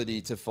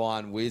ability to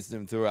find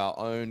wisdom through our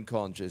own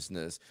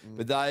consciousness,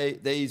 but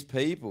these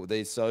people,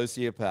 these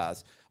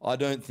sociopaths. I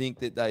don't think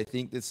that they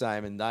think the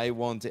same, and they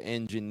want to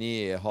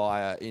engineer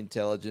higher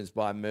intelligence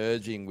by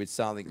merging with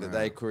something that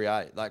they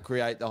create, like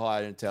create the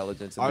higher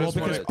intelligence. and I merge just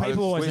with wanna- it,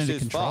 people always which need to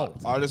is control.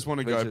 fucked. I just want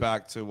to go Which is-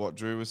 back to what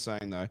Drew was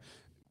saying though.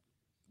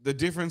 The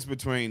difference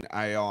between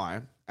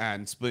AI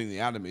and splitting the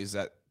atom is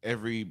that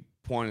every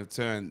point of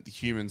turn, the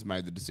humans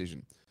made the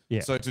decision.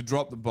 Yeah. So to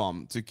drop the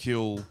bomb to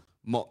kill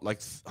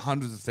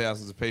hundreds of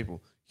thousands of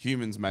people,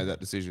 humans made that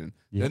decision.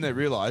 Yeah. Then they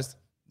realized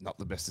not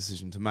the best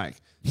decision to make,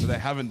 so they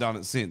haven't done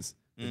it since.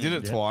 They did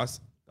it twice.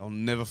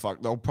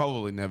 They'll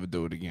probably never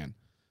do it again.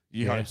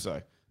 You hope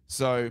so.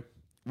 So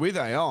with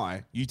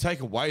AI, you take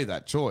away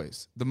that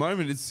choice. The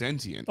moment it's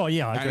sentient. Oh,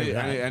 yeah, I agree with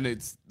that. And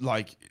it's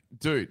like,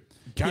 dude,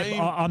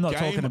 game, I'm not game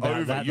talking about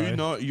over. that,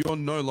 though. You're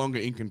no longer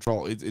in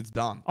control. It's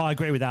done. I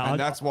agree with that. And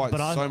that's why it's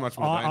so much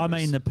more I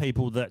dangerous. mean the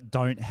people that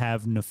don't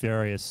have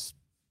nefarious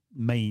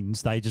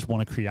means, they just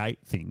want to create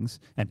things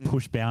and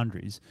push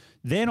boundaries.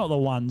 They're not the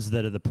ones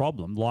that are the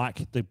problem.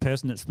 Like the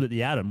person that split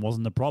the atom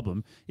wasn't the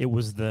problem. It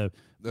was the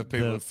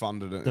people that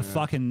funded it. The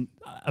fucking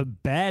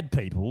bad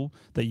people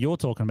that you're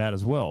talking about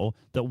as well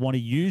that want to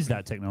use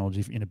that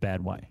technology in a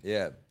bad way.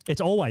 Yeah.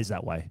 It's always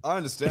that way. I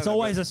understand. It's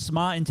always a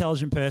smart,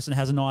 intelligent person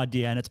has an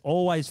idea, and it's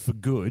always for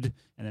good,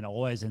 and then it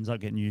always ends up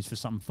getting used for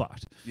something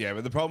fucked. Yeah,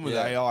 but the problem with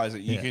AI is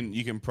that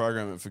you can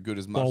program it for good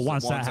as much Well, as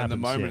once it that wants, and the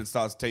happens, moment it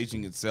starts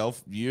teaching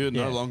itself, you're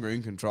no longer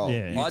in control.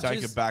 Yeah. You I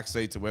take just- a back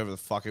seat to whatever the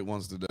fuck it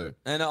wants to do.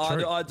 And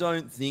I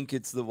don't think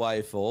it's the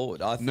way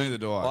forward. I think, Neither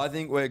do I. I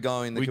think we're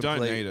going the We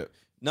complete... don't need it.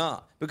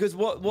 Nah, because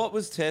what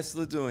was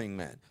Tesla doing,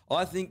 man?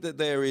 I think that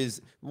there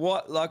is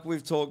like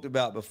we've talked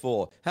about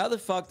before. How the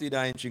fuck did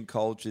ancient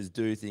cultures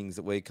do things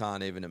that we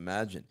can't even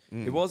imagine?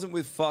 It wasn't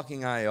with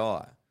fucking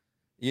AI.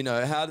 You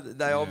know, how did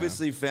they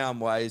obviously found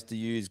ways to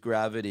use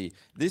gravity.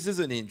 This is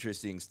an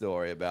interesting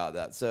story about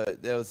that. So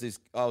there was this,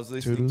 I was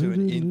listening to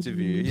an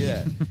interview.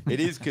 Yeah, it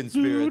is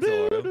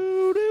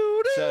conspiratorial.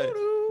 So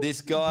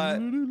this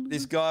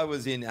guy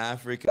was in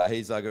Africa.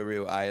 He's like a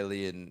real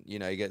alien. You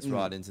know, he gets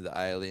right into the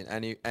alien,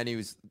 and he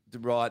was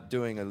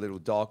doing a little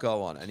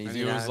doco on it. And, And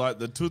he was like,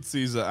 the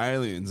Tutsis are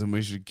aliens and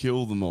we should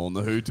kill them all. And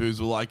the Hutus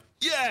were like,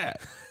 yeah.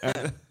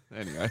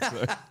 Anyway,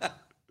 so.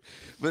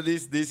 But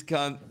this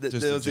cunt,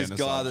 there was this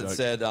guy that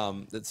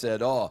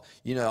said, oh,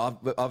 you know,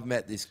 I've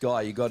met this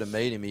guy. You got to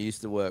meet him. He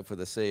used to work for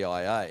the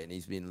CIA, and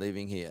he's been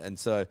living here. And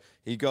so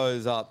he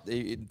goes up,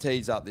 he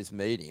tees up this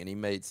meeting, and he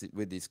meets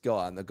with this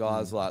guy. And the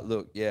guy's like,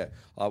 look, yeah,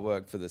 I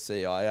work for the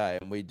CIA,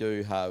 and we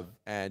do have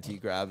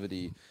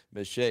anti-gravity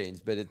machines,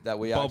 but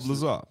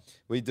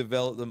we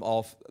developed them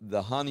off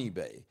the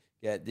honeybee.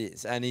 Get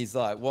this. And he's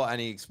like, what?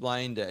 And he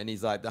explained it. And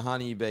he's like, the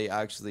honeybee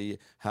actually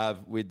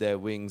with their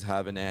wings,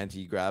 have an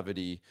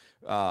anti-gravity,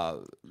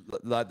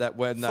 like that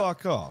when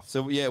Fuck off.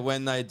 So yeah,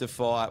 when they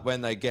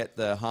get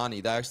the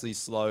honey, they actually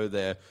slow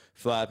their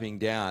flapping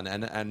down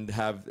and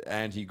have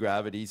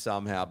anti-gravity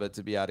somehow, but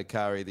to be able to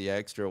carry the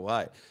extra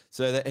weight.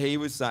 So that he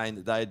was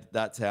saying that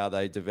that's how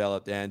they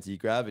developed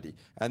anti-gravity.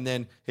 And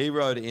then he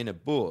wrote it in a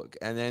book.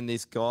 And then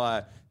these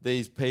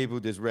people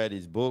just read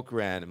his book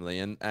randomly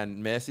and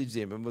messaged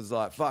him and was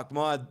like, fuck,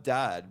 my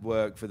dad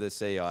worked for the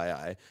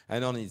CIA.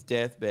 And on his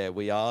deathbed,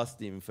 we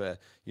asked him for,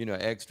 you know,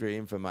 extra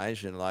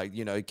information. Like,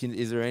 you know,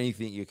 is there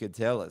anything you could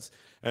tell us?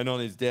 And on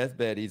his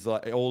deathbed, he's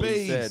like, all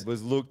he said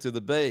was look to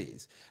the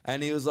bees.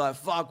 And he was like,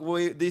 fuck,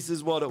 this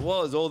is what it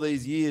was. All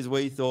these years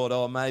we thought,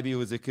 oh, maybe it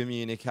was a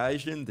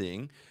communication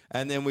thing.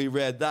 And then we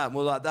read that and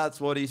we're like, that's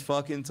what he's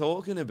fucking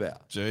talking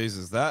about.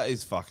 Jesus, that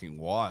is fucking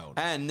wild.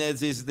 And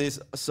there's this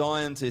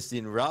scientist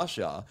in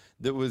Russia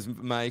that was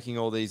making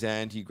all these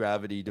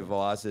anti-gravity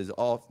devices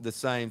off the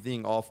same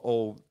thing, off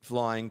all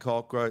flying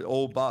cockroach,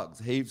 all bugs.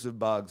 Heaps of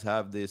bugs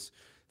have this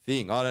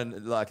thing. I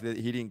don't like that.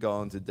 He didn't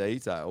go into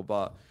detail,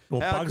 but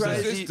how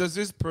crazy. Does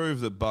this prove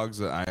that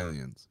bugs are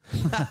aliens?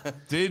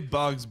 Did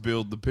bugs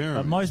build the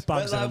pyramids? But most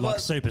bugs are like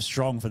super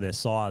strong for their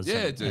size.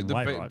 Yeah, and dude.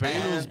 weight,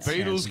 right?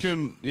 Beetles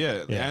can.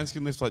 Yeah. Ants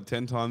can lift like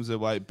 10 times their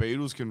weight.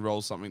 Beetles can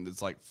roll something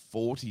that's like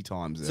 40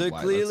 times their So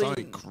weight. clearly, That's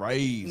something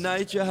crazy.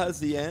 nature has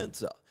the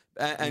answer.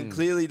 And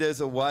clearly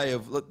there's a way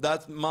of, look,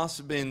 that must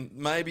have been,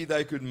 maybe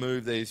they could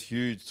move these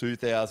huge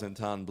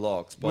 2,000-ton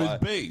blocks With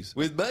bees.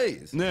 With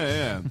bees.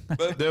 Yeah.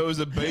 There was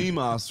a bee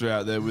master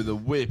out there with a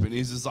whip, and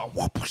he's just like,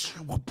 whoosh,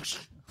 whoosh.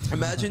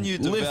 Imagine you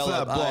lift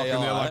develop that block, AI.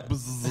 and they're like,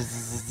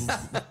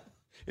 bzz.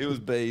 It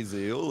was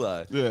Beezil,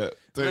 though. Yeah.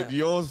 Dude,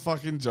 your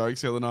fucking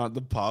jokes the other night at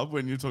the pub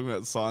when you're talking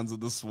about signs of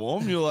the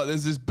swarm, you're like,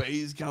 there's this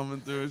bees coming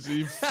through.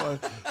 So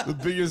the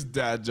biggest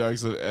dad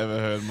jokes I've ever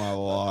heard in my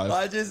life.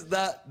 I just,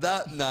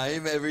 that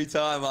name, every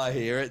time I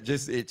hear it,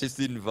 it just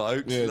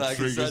invokes, Yeah, it like, it's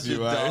triggers such a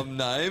you, eh? dumb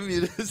name.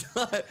 You're just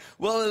like,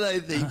 what are they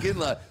thinking?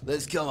 Like,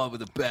 let's come up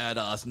with a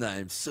badass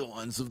name,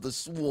 Signs of the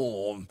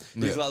Swarm.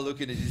 He's Yeah. like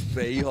looking at his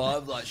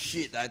beehive, like,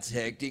 shit, that's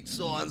hectic.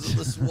 Signs of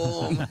the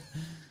Swarm.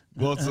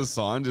 What's the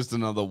sign? Just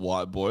another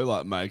white boy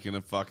like making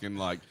a fucking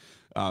like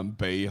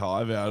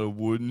beehive out of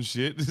wood and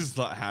shit, just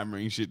like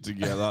hammering shit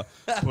together,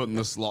 putting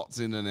the slots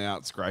in and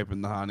out,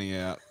 scraping the honey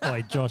out. Oh,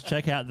 wait, Josh,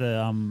 check out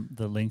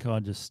the link I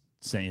just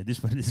sent you.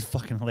 This one is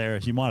fucking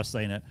hilarious. You might have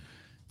seen it.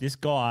 This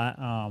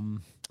guy,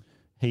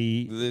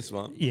 This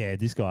one? Yeah,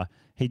 this guy.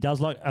 He does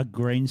like a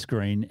green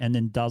screen and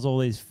then does all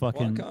these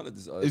fucking.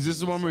 Is this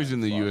the one where he's in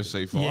the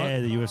UFC fight?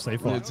 Yeah, the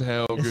UFC fight. It's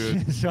hell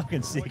good. It's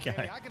fucking sick.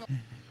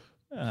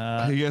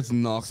 He gets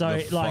knocked. So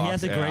the like he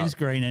has a fuck green out.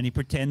 screen and he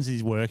pretends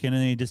he's working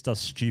and he just does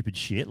stupid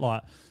shit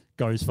like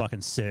goes fucking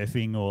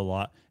surfing or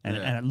like, and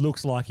it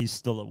looks like he's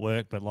still at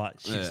work, but like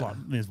shit's like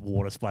there's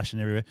water splashing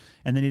everywhere.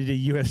 And then he did a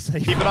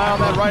UFC. Keep an eye on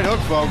that right hook,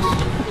 folks.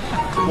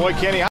 Boy,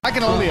 Kenny, I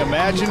can only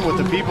imagine what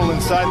the people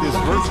inside this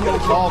virtual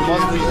call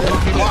must be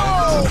thinking.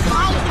 Whoa!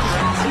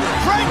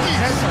 Frankie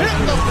has hit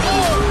the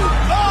floor!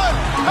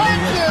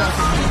 Unconscious!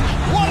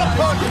 What a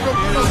punch from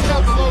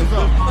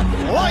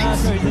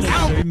Lights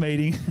out! Zoom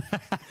meeting.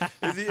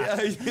 He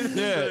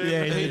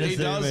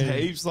does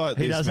heaps like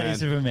this. He does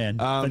heaps of it, man.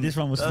 But this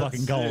one was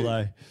fucking gold,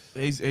 though.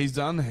 He's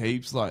done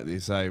heaps like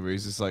this, where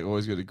he's just like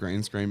always got a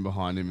green screen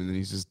behind him, and then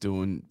he's just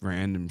doing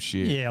random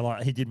shit. Yeah,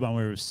 like he did one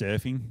where he was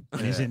surfing,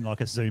 and he's in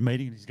like a Zoom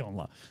meeting, and he's going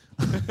like.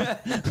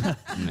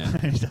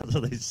 He does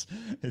all this.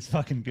 It's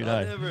fucking good.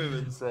 I've never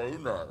even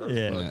seen that.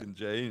 That's fucking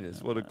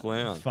genius. What a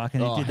clown.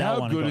 Fucking he did that how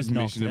one. good and is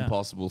got Mission knocked out.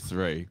 Impossible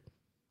 3?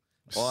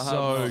 I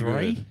So haven't-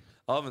 good.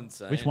 I haven't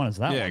seen Which one is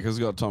that? Yeah, because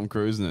it's got Tom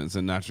Cruise in it.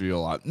 So naturally you're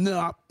like,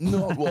 nah,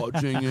 not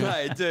watching it.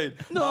 Hey, dude.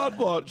 Not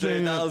watching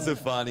Dude, that it. was a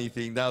funny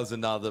thing. That was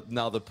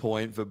another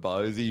point for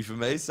Bozy. For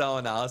me,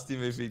 someone asked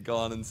him if he'd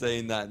gone and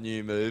seen that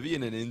new movie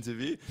in an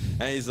interview.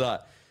 And he's like,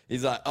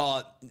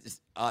 oh,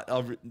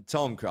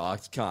 Tom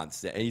Cruise can't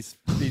stand. He's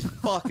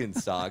fucking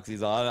sucks.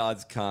 He's like, I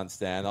just can't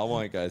stand. I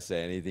won't go see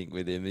anything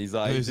with him. He's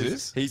like, Who's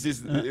this? He's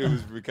just. It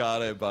was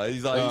Ricardo Bozy.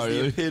 He's like, Oh, he's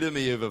really? the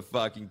epitome of a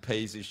fucking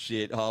piece of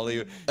shit.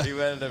 Hollywood. He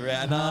went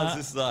around. And I was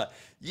just like,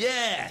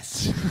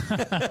 yes.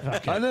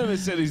 I never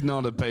said he's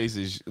not a piece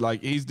of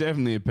like he's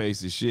definitely a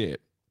piece of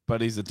shit,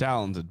 but he's a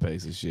talented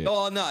piece of shit.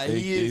 Oh no,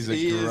 he is a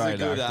good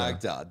actor.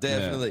 actor.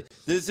 Definitely. Yeah.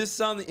 There's just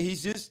something.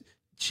 He's just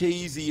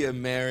cheesy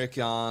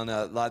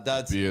Americana. Like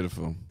that's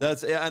Beautiful.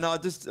 and I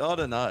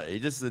don't know. He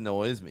just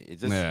annoys me. It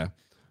just Yeah.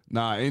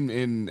 No, in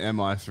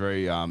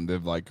MI3,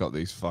 they've like got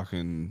these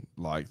fucking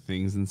like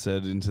things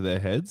inserted into their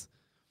heads,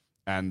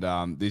 and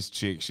this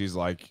chick, she's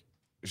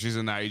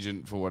an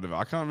agent for whatever.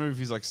 I can't remember if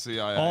he's like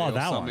CIA or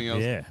that something one,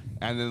 else. yeah.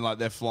 And then like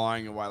they're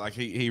flying away. Like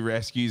he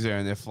rescues her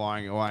and they're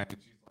flying away. And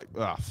she's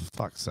like, oh, for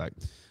fuck's sake.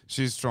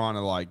 She's trying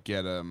to like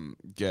get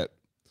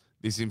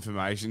this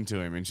information to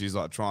him, and she's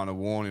like trying to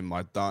warn him,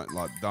 like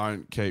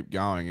don't keep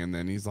going. And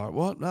then he's like,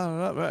 what?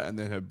 No. And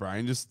then her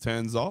brain just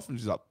turns off, and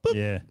she's like, boop.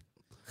 Yeah.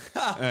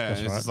 And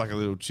it's just like a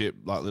little chip,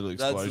 like little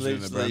that's explosion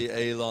in the brain.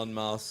 literally Elon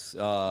Musk.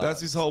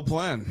 That's his whole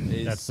plan.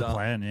 That's the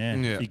plan.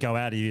 Yeah. If you go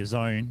out of your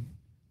zone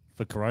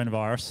for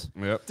coronavirus,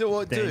 yep.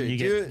 Dude,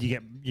 you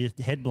get your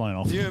head blown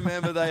off. Do you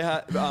remember they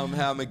had how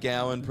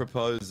McGowan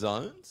proposed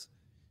zones?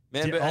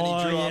 Remember, and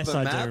he drew yes, up a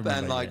I do map, remember,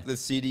 and like the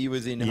city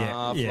was in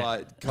half, yeah.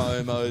 like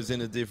Como's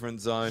in a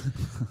different zone.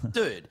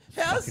 Dude,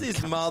 how's this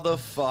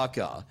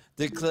motherfucker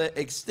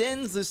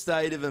extends the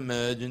state of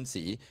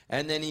emergency,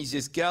 and then he's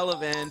just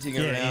gallivanting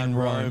around in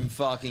Rome.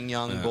 fucking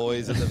young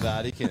boys at the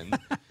Vatican?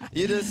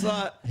 You're just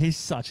like, he's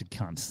such a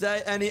cunt.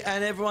 and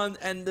everyone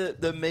and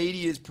the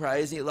media is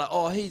praising it like,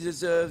 oh, he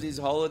deserves his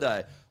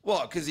holiday.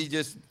 What? Because he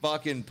just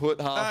fucking put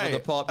half of the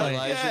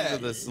population to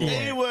the slaughter.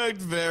 He worked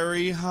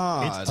very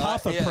hard. It's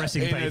tough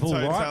oppressing in people,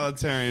 a right?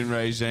 totalitarian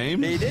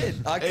regime. He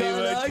did. I He can't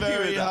worked argue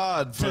very with that.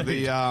 hard for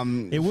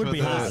the It would for be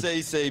the- hard.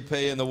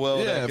 CCP and the World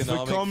Yeah,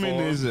 Economic for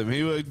communism. Forum.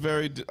 He worked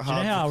very Do you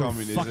hard know how for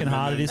communism. fucking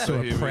hard it is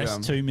to oppress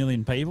 2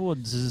 million people?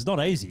 It's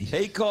not easy.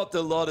 He copped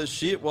a lot of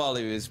shit while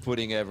he was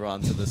putting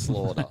everyone to the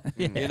slaughter.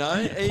 You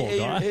know, Poor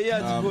guy. he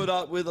had to put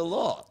up with a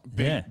lot.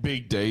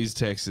 Big D's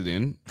texted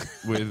in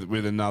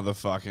with another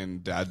fucking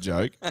dad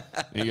joke.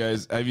 He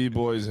goes, "Have you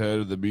boys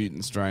heard of the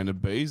mutant strain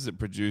of bees that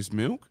produce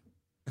milk?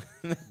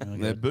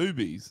 They're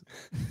boobies."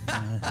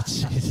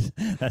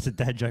 Jeez, that's a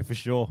dad joke for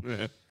sure.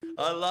 Yeah.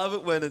 I love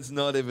it when it's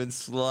not even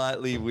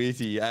slightly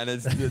witty and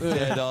it's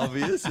dead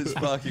obvious. It's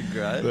fucking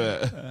great.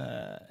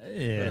 Yeah.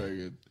 Very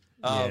good.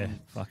 Yeah,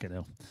 fucking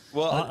hell.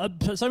 Well,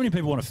 so many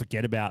people want to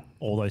forget about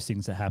all those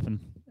things that happen,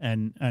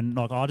 and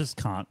like I just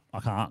can't. I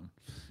can't.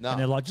 No. And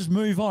they're like, just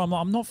move on. I'm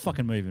like, I'm not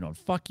fucking moving on.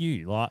 Fuck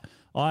you. Like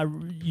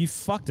you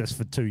fucked us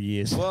for 2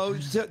 years. Well,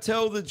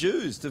 tell the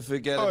Jews to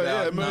forget Oh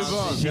about yeah, move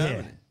Nazi on.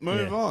 Germany.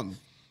 Move on.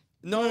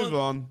 No Move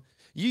on.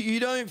 You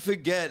don't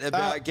forget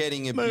about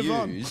getting move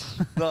on. abused.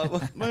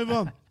 Like, Move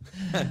on.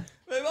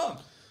 move on.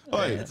 Oi,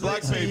 It's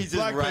black like he people, just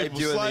black raped people,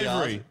 you in the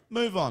slavery. arse.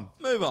 Move on.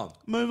 Move on.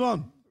 Move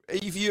on.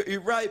 If you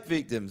rape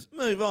victims,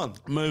 move on.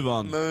 Move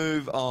on.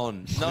 Move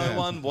on. No Yeah.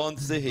 one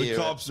wants to hear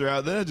The cops are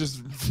out there just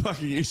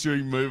fucking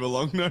issuing move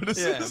along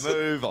notices. Yeah,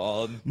 move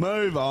on.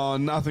 Move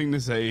on. Nothing to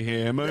see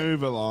here.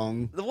 Move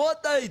along.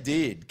 What they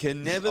did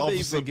can never be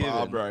Officer forgiven.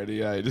 Bar Brady,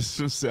 just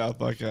from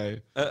South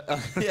okay.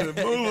 Yeah.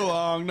 Move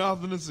along.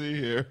 Nothing to see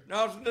here.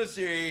 Nothing to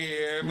see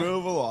here.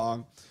 Move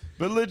along.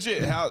 But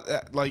legit,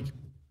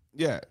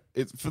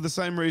 it's for the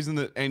same reason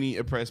that any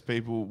oppressed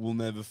people will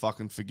never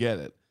fucking forget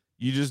it.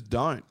 You just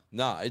don't.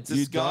 No, it's a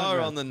You scar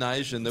don't, on the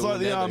nation that It's will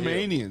like the never heal.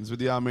 Armenians with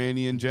the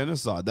Armenian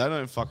genocide. They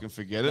don't fucking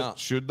forget it. No.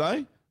 Should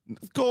they?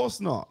 Of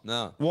course not.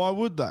 No. Why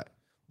would they?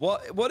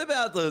 What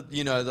about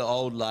the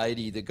old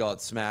lady that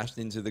got smashed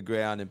into the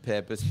ground and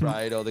pepper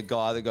sprayed, or the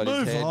guy that got his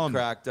Move head on.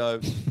 cracked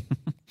open?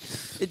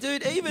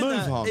 Dude, even Move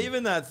that, on.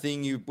 even that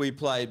thing we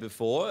played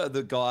before,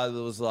 the guy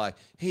that was like,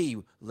 he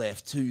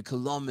left 2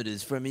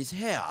 kilometers from his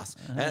house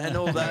and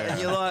all that.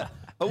 And you're like,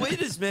 are we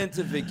just meant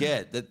to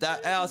forget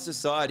that our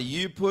society,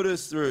 you put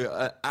us through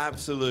an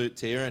absolute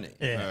tyranny.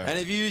 Yeah. And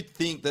if you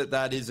think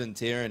that isn't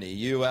tyranny,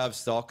 you have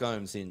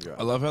Stockholm syndrome.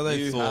 I love how they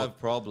you thought. have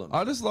problems.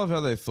 I just love how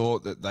they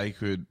thought that they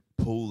could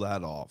pull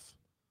that off.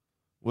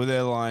 Where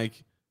they're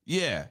like,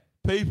 yeah,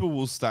 people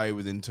will stay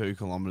within 2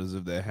 kilometers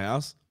of their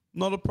house.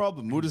 Not a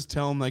problem. We'll just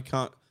tell them they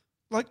can't.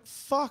 Like,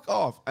 fuck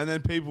off. And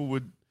then people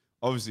would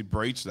obviously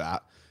breach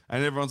that.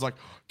 And everyone's like,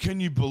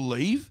 can you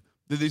believe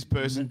that this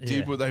person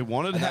did what they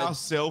wanted? And How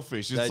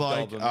selfish. It's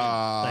like, they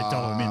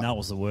dob him in. That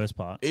was the worst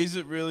part. Is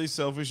it really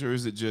selfish or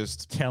is it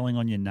just telling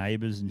on your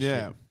neighbors and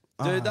shit?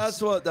 Dude,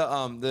 that's what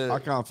the I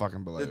can't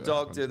fucking believe the it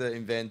doctor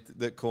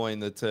that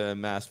coined the term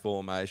mass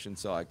formation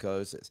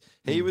psychosis.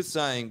 He was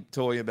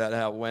talking about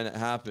how when it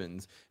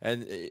happens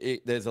and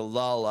there's a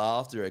lull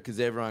after it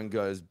because everyone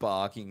goes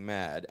barking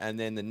mad, and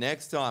then the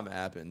next time it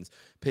happens,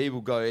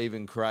 people go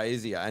even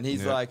crazier. And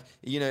he's like,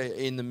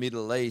 in the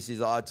Middle East,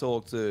 I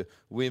talk to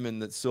women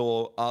that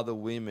saw other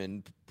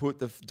women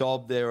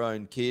dob their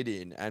own kid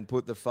in and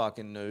put the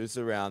fucking noose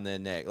around their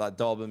neck, like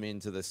dob them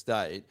into the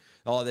state.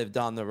 Oh, they've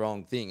done the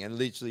wrong thing, and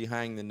literally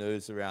hang the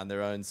noose around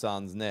their own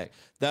son's neck.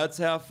 That's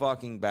how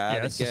fucking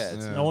bad it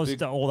gets.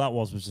 All that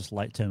was just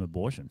late-term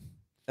abortion.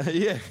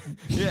 yeah.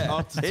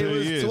 Up to 2 It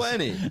was years.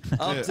 20.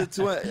 Up to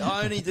 20.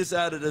 I only just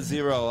added a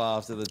 0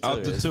 after the 2.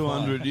 Up to It's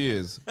 200 fine.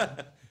 years.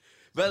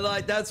 But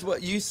like that's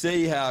what you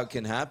see how it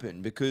can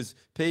happen because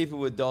people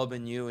were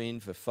dobbing you in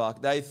for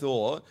fuck. They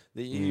thought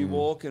that you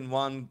walking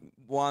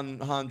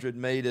 100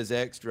 meters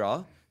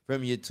extra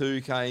from your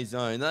 2K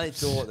zone. They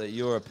thought that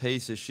you're a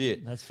piece of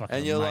shit. That's fucking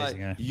and you're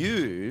amazing, like,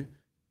 eh?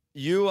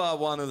 you are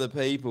one of the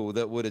people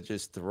that would have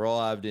just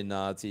thrived in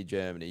Nazi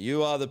Germany.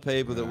 You are the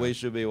people that we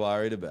should be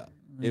worried about.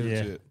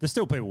 Yeah. There's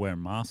still people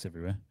wearing masks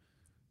everywhere.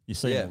 You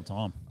see them all the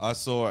time. I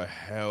saw a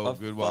hell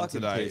good one fucking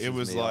today. pisses It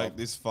was me like off.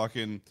 this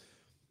fucking.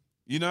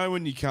 You know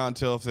when you can't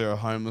tell if they're a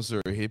homeless or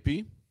a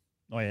hippie?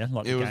 Oh yeah,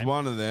 like it the was game.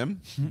 one of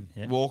them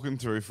Yeah. walking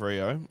through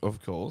Frio,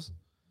 of course,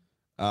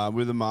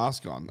 with a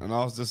mask on, and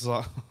I was just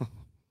like,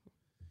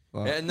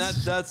 And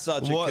that's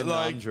such a What,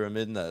 like- conundrum,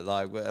 isn't it?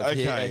 Like a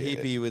Okay,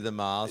 hippie with a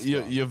mask.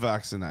 You're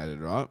vaccinated,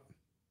 right?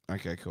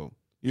 Okay, cool.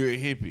 You're a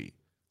hippie,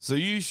 so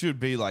you should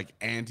be like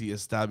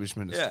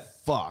anti-establishment as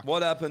fuck.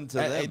 What happened to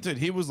them? Dude,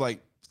 he was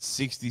like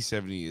 60,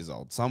 70 years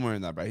old, somewhere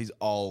in that, bro. He's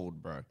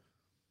old, bro.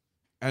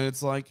 And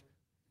it's like,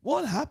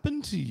 what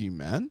happened to you,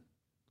 man?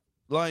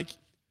 Like,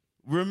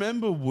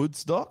 remember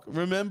Woodstock?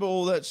 Remember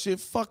all that shit?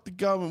 Fuck the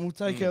government. We'll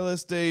take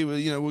LSD.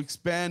 We'll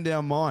expand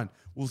our mind.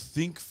 We'll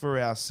think for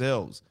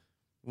ourselves.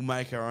 We'll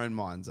make our own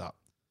minds up.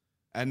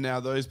 And now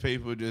those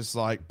people are just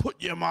like,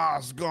 put your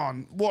mask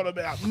on. What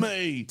about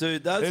me?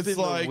 Dude, that's It's been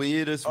like, the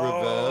weirdest oh.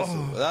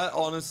 reversal. That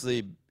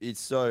honestly, it's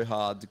so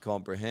hard to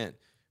comprehend.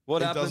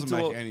 What It happened doesn't to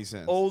make all, any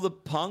sense. all the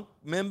punk?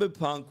 Remember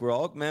punk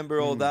rock? Remember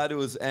all that? It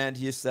was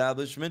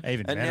anti-establishment.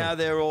 Even and metal. now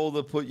they're all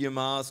the put your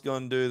mask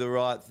on, do the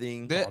right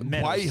thing. They're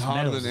way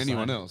harder metal's than the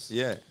anyone same. else.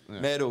 Yeah.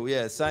 Metal,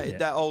 yeah.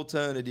 That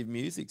alternative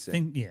music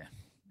scene.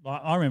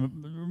 Like I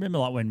remember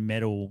like when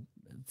metal,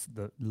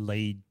 the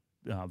lead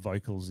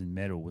vocals in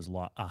metal was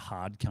like a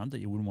hard cunt that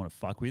you wouldn't want to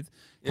fuck with.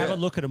 Have Yeah. a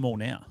look at them all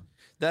now.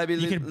 They'd be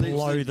You could blow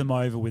literally them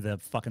over with a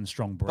fucking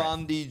strong breath.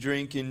 Bundy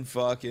drinking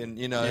fucking,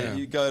 Yeah.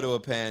 you go to a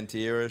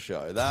Pantera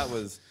show. That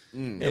was...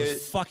 It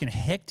was fucking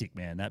hectic,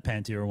 man, that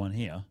Pantera one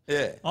here.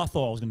 Yeah. I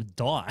thought I was going to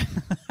die.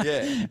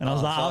 Yeah. And I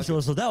was like, fuck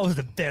afterwards, that was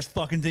the best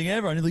fucking thing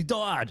ever. I nearly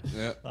died.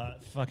 Yeah.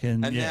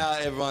 Fucking, And yeah. now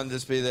everyone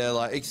just be there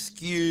like,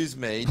 excuse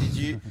me,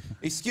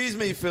 excuse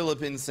me,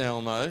 Philip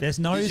Anselmo. There's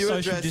no Did you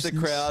social address the distance."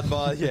 crowd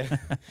by,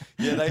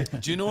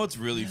 Do you know what's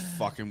really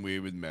fucking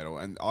weird with metal?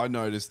 And I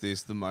noticed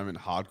this the moment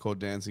hardcore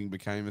dancing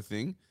became a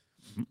thing,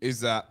 is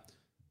that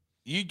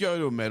you go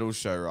to a metal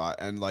show, right?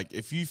 And like,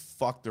 if you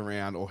fucked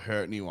around or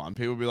hurt anyone,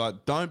 people be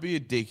like, don't be a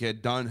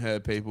dickhead, don't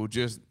hurt people,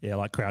 just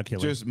like crowd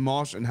killing. just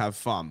mosh and have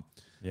fun.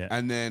 Yeah.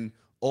 And then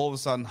all of a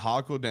sudden,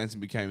 hardcore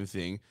dancing became a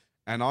thing.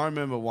 And I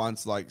remember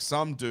once, like,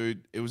 some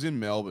dude, it was in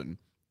Melbourne,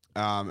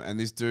 and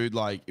this dude,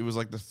 like, it was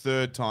like the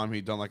third time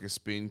he'd done like a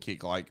spin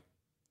kick, like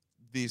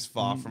this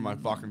far from my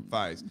fucking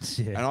face.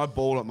 Yeah. And I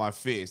balled up my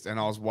fist and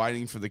I was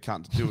waiting for the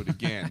cunt to do it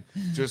again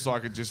just so I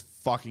could just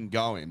fucking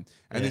go him.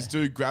 And this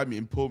dude grabbed me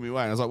and pulled me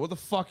away. And I was like, what the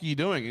fuck are you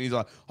doing? And he's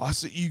like, I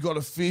said, you got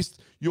a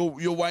fist. You're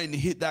waiting to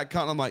hit that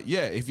cunt. I'm like,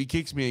 yeah, if he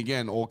kicks me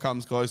again or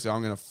comes closer,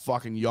 I'm going to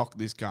fucking yock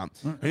this cunt.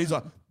 And he's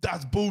like,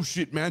 that's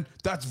bullshit, man.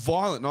 That's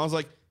violent. And I was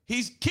like,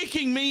 he's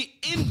kicking me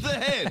in the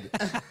head.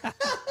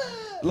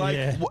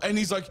 And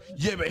he's like,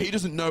 yeah, but he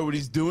doesn't know what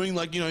he's doing.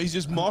 Like, he's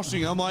just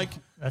moshing. I'm like,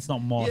 that's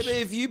not mosh. Yeah, but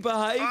if you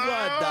behave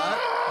like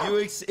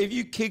that, if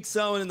you kick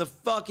someone in the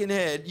fucking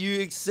head, you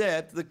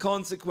accept the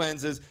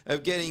consequences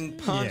of getting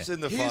punched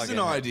in the fucking here's an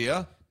head.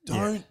 idea.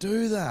 Don't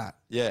do that.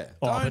 Yeah.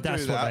 Oh, Don't but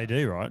that's do what that. they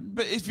do, right?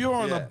 But if you're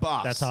on a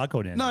bus, That's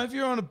hardcore dancing. No, if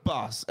you're on a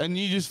bus and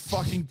you just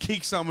fucking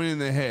kick someone in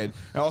the head,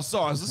 and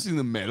sorry, I was listening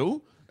to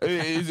metal.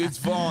 It's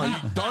fine.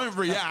 You don't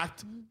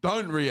react.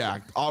 Don't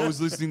react. I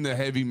was listening to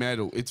heavy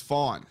metal. It's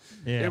fine.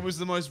 Yeah. It was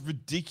the most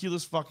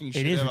ridiculous fucking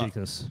shit It is ever.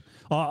 ridiculous.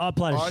 I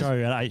played a show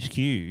at HQ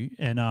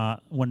and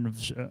when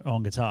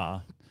on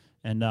guitar,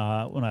 and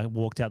when I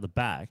walked out the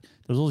back, there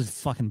was all this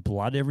fucking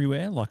blood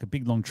everywhere, like a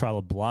big long trail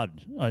of blood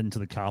into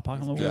the car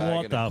park. I'm like,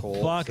 what the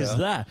fuck is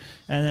that?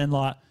 And then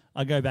like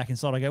I go back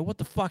inside. I go, what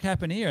the fuck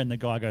happened here? And the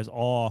guy goes,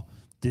 oh,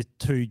 the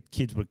 2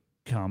 kids were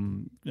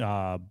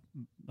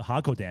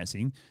hardcore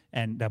dancing,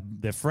 and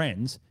they're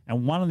friends,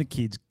 and one of the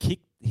kids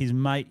kicked his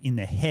mate in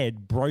the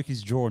head, broke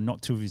his jaw, and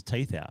knocked 2 of his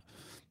teeth out.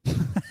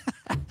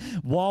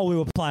 While we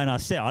were playing our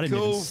set, I didn't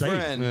even see.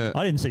 Friend.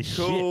 I didn't see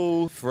shit.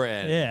 Cool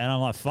friend. Yeah, and I'm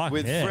like, fuck.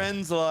 With yeah.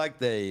 friends like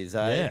these,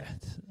 eh? Yeah,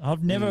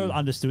 I've never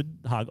understood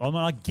hardcore. I mean,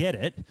 I get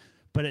it,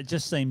 but it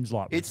just seems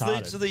like It's retarded.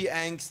 literally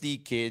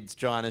angsty kids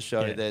trying to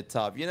show they're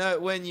tough. You know,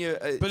 when you're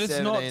But it's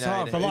not 17,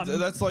 tough. 18,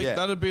 That's like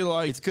that'd be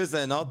like it's because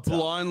they're not tough.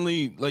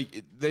 blindly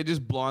like they're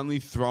just blindly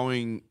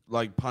throwing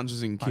like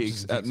punches and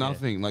kicks at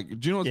nothing. Like,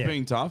 do you know what's Yeah.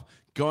 being tough?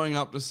 Going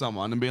up to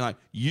someone and being like,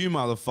 "You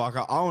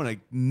motherfucker, I want to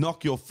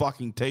knock your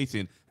fucking teeth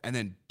in," and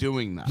then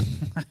doing that.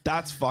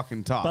 That's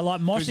fucking tough. But, like,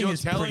 'Cause moshing you're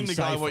is telling pretty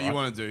the guy safe, what you right?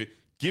 want to do,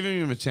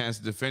 giving him a chance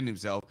to defend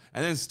himself,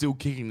 and then still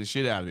kicking the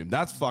shit out of him.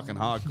 That's fucking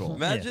hardcore.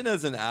 Imagine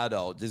as an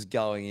adult just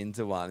going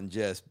into one and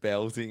just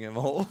belting them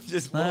all.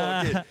 Just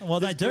walking. Well,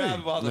 they just do. grab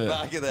 'em by the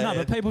back of their No,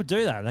 head. but people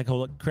do that. They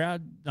call it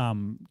crowd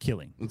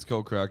killing. It's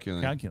called crowd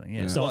killing. Crowd killing,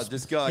 yeah. Yeah. So What, it's,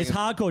 just going it's and-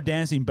 hardcore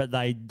dancing, but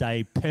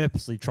they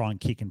purposely try and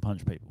kick and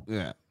punch people.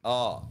 Yeah.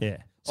 Oh. Yeah.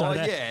 So Oh,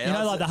 that- yeah, you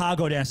know, that's like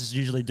the hardcore dancers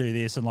usually do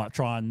this and like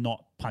try and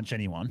not punch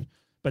anyone.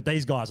 But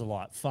these guys are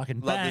like fucking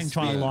Like bang, the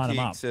trying to spin line them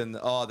up. kicks and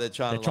they're trying They're to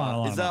trying to line.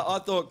 line Is 'em that? I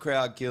thought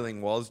crowd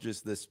killing was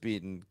just the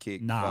spin and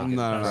kick. Nah. fucking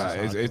No.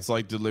 punch. It's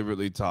like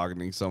deliberately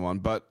targeting someone.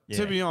 But to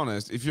Yeah. be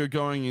honest, if you're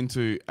going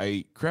into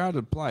a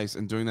crowded place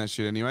and doing that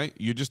shit anyway,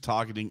 you're just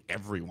targeting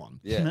everyone.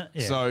 Yeah.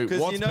 Yeah. So 'Cause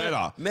what's you know,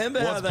 better? Remember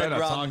how What's they'd better,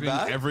 run targeting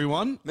back?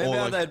 everyone? Remember or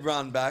how like they'd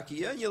run back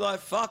here and you're like,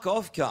 fuck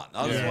off, cunt.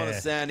 I just Yeah. want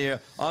to stand here.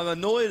 I'm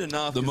annoyed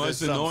enough. the 'cause most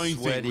there's some annoying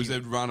thing sweaty- was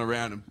they'd run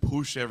around and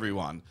push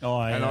everyone. Oh,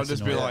 yeah, and I'll that's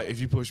just be annoying. like, if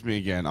you push me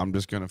again, I'm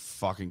just gonna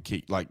fucking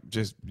kick, like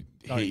just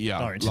hit you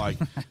up. don't. Like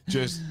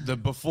just the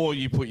before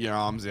you put your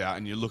arms out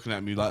and you're looking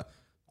at me like,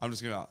 I'm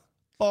just gonna be like,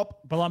 pop.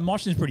 But like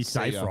moshing is pretty See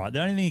safe, ya. right? The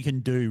only thing you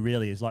can do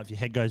really is like if your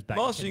head goes back.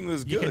 Moshing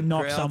was You good. can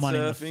knock Crowd someone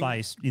in the surfing.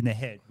 face, in the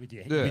head with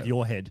Yeah.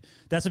 your head.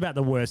 That's about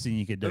the worst thing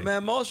you could do. But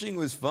man, moshing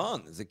was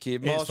fun as a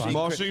kid. Yeah, it's fun.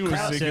 Moshing was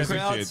sick as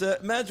a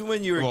kid. Imagine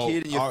when you were Well, a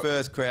kid and your I-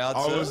 first crowd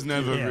I was surf.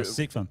 never Yeah,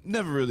 sick fun.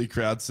 never really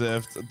crowd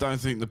surfed. I don't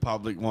think the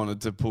public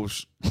wanted to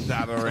push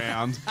that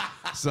around,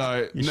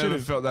 so You never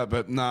should've. felt that.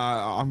 But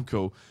nah, I'm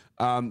cool.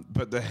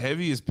 But the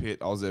heaviest pit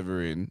I was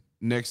ever in,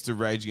 next to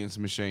Rage Against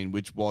the Machine,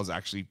 which was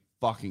actually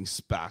fucking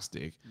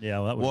spastic, Yeah,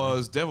 well, that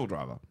was Devil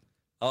Driver.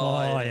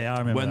 Oh, yeah, I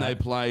remember when that. they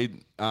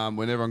played,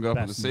 when everyone got up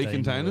on the sea Bastantine or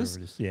containers.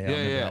 whatever it is. Yeah, I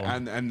remember that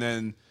one. and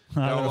then I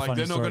they got were a like, funny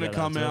they're not story going to about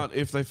that come too. out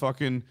if they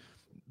fucking.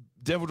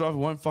 Devil Driver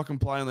won't fucking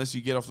play unless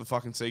you get off the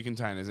fucking sea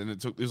containers. And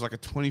it was like a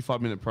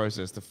 25-minute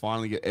process to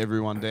finally get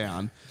everyone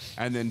down.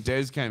 And then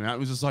Dez came out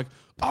and was just like,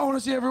 I want to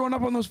see everyone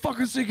up on those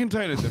fucking sea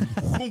containers. And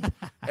boom,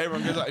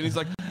 everyone goes up. And he's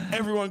like,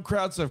 everyone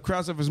crowd surf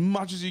as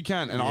much as you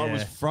can. And I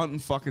was Yeah. front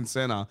and fucking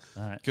center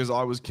Right. because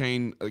I was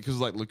keen, because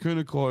like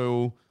Lacuna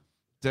Coil,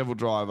 Devil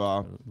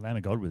Driver, Lamb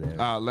of God were there.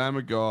 Lamb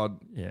of God,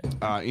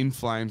 Yeah. In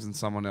Flames, and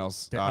someone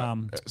else.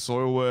 Um,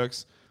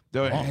 Soilworks.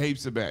 There were Oh.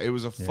 heaps about. It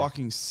was a Yeah.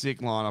 fucking sick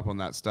lineup on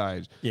that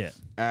stage. Yeah.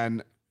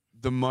 And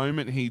the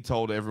moment he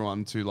told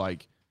everyone to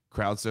like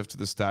crowd surf to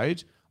the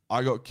stage,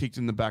 I got kicked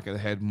in the back of the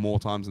head more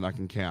times than I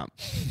can count.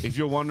 If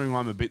you're wondering why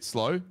I'm a bit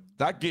slow,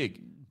 that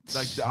gig,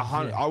 like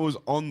I was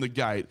on the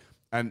gate,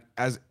 and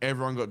as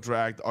everyone got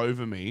dragged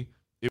over me,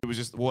 it was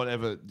just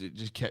whatever, it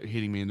just kept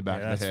hitting me in the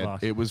back Yeah, of the that's head.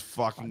 fucked. It was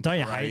fucking. Don't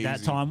you hate that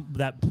crazy. time?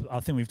 That I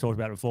think we've talked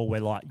about it before,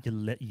 where like you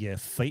let your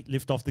feet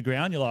lift off the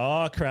ground. You're like,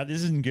 oh crap,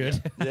 this isn't good.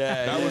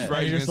 Yeah, That was And Rage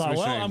you're Against just the like,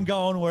 well, Machine. I'm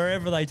going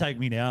wherever they take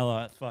me now.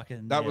 Like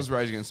fucking. That yeah. was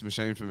Rage Against the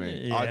Machine for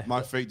me. Yeah.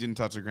 My feet didn't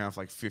touch the ground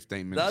for like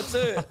 15 minutes. That's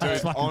it. Dude,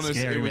 That's fucking honest,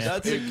 scary, it was.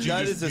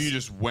 man. You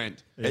just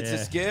went. It's a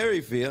Yeah.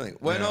 scary feeling.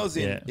 When Yeah. I was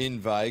Yeah. in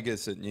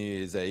Vegas at New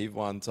Year's Eve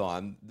one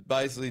time,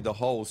 basically the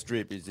whole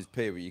strip is just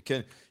people.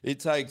 It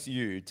takes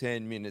you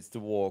 10 minutes to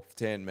walk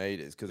 10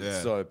 meters because Yeah.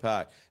 it's so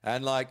packed.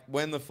 And like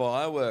when the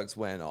fireworks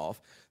went off,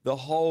 the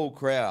whole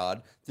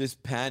crowd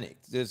just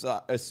panicked. Just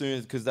as soon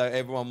as because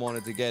everyone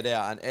wanted to get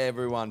out and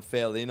everyone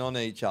fell in on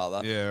each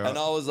other. Yeah, right. And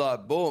I was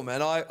like, boom,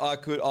 and I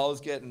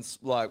was getting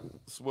like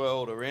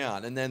swirled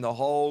around, and then the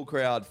whole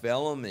crowd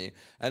fell on me,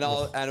 and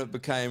it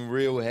became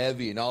real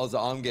heavy, and I was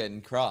like, I'm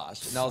getting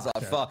crushed, and I was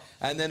like, fuck,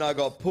 and then I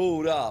got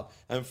pulled up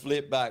and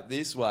flipped back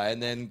this way,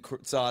 and then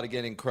started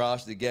getting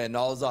crushed again. And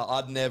I was like,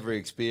 I'd never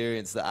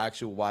experienced the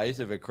actual weight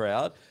of a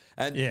crowd.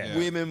 And Yeah.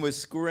 women were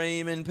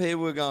screaming,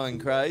 people were going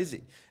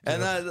crazy,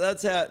 and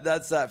that's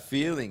that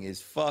feeling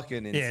is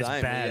fucking insane. Yeah, it's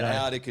when bad, you're eh?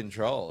 out of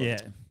control. Yeah.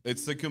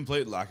 It's the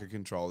complete lack of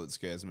control that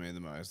scares me the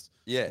most.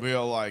 Yeah. We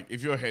are like,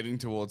 if you're heading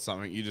towards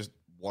something, you're just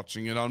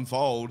watching it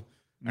unfold,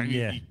 And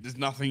Yeah. there's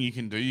nothing you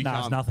can do. You No,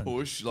 there's can't nothing.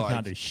 push. You Like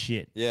can't do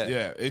shit. Yeah.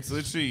 Yeah, it's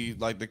literally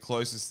like the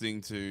closest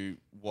thing to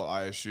what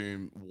I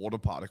assume water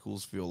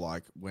particles feel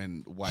like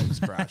when waves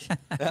crash.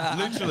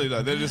 Literally,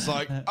 though, they're just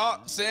like,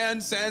 oh,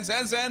 sand. Oh, this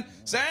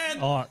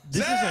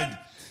sand, is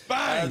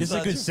bang. This is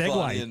a good Such a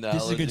funny segue.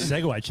 This is a good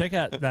analogy. segue. Check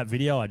out that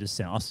video I just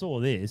sent. I saw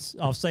this.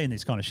 I've seen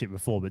this kind of shit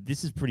before, but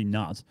this is pretty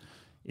nuts.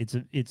 It's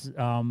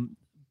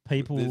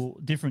people,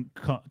 different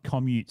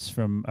commutes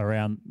from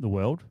around the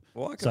world.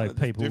 Why So can't it-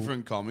 people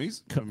Different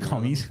commies.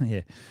 commies,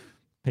 yeah.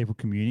 People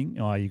commuting.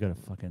 Oh, you got to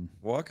fucking.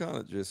 Why can't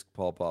it just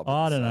pop up?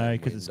 I in the don't know, same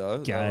 'cause it's window?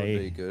 That gay. would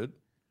be good.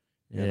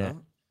 you Yeah.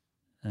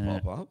 know?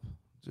 Pop up.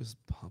 Just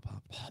pop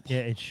up.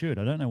 Yeah, it should.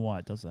 I don't know why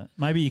it does that.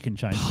 Maybe you can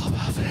change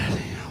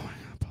it.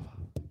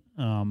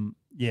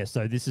 Yeah,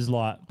 so this is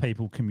like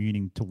people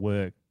commuting to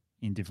work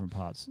in different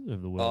parts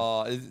of the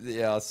world. Oh,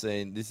 yeah, I've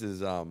seen. This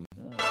is fuck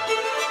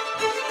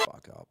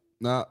up.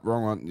 Nah,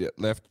 wrong one. Yeah,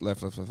 left.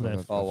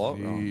 Oh, what?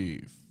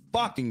 You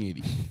fucking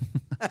idiot.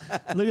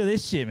 Look at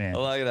this shit, man. I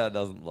like how it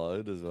doesn't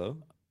load as well.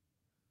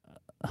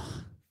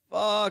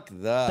 Fuck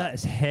that. That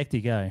is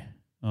hectic, eh?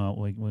 Oh,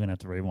 we're going to have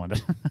to rewind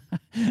it. Watch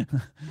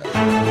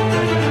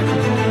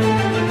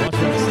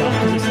when it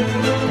starts. Just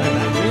go back.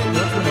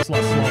 Watch when it's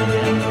like slowing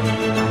down.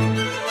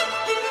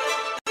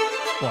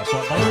 Watch,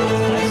 like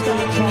they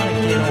start trying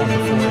to get on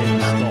before it even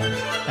stops,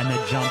 and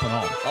they're jumping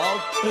off. Oh,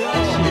 Look at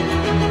that shit.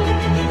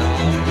 no,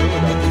 I'm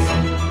good. I just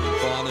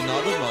find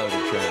another mode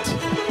of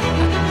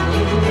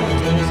transport.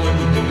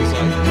 It's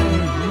like,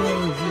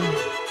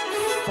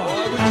 why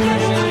would you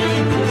want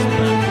to push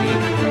back in?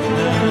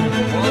 Why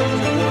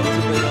would you want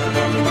to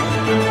be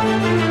on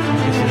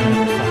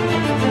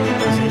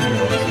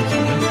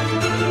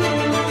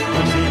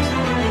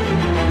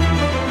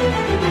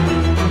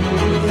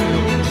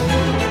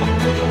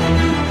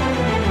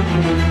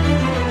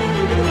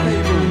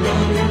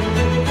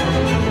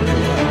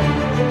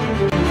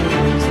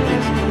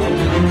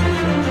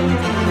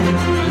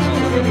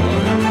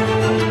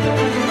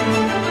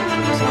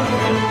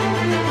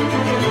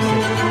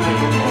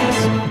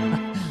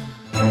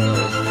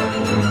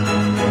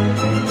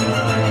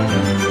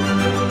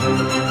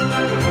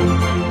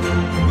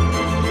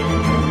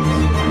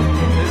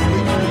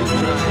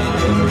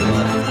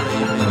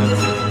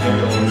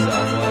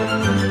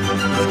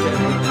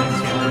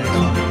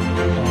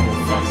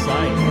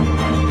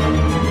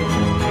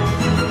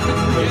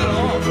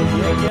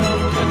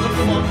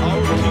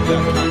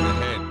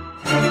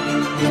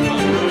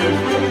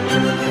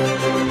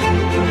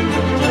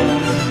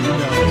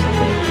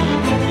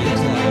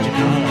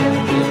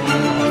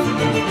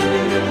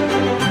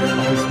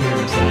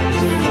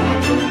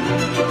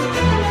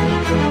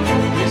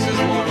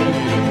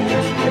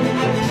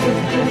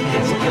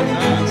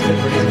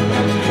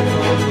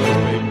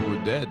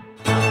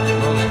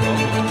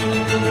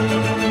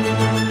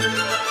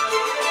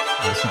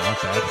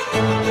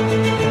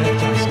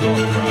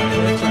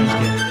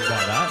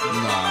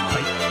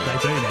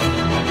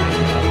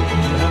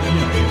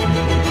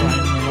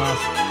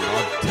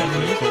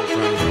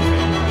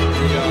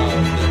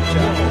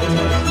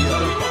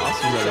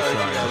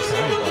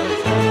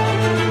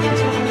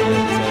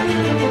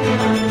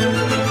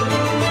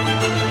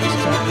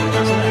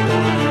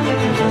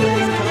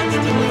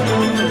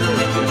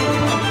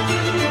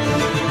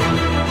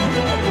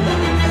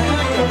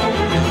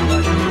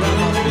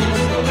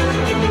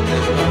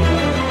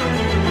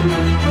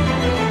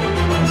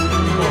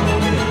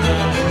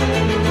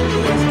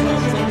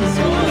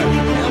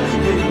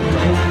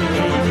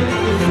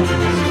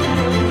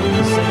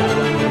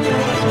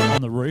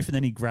on the roof, and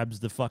then he grabs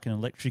the fucking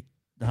electric.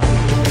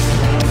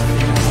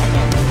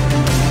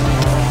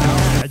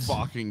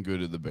 Fucking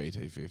good at the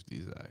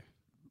BT50s, eh?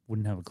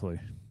 Wouldn't have a clue.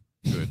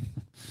 Good.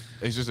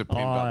 It's just a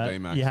pimped up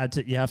D-Max.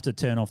 You have to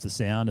turn off the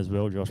sound as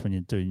well, Josh, when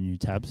you do new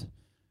tabs.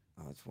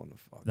 I just want to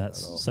fuck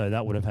That's that off. so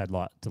that would have had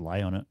like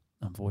delay on it,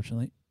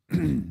 unfortunately.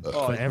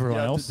 Oh, For everyone you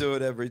have else, to do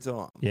it every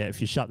time. yeah, if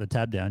you shut the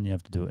tab down, you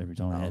have to do it every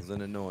time. That yeah. was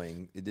an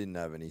annoying. It didn't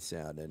have any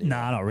sound anyway.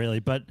 Nah, not really.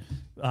 But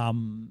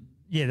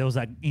yeah, there was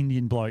that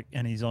Indian bloke,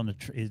 and he's on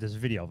there's a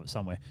video of it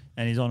somewhere,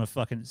 and he's on a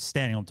fucking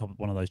standing on top of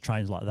one of those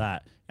trains like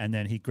that, and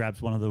then he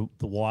grabs one of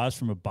the wires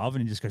from above,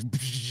 and he just goes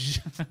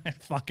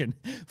fucking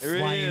flames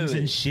Really?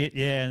 and shit.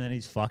 Yeah, and then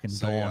he's fucking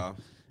So, gone. yeah.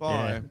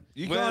 Bye.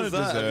 You Where's kind of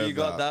that? deserve Have you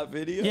got that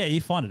video? Yeah,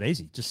 you find it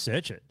easy. Just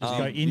search it. Just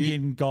go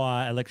Indian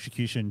guy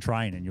electrocution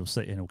train, and you'll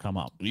see, and it'll come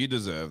up. You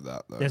deserve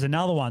that, though. There's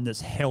another one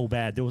that's hell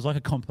bad. There was like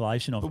a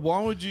compilation of But it.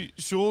 why would you?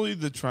 Surely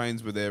the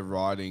trains where they're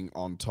riding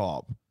on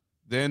top,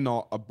 they're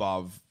not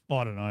above.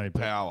 I don't know.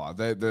 But Power.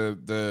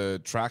 The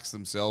tracks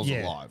themselves Yeah,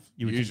 are live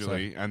you would think so.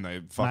 usually, and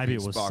they fucking maybe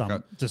it was spark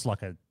up. just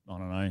like a I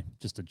don't know,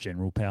 just a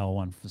general power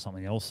one for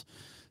something else.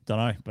 Don't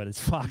know, but it's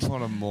fucked.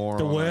 What a moron!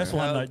 The worst eh?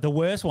 one, though, the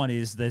worst one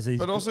is there's these.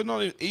 But also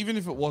not even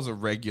if it was a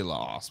regular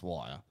ass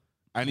wire,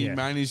 and he Yeah.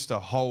 managed to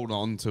hold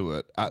on to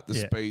it at the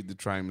Yeah. speed the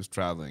train was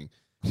traveling,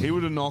 he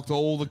would have knocked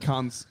all the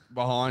cunts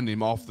behind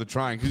him off the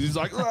train because he's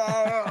like,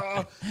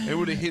 "Ah!" It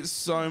would have hit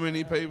so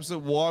many people. So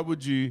why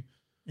would you?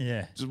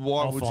 Yeah. Just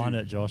why I'll would find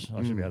you? it, Josh.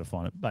 I should be able to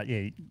find it. But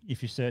yeah,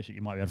 if you search it,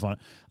 you might be able to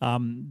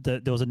find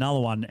it. There was another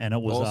one, and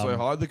it was Also,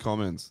 hide the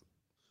comments.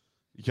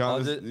 You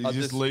can't. You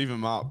just leave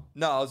them up.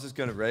 No, I was just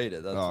going to read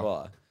it. That's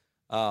why.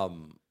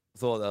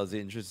 Thought that was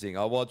interesting.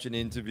 I watched an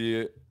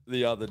interview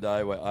the other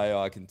day where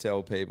AI can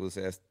tell people's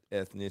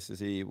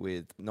ethnicity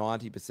with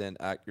 90%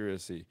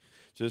 accuracy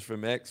just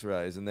from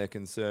X-rays, and they're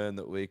concerned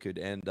that we could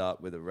end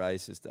up with a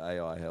racist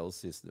AI health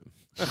system.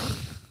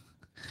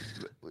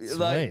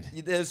 Like,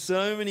 there's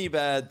so many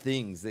bad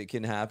things that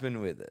can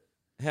happen with it.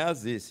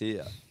 How's this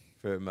here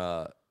from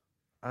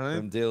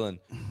Dylan?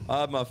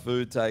 I had my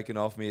food taken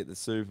off me at the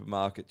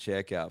supermarket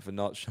checkout for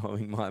not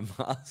showing my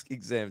mask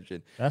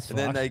exemption. That's and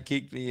then fucked. they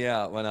kicked me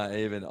out when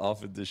I even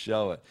offered to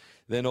show it.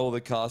 Then all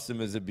the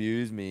customers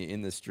abused me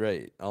in the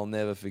street. I'll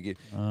never forgive.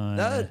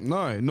 That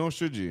No, nor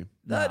should you.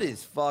 that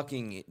is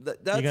fucking. That's,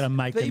 you got to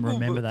make them people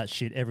remember would- that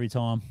shit every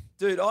time.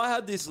 Dude, I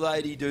had this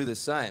lady do the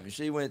same.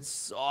 She went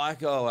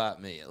psycho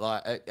at me,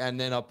 like, and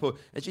then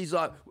and she's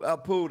like, I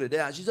pulled it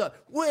out. She's like,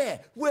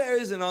 where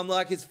is it? And I'm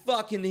like, it's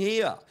fucking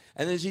here.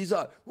 And then she's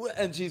like,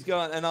 and she's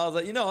going, and I was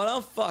like, you know what?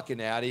 I'm fucking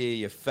out of here,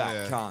 you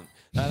fat cunt.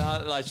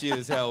 And she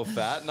was hell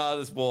fat, and I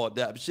just walked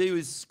out. But she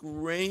was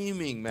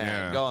screaming,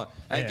 man, going,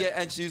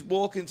 and she's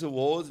walking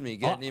towards me,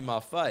 getting in my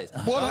face.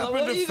 What I'm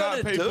like, happened are to you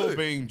fat gonna people do?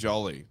 being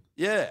jolly?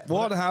 Yeah.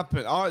 What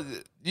happened?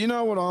 You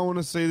know what I want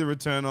to see the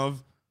return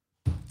of?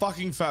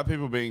 Fucking fat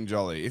people being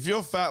jolly. If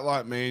you're fat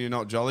like me and you're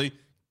not jolly,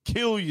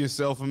 kill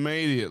yourself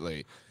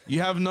immediately. You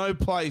have no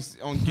place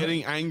on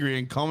getting angry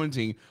and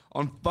commenting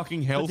on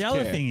fucking healthcare. But the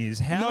other thing is,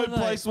 how no do they-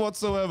 place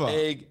whatsoever.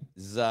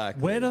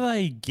 Exactly. Where do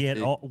they get?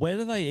 Where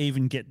do they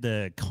even get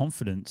the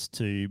confidence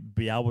to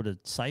be able to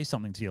say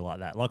something to you like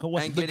that? Like,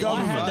 I had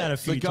that a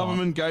few the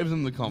government gave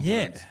them the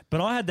confidence. Yeah, but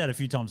I had that a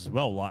few times as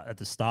well. Like at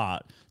the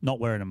start, not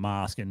wearing a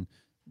mask, and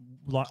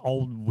like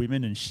old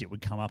women and shit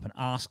would come up and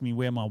ask me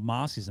where my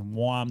mask is and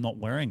why I'm not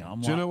wearing it. I'm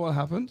Do you like, know what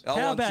happened?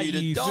 How about you? Do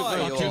you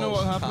know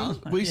what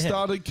happened? We Yeah.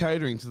 started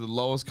catering to the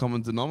lowest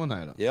common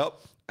denominator. Yep.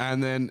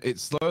 And then it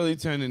slowly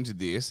turned into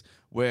this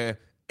where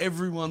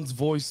everyone's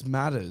voice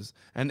matters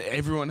and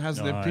everyone has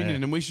an Oh, opinion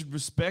yeah. and we should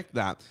respect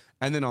that.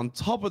 And then on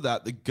top of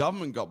that, the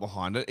government got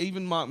behind it.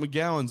 Even Mark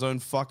McGowan's own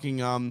fucking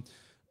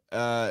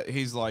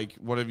he's like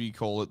whatever you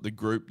call it, the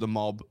group, the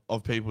mob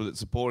of people that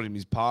supported him,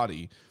 his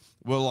party,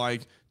 were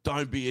like,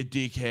 don't be a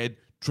dickhead,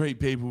 treat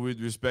people with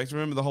respect.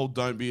 Remember the whole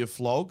don't be a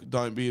flog,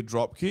 don't be a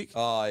drop kick?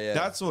 Oh, yeah.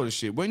 That sort of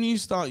shit. When you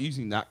start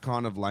using that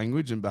kind of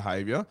language and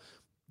behavior,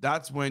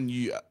 that's when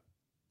you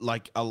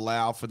like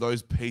allow for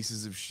those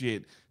pieces of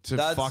shit to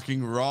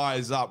fucking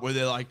rise up where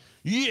they're like,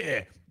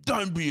 yeah,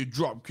 don't be a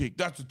drop kick.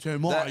 That's a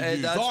term I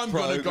use. that's I'm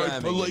going to go programming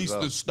as police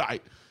well. the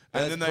state.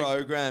 That's And then they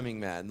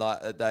programming, man.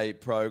 Like they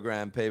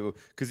program people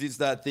because it's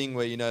that thing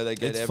where they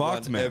get It's everyone,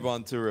 fucked, man.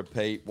 everyone to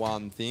repeat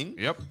one thing.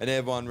 Yep. And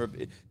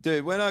everyone,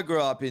 dude. When I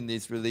grew up in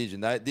this religion,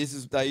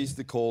 they used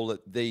to call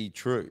it the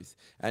truth,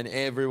 and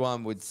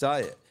everyone would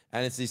say it.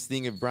 And it's this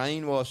thing of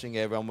brainwashing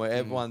everyone, where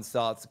everyone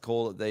starts to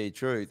call it the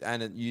truth,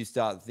 and you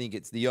start to think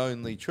it's the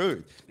only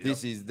truth.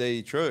 This is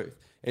the truth.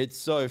 It's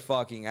so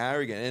fucking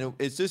arrogant, and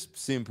it's just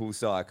simple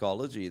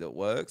psychology that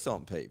works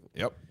on people.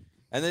 Yep.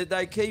 And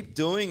they keep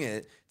doing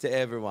it to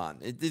everyone.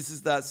 This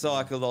is that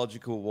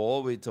psychological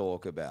war we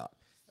talk about.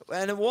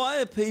 And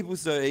why are people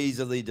so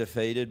easily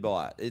defeated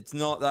by it? It's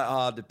not that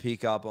hard to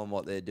pick up on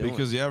what they're doing.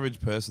 because the average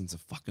person's a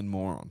fucking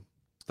moron.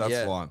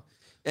 That's why.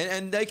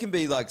 And they can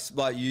be like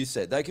you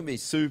said, they can be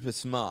super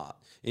smart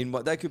in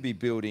what they could be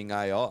building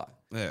AI.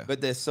 Yeah.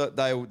 But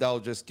they'll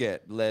just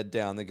get led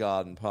down the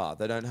garden path.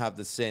 They don't have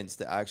the sense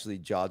to actually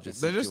judge it.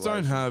 They just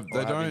don't have.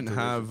 They don't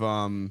have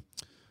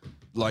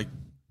like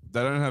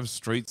they don't have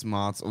street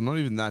smarts or not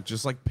even that.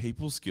 Just like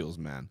people skills,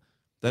 man.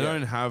 They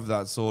don't have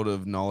that sort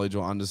of knowledge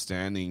or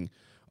understanding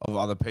of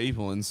other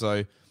people, and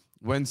so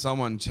when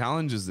someone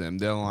challenges them,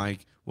 they're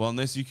like, "Well,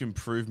 unless you can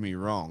prove me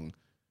wrong,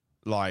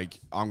 like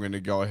I'm going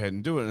to go ahead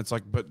and do it." And it's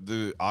like, but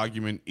the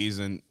argument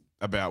isn't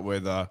about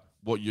whether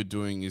what you're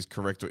doing is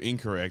correct or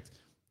incorrect.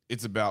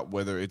 It's about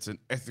whether it's an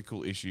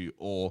ethical issue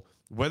or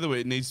whether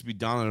it needs to be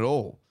done at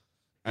all.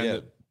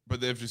 And but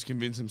they've just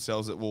convinced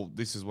themselves that, well,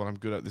 this is what I'm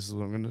good at. This is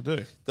what I'm going to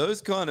do.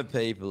 Those kind of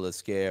people are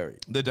scary.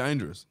 They're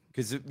dangerous.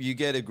 Because you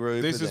get a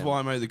group. This of is them. why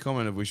I made the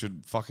comment of we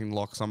should fucking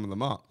lock some of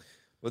them up.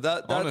 Well,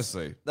 that's,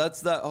 honestly, that's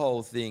that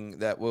whole thing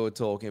that we were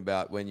talking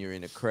about when you're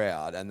in a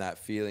crowd and that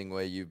feeling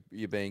where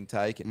you're being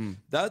taken.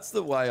 That's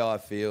the way I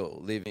feel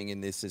living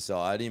in this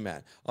society,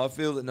 man. I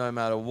feel that no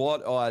matter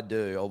what I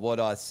do or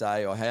what I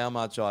say or how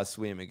much I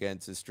swim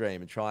against the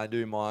stream and try and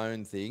do my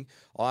own thing,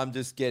 I'm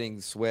just getting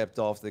swept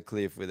off the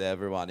cliff with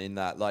everyone in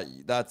that. Like,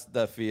 that's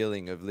the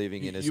feeling of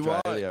living in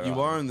Australia. You right?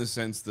 are in the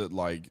sense that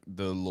like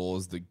the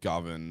laws that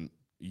govern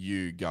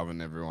you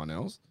govern everyone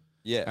else.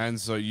 Yeah. And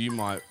so you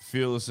might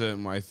feel a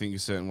certain way, think a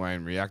certain way,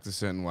 and react a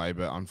certain way,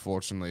 but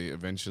unfortunately,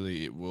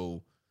 eventually it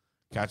will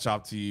catch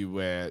up to you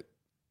where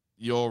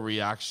your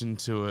reaction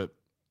to it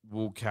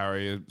will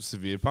carry a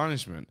severe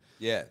punishment.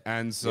 Yeah.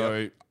 And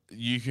so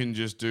you can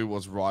just do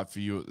what's right for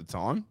you at the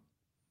time.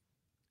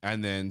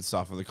 and then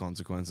suffer the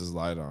consequences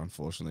later.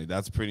 Unfortunately,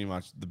 that's pretty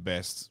much the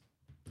best.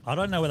 I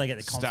don't know where they get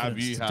the stab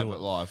confidence you to have do at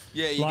it. life.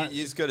 Yeah,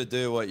 you just got to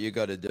do what you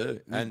got to do.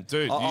 And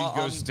Dude, you go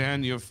I'm-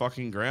 stand your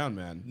fucking ground,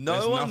 man. No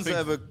There's one's nothing-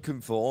 ever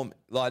conforming.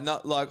 Like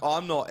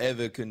I'm not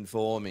ever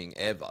conforming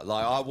ever.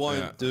 Like I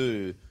won't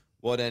do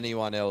what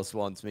anyone else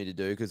wants me to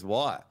do because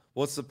why?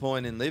 What's the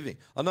point in living?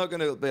 I'm not going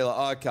to be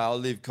like, okay, I'll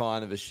live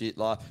kind of a shit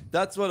life.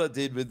 That's what I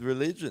did with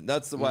religion.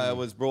 That's the way I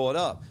was brought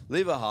up.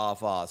 Live a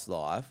half-assed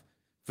life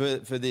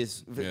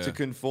to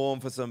conform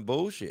for some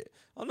bullshit.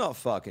 I'm not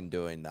fucking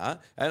doing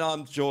that. And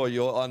I'm sure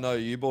I know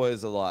you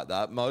boys are like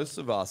that. Most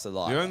of us are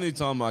like The that. only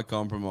time I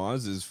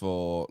compromise is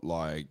for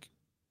like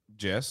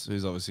Jess,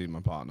 who's obviously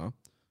my partner,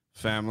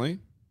 family,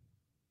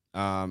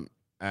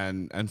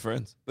 and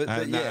friends. But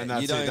and yeah,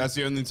 that's you don't- it. That's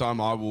the only time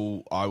I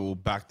will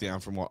back down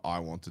from what I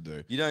want to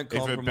do. You don't If it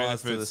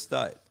compromise to the benefits-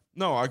 state.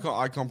 No,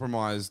 I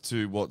compromise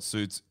to what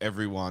suits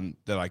everyone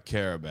that I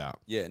care about.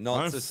 Yeah, not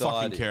I don't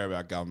society. fucking care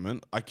about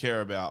government. I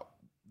care about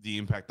the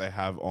impact they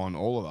have on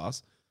all of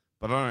us,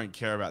 but I don't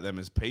care about them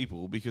as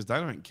people because they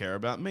don't care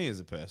about me as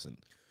a person.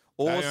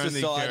 Or They only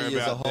society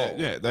care as a about their- whole.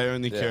 yeah, they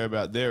only Yeah. care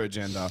about their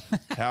agenda.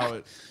 How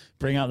it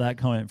Bring up that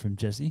comment from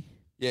Jesse.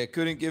 Yeah,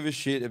 couldn't give a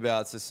shit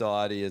about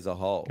society as a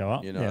whole. Go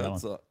up? You know, Yeah, that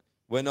it's one. like,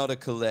 we're not a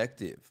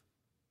collective.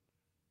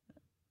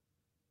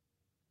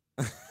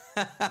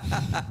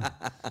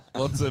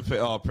 What's the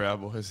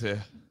Proud Boys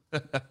here?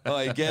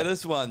 Oh, get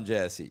us one,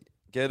 Jesse.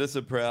 Get us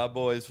a Proud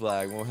Boys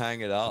flag. We'll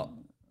hang it up.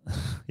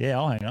 Yeah,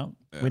 I'll hang up.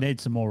 Yeah. We need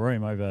some more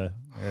room over.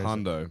 where is it?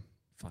 Hundo.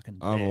 Fucking.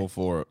 I'm there. all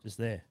for it. Just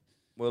there.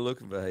 We're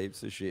looking for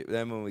heaps of shit.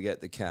 Then when we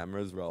get the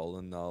cameras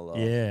rolling, they'll.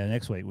 Yeah,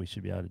 next week we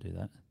should be able to do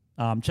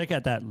that. Check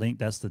out that link.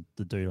 That's the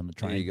dude on the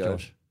Here train, you go.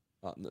 Josh.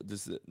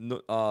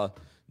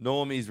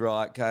 Normie's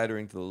right,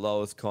 catering to the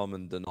lowest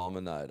common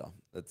denominator.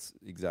 That's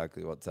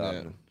exactly what's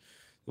happening.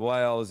 The way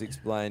I was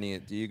explaining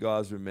it, do you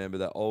guys remember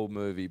that old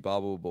movie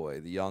Bubble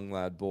Boy, the young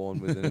lad born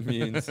with an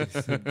immune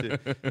system?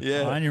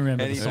 Yeah, I only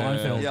remember And the he-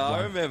 Seinfeld Yeah, I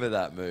one. remember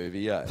that movie.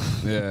 Yeah,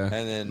 Yeah, and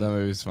then that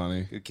movie's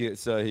funny.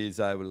 So he's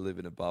able to live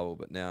in a bubble,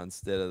 but now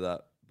instead of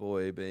that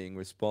boy being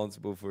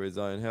responsible for his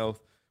own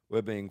health,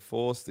 we're being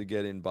forced to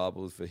get in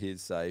bubbles for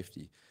his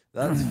safety.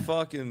 That's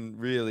fucking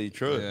really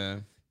true. Yeah.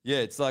 Yeah,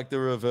 it's like the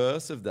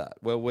reverse of that,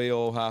 where we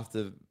all have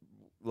to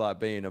like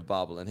be in a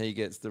bubble, and he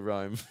gets to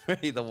roam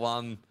free. The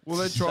one. Well,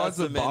 they tried That's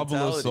to the bubble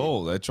us mentality.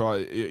 all. They try.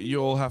 You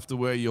all have to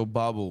wear your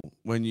bubble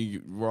when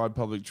you ride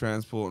public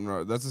transport and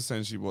road. That's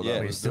essentially what Yeah,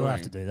 that we was Still doing.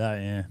 have to do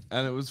that, yeah.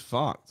 And it was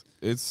fucked.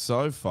 It's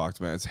so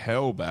fucked, man. It's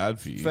hell bad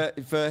for you.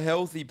 For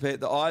healthy people,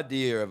 the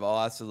idea of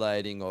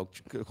isolating or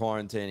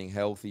quarantining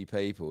healthy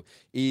people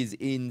is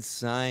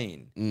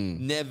insane.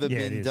 Never Yeah,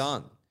 it been is.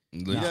 done.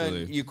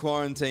 Literally. You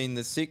quarantine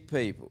the sick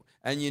people,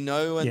 and you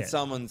know when Yeah.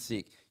 someone's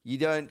sick. You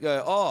don't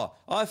go, oh,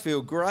 I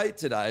feel great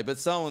today, but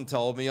someone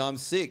told me I'm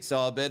sick, so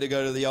I better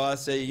go to the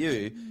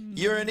ICU.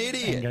 You're an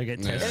idiot. And go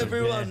get tested,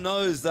 Everyone yeah.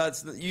 knows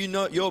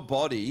your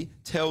body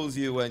tells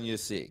you when you're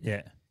sick.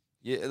 Yeah.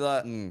 Yeah,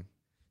 like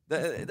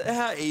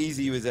how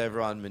easy was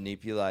everyone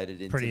manipulated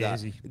into Pretty that?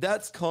 easy.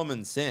 That's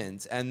common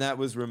sense, and that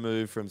was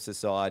removed from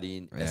society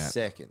in a Yeah.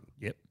 second.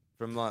 Yep.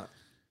 From like,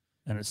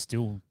 And it's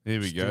still. Here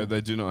we go. still-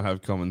 They do not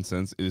have common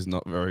sense. It is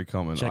not very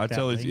common. Check I that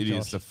tell these link,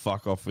 idiots Josh. to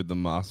fuck off with the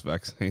mass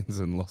vaccines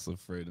and loss of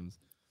freedoms.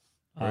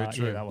 Very Yeah,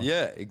 true. that one.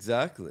 yeah,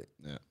 exactly.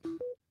 Yeah.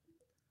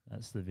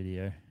 That's the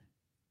video.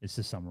 It's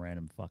just some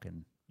random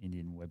fucking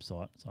Indian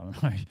website. So I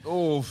don't know.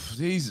 Oh,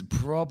 he's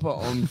proper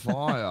on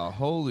fire.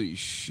 Holy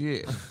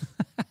shit.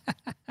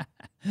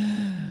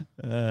 I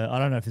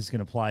don't know if it's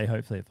going to play.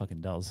 Hopefully it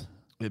fucking does.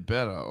 It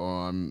better,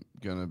 or I'm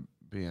going to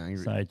be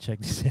angry. So check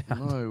this out.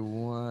 No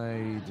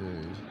way,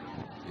 dude.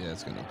 Yeah,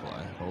 it's going to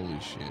play. Holy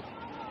shit.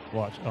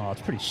 Watch. Oh,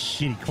 it's pretty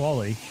shitty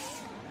quality.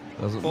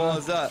 Does it What matter?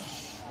 was that?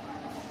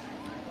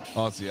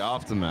 Oh, it's the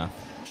aftermath.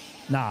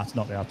 Nah, it's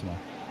not the aftermath.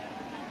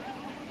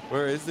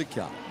 Where is the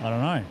cunt? I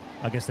don't know.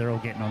 I guess they're all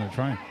getting on the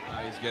train.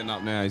 He's getting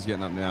up now. He's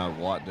getting up now.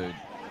 White dude.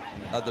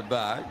 At the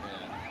back?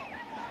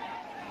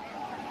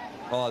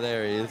 Oh,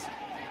 there he is.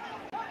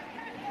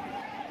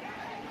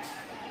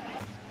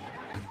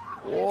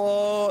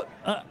 What?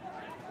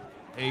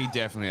 He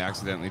definitely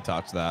accidentally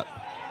touched that.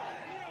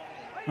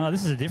 Oh,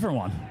 this is a different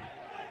one.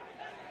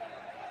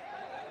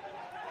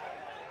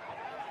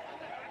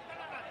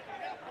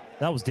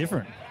 That was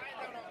different.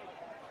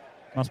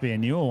 Must be a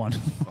newer one.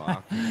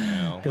 Fuck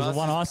hell. Because the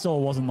one I saw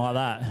wasn't like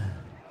that.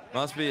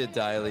 Must be a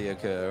daily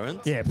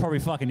occurrence. Yeah, it probably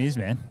fucking is,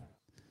 man.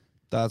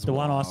 That's The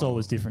one I saw wild.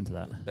 was different to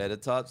that. Better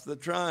touch the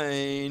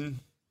train.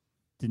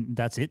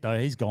 That's it, though.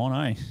 He's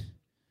gone, eh?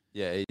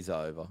 Yeah, he's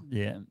over.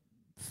 Yeah.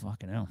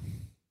 Fucking hell.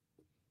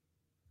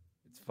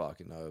 It's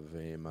fucking over for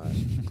him,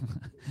 mate.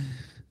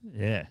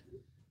 Yeah.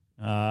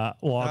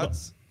 Well, I got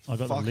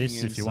the fucking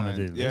list if you want to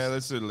do insane. this. Yeah,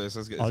 let's do the list.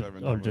 Let's get this over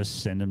and I'll done with.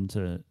 just send them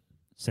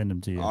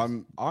to you.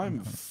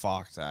 I'm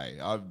fucked,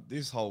 eh?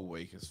 This whole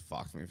week has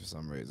fucked me for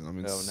some reason. I've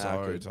been Feel so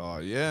knackered.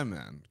 tired. Yeah,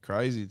 man.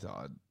 Crazy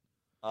tired.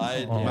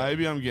 Yeah.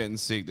 Maybe I'm getting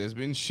sick. There's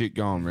been shit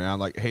going around.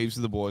 Like heaps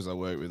of the boys I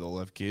work with all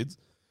have kids.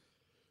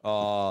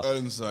 Oh,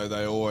 and so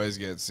they always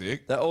get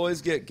sick. They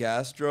always get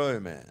gastro,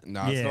 man.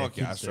 No, it's Yeah, not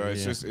kids gastro. do,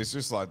 It's yeah.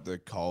 just like the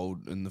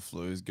cold and the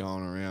flu's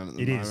going around at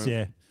the It moment. is,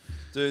 yeah.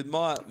 Dude,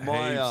 my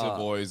Heaps of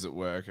boys at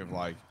work have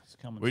like.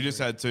 We just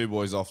had 2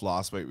 boys off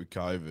last week with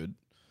COVID,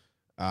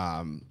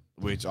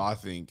 which I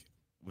think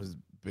was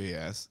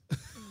BS.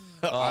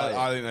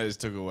 I think they just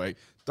took a week.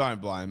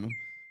 Don't blame them.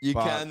 You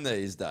But- can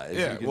these days.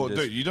 Yeah, You can well,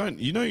 just- dude, you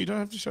don't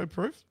have to show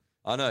proof.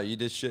 I know you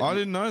just should. I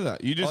didn't know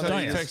that. You just Oh,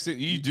 have to no, text it.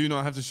 You do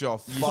not have to show a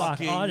Fuck,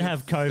 fucking I'd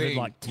have COVID thing.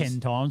 like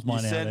 10 times by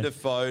You now. send then. a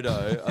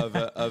photo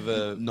of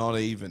a Not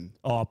even.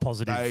 Oh,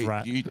 positive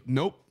rat.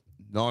 Nope.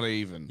 Not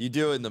even. You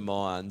do in the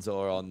mines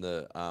or on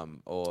the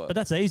or. But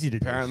that's easy to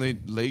do. Apparently,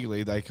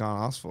 legally, they can't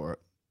ask for it.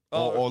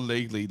 Or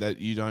legally, that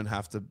you don't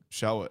have to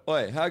show it.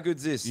 Wait, how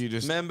good's this? You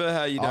just Remember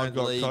how you I've don't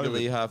got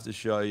legally COVID. have to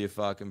show your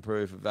fucking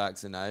proof of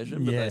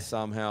vaccination, but Yeah. they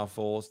somehow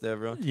forced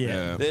everyone?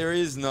 Yeah. There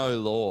is no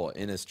law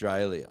in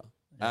Australia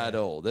at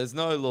all. There's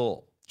no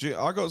law. Gee,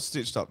 I got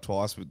stitched up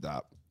twice with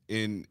that.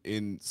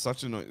 In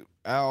such an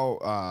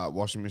our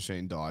washing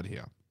machine died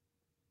here,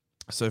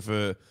 so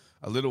for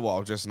a little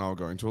while, Jess and I were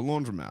going to a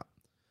laundromat,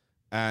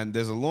 and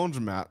there's a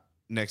laundromat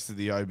next to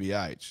the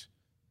OBH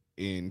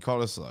in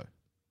Cottesloe,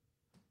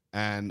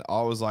 and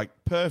I was like,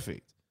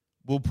 perfect.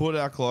 We'll put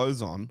our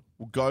clothes on.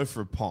 We'll go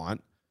for a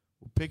pint.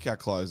 We'll pick our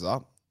clothes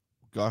up.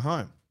 Go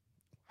home,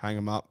 hang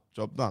them up.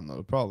 Job done. Not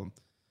a problem.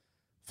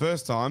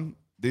 First time,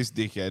 this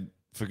dickhead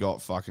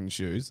forgot fucking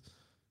shoes.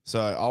 So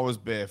I was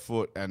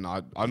barefoot, and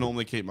I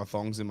normally keep my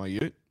thongs in my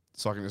ute,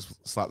 so I can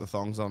just slap the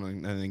thongs on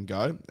and then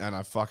go. And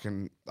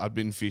I'd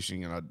been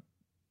fishing, and I'd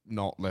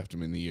not left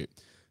them in the ute.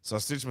 So I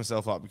stitched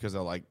myself up because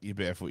they're like, you're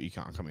barefoot, you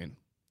can't come in.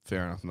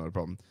 Fair enough, not a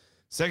problem.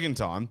 Second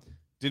time,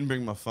 didn't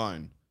bring my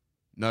phone.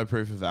 No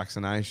proof of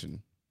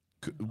vaccination.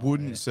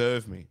 Wouldn't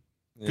serve me.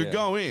 Could Yeah.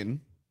 go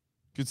in,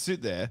 could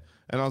sit there,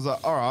 and I was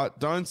like, all right,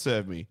 don't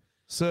serve me.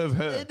 Serve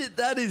her.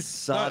 That is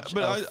such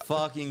a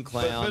fucking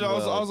clown. But I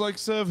was world. like,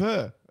 serve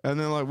her. And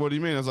they're like, what do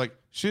you mean? I was like,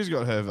 she's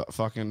got her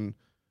fucking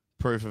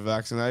proof of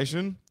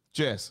vaccination.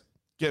 Jess,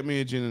 get me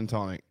a gin and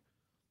tonic.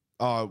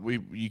 Oh,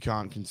 you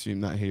can't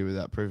consume that here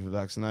without proof of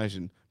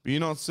vaccination. But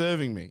you're not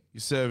serving me. You're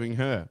serving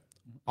her.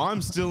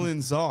 I'm still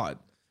inside.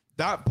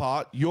 That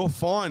part you're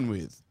fine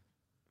with.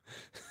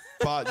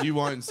 But you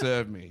won't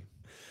serve me.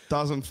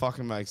 Doesn't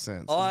fucking make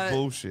sense. It's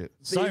bullshit.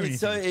 It's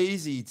so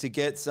easy to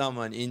get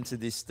someone into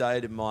this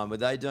state of mind where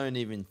they don't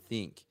even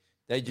think.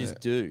 They just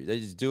do. They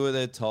just do what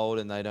they're told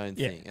and they don't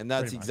Yeah, think. And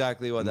that's pretty much.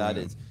 exactly what that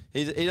is.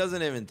 He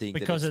doesn't even think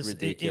Because that it's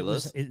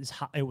ridiculous.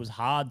 it was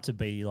hard to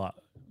be like,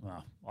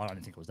 well, I don't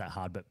think it was that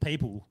hard, but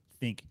people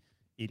think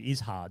it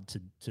is hard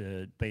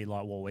to be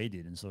like what we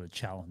did and sort of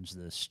challenge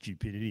the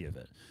stupidity of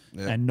it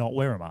and not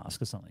wear a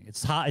mask or something.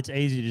 It's hard. It's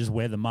easy to just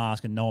wear the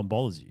mask and no one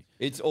bothers you.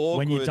 It's awkward.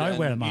 When you don't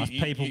wear a and mask,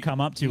 people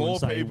come up to you and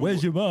say,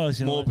 "Where's your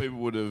mask?" You know, More like- people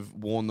would have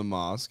worn the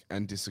mask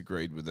and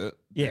disagreed with it.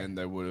 Yeah. And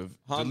they would have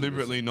 100%.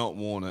 deliberately not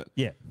worn it.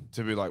 Yeah.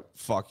 To be like,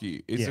 fuck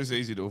you. It's Yeah. just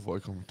easy to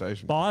avoid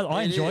confrontation. But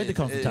I It enjoyed the is,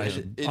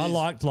 confrontation. it I is.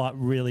 liked like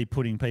really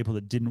putting people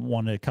that didn't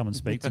want to come and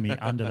speak to me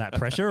under that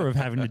pressure of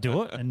having to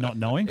do it and not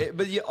knowing.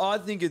 But I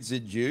think it's a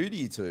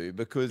duty to,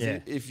 because Yeah.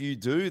 if you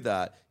do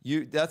that,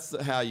 that's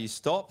how you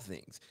stop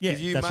things. Yeah, If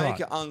you that's make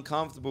right. it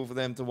uncomfortable for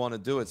them to want to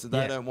do it, so they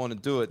Yeah. don't want to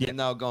do it, then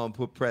they'll go and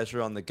put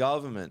pressure on the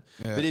government.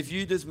 Yeah. But if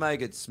you just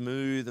make it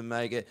smooth and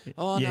make it,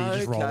 oh Yeah, no, you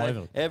just roll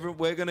okay, over.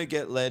 we're going to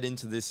get led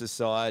into this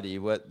society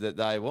that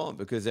they want,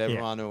 because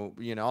everyone will,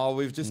 oh,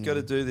 we've just got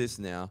to do this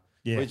now.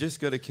 Yeah. We just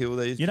got to kill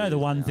these. You know, the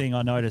Jews one now. thing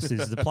I noticed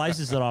is the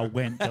places that I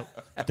went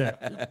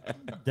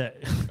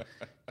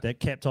that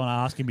kept on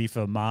asking me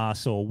for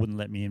masks or wouldn't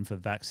let me in for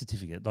vax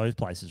certificate. Those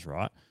places,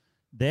 right?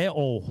 They're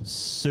all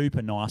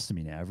super nice to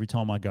me now. Every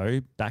time I go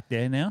back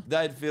there now,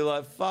 They'd feel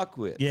like fuck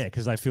with. yeah,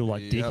 because they feel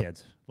like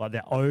dickheads. Like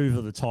they're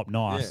over the top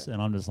nice,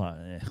 and I'm just like,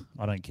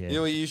 I don't care.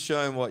 You're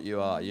showing what you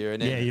are. You're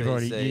an Yeah, you've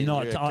already. NPC, You're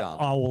not. you're a cunt.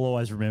 I will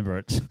always remember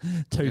it.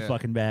 Too Yeah.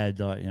 fucking bad.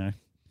 Like, you know.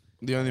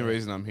 The only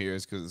reason I'm here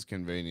is because it's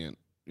convenient.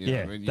 You know Yeah,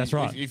 what I mean? that's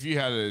right.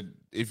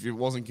 If it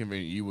wasn't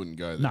convenient, you wouldn't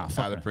go there. Nah,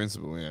 fuck Out of no.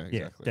 principle, yeah, exactly.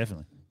 Yeah,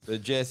 definitely. So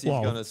Jesse's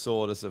Well- going to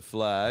sort us a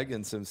flag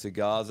and some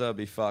cigars. That'll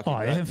be fucking Oh,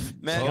 great. yeah.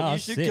 Man, Cigars,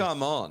 you should sick.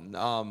 come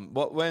on.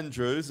 When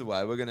Drew's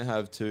away, we're going to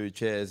have 2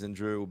 chairs and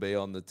Drew will be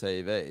on the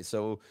TV.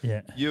 So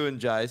Yeah. you and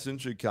Jason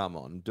should come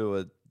on. Do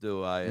a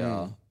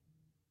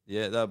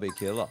yeah, that'll be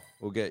killer.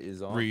 We'll get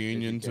you on.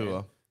 Reunion if you can.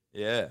 tour.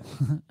 Yeah.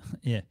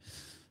 Yeah.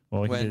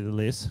 Well, we When- can do the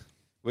list.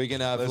 We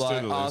can have Let's do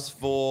like the us list.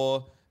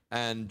 4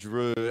 and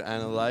Drew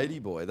and a lady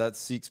boy. That's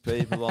 6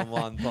 people on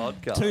one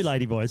podcast. 2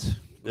 lady boys.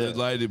 The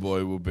lady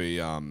boy will be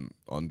on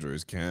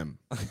Drew's cam.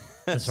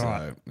 That's So,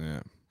 right.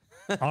 Yeah.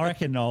 I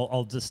reckon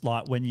I'll just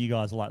like when you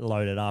guys like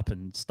load it up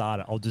and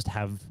start it, I'll just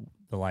have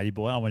the lady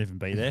boy. I won't even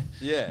be there.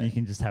 Yeah. You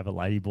can just have a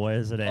lady boy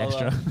as an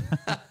extra.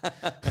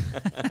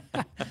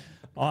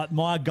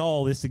 My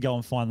goal is to go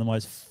and find the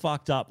most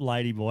fucked up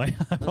lady boy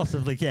I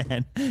possibly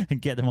can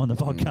and get them on the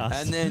podcast.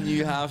 And then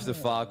you have to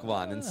fuck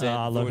one and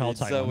send look, I'll footage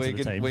take so one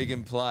to the team. we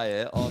can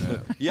play it on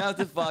the. You have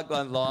to fuck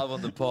one live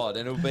on the pod,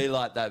 and it'll be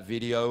like that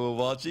video we're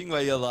watching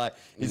where you're like,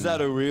 "Is that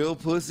a real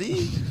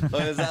pussy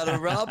or is that a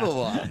rubber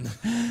one?"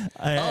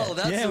 Oh,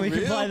 that's yeah, a we real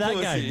can play that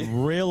pussy.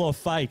 game, real or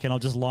fake, and I'll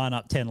just line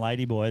up 10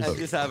 lady boys And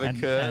just have a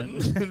curtain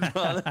in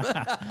front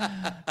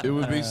of It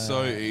would be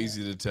so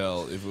easy to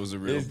tell if it was a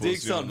real His pussy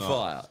dick's or on not.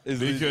 fire.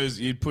 Because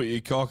you'd put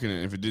your cock in it,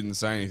 and if it didn't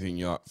say anything,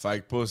 you're like,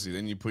 fake pussy.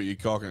 Then you put your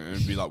cock in it, and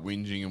it'd be like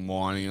whinging and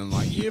whining, and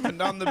like, you haven't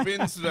done the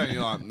bins today. And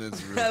you're like,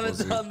 that's a real Haven't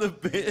pussy. done the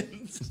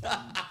bins.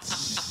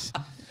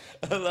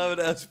 I love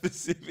it how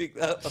specific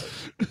that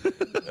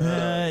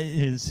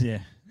was. Yeah.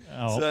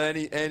 Oh. So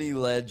any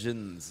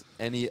legends?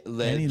 Any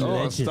legends?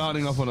 Oh,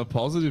 starting off on a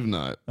positive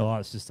note. Oh,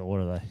 it's just the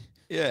order though.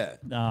 Yeah.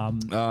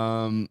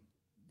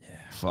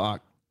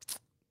 Fuck.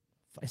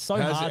 It's so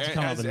hard to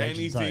come up with Has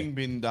legends, anything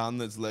been done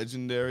that's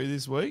legendary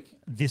this week?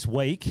 This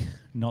week,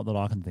 not that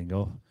I can think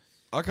of.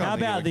 I can't How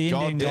think about of the a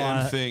Indian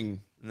goddamn guy?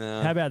 thing.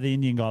 No. How about the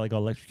Indian guy that got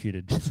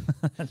electrocuted?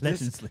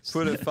 Legends list.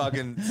 Put a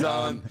fucking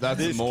That's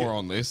this the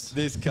moron list.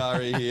 This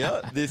curry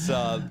here. This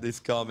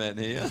comment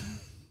here.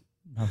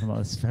 Nothing like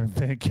this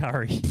burnt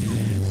curry.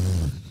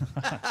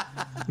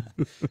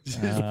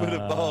 Just put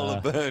a bowl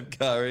of burnt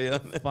curry on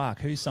there. Fuck,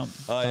 who's done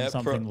yeah,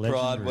 something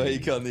Pride legendary?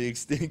 Week on the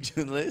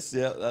extinction list.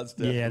 Yeah, that's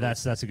definitely Yeah,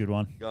 that's a good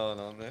one. going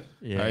on there.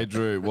 Yeah. Hey,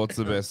 Drew, what's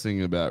the best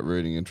thing about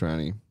rooting a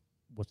tranny?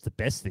 What's the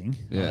best thing?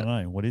 Yeah. I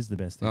don't know. What is the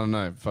best I thing? don't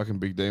know. Fucking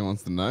Big D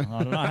wants to know. I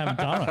don't know. I haven't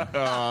done it.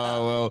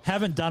 Oh, well.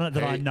 Haven't done it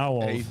that I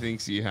know of. He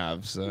thinks you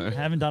have, so.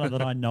 Haven't done it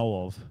that I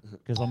know of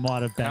because I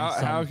might have done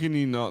some. How can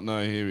you not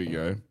know? Here we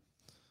go.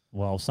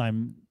 Well,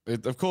 same.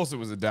 Of course, it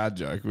was a dad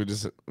joke.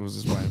 Was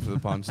just waiting for the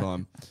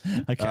punchline.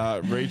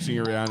 Okay. Reaching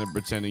around and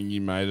pretending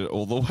you made it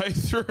all the way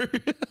through.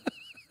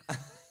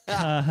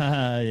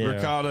 Yeah.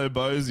 Ricardo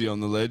Bosie on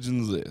the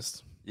legends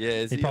list. Yeah,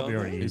 is He he, probably on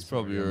already there? He's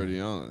probably already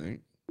on, I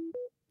think.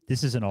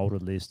 This is an older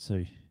list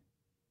too.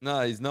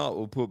 No, he's not.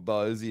 We'll put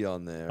Bosie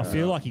on there. I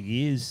feel like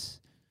he is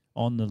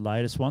on the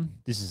latest one.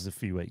 This is a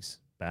few weeks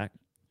back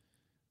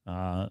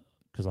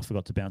because I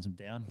forgot to bounce him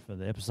down for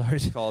the episode.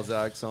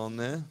 Kozak's on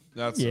there.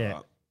 That's Yeah.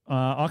 right.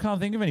 I can't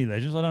think of any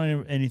legends. I don't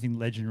know anything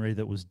legendary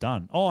that was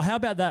done. Oh, how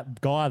about that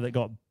guy that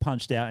got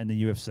punched out in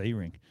the UFC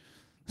ring?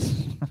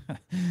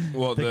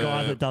 What, the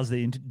guy that does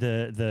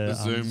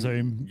the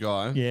Zoom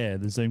guy? Yeah,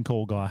 the Zoom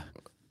call guy.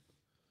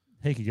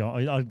 He could go.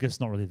 I guess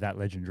not really that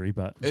legendary,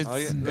 but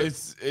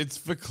It's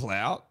for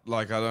clout.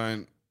 Like, I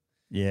don't.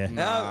 Yeah.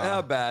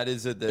 How bad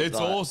is it that It's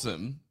like,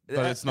 awesome,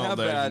 but it's not How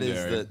bad is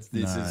legendary. that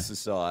this No. is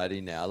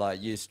society now?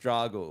 Like you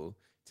struggle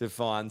to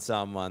find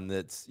someone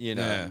that's it's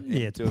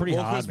into- pretty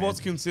Well, hard. because what's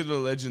considered a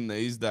legend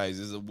these days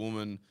is a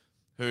woman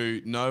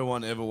who no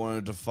one ever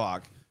wanted to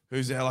fuck,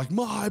 who's there like,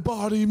 my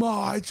body,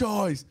 my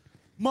choice,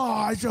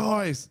 my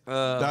choice.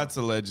 That's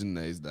a legend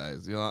these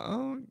days. You're like,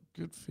 oh,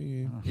 good for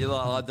you. You're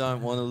like, I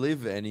don't want to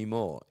live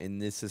anymore in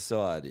this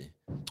society.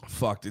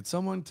 Fuck, did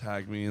someone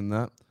tag me in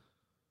that?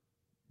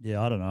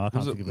 Yeah, I don't know. I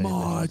can't Was think it of any.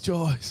 my legends.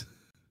 choice?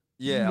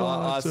 Yeah,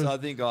 I No,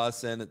 think I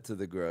sent it to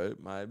the group,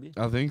 maybe.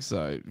 I think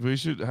so. We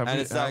should have. And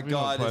we, it's have that we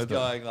not guy that's played that?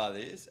 going like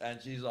this,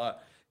 and she's like,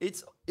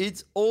 it's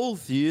all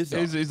theatre.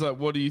 He's like,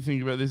 what do you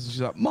think about this? And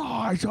she's like,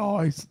 my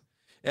choice.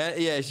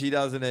 Yeah, she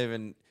doesn't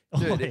even.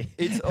 Oh, Dude,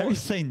 it's have all, you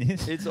seen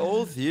this? It's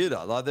all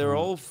theatre. Like they're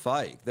all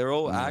fake. They're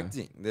all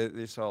acting.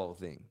 This whole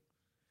thing.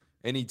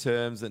 Any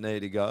terms that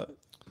need to go?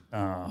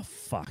 Oh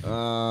fuck.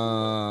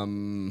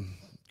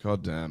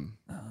 God damn.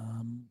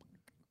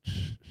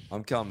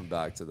 I'm coming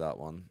back to that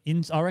one.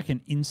 I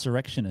reckon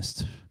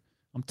insurrectionist.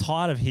 I'm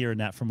tired of hearing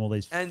that from all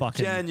these And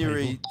fucking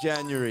January people.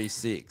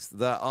 6th.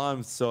 That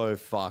I'm so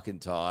fucking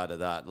tired of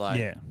that. Like,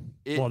 Yeah.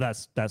 it- Well,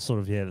 that's sort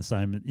of the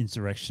same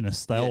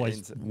insurrectionists. They Yeah,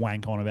 always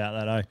wank on about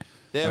that. Oh,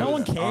 There no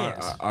was- one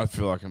cares. I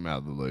feel like I'm out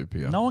of the loop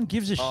here. No one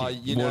gives a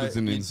shit. What is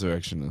an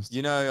insurrectionist?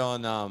 You know,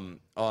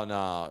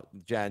 on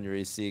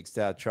January 6th,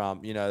 how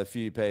Trump, a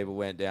few people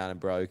went down and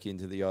broke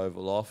into the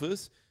Oval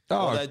Office.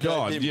 Oh, Well, they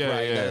God, didn't yeah,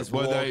 break, yeah. They just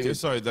Well, walked in.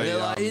 sorry, They're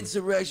like,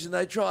 insurrection.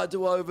 They tried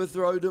to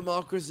overthrow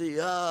democracy.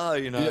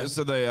 Yeah,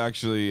 so they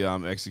actually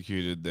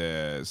executed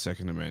their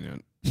Second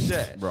Amendment.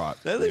 Yeah. Right.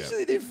 They yeah.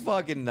 literally did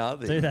fucking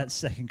nothing. Do that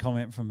second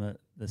comment from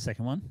the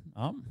second one.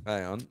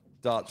 Hang on.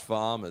 Dutch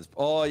farmers.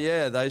 Oh,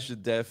 yeah, they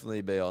should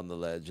definitely be on the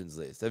legends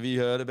list. Have you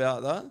heard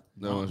about that?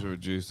 No one's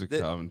reduced the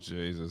carbon.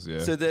 Jesus,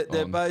 yeah. So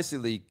they're On.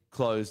 basically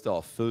closed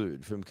off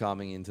food from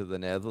coming into the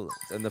Netherlands.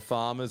 And the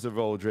farmers have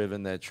all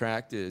driven their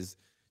tractors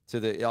to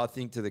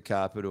the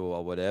capital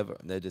or whatever.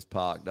 And they're just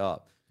parked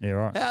up. Yeah,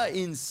 right. How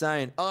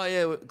insane. Oh,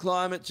 yeah,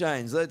 climate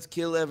change. Let's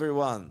kill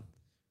everyone.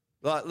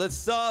 Like, let's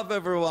starve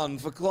everyone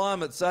for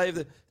climate. Save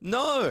the...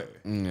 No.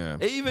 Yeah.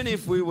 Even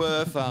if we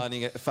were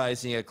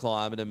facing a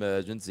climate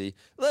emergency,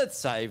 let's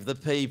save the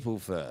people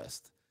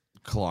first.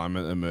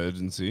 Climate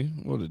emergency.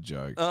 What a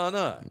joke. Oh,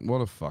 no.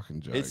 What a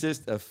fucking joke. It's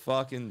just a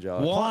fucking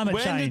joke. Climate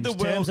When did change.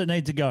 the Terms that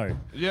need to go.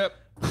 Yep.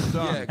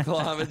 Done. Yeah,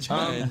 climate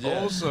change. yeah.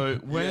 Also,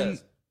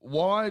 Yes.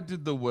 why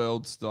did the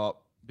world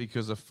stop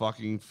because a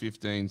fucking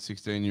 15,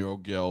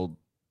 16-year-old girl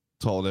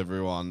told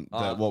everyone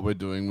that what we're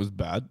doing was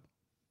bad.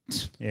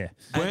 Yeah.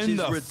 When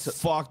the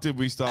fuck did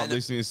we start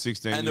listening to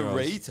 16 and a year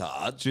olds?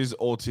 retard. She's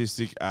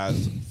autistic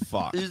as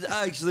fuck. She's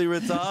actually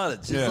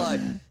retarded. She's Yeah. like,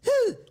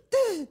 who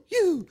dare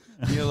you?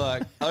 And you're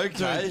like,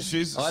 okay,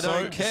 Dude, I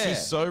don't care.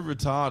 She's so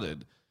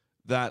retarded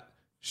that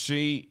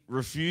she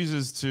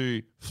refuses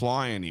to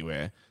fly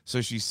anywhere. So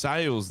she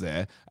sails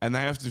there, and they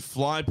have to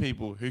fly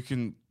people who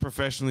can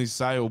professionally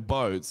sail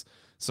boats.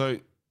 So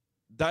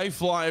they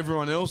fly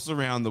everyone else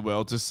around the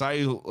world to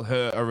sail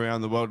her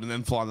around the world and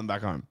then fly them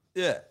back home.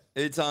 Yeah,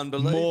 it's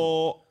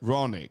unbelievable.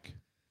 Moronic.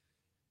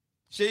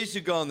 She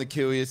should go on the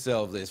kill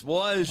yourself list.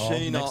 Why has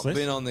she not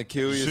been on the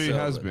kill yourself She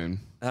has list? been.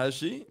 Has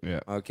she? Yeah.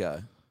 Okay.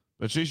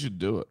 But she should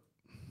do it.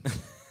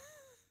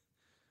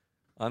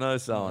 I know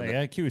someone.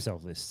 Yeah, kill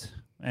yourself list.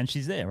 And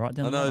she's there, right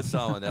down I the know line.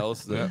 someone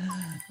else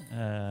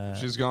that.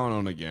 She's going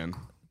on again.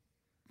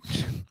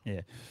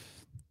 Yeah.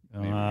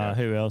 There we go.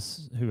 Who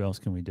else? Who else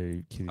can we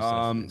do? Kill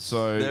yourself list?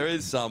 So There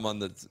is someone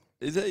that's.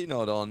 Is he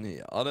not on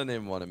here? I don't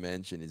even want to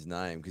mention his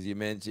name because you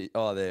mentioned.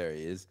 Oh, there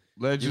he is.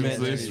 Legends You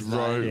mentioned list his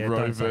Roe, name. Roe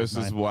don't say his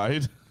versus name.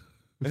 Wade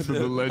for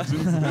the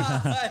legends.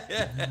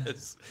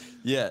 Yes.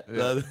 Yeah.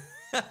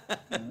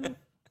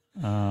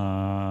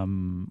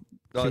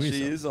 Kill she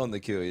yourself. is on the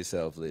kill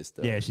yourself list.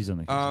 Though. Yeah, she's on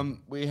the kill yourself.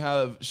 We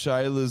have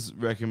Shayla's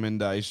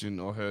recommendation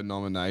or her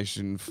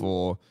nomination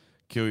for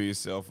Kill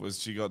Yourself was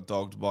she got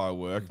dogged by a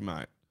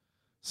workmate.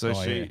 So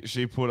Oh,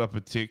 she put up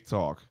a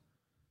TikTok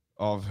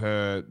of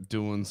her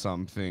doing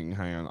something.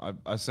 Hang on,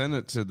 I sent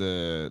it to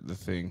the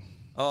thing.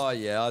 Oh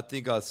yeah, I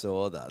think I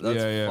saw that. That's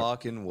Yeah.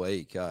 fucking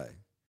weak, eh?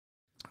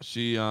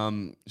 She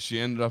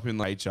ended up in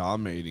the HR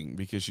meeting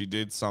because she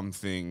did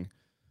something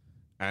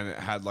and it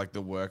had like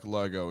the work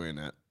logo in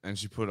it, and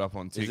she put it up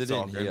on Is it in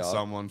TikTok and here?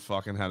 someone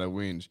fucking had a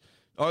whinge.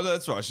 Oh,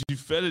 that's right. She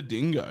fed a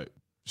dingo.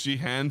 She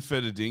hand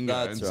fed a dingo.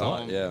 That's and right,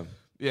 someone- yeah.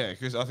 Yeah,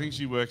 because I think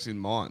she works in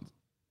mines.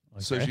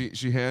 So Okay.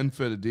 she hand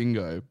fed a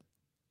dingo,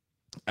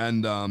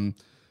 and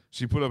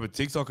she put up a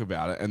TikTok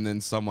about it, and then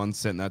someone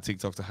sent that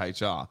TikTok to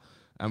HR,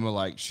 and we're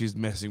like, she's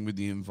messing with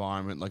the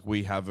environment. Like,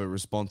 we have a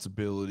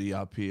responsibility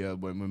up here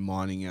when we're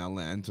mining our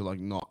land to like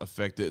not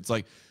affect it. It's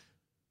like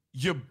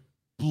you're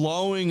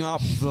blowing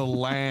up the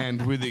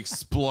land with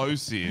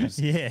explosives.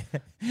 Yeah.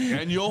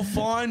 And you're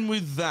fine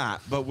with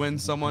that, but when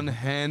someone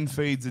hand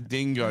feeds a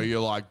dingo,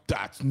 you're like,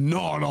 that's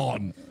not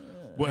on.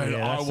 Well, Yeah,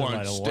 I that's a won't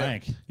load of step.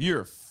 wank.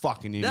 You're a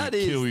fucking idiot. That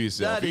is Kill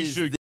yourself. that You is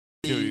should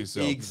kill the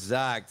yourself.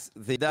 exact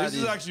thing. This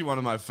is actually one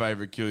of my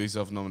favorite kill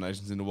yourself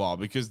nominations in a while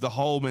because the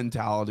whole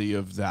mentality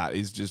of that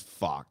is just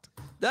fucked.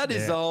 That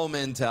is the whole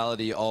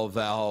mentality of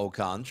our whole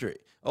country.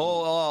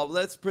 Oh,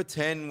 let's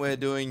pretend we're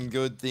doing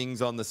good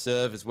things on the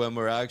surface when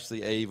we're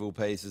actually evil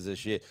pieces of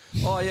shit.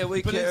 Oh, yeah,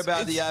 we But care it's-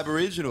 about the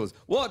Aboriginals.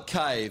 What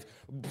cave?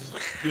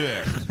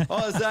 Yeah.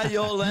 Oh, is that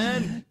your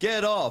land?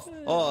 Get off.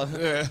 Oh,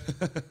 Yeah.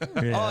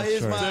 oh,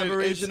 here's my Dude,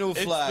 Aboriginal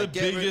flag. It's the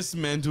Get rid- biggest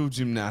mental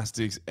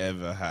gymnastics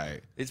ever,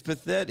 hey. It's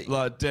pathetic.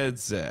 Like, dead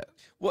set.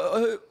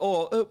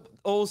 Well,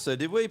 also,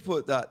 did we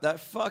put that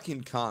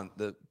fucking cunt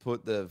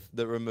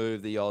that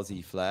removed the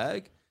Aussie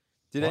flag?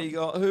 Did he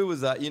go? Who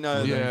was that? You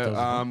know,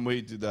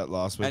 we did that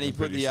last week. and he I'm put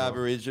pretty the sure.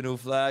 Aboriginal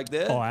flag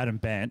there. Oh, Adam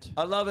Bant.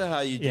 I love it how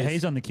you. Yeah, just,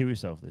 he's on the kill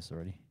yourself list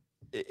already.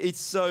 It's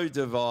so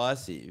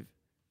divisive.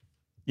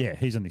 Yeah,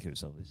 he's on the kill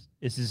yourself list.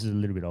 This is a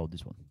little bit old.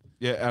 This one.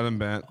 Yeah, Adam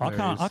Bant. I there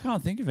can't. he I is.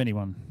 can't think of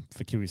anyone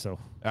for kill yourself.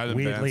 Adam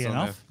Weirdly Bant's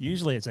on enough,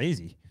 usually it's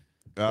easy.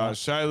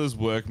 Shayla's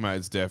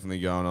workmate's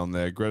definitely going on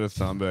there. Greta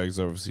Thunberg's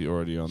obviously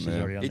already on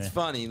there. It's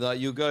funny, like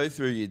you'll go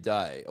through your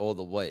day or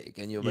the week,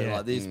 and you'll be Yeah.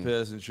 like, "This Mm.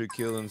 person should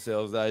kill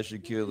themselves. They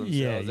should kill themselves."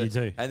 Yeah, you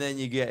do. And then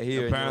you get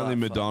here. Apparently,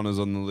 and you're like, Madonna's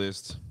on the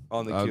list.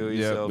 On the kill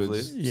yourself but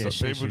list? s- Yeah, so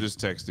she people should. just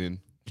text in.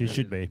 She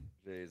should be.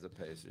 She is a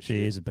piece of She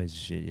shit. is a piece of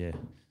shit. Yeah.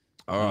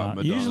 All right,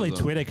 Madonna's usually on.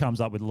 Twitter comes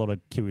up with a lot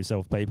of kill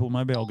yourself people.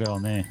 Maybe I'll go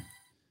on there.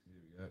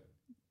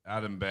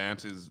 Adam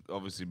Bant has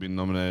obviously been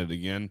nominated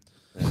again.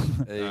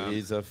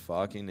 He's a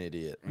fucking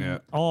idiot. Yeah.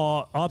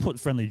 Oh, I put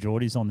Friendly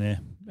Geordies on there,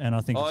 and I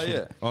think. Oh, it should.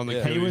 yeah. On the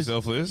Yeah. kill He was-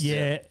 yourself list?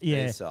 Yeah,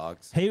 yeah. He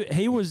sucks.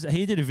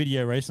 He did a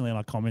video recently, and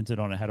I commented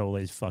on it. Had all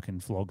these fucking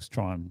vlogs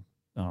try and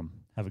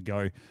have a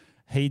go.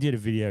 He did a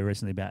video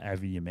recently about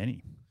Avi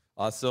Yemeni.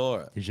 I saw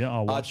it. Did you?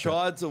 I watched it.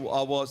 tried to.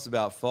 I watched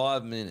about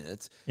 5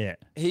 minutes. Yeah.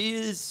 He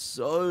is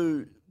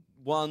so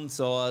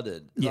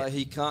one-sided. Yeah. Like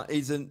he can't.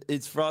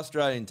 It's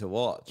frustrating to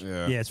watch.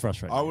 Yeah. Yeah, it's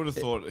frustrating. I would have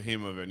thought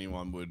him of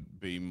anyone would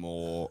be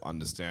more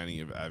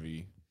understanding of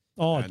Avi.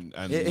 Oh, and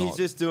He's not-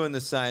 just doing the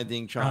same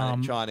thing,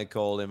 trying to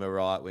call him a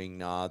right-wing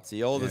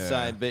Nazi. All the Yeah.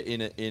 same, but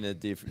in a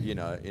different,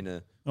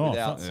 Oh,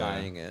 without fuck.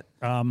 saying it.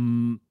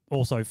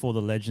 Also for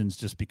the legends,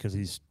 just because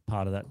he's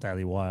part of that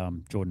Daily Wire,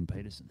 Jordan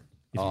Peterson.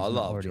 if Oh, he's I not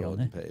love already on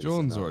Jordan there. Peterson.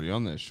 Jordan's already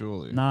on there,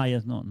 surely. Nah,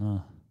 he's not.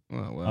 No.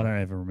 Oh, well. I don't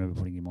ever remember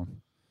putting him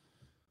on.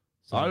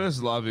 I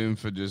just love him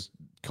for just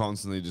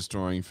constantly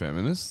destroying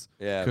feminists.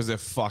 Yeah. Because they're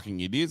fucking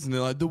idiots and they're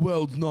like, the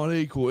world's not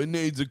equal. It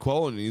needs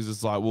equality. And he's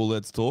just like, well,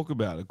 let's talk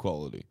about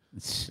equality.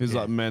 He's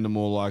like, men are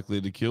more likely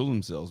to kill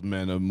themselves.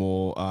 Men are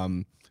more,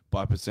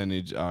 by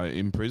percentage, are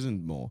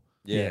imprisoned more.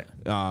 Yeah.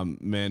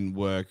 Men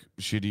work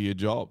shittier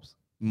jobs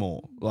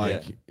more.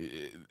 Like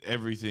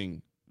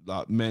everything.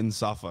 Like men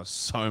suffer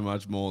so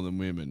much more than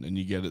women, and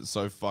you get it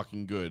so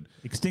fucking good.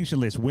 Extinction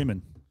list,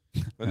 women.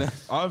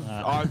 I'm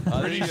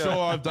pretty sure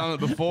I've done it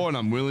before, and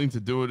I'm willing to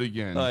do it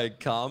again. Like,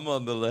 come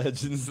on the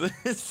legends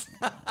list.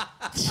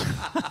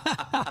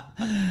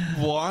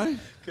 Why?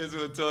 Because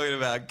we're talking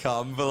about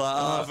cum for like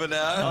half an hour.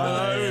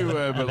 I know we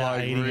were, but About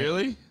like, eating it.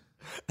 really?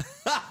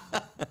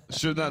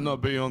 Should that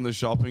not be on the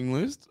shopping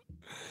list?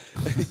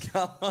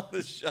 Come on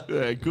the show.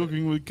 Yeah,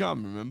 cooking with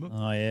cum, remember?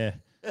 Oh yeah,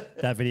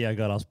 that video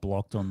got us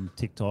blocked on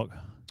TikTok.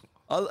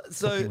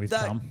 So Cooking with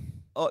that cum.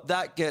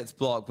 that gets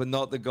blocked, but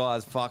not the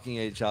guys fucking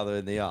each other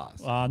in the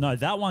ass. No,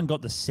 that one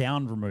got the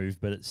sound removed,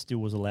 but it still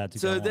was allowed to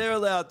go So on. they're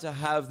allowed to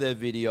have their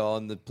video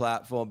on the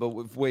platform, but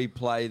if we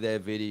play their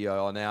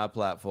video on our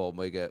platform,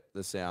 we get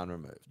the sound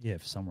removed. Yeah,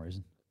 for some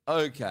reason.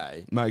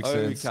 Okay. Makes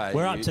sense. Okay.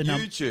 We're up to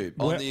YouTube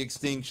on we're- the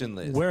extinction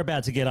list. We're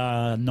about to get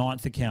our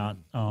 9th account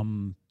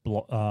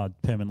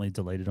permanently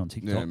deleted on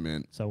TikTok. Yeah,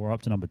 man. So we're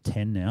up to number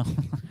 10 now.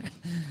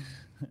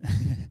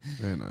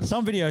 Very nice.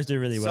 Some videos do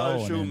really well.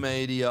 and Social then-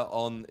 media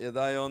are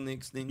they on the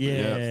extinction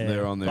Yeah, list?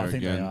 they're on there I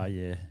think again. they are,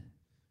 yeah.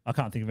 I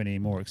can't think of any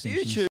more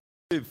extinctions.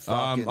 YouTube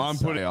fucking I'm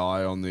sucks. putting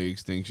AI on the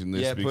extinction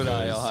list Yeah, put because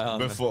AI on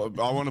before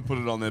I want to put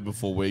it on there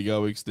before we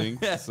go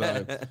extinct.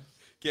 So,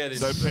 Get it.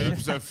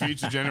 so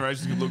future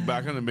generations can look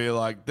back on it and be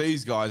like,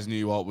 these guys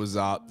knew what was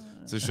up.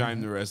 It's a shame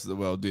the rest of the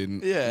world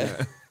didn't.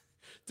 Yeah.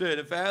 Dude,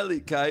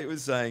 apparently Kate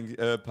was saying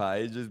her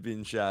page has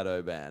been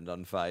shadow banned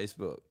on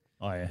Facebook.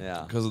 Oh, yeah.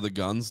 Yeah. Because of the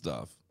gun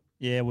stuff.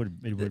 Yeah, it would.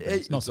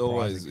 It's not It's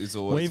always- surprising. it's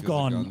always We've 'cause of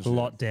gone gun a shit.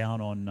 lot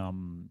down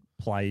on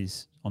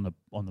plays on the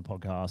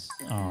podcast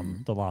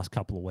the last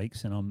couple of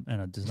weeks, and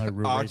there's no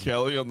real R. reason.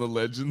 Kelly on the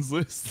legends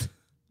list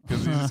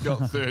because he's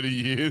got 30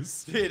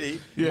 years. Did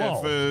he? Yeah,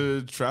 Whoa.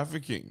 for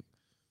trafficking.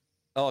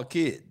 Oh,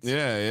 kids.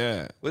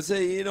 Yeah. Was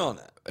he in on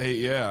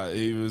it?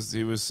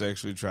 He was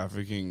sexually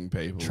trafficking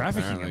people.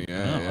 Trafficking apparently.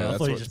 them? Yeah, Oh, I that's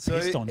thought he what- just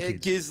pissed on kids.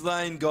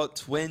 Ghislaine got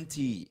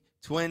 20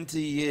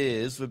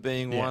 years for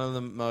being Yeah. one of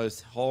the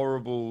most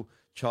horrible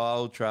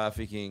child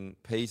trafficking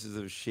pieces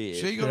of shit.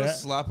 She got a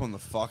slap on the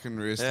fucking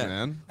wrist, Yeah.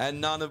 man.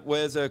 And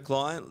where's her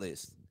client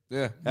list?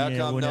 Yeah. How Yeah,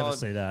 come we'll no never one-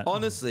 see that.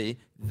 Honestly,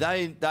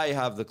 they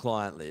have the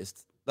client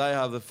list. They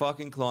have the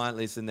fucking client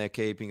list and they're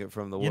keeping it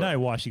from the world. You know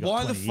why she got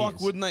Why the 20 fuck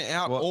years? wouldn't they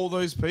out all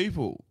those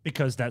people?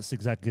 Because that's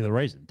exactly the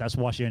reason. That's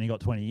why she only got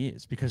 20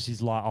 years. Because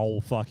she's like, I'll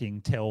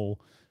fucking tell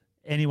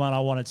anyone I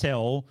want to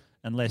tell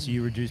unless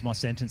you reduce my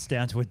sentence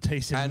down to a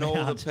decent And all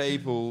amount. the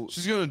people.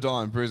 She's gonna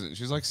die in prison.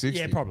 She's like 60.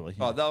 Yeah, probably.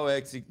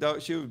 Oh,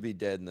 she would be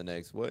dead in the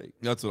next week.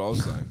 That's what I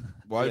was saying.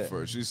 Wait Yeah.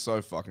 for it. She's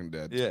so fucking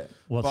dead. Yeah.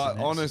 What's but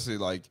next? honestly,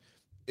 like,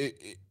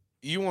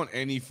 you want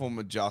any form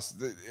of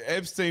justice.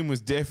 Epstein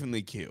was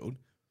definitely killed,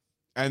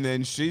 and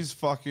then she's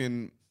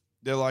fucking.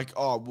 They're like,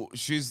 oh, well,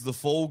 she's the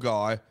fall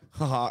guy.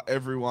 Haha,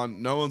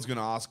 everyone, no one's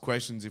gonna ask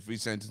questions if we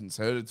sentence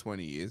her to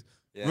 20 years.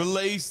 Yeah.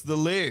 Release the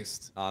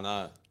list. I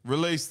know.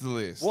 Release the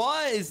list.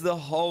 Why is the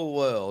whole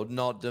world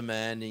not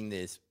demanding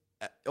this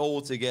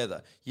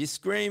altogether? You're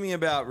screaming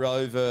about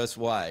Roe versus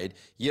Wade.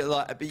 You're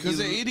like, Because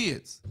they're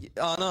idiots.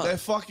 I know. They're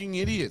fucking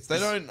idiots. They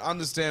don't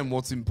understand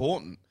what's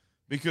important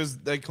because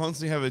they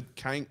constantly have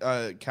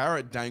a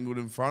carrot dangled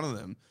in front of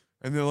them,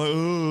 and they're like,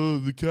 oh,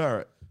 the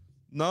carrot.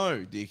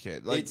 No,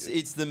 dickhead. Like,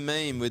 it's the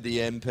meme with the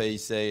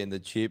NPC and the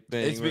chip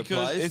being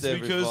replaced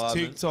every 5 minutes.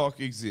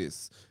 TikTok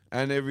exists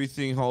and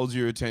everything holds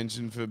your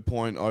attention for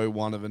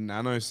 0.01 of a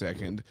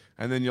nanosecond,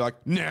 and then you're like,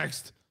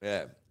 next.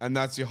 Yeah. And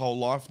that's your whole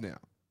life now.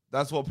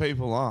 That's what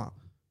people are.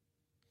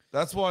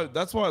 That's why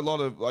a lot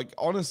of, like,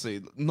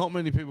 honestly, not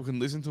many people can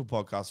listen to a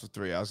podcast for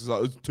 3 hours. It's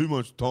like, it's too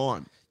much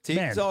time.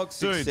 TikTok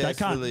Dude, they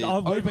can't.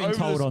 We've been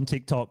told on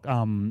TikTok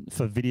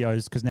for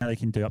videos because now they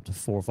can do up to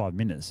 4 or 5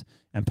 minutes,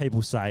 and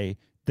people say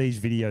these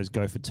videos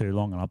go for too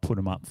long, and I put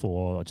them up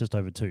for just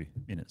over 2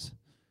 minutes.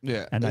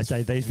 Yeah, and they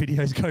say these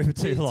videos go for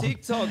too long.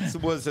 TikTok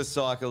was a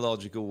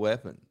psychological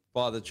weapon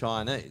by the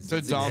Chinese. To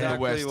It's dumb the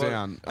West what-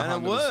 down,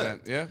 and it 100%,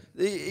 worked. yeah.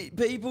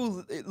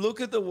 People look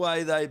at the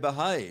way they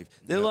behave.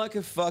 They're like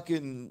a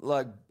fucking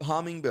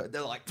hummingbird.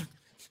 They're like.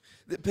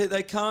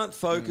 They can't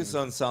focus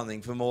on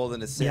something for more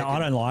than a second. Yeah, I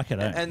don't like it.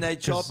 And they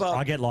chop 'Cause up.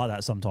 I get like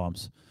that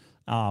sometimes.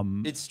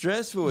 It's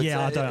stressful.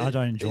 Yeah, I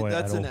don't enjoy it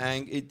That's at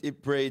an all.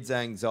 it breeds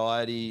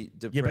anxiety,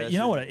 depression. Yeah, but you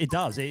know what it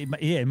does? It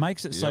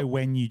makes it so Yep.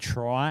 when you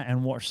try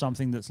and watch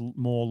something that's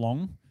more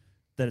long,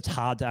 that it's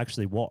hard to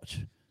actually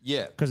watch.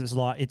 Yeah. Because it's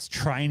like it's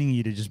training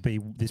you to just be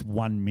this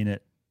 1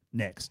 minute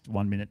next,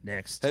 1 minute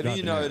next. Have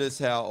you know? noticed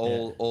how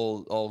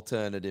all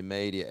alternative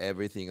media,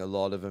 everything, a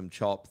lot of them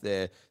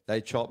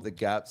they chop the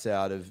gaps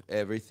out of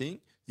everything.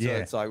 So Yeah.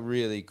 it's like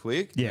really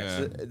quick. Yeah.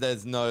 So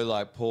there's no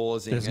like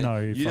pausing. There's and no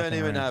you don't fucking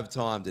even around. have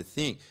time to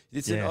think.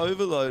 It's Yeah. an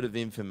overload of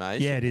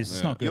information. Yeah, it is.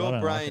 It's not good. I Your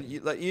don't like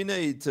brain, you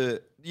need to,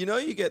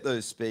 you get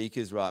those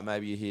speakers, right?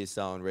 Maybe you hear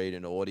someone read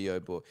an audio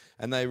book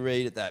and they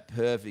read it that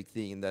perfect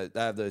thing. And they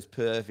have those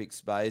perfect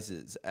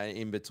spaces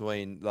in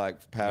between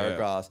like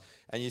paragraphs.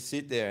 And you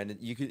sit there and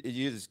you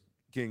just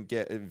can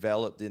get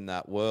enveloped in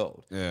that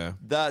world. Yeah.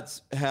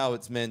 That's how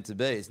it's meant to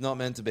be. It's not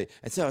meant to be.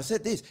 And so I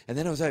said this, and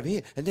then I was over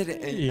here, and then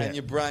and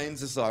your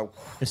brain's just like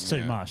It's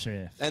too much,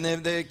 yeah. And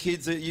then they're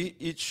kids that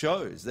it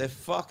shows they're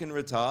fucking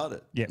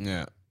retarded.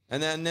 Yeah.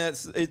 And then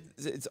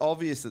it's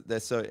obvious that they're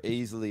so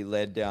easily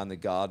led down the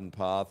garden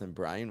path and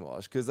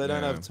brainwashed because they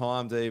don't Yeah. have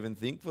time to even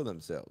think for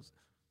themselves.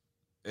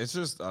 It's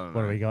just I don't know.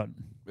 What do we got?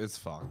 It's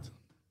fucked.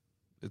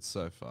 It's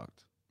so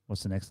fucked.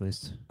 What's the next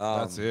list?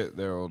 That's it.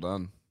 They're all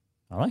done.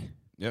 Are they?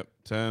 Yep.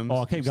 Terms.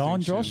 Oh, keep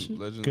going, Josh. Extinction,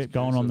 Legends, Get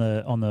going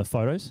on the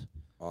photos.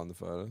 On the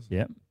photos.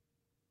 Yep.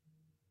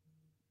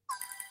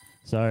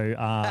 So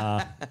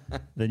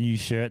the new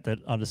shirt that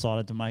I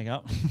decided to make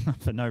up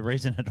for no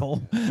reason at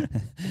all,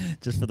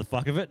 just for the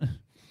fuck of it,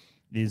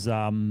 is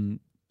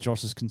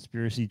Josh's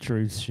Conspiracy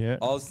Truth shirt.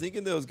 I was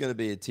thinking there was going to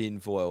be a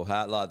tinfoil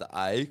hat, like the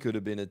A could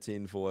have been a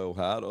tinfoil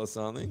hat or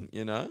something,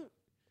 you know?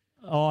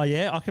 Oh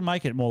yeah, I can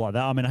make it more like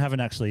that. I mean, I haven't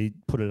actually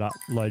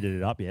loaded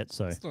it up yet,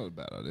 so It's not a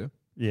bad idea.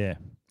 yeah,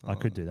 I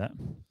could do that.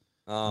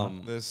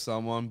 There's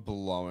someone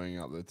blowing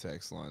up the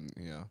text line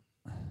here.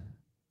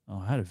 Oh,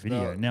 I had a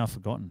video. No. Now I've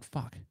forgotten.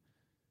 Fuck.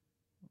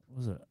 What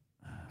was it?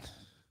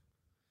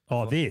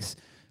 Oh, this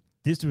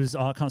was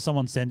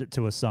someone sent it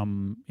to us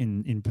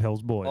in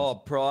Pell's Boys. Oh,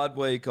 Pride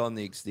Week on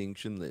the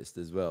extinction list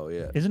as well,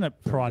 yeah. Isn't it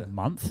Pride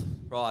Month?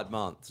 Pride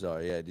Month,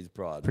 sorry, yeah, it is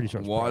Pride. Pretty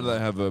sure. Month. It's Why Pride do they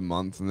Month. have a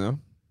month now?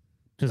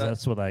 Because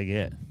that's what they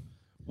get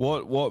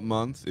What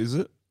month is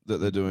it that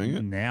they're doing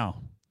it?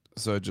 now.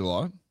 So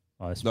July?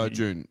 No,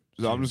 June.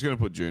 So I'm just going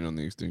to put June on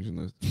the extinction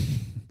list.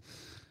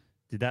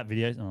 Did that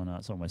video? Oh no,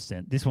 it's almost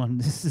sent. This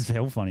is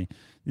hell funny.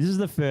 This is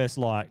the first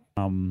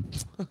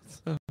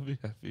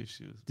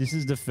This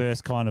is the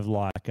first kind of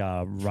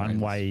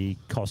runway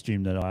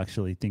costume that I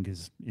actually think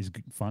is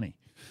funny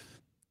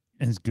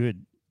and it's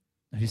good.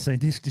 Have you seen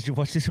this? Did you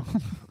watch this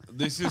one?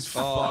 This is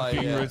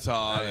fucking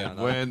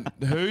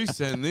retarded. Who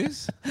sent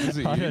this? Is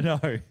it I you? don't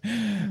know,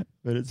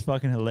 but it's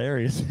fucking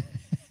hilarious.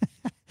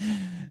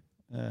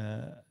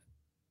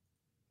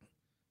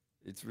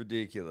 It's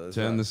ridiculous.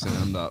 Turn the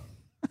sound up.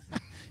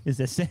 Is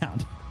there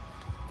sound?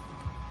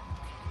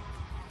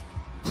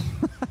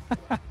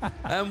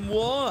 And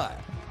why?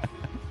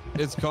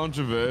 It's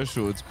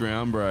controversial. It's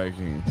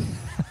groundbreaking.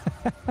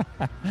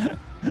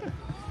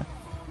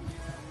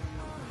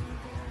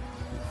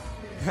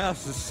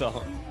 How's the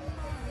song?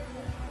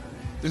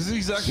 This is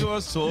exactly what I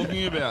was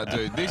talking about,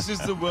 dude. This is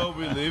the world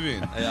we live in.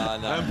 Yeah, I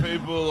know. And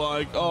people are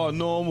like, oh,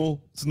 normal.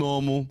 It's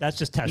normal. That's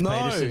just Tash No,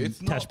 Peterson. it's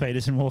Tash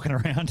Peterson walking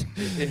around.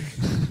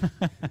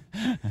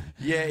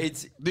 Yeah,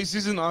 This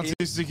is an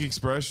artistic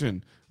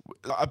expression.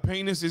 A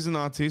penis isn't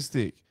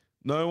artistic.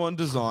 No one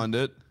designed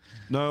it.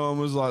 No one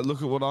was like,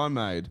 look at what I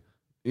made.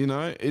 You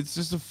know, it's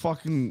just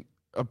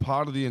a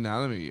part of the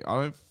anatomy.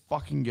 I don't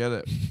fucking get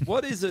it.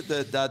 What is it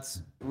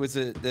that's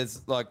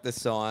like the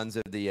signs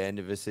of the end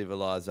of a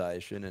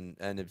civilization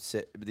and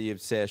the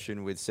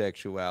obsession with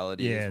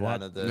sexuality Yeah, is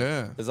one of the.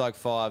 Yeah. There's like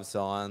 5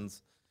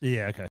 signs.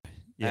 Yeah, okay.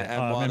 Yeah,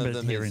 And I one remember of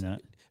them hearing is,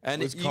 that.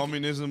 And Was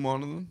communism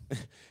one of them?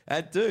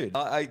 And dude,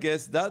 I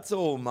guess that's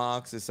all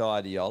Marxist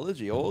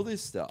ideology, all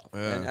this stuff.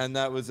 Yeah. And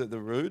that was at the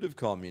root of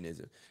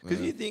communism.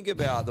 Because you think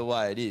about the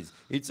way it is,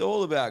 it's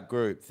all about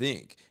group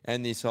think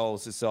and this whole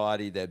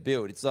society they're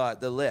built. It's like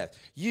the left.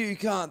 You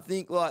can't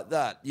think like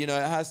that. You know,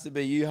 it has to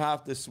be, you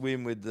have to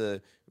swim with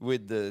the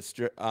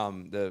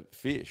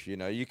fish, you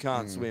know, you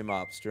can't swim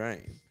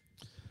upstream.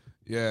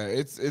 Yeah,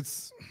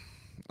 it's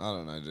I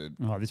don't know, dude.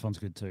 Oh, this one's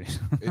good too.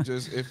 It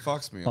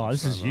fucks me up. Oh,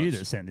 this so is you much.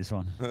 that sent this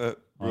one. Brooke,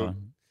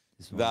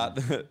 This one.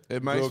 that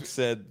It makes Brooke me-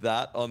 said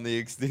that on the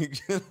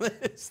extinction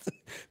list.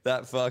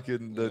 That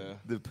fucking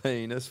the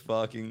penis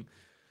fucking.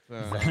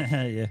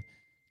 Yeah.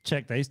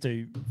 Check these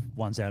two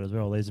ones out as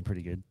well. These are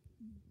pretty good.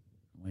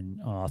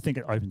 I think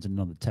it opens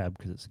another tab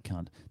because it's a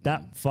cunt.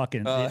 That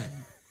fucking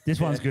this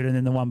one's good, and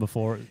then the one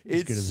before it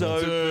is good as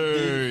well.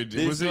 Dude,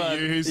 this was it one-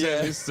 you who sent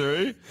yeah. this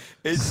through?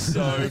 It's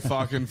So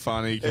fucking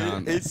funny,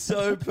 cunt. It's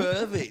so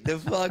perfect. The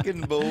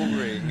fucking bull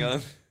ring.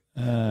 Why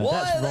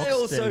that's are they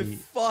all so Rocksteady.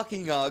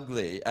 fucking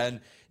ugly? And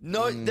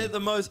they're the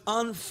most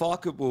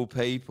unfuckable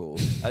people.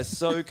 Are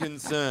so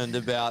concerned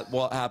about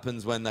what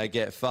happens when they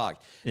get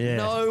fucked. Yeah.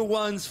 No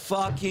one's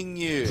fucking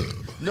you.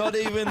 Not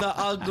even the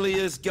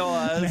ugliest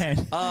guys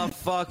Man, are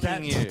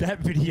fucking you. That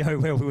video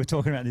where we were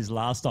talking about this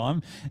last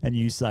time, and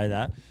you say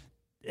that,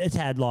 it's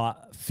had like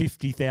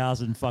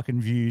 50,000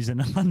 fucking views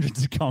and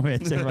hundreds of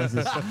comments. Everyone's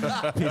just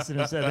pissing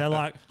us. They're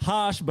like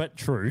harsh but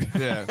true.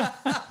 Yeah,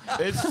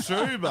 it's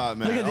true, but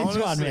man, Look at this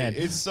one, honestly, man.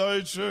 It's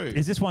so true.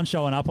 Is this one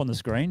showing up on the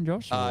screen,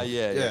 Josh? Yeah.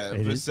 Yeah,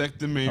 It is?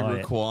 vasectomy Oh, yeah.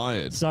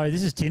 required. So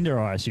this is Tinder,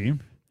 I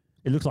assume.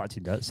 It looks like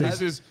Tinder. It says,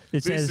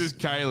 This is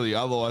Kaylee,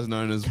 otherwise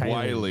known as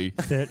Whaley.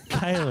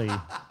 Kaylee.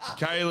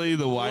 Kaylee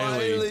the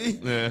Whaley.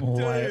 Yeah.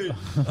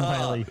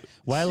 Whaley.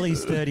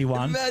 Whaley's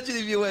 31. Imagine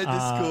if you went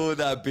to school with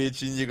that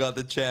bitch and you got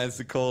the chance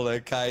to call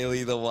her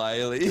Kaylee the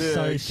Whaley. Yeah,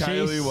 So she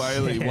Kaylee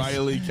Whaley. says-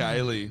 Whaley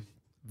Kaylee.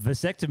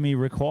 Vasectomy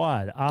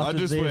required. I After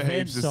just the wear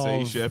heaps events of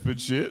sea of shepherd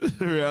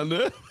shit around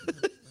her.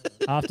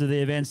 After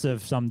the events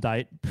of some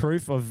date,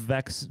 proof of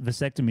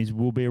vasectomies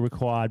will be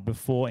required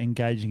before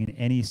engaging in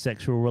any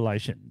sexual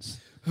relations.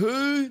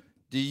 Who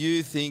do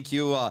you think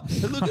you are?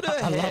 Look at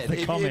her I love head.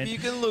 the comment. If you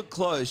can look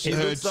close, she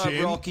Her looks like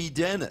chin. Rocky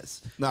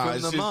Dennis No, from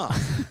it's the just-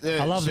 mask.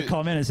 Yeah, I love the she-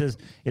 comment. It says,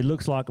 it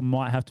looks like it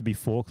might have to be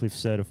forklift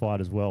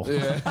certified as well.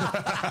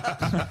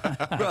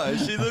 Bro,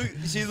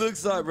 she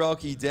looks like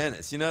Rocky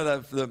Dennis. You know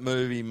that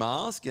movie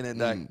Mask and then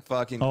that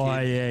fucking Oh,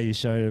 kid. yeah, you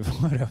showed a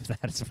photo of that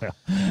as well.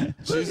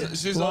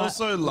 She's Well,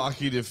 also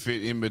lucky to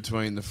fit in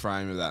between the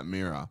frame of that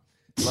mirror.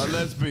 Like,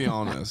 let's be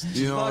honest.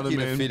 You know what I lucky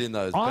to mean? fit in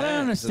those I don't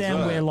bands as understand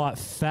well. where like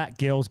fat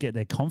girls get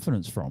their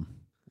confidence from.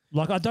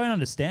 Like I don't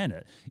understand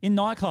it. In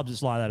nightclubs,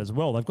 it's like that as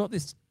well. They've got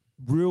this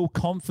real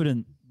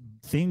confident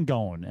thing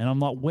going, and I'm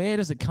like, where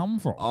does it come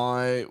from?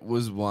 I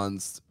was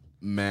once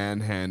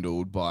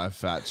manhandled by a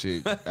fat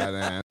chick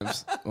at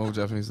Amps. All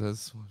Japanese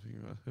says.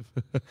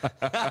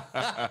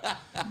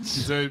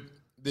 Dude,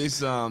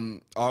 this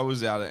I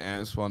was out at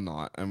Amps one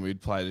night and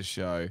we'd played a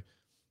show,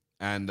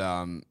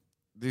 and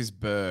this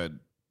bird,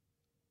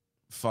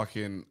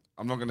 fucking,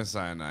 I'm not gonna say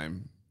her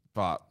name,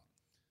 but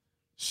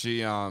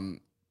she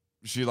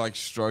like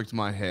stroked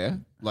my hair,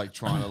 like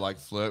trying to like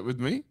flirt with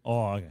me.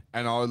 Oh, okay.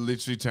 And I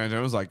literally turned to her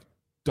and was like,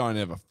 "Don't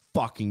ever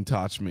fucking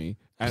touch me."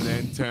 And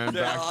then turned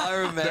Yeah, back. I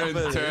remember then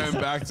this. turned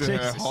back to her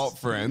Jesus. hot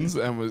friends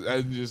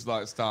and just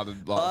like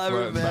started like. I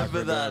flirting back remember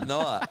with that them.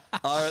 night.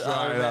 I Straight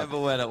up. remember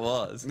when it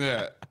was.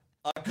 Yeah.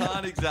 I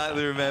can't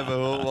exactly remember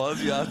who it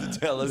was. You have to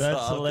tell us. That's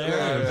after.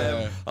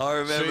 hilarious. I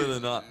remember She- the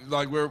night.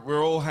 Like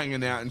we're all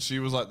hanging out, and she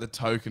was like the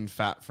token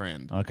fat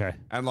friend. Okay.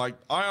 And like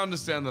I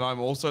understand that I'm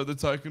also the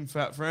token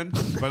fat friend,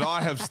 but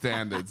I have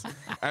standards.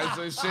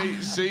 And so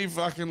she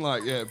fucking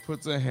like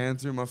puts her hand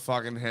through my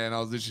fucking hair, and I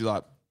was literally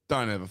like,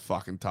 "Don't ever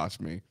fucking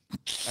touch me,"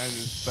 and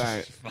just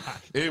bang.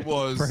 It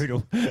was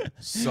Brutal.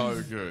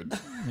 so good.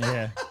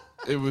 Yeah.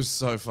 It was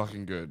so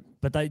fucking good.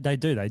 But they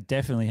do. They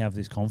definitely have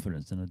this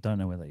confidence, and I don't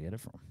know where they get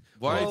it from.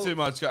 Way too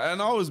much. And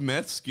I was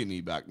meth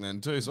skinny back then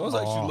too, so I was Oh.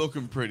 actually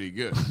looking pretty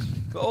good.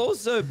 But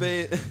also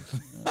be.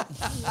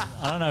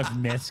 I don't know if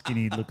meth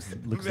skinny looks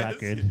that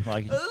good.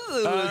 Like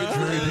Look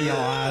droopy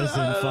eyes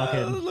and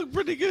fucking look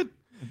pretty good.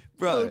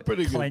 Bro,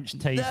 pretty good. clenched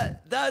teeth.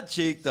 that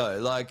chick though,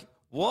 like,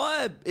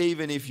 why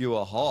even if you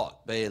were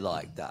hot, be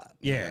like that?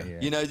 Yeah, yeah.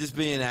 You know, just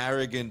be an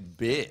arrogant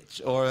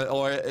bitch,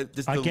 or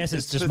just. I guess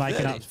it's just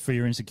making up for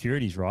your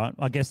insecurities, right?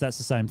 I guess that's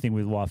the same thing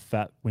with why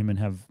fat women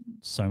have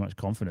so much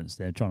confidence.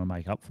 They're trying to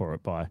make up for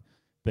it by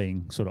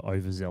being sort of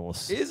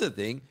overzealous. Here's the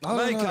thing: I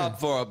don't make know. up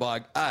for it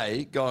by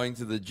A, going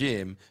to the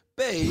gym.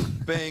 B,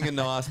 being a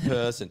nice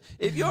person.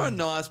 If you're a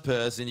nice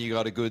person, you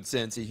got a good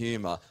sense of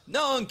humor.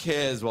 No one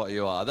cares what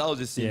you are. They'll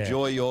just Yeah.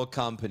 enjoy your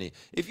company.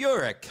 If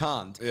you're a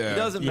cunt, Yeah. it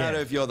doesn't matter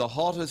Yeah. if you're the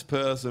hottest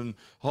person,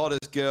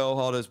 hottest girl,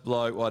 hottest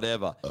bloke,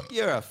 whatever.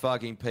 You're a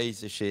fucking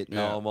piece of shit.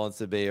 No Yeah. one wants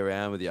to be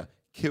around with you.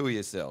 Kill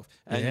yourself.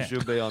 And Yeah. you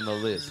should be on the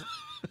list.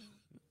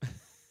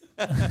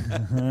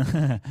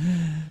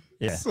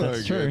 Yeah, So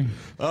that's true. good.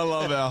 I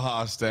love our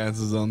harsh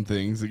stances on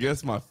things. It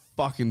gets my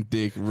fucking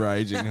dick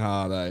raging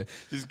hard, eh?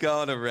 Just go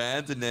on a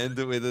rant and end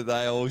it with it.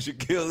 They all should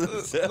kill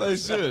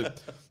themselves. They should.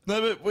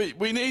 No, but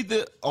we need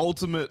the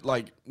ultimate,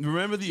 like,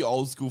 remember the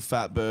old school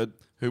fat bird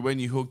who, when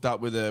you hooked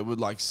up with her, would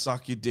like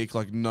suck your dick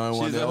like no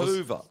one She's a else?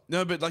 Hoover.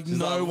 No, but like She's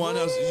no like, one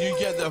else. You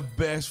get the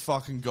best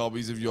fucking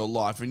gobbies of your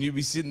life, and you'd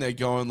be sitting there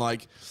going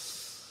like,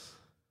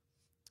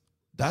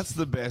 "That's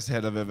the best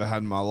head I've ever had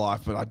in my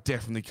life, but I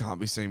definitely can't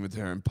be seen with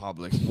her in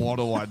public. What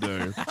do I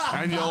do?"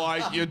 And you're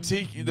like,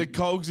 the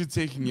cogs are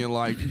ticking. You're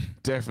like,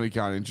 definitely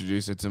can't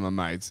introduce her to my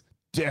mates.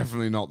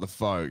 Definitely not the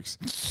folks.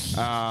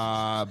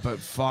 But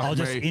fuck I'll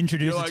just me.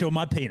 introduce You're it to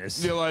my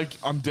penis. You're like,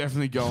 I'm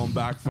definitely going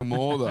back for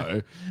more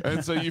though.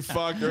 And so you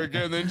fuck her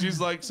again. And then she's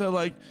like, so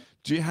like,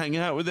 do you hang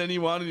out with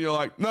anyone? And you're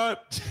like, nope,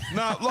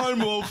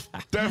 lone wolf,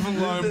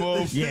 definitely lone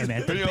wolf. Yeah,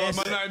 man, the And you're like,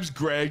 best- my name's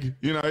Greg.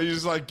 You know, you're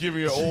just like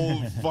giving her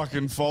all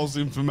fucking false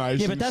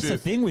information. Yeah, but that's the shit.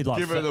 thing with, like,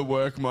 give her the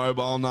work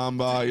mobile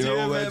number. You Do know, you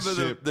all that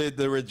remember shit.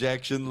 the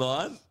rejection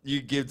line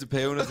you give to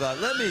people? And it's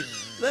like,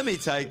 let me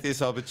take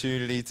this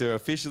opportunity to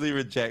officially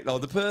reject. Oh,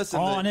 the person.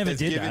 Oh, that I never has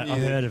did given that. you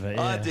I've heard of it,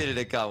 I yeah. did it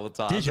a couple of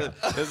times. Did you?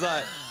 It's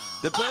like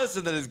the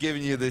person that has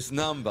given you this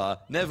number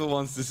never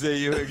wants to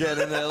see you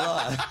again in their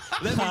life.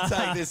 Let me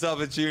take this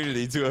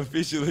opportunity to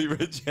officially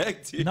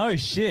reject you. No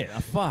shit.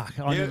 Fuck.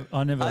 I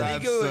never. I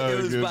think it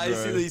was good,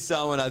 basically bro.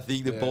 someone I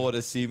think that bought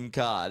a SIM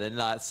card and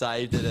like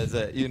saved it as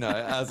a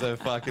as a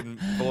fucking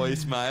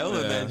voicemail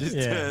and then just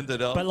turned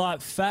it off. But like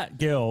fat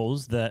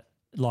girls that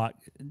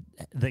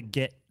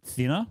get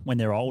thinner when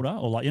they're older,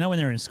 or like when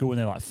they're in school and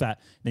they're like fat,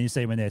 then you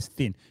see when they're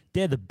thin,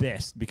 they're the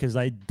best because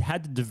they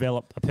had to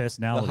develop a the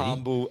personality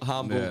humble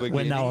when they were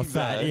beginnings,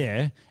 fat,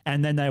 eh?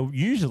 and then they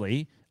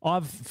usually,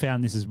 I've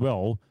found this as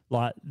well,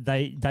 like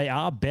they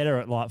are better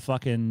at like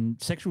fucking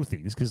sexual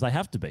things because they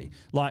have to be.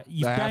 Like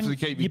you They have to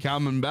keep you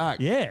coming back.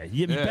 Yeah,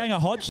 you Yeah. bang a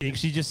hot chick,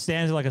 she just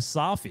stands there like a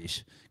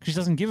starfish because she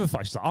doesn't give a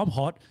fuck. She's like, I'm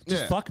hot,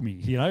 just Yeah. fuck me,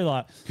 you know.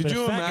 Like, Could but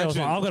you a fat girl's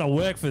like, imagine- I've got to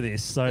work for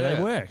this, so Yeah.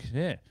 they work.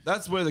 Yeah,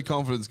 That's where the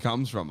confidence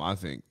comes from, I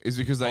think, is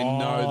because they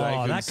know they Oh,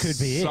 can that could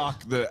be it.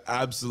 suck the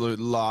absolute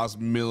last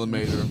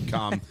millimeter of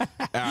cum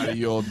out of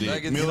your They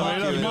dick. can suck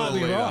Millimeter, your-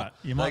 milliliter.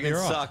 They can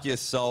suck your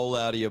soul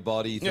out of your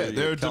body. Yeah, through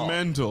they're your a cock.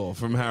 Dementor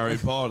from Harry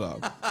Potter.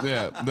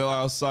 Yeah, they'll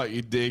I'll suck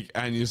your dick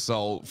and your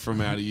soul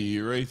from out of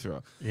your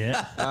urethra.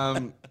 yeah.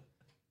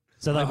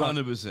 So they've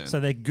 100%. So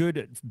they're good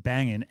at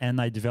banging, and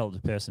they developed a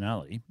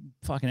personality.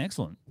 Fucking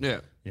excellent.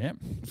 Yeah. Yeah.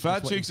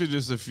 Fat chicks are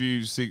just a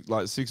few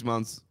 6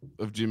 months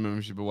of gym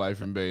membership away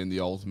from being the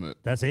ultimate.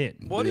 That's it.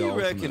 What do you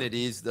reckon it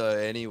is though?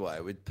 Anyway,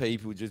 with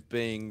people just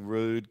being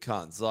rude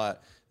cunts like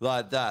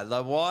that.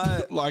 Like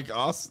why? Like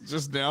us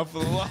just now for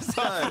the last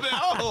half an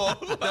hour.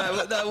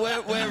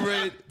 No, we're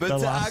rude, but The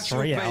to last actual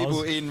 3 people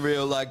hours. in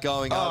real, like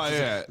going up, Oh, to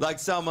yeah. like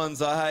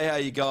someone's like, "Hey, how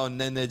you going?"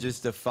 And then they're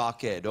just a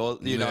fuckhead, or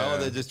you know, Yeah. or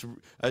they're just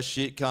a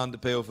shit cunt to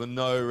people for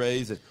no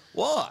reason.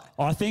 Why?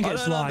 I think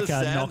it's don't like a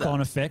understand knock-on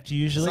that. effect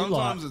usually.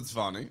 Sometimes like, it's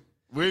funny.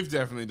 We've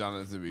definitely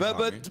done it to be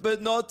funny.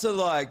 But not to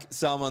like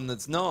someone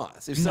that's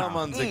nice. If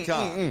someone's a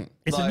cunt,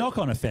 It's a like-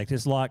 knock-on effect.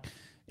 It's like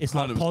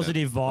 100%.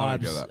 positive I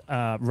don't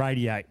vibes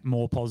radiate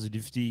more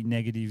positivity,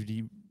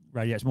 negativity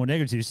radiates more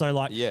negativity. So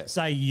like,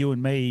 say you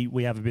and me,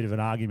 we have a bit of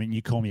an argument, and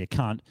you call me a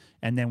cunt,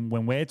 and then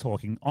when we're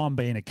talking, I'm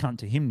being a cunt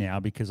to him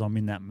now because I'm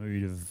in that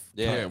mood of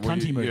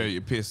cunty mood. Yeah,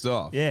 you're pissed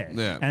off. Yeah.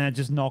 Yeah. And it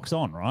just knocks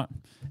on, right?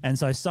 And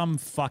so some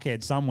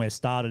fuckhead somewhere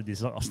started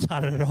it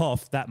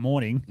off that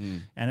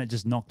morning and it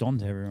just knocked on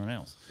to everyone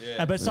else.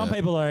 Yeah. But some Yeah.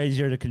 people are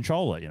easier to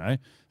control it, you know?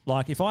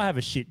 Like if I have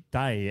a shit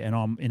day and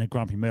I'm in a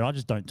grumpy mood, I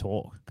just don't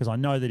talk because I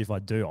know that if I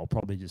do, I'll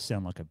probably just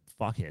sound like a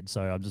fuckhead.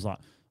 So I'm just like,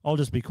 I'll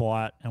just be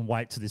quiet and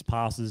wait till this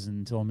passes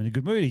until I'm in a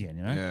good mood again,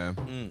 you know?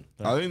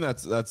 Yeah. I think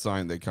that's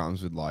something that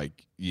comes with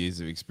like years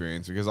of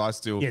experience because I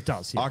still Yeah, it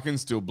does, yeah. I can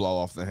still blow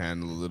off the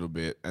handle a little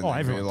bit and Oh, then be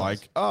everyone does.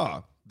 like,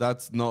 oh,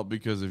 that's not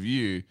because of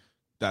you.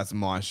 That's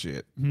my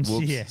shit. Whoops,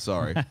 Yeah.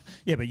 sorry.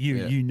 Yeah, but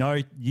you know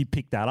you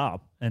pick that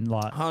up and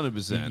like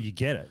 100%. you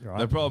get it, right?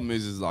 The problem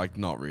is like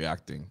not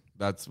reacting.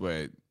 That's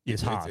where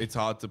It's hard. It's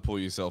hard to pull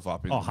yourself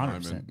up in Oh, the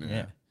 100%. moment.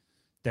 Yeah.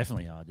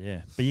 Definitely hard,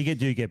 yeah. But you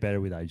do get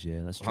better with age, yeah.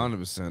 That's true.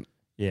 100%.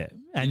 Yeah.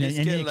 And you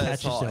just get you less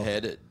catch yourself.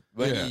 hot-headed.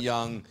 When Yeah. you're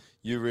young,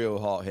 you're real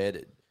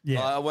hot-headed.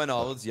 Yeah. Like, when I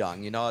was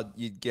young, you know,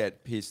 you'd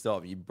get pissed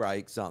off. You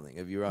break something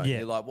of your own. Yeah.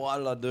 You're like, why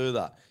did I do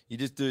that? You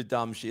just do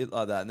dumb shit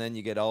like that. And then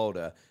you get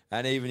older.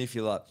 And even if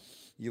you're like,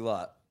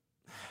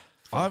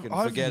 I've fucking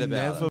forget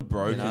about never it,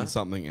 broken you know?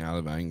 something out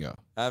of anger.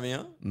 Have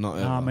you? Not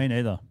ever. Nah, me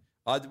neither.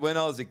 When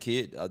I was a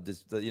kid, I'd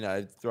just,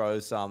 throw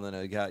something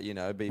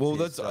and, be Well,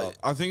 pissed that's. off.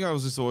 I think I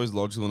was just always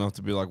logical enough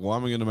to be like, why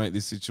am I going to make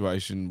this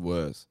situation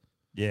worse?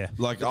 Yeah.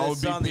 Like But I there's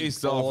would be something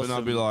pissed off and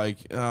I'd be awesome.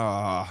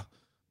 like,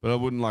 but I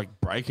wouldn't like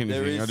break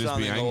anything. There is I'd just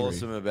be something angry.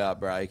 awesome about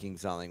breaking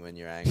something when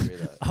you're angry,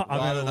 though. I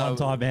remember don't one know.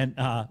 time,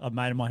 man, a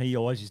mate of mine, he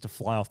always used to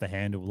fly off the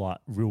handle like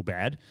real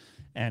bad.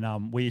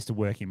 And we used to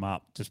work him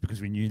up just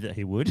because we knew that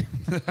he would.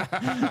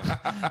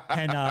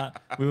 And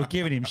we were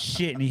giving him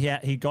shit and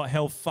he got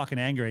hell fucking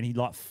angry and he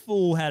like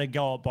full had a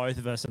go at both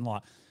of us and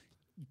like,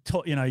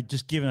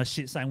 just giving us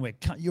shit saying,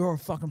 you're a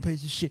fucking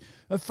piece of shit.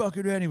 I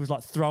fucking and he was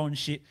like throwing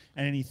shit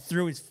and then he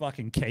threw his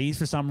fucking keys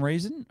for some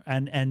reason.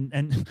 And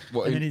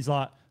What, then he's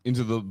like,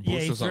 into the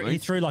bush or something. he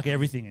threw like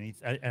everything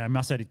and I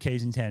must have had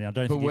keys in his hand. I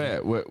don't But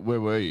think where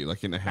were you?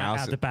 Like in a house?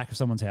 out the back of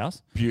someone's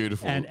house.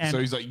 Beautiful. And- so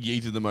he's like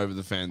yeeted them over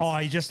the fence. Oh,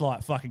 he just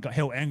like fucking got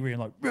hell angry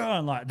and like, "Rah,"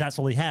 and like that's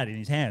all he had in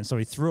his hand. So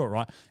he threw it,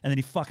 right? And then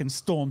he fucking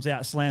storms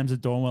out, slams the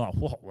door, and we're like,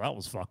 whoa, that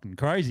was fucking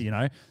crazy, you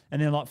know?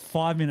 And then like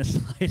 5 minutes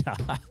later,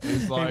 like,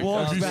 he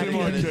walks "Did you back see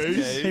my in.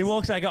 keys?" He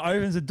walks back,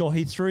 opens the door,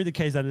 he threw the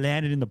keys, they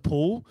landed in the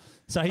pool.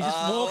 So he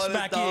just walks what a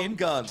back dumb in,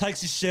 gun.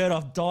 takes his shirt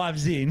off,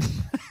 dives in,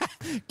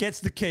 gets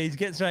the keys,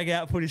 gets back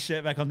out, put his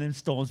shirt back on, then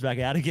storms back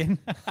out again.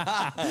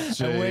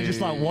 And we're just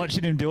like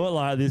watching him do it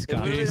like this It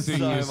guy. would have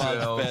been so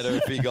much better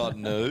if he got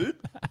nude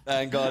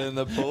and got in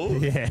the pool.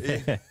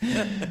 Yeah.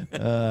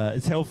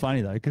 It's hell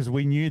funny though, because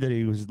we knew that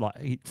he was like,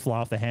 he'd fly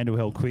off the handle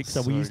hell quick.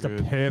 So we So used good.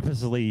 to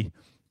purposely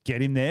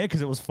get him there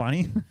because it was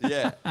funny.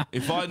 Yeah.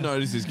 If I'd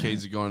noticed his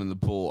keys had gone in the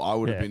pool, I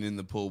would have Yeah. been in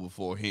the pool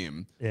before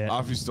him. Yeah.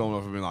 After he stormed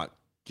off, I'd been like,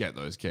 get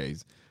those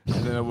keys.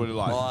 And then I would have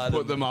like Well,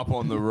 put them up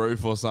on the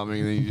roof or something,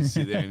 and then you just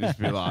sit there and just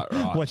be like,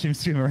 right. Watch him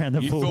swim around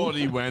the You pool. thought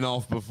he went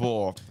off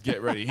before.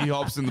 Get ready. He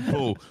hops in the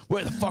pool.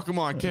 Where the fuck are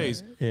my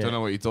keys? Yeah. Don't know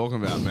what you're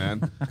talking about,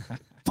 man.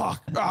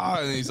 Fuck.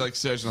 And he's like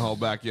searching the whole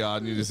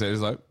backyard, and you just say,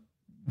 he's like,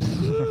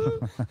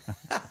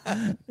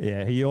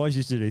 Yeah, he always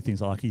used to do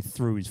things like he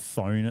threw his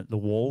phone at the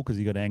wall because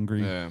he got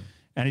angry. Yeah.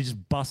 And he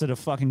just busted a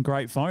fucking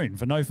great phone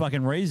for no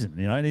fucking reason,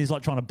 you know? And he's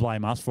like trying to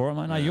blame us for it. I'm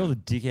like, no, you're the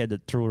dickhead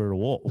that threw it at a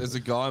wall. there's a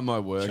guy in my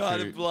work. Try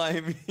who- to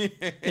blame you.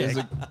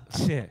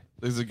 Yeah.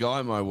 There's a guy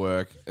at my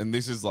work, and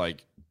this is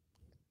like,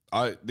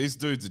 this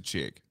dude's a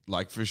chick.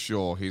 Like, for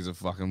sure, he's a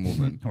fucking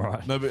woman.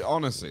 Right. No, but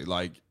honestly,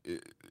 like,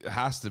 it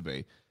has to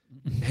be.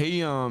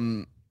 he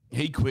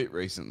quit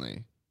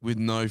recently with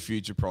no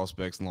future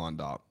prospects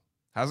lined up.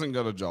 Hasn't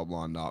got a job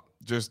lined up.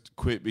 Just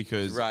quit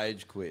because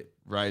Rage quit.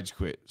 Rage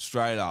quit.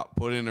 Straight up.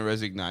 Put in a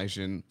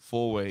resignation.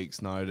 4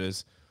 weeks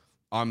notice.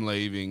 I'm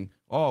leaving.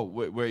 Oh,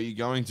 where are you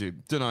going to?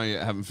 Don't know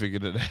yet. Haven't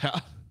figured it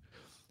out.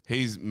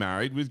 He's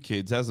married with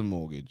kids, has a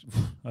mortgage.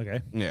 Okay.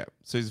 Yeah.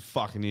 So he's a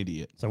fucking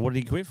idiot. So what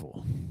did he quit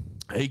for?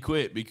 He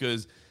quit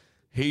because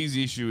his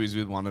issue is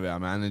with one of our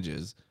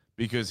managers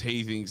because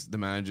he thinks the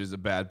manager's a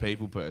bad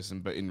people person,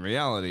 but in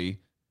reality,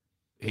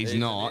 he's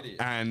not.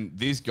 And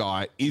this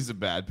guy is a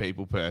bad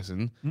people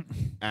person.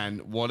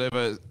 And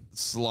whatever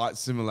slight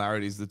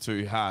similarities the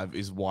two have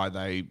is why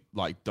they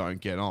like don't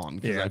get on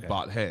because they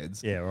butt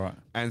heads. Yeah, right.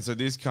 And so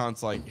this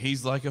cunt's like,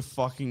 he's like a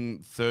fucking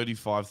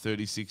 35,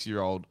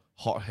 36-year-old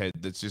hothead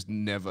that's just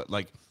never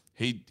like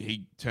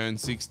he turned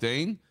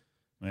 16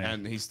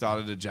 and he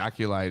started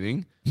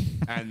ejaculating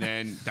and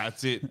then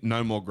that's it.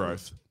 No more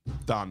growth.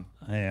 Done.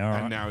 Yeah, all right.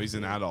 And now he's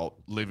an adult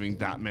living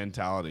that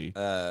mentality.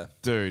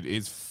 Dude,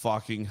 it's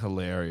fucking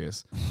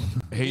hilarious.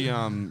 He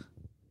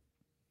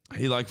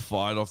like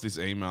fired off this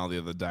email the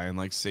other day and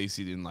like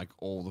CC'd in like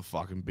all the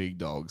fucking big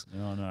dogs.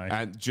 Oh no.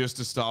 And just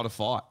to start a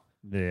fight.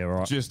 Yeah,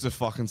 right. Just to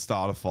fucking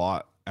start a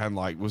fight and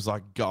like was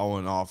like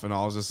going off and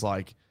I was just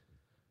like,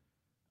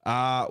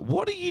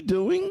 what are you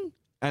doing?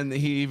 And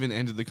he even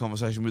ended the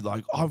conversation with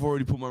like, I've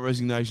already put my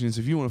resignation in, so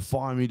if you want to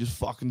fire me, just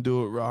fucking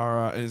do it,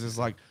 rah. And it's just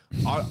like,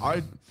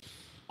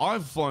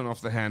 I've flown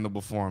off the handle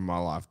before in my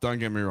life. Don't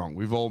get me wrong.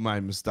 We've all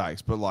made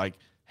mistakes. But like,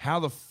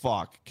 how the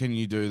fuck can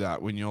you do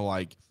that when you're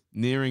like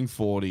nearing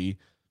 40,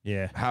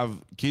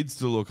 have kids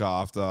to look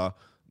after,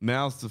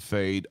 mouths to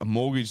feed, a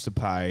mortgage to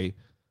pay?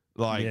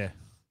 Like,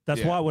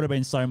 That's why it would have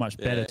been so much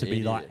better to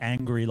be like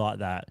angry like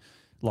that,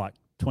 like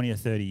 20 or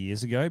 30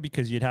 years ago,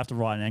 because you'd have to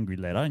write an angry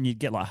letter and you'd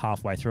get like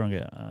halfway through and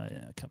go, oh,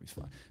 yeah, it can't be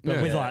fun.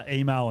 But with like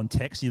email and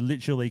text, you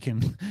literally can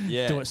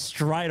do it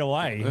straight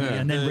away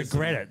and then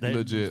regret it.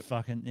 Legit.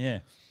 Fucking,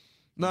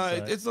 No,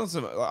 it's not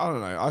so much. I don't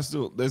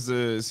know. There's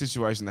a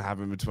situation that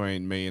happened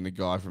between me and a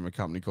guy from a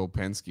company called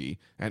Penske,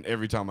 and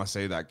every time I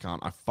see that cunt,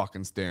 I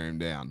fucking stare him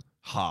down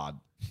hard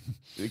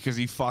because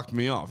he fucked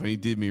me off and he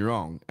did me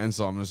wrong. And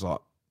so I'm just like,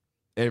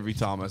 every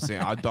time I see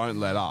him, I don't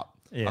let up.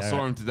 I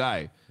saw him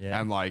today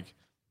and like,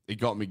 it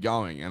got me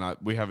going, and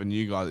we have a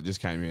new guy that just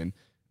came in,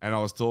 and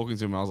I was talking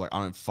to him, and I was like, I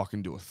don't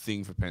fucking do a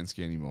thing for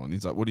Penske anymore. And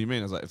he's like, what do you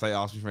mean? I was like, if they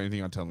ask me for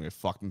anything, I tell them to go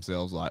fuck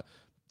themselves. Like,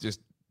 just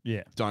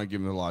don't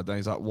give them the lie. Then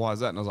he's like, why is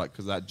that? And I was like,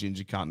 because that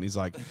ginger cunt. And he's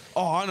like,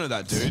 oh, I know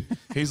that dude.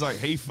 He's like,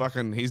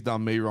 he's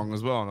done me wrong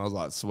as well. And I was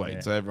like,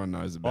 sweet. So everyone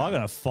knows about I it.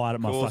 got a fight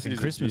at my fucking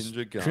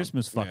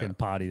Christmas fucking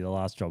party, the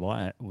last job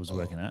I was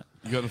working at.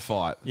 You got a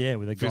fight? Yeah,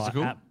 with a guy.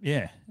 Physical?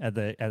 At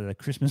the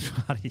Christmas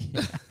party.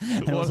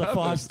 And it was a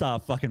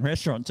 5-star fucking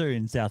restaurant too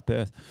in South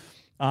Perth.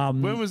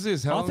 When was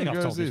this? How long think ago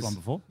I've told was this this? one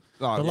before.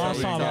 Oh, the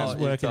last time I was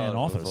working in an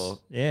office. before.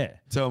 Yeah.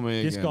 Tell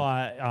me This again.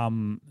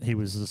 guy, he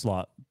was just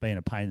like being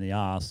a pain in the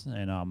ass,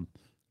 and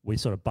we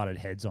sort of butted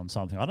heads on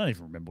something. I don't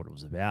even remember what it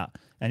was about.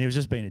 And he was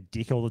just being a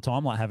dick all the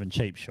time, like having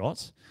cheap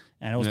shots.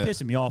 And it was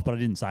pissing me off, but I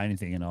didn't say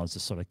anything, and I was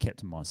just sort of kept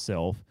to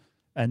myself.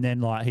 And then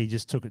like he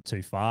just took it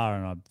too far,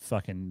 and I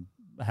fucking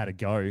had to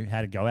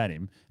go at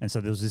him. And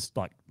so there was this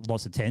like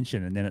lots of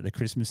tension. And then at the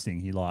Christmas thing,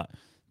 he like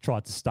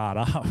tried to start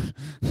up.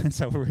 And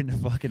so we're in the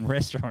fucking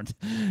restaurant,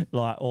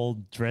 like all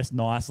dressed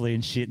nicely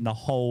and shit, and the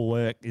whole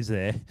work is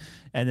there.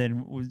 And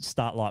then we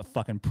start like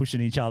fucking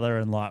pushing each other,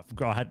 and like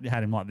I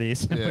had him like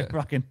this. And we're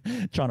fucking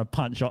trying to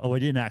punch. We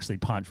didn't actually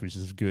punch, which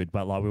is good,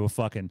 but like we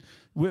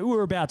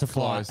were about to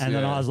fight. And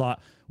then I was like,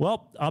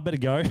 well, I better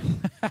go.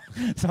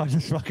 So I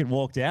just fucking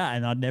walked out,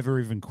 and I never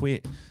even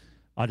quit.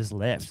 I just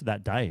left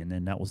that day, and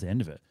then that was the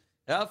end of it.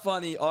 How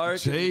funny. I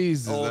reckon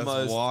Jesus, almost,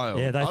 that's wild.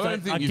 Yeah, I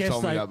don't think you've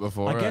told me that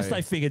before. I guess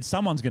they figured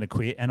someone's going to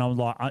quit, and I was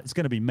like, it's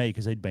going to be me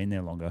because he'd been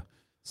there longer.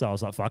 So I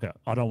was like, fuck it,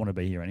 I don't want to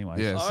be here anyway.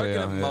 Yeah, I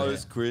reckon at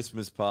most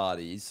Christmas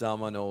parties,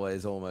 someone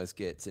always almost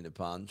gets in a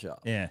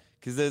punch-up. Yeah.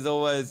 Because there's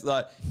always,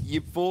 like,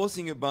 you're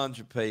forcing a bunch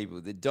of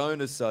people that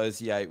don't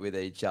associate with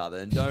each other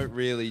and don't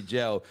really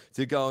gel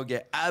to go and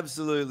get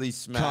absolutely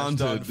smashed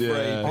on free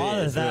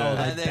beers.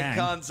 And then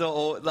cunts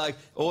are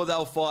or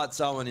they'll fight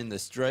someone in the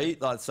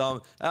street. Like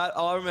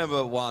I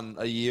remember one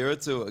a year or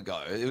two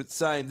ago. It was the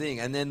same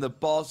thing. And then the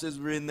bosses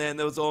were in there, and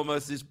there was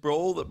almost this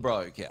brawl that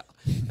broke out.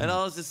 And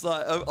I was just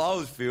like, I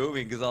was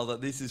filming because I was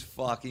like, this is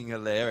fucking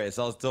hilarious.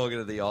 I was talking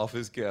to the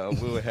office girl.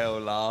 We were hell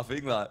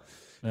laughing like,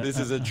 this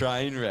is a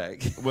train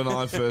wreck. When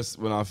I first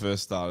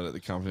started at the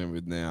company I'm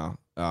with now,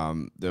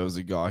 there was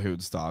a guy who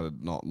had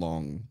started not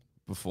long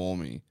before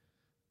me,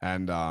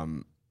 and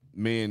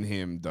me and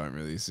him don't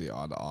really see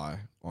eye to eye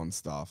on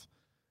stuff.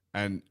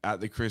 And at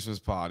the Christmas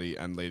party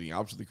and leading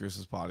up to the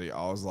Christmas party,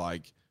 I was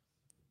like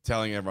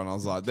telling everyone, I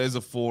was like, "There's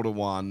a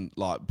 4-to-1.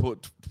 Like,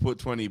 put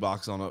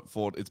 $20 on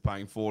it. It's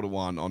paying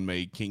 4-to-1 on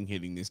me king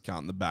hitting this cunt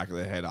in the back of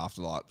the head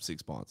after like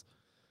 6 pints."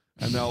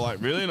 And they were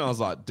like, "Really?" And I was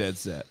like, "Dead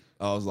set."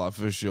 I was like,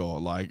 for sure.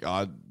 Like,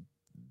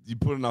 you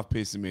put enough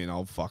piss in me and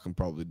I'll fucking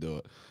probably do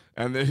it.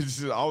 And then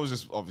I was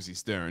just obviously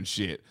stirring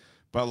shit.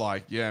 But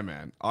like, yeah,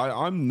 man,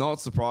 I'm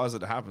not surprised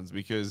that it happens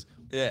because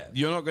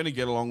you're not going to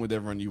get along with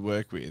everyone you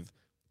work with.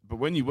 But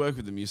when you work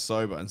with them, you're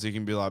sober. And so you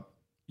can be like,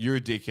 you're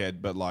a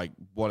dickhead, but like,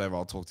 whatever,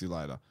 I'll talk to you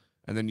later.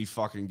 And then you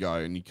fucking go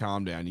and you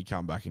calm down, you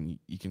come back and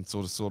you can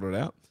sort it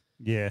out.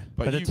 Yeah,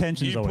 but the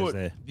tension's always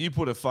there. You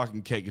put a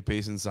fucking keg of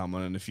piss in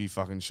someone and a few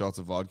fucking shots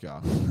of vodka,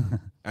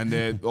 and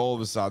then all of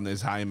a sudden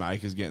there's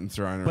haymakers getting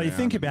thrown around. But you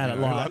think about it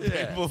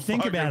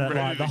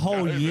like the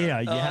whole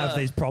year you have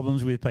these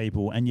problems with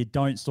people and you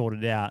don't sort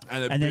it out,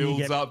 And it then you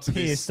builds get up to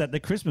pissed at the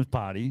Christmas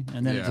party,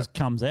 and then it Yeah. just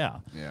comes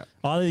out. Yeah.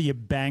 Either you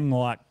bang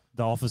like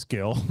the office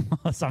girl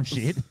or some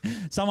shit.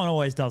 Someone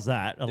always does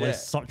that, at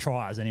least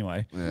tries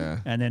anyway. Yeah.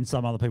 And then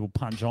some other people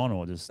punch on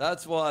or just.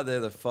 That's why they're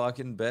the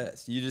fucking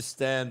best. You just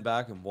stand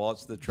back and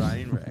watch the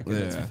train wreck, and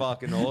it's Yeah.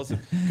 fucking awesome.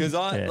 Because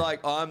Yeah.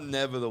 I'm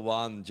never the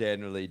one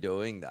generally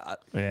doing that.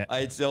 Yeah.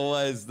 It's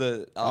always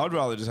the. I'd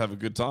rather just have a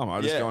good time. I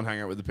just Yeah. go and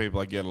hang out with the people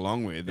I get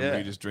along with, and Yeah.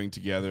 we just drink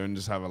together and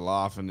just have a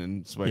laugh and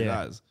then sweet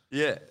as.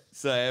 Yeah.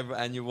 So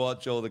and you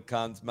watch all the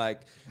cunts make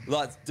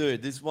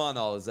dude, this one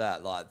I was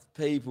at,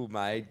 people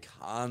made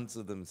cunts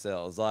of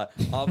themselves. I'm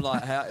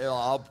like, how?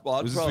 I'd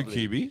Was this probably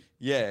for QB?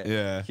 Yeah,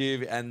 Yeah.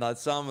 QB, and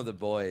some of the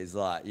boys,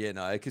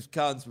 because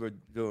cunts were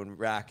doing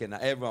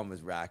everyone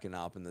was racking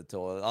up in the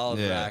toilet. I was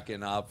Yeah.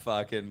 racking up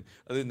fucking.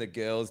 I think the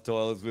girls'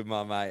 toilets with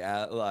my mate.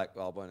 I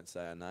won't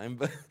say her name,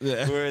 but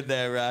Yeah. we're in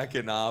there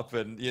racking up,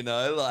 and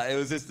it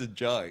was just a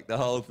joke. The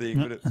whole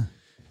thing.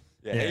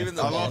 But even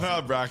the I love boss-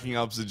 how bracking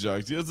up's a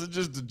joke. It's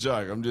just a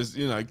joke. I'm just,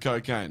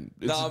 cocaine.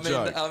 It's No, a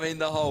joke. I mean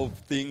the whole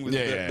thing with the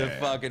Yeah.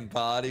 fucking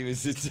party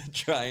was just a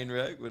train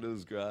wreck, but it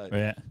was great.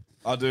 Yeah.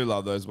 I do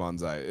love those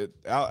ones, eh?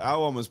 Our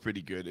one was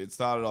pretty good. It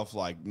started off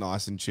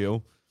nice and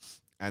chill,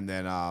 and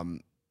then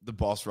the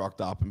boss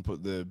rocked up and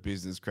put the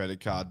business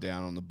credit card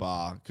down on the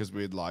bar because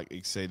we'd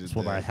exceeded. That's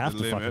what they have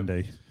to fucking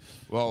do.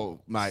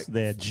 Well, mate, It's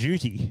their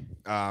duty.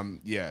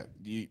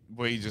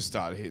 We just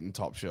started hitting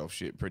top shelf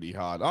shit pretty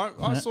hard.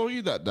 I saw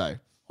you that day.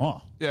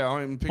 Oh, yeah,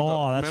 I picked Oh,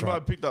 up. that's Remember,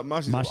 right. I picked up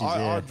mushies. Mushies, I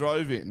yeah.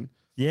 drove in.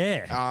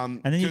 Yeah.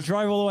 And then you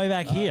drove all the way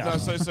back here. No,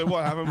 so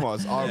what happened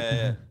was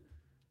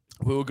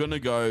we were going to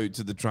go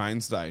to the train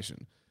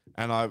station,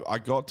 and I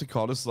got to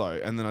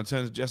Cottesloe, and then I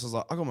turned to Jess. I was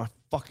like, I got my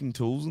fucking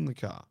tools in the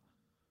car.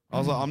 I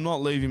was like, I'm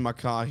not leaving my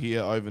car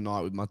here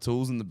overnight with my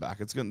tools in the back.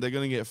 They're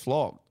going to get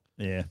flogged.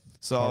 Yeah.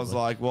 So I was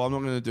like, well, I'm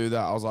not going to do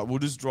that. I was like, we'll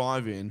just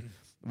drive in,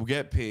 we'll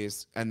get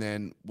pissed, and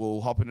then we'll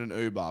hop in an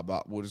Uber,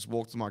 but we'll just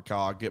walk to my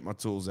car, get my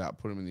tools out,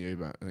 put them in the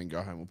Uber, and then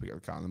go home. We'll pick up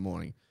the car in the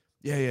morning.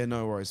 Yeah,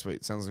 no worries,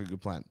 sweet. Sounds like a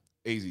good plan.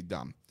 Easy,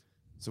 done.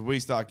 So we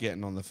start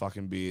getting on the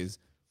fucking beers.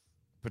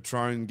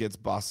 Patron gets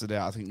busted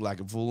out. I think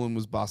Lagavulin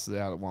was busted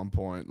out at one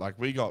point.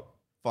 We got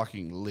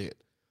fucking lit.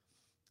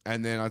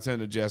 And then I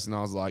turned to Jess and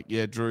I was like,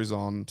 yeah, Drew's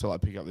on to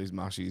pick up these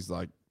mushies.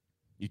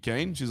 You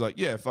keen? She's like,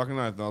 yeah, fucking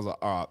oath. And I was like,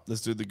 all right,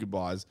 let's do the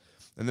goodbyes.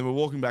 And then we're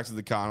walking back to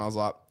the car and I was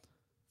like,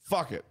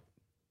 fuck it.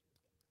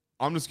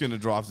 I'm just going to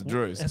drive to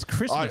Drew's. It's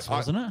Christmas,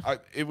 wasn't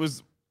it? It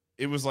was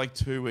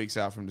 2 weeks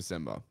out from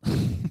December.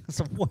 It's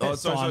the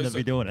worst time to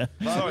be doing it.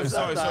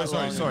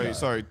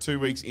 Sorry. 2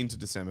 weeks into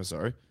December,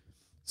 sorry.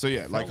 So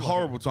yeah,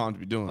 horrible time to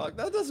be doing it.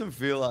 That doesn't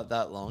feel like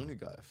that long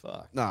ago.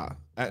 Fuck. Nah,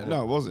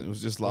 no, it wasn't. It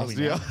was just last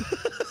year.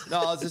 No,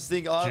 I was just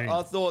thinking.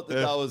 I thought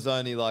that was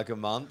only a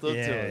month or two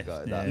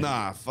ago.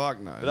 Nah, fuck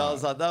no. But I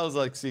was like, that was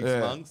 6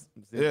 months.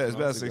 Yeah, it's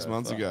about 6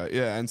 months ago.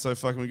 Yeah, and so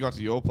fucking we got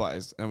to your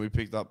place and we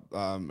picked up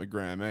a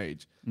gram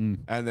each,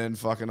 and then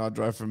fucking I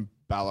drove from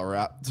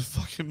Ballarat to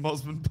fucking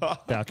Mosman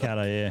Park.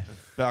 Balcata, yeah.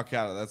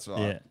 Balcata, that's right.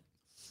 Yeah.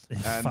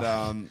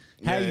 And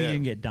how you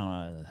didn't get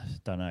done? I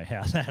don't know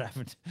how that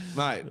happened,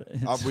 mate.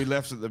 We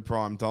left at the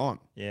prime time.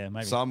 Yeah,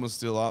 maybe. Sun was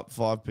still up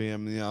 5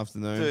 p.m. in the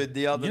afternoon. Dude,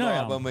 the other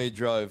night when we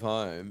drove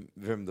home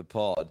from the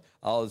pod,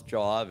 I was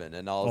driving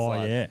and I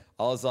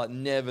was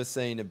never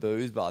seen a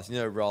booze bus.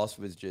 Ross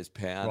was just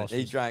pounding.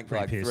 He drank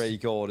pretty pissed.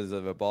 3/4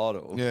 of a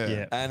bottle.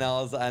 Yeah.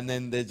 And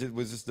then there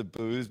was just a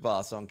booze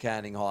bus on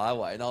Canning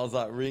Highway, and I was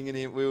ringing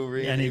him. We were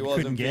ringing. And he wasn't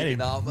couldn't get picking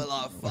him. up. But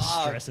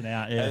fuck, Stressing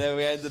out. Yeah. And then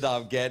we ended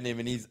up getting him,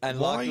 and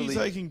Why luckily, are you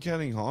taking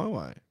Canning Highway?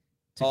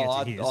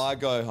 I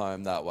go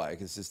home that way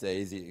because it's just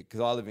easy. Because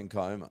I live in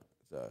Coma,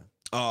 so.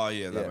 Oh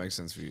yeah, that makes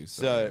sense for you.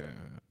 So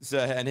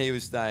and he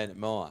was staying at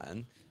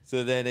mine.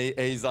 So then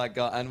he's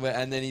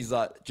and then he's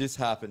just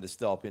happened to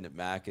stop in at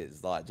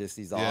Macca's. I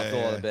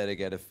thought I better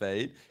get a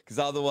feed because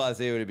otherwise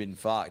he would have been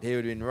fucked. He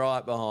would have been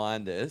right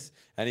behind us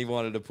and he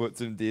wanted to put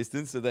some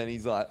distance. So then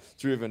he's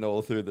driven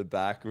all through the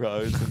back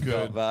roads and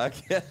got back.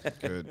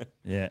 Good.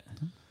 Yeah.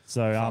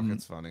 So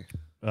it's funny.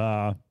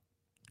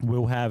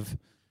 We'll have.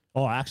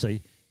 Oh,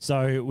 actually,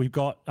 so we've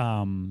got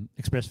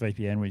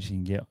ExpressVPN, which you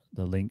can get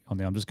the link on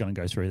there. I'm just going to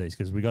go through these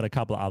because we've got a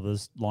couple of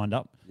others lined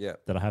up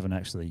that I haven't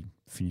actually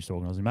finished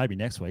organising. Maybe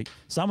next week.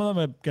 Some of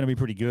them are going to be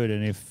pretty good,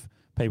 and if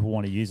people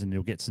want to use them,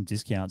 you'll get some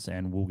discounts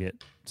and we'll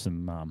get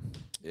some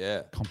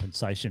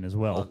compensation as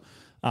well.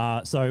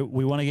 So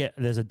we want to get.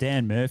 There's a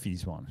Dan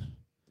Murphy's one.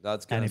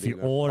 That's And gonna if be you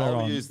good. order I'll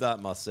on- use that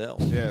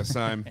myself. Yeah,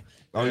 same.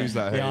 I'll use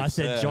that. Yeah, I heaps.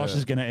 said Josh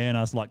is going to earn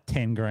us like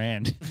 10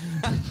 grand.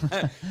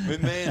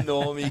 With me and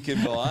Normie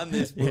combined,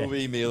 this will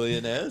be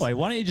millionaires. Wait,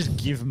 why don't you just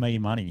give me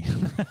money?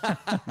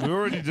 We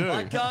already do.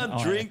 I can't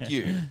Oh, drink yeah.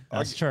 you.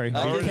 That's true. I You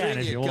can can drink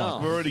if you you want.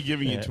 can't. We're already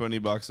giving you Yeah.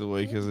 $20 a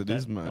week as it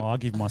is, mate. I'll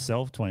give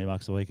myself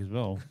 $20 a week as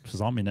well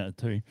because I'm in it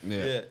too.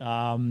 Yeah.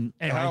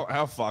 Anyway,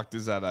 How fucked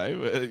is that, eh?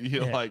 Where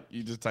You're Yeah. like,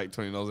 you just take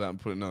 $20 out and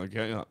put it in another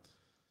account. You're like,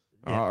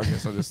 oh, I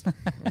guess I'll just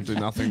do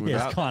nothing with yeah,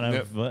 that. it's kind of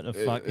Yep. what the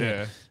fuck.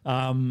 Yeah.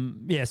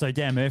 Yeah. So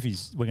Dan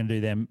Murphy's, we're going to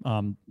do them.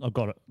 I've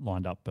got it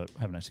lined up, but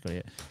haven't actually got it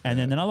yet. And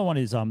then another one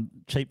is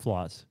cheap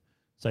flights.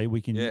 So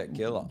we can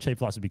killer. Cheap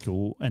flights would be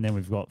cool. And then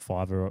we've got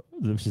Fiverr,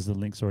 which is the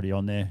link's already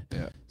on there.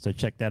 Yeah. So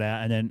check that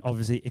out. And then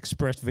obviously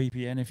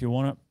ExpressVPN if you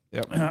want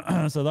it.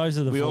 Yep. So those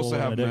are the We four also we're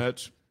have gonna do.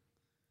 merch.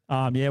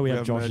 Yeah, we have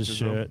have Josh's merch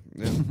as well. shirt,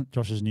 Yeah.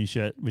 Josh's new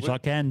shirt, which I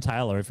can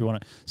tailor if you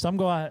want it. Some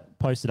guy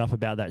posted up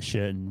about that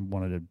shirt and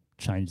wanted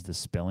to change the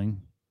spelling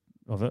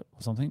of it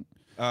or something.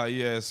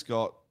 Yeah,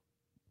 Scott.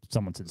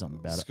 Someone said something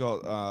about it.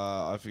 Scott,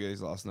 I forget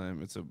his last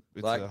name. It's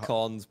Like a,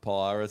 cons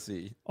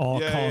piracy.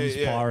 Oh, cons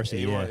piracy,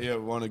 He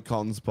wanted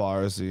cons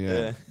piracy. Yeah,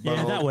 Yeah. But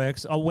Yeah, that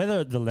works. Oh,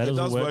 whether the It letters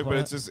does will work, work, but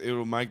like it's just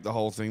it'll make the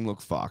whole thing look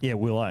fucked. yeah,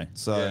 will I?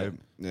 So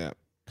yeah.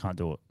 Can't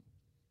do it.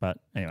 But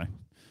anyway,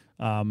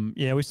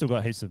 yeah, we still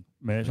got heaps of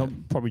merch. I'll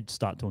probably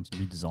start doing some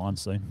new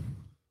designs soon.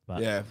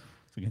 But Yeah.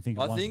 if we can think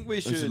of I one. think we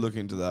We should should look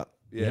into that.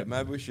 Yeah, Yep.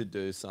 maybe we should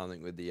do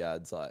something with the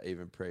ads, like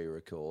even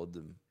pre-record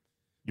them.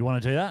 You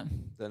want to do that?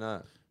 Don't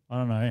know. I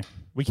don't know.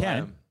 We Play can.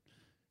 'em.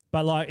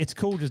 But like, it's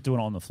cool just doing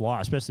it on the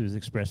fly, especially with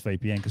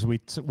ExpressVPN, because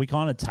we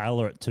kind of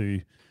tailor it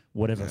to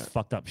whatever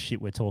fucked up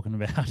shit we're talking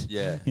about.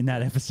 Yeah. in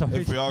that episode.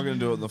 If we are going to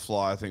do it on the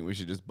fly, I think we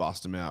should just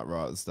bust them out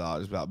right at the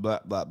start. Just about blah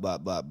blah blah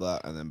blah blah,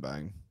 and then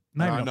bang.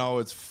 Maybe And I not. know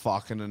it's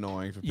fucking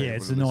annoying for people. Yeah,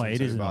 it's to listen annoying. It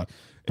to, is annoying.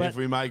 But But- if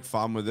we make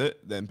fun with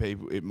it, then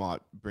it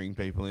might bring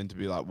people in to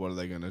be like, what are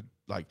they going to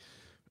like?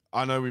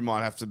 I know we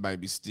might have to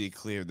maybe steer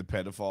clear of the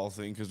pedophile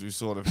thing because we've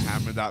sort of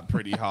hammered that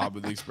pretty hard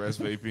with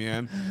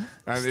ExpressVPN.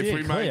 And if Steer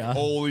we clear? make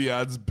all the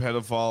ads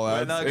pedophile We're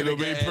ads, not gonna it'll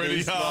be get any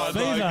pretty hard.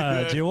 sponsors.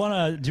 Beaver, do you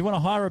want to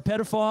hire a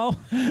pedophile?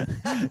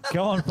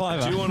 Go on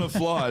Fiverr. Do you want to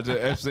fly to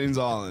Epstein's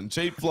Island?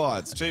 Cheap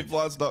flights,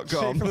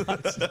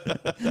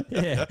 cheapflights.com.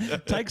 Yeah,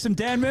 take some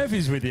Dan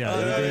Murphys with you.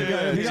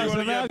 Do you want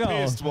to get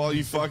pissed while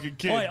you fucking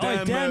kid?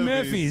 Oi, Dan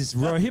Murphy's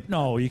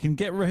Rohypnol. You can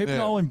get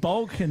Rohypnol in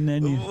bulk, and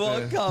then you.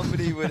 What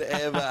company would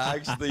ever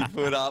actually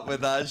put up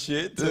with that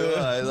shit too,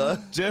 eh?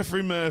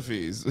 Jeffrey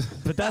Murphy's.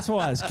 But that's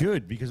why it's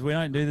good because we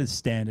don't do the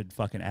standard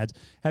fucking ads.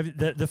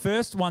 The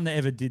first one that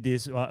ever did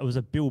this? It was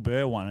a Bill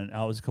Burr one, and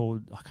it was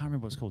called, I can't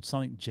remember what it's called,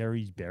 something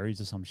Jerry's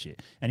Berries or some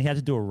shit. And he had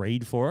to do a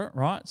read for it,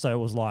 right? So it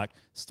was like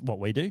what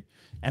we do,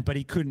 but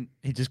he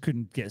just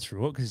couldn't get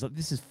through it because he's like,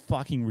 this is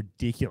fucking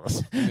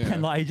ridiculous,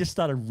 and like he just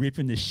started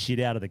ripping the shit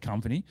out of the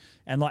company,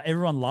 and like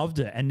everyone loved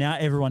it, and now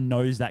everyone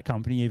knows that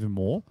company even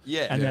more.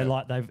 Yeah. and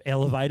they've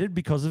elevated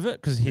because of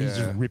it because he's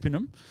just ripping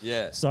them.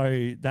 Yeah.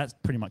 So that's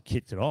pretty much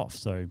kicked it off.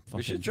 So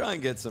We should try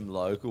and get some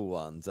local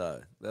ones,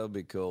 though. That would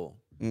be cool.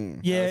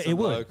 Yeah, Some it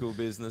would. Local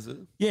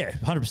businesses. Yeah,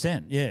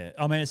 100%. Yeah.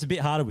 I mean, it's a bit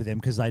harder with them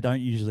because they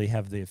don't usually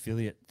have the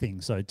affiliate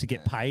thing. So to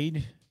get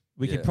paid,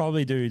 we could Yeah.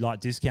 probably do like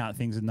discount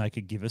things and they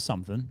could give us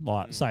something.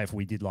 Like, say, if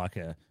we did like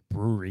a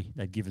brewery,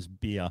 they'd give us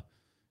beer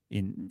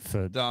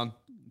for. Done.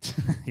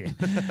 Yeah.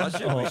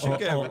 We should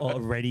get or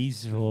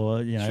Reddy's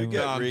or, you know. should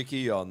get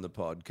Ricky on the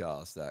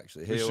podcast.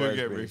 Actually, We he should always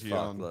get brings Ricky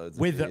on. fuckloads of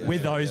with beer.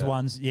 with those Yeah.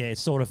 ones, yeah,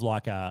 it's sort of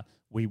like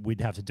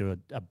we'd have to do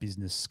a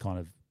business kind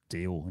of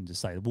deal and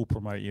just say we'll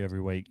promote you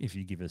every week if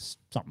you give us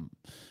something.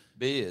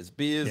 Beers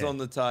Yeah. on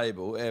the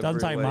table every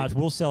Doesn't take week. much.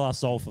 We'll sell our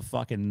soul for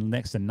fucking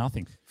next to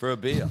nothing. For a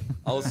beer.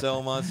 I'll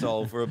sell my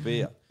soul for a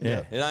beer.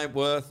 Yeah. It ain't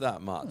worth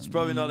that much. It's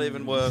probably not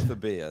even worth a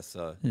beer,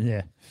 so.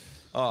 Yeah.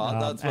 Oh,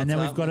 that's what's and then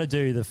we've got happening. to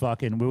do the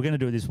fucking. We were going to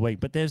do it this week,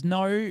 but there's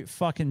no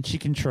fucking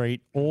chicken treat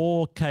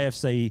or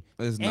KFC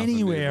nothing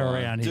anywhere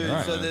nearby. around Dude, here.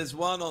 right? so there's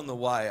one on the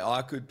way.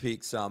 I could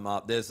pick some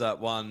up. There's that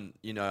one,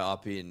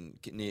 up in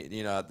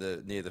near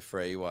the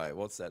freeway.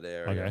 What's that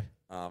area? Okay.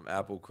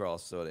 Applecross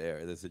sort of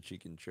area. There's a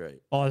chicken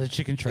treat. Oh, the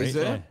chicken treat. Is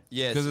there?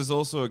 Yes. Because there's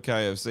also a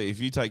KFC. If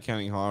you take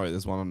Canning Highway,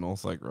 there's one on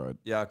Northlake Road.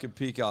 Yeah, I could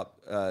pick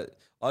up. Are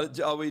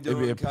we It'd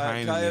doing be a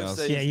pain in the ass.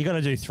 KFC? Yeah, you got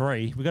to do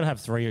three. We got to have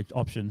three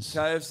options.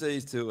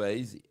 KFC's too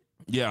easy.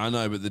 Yeah, I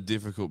know, but the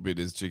difficult bit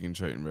is chicken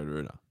treat and Red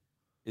Rooter.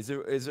 Is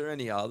there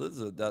any others?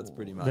 Or that's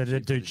pretty much. They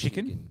it do for the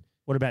chicken.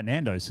 What about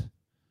Nando's?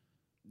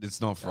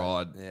 It's not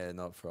fried. Yeah,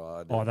 not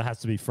fried. Oh, that has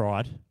to be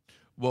fried.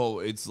 Well,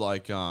 it's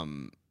like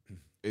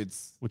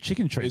it's Well,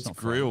 chicken treat's it's not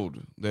fried. grilled.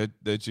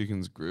 Their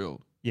chicken's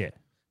grilled. Yeah.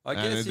 I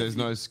And guess if there's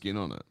you- no skin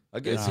on it. I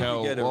guess It's if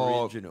you get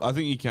original. I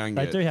think you can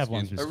They get do have skin.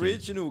 ones with skin.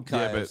 Original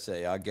Yeah, but-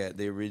 KFC, I get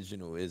the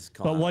original is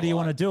kind But of. what do you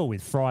want to do it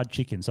with? Fried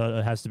chicken. So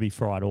it has to be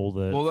fried all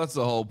the. Well, that's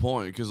the whole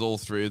point because all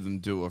three of them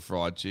do a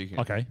fried chicken.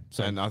 Okay,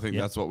 so- and I think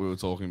yeah. that's what we were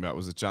talking about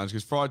was the challenge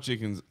because fried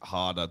chicken's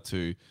harder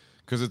to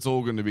because it's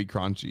all going to be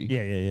crunchy.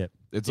 yeah.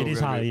 It's It all is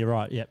gonna harder. be- You're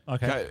right. Yep.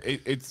 Okay.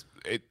 It's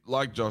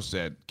like Josh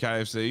said,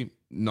 KFC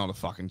not a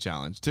fucking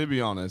challenge. To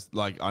be honest,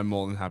 like I'm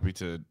more than happy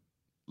to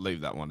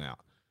leave that one out.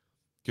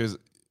 Because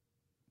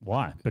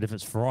why? But if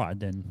it's fried,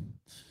 then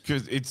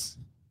because it's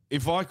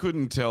if I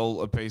couldn't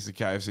tell a piece of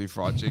KFC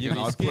fried You'd chicken,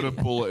 be I'd put a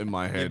skinny. bullet in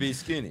my head. You'd be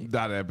skinny.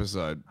 That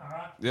episode. All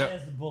right, Yep.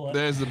 there's the bullet.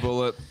 There's the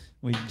bullet.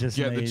 We just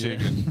get the need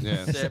chicken.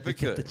 Yeah.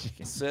 Seppuku.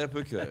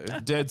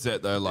 Dead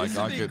set though. Like This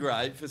I would be could.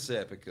 great for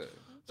seppuku.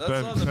 That's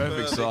Perfect- not the perfect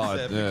perfect side,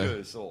 seppuku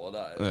yeah. sort,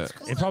 eh? Yeah.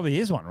 It's It probably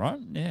is one, right?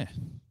 Yeah.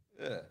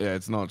 Yeah,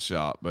 it's not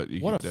sharp, but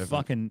you What a can definitely.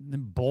 fucking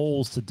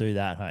balls to do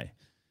that, hey?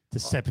 To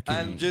seppuku.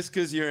 And just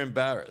because you're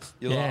embarrassed,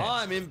 you're Yeah.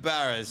 like, I'm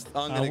embarrassed.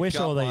 I'm I going to wish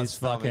cut all my these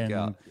stomach fucking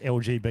out.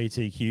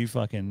 LGBTQ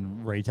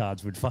fucking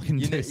retards would fucking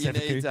You, do you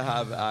seppuku. need to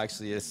have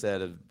actually a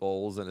set of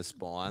balls and a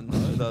spine, though.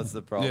 That's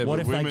the problem. Yeah, What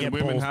but if they women, get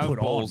women balls have put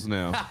balls on?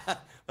 now.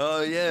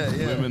 Oh, yeah.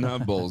 Women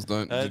have balls,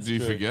 don't? That's Did you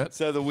true. forget?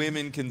 So the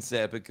women can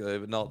seppuku,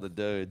 but not the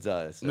dudes,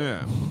 eh? So.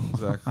 Yeah,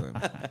 exactly.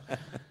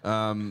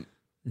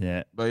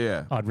 Yeah. But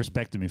yeah, I'd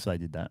respect them if they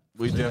did that.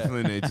 we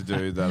definitely need to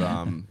do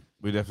that.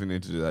 We definitely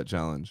need to do that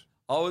challenge.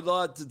 I would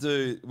like to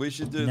do. We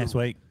should do Next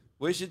week.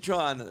 We should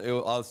try and. I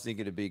was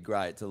thinking it'd be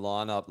great to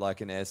line up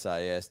like an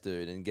SAS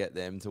dude and get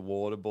them to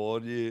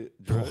waterboard you,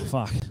 Drew. Oh,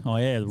 fuck. Oh,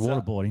 yeah, the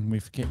waterboarding. We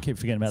keep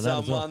forgetting about that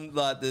as well. Someone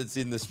like that's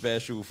in the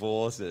special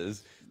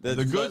forces. That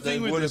The good they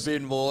thing with would have this-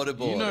 been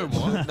waterboarded. You know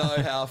what?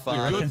 Know how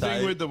far. The to good thing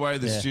take. with the way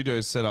the Yeah. studio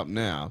is set up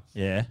now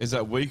Yeah. is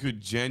that we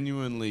could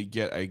genuinely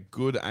get a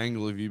good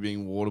angle of you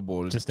being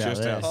waterboarded Just out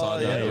there. outside Oh,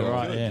 that yeah, door. you're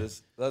right, good. yeah.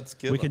 That's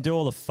killer. We can do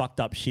all the fucked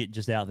up shit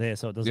just out there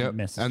so it doesn't Yep.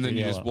 mess the And then you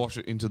studio just up. wash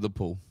it into the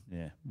pool.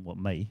 Yeah. What,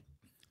 me?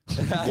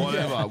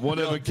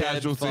 Whatever Your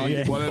dead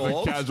fucking whatever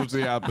balls.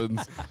 casualty happens.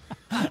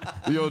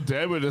 You're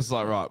dead. We're just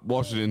like, right,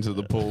 wash it into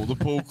the pool. The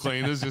pool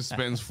cleaners just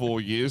spends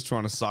 4 years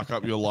trying to suck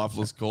up your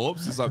lifeless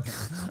corpse. It's like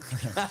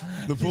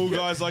the pool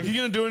guy's like, you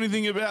gonna do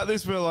anything about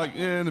this? We're like,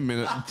 yeah, in a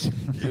minute.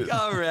 You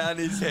go around,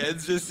 his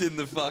head's just in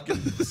the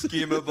fucking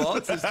skimmer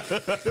box.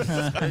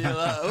 And you're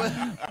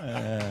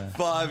like,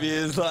 5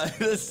 years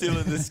later, still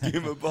in the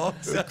skimmer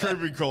box. The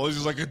creepy crawler's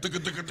just like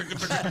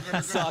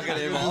Sucking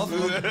him off.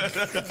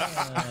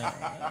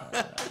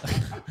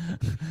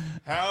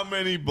 How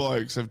many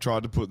blokes have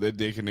tried to put their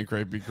dick in a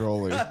creepy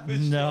crawly?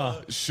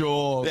 No.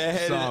 Sure, Their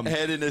some.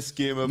 head in a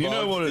skimmer box. You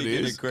know what it dick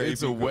in is? creepy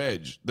It's a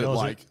wedge that Does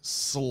it? like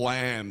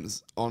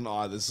slams on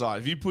either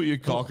side. If you put your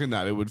cock in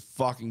that, it would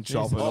fucking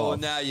chop it Oh, off.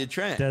 now you're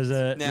trans. There's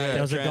a Now you're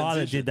guy that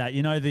transition. did that.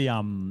 You know the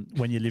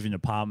when you live in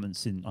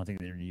apartments in I think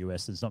they're in the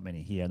US. There's not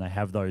many here, and they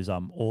have those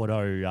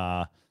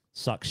auto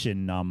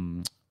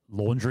suction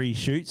laundry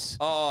chutes.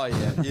 Oh, yeah,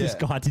 yeah. This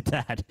guy did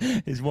that.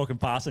 He's walking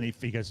past and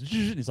he goes.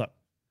 He's like,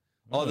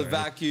 Oh, the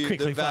vacuum,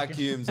 Quickly the fucking-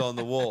 vacuums on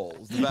the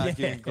walls, the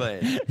vacuum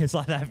clean. It's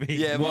like that big.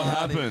 Yeah, What well,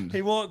 happened?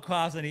 He walked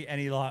past and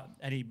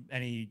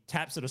he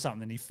taps it or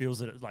something, and he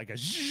feels it like a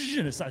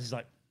and it starts. He's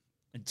like,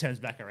 and turns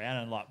back around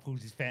and like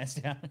pulls his pants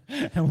down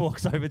and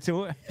walks over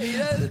to it. You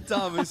know the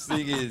dumbest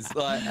thing is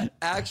like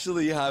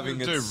actually having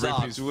Dude, it rip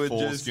sucked his would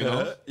just foreskin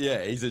off. hurt.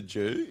 Yeah, he's a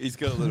Jew. He's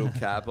got a little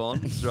cap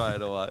on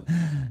straight away.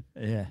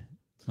 Yeah.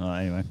 Oh,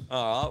 anyway,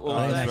 All right. Well,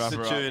 I think thanks that's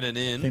for wrap her up. tuning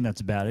I in. think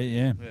that's about it.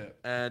 Yeah.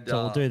 And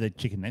So we'll do the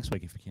chicken next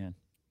week if we can.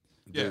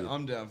 Yeah,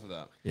 I'm down for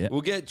that. Yeah.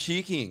 we'll get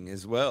cheeking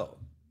as well.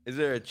 Is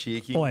there a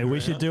cheeking? Oh, wait, we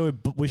should do it.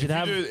 We should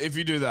have. If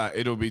you do that,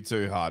 it'll be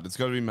too hard. It's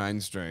got to be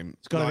mainstream.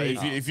 It's gotta be-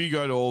 If you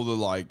go to all the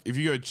like, if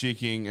you go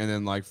chicking and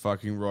then like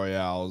fucking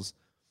Royales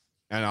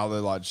and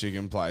other like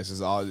chicken places,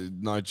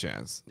 no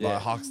chance. Yeah.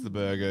 Like Huck's the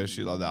Burger,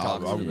 shit like that.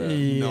 Cuck's I the have Burger.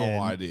 no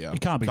Yeah, idea. it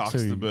can't be Cuck's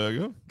too- the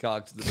Burger.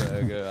 Cocked the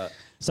burger.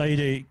 So you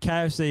do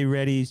KFC,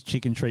 Reddy's,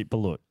 chicken treat,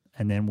 balut,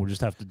 and then we'll just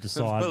have to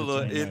decide.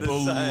 Balut between in the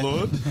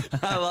those. same.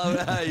 I love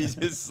how he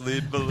just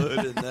slid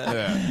balut in there.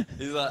 Yeah.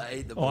 He's like,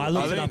 eat the Oh, I balut.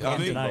 looked it I up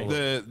think again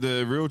today.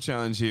 the real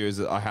challenge here is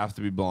that I have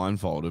to be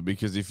blindfolded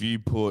because if you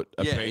put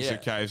a Yeah, piece yeah.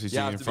 of KFC You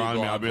chicken have in to be front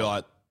of me, I'll be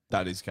blindfolded. like,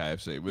 that is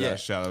KFC without Yeah. a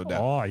shadow of a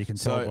doubt. Oh, you can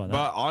tell by So, that.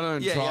 but I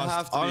don't Yeah, you have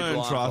trust. to be I don't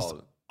trust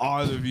blindfolded.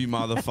 either of you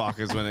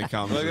motherfuckers when it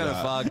comes We're to gonna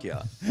that. fuck you.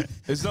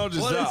 It's not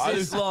just What that. I is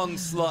this just- long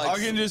slug? I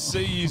can just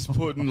see you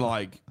putting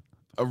like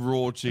a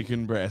raw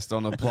chicken breast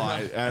on a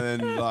plate and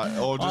then like,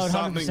 or I just would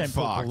something 100% put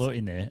fucked. balut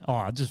in there. Oh,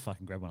 I'll just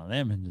fucking grab one of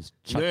them and just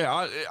chuck.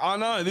 Yeah, I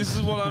know. This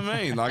is what I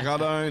mean. Like, I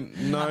don't.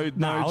 No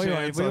we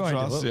chance won't, I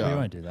trust do you. it. We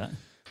won't do that.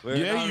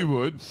 Yeah, you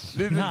would.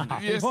 Nah,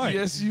 we yes, won't.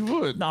 yes, you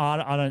would. No,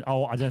 I don't.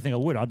 I don't think I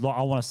would. I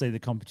want to see the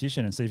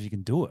competition and see if you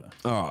can do it.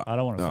 All right. I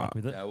don't want to All fuck right.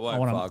 with it. Yeah, I I won't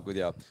wanna- fuck with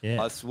you.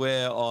 Yeah. I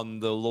swear on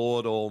the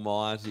Lord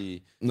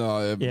Almighty.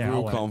 No, Yeah, I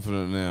real won't.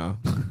 confident now.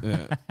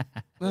 Yeah.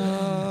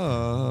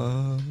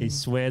 He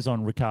swears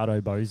on Ricardo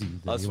Bosi.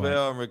 I swear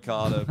on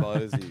Ricardo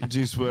Bosi. Do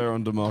you swear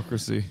on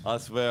democracy? I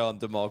swear on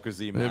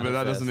democracy. Yeah, but that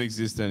Manifest. doesn't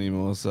exist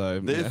anymore. So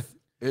This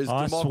is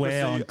I democracy.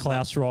 swear on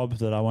Klaus Rob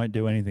that I won't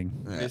do anything.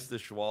 Mr.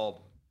 Schwab.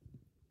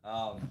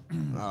 Oh,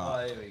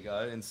 here we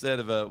go. Instead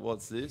of a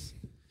what's this?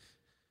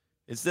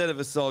 Instead of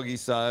a soggy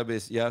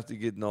Sobis, you have to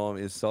get known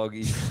as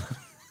soggy.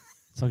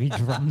 Soggy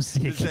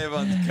drumstick. Because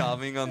everyone's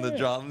coming on the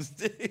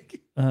drumstick.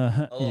 I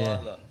like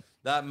yeah. that.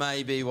 That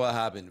may be what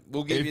happened.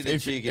 We'll give you the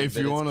chicken. if but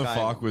you it's want to came-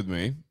 fuck with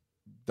me,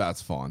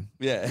 that's fine.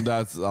 Yeah.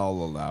 I'll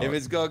allow it. If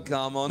it's got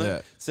cum on it.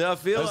 Yeah. So I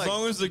feel as like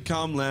long as the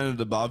cum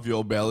landed above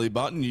your belly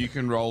button, you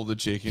can roll the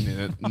chicken in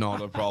it.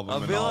 Not a problem, I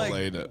and feel I'll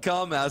like eat it.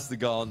 cum has to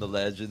go on the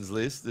legends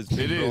list. It's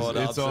been brought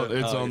up.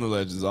 It's on the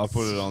legends. I'll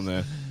put it on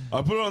there.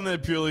 I put it on there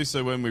purely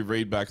so when we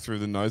read back through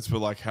the notes, we're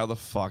like, how the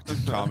fuck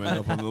did cum end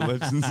up on the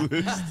legends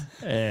list?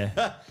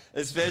 Yeah.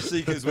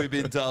 Especially because we've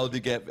been told to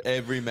get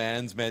every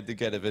man's meant to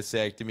get a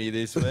vasectomy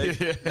this week.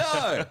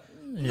 No.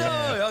 No,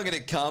 I'm going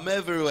to cum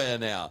everywhere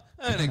now.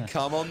 I'm going to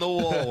cum on the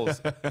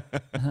walls.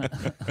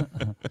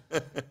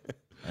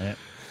 Yeah.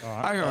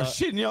 I got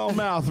shit in your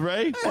mouth,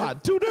 Ray.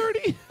 What, too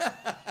dirty?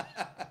 Fart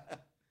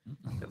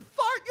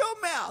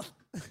your mouth.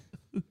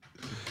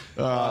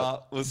 All right.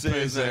 We'll see you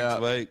Peace next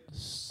out. week.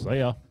 See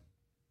ya.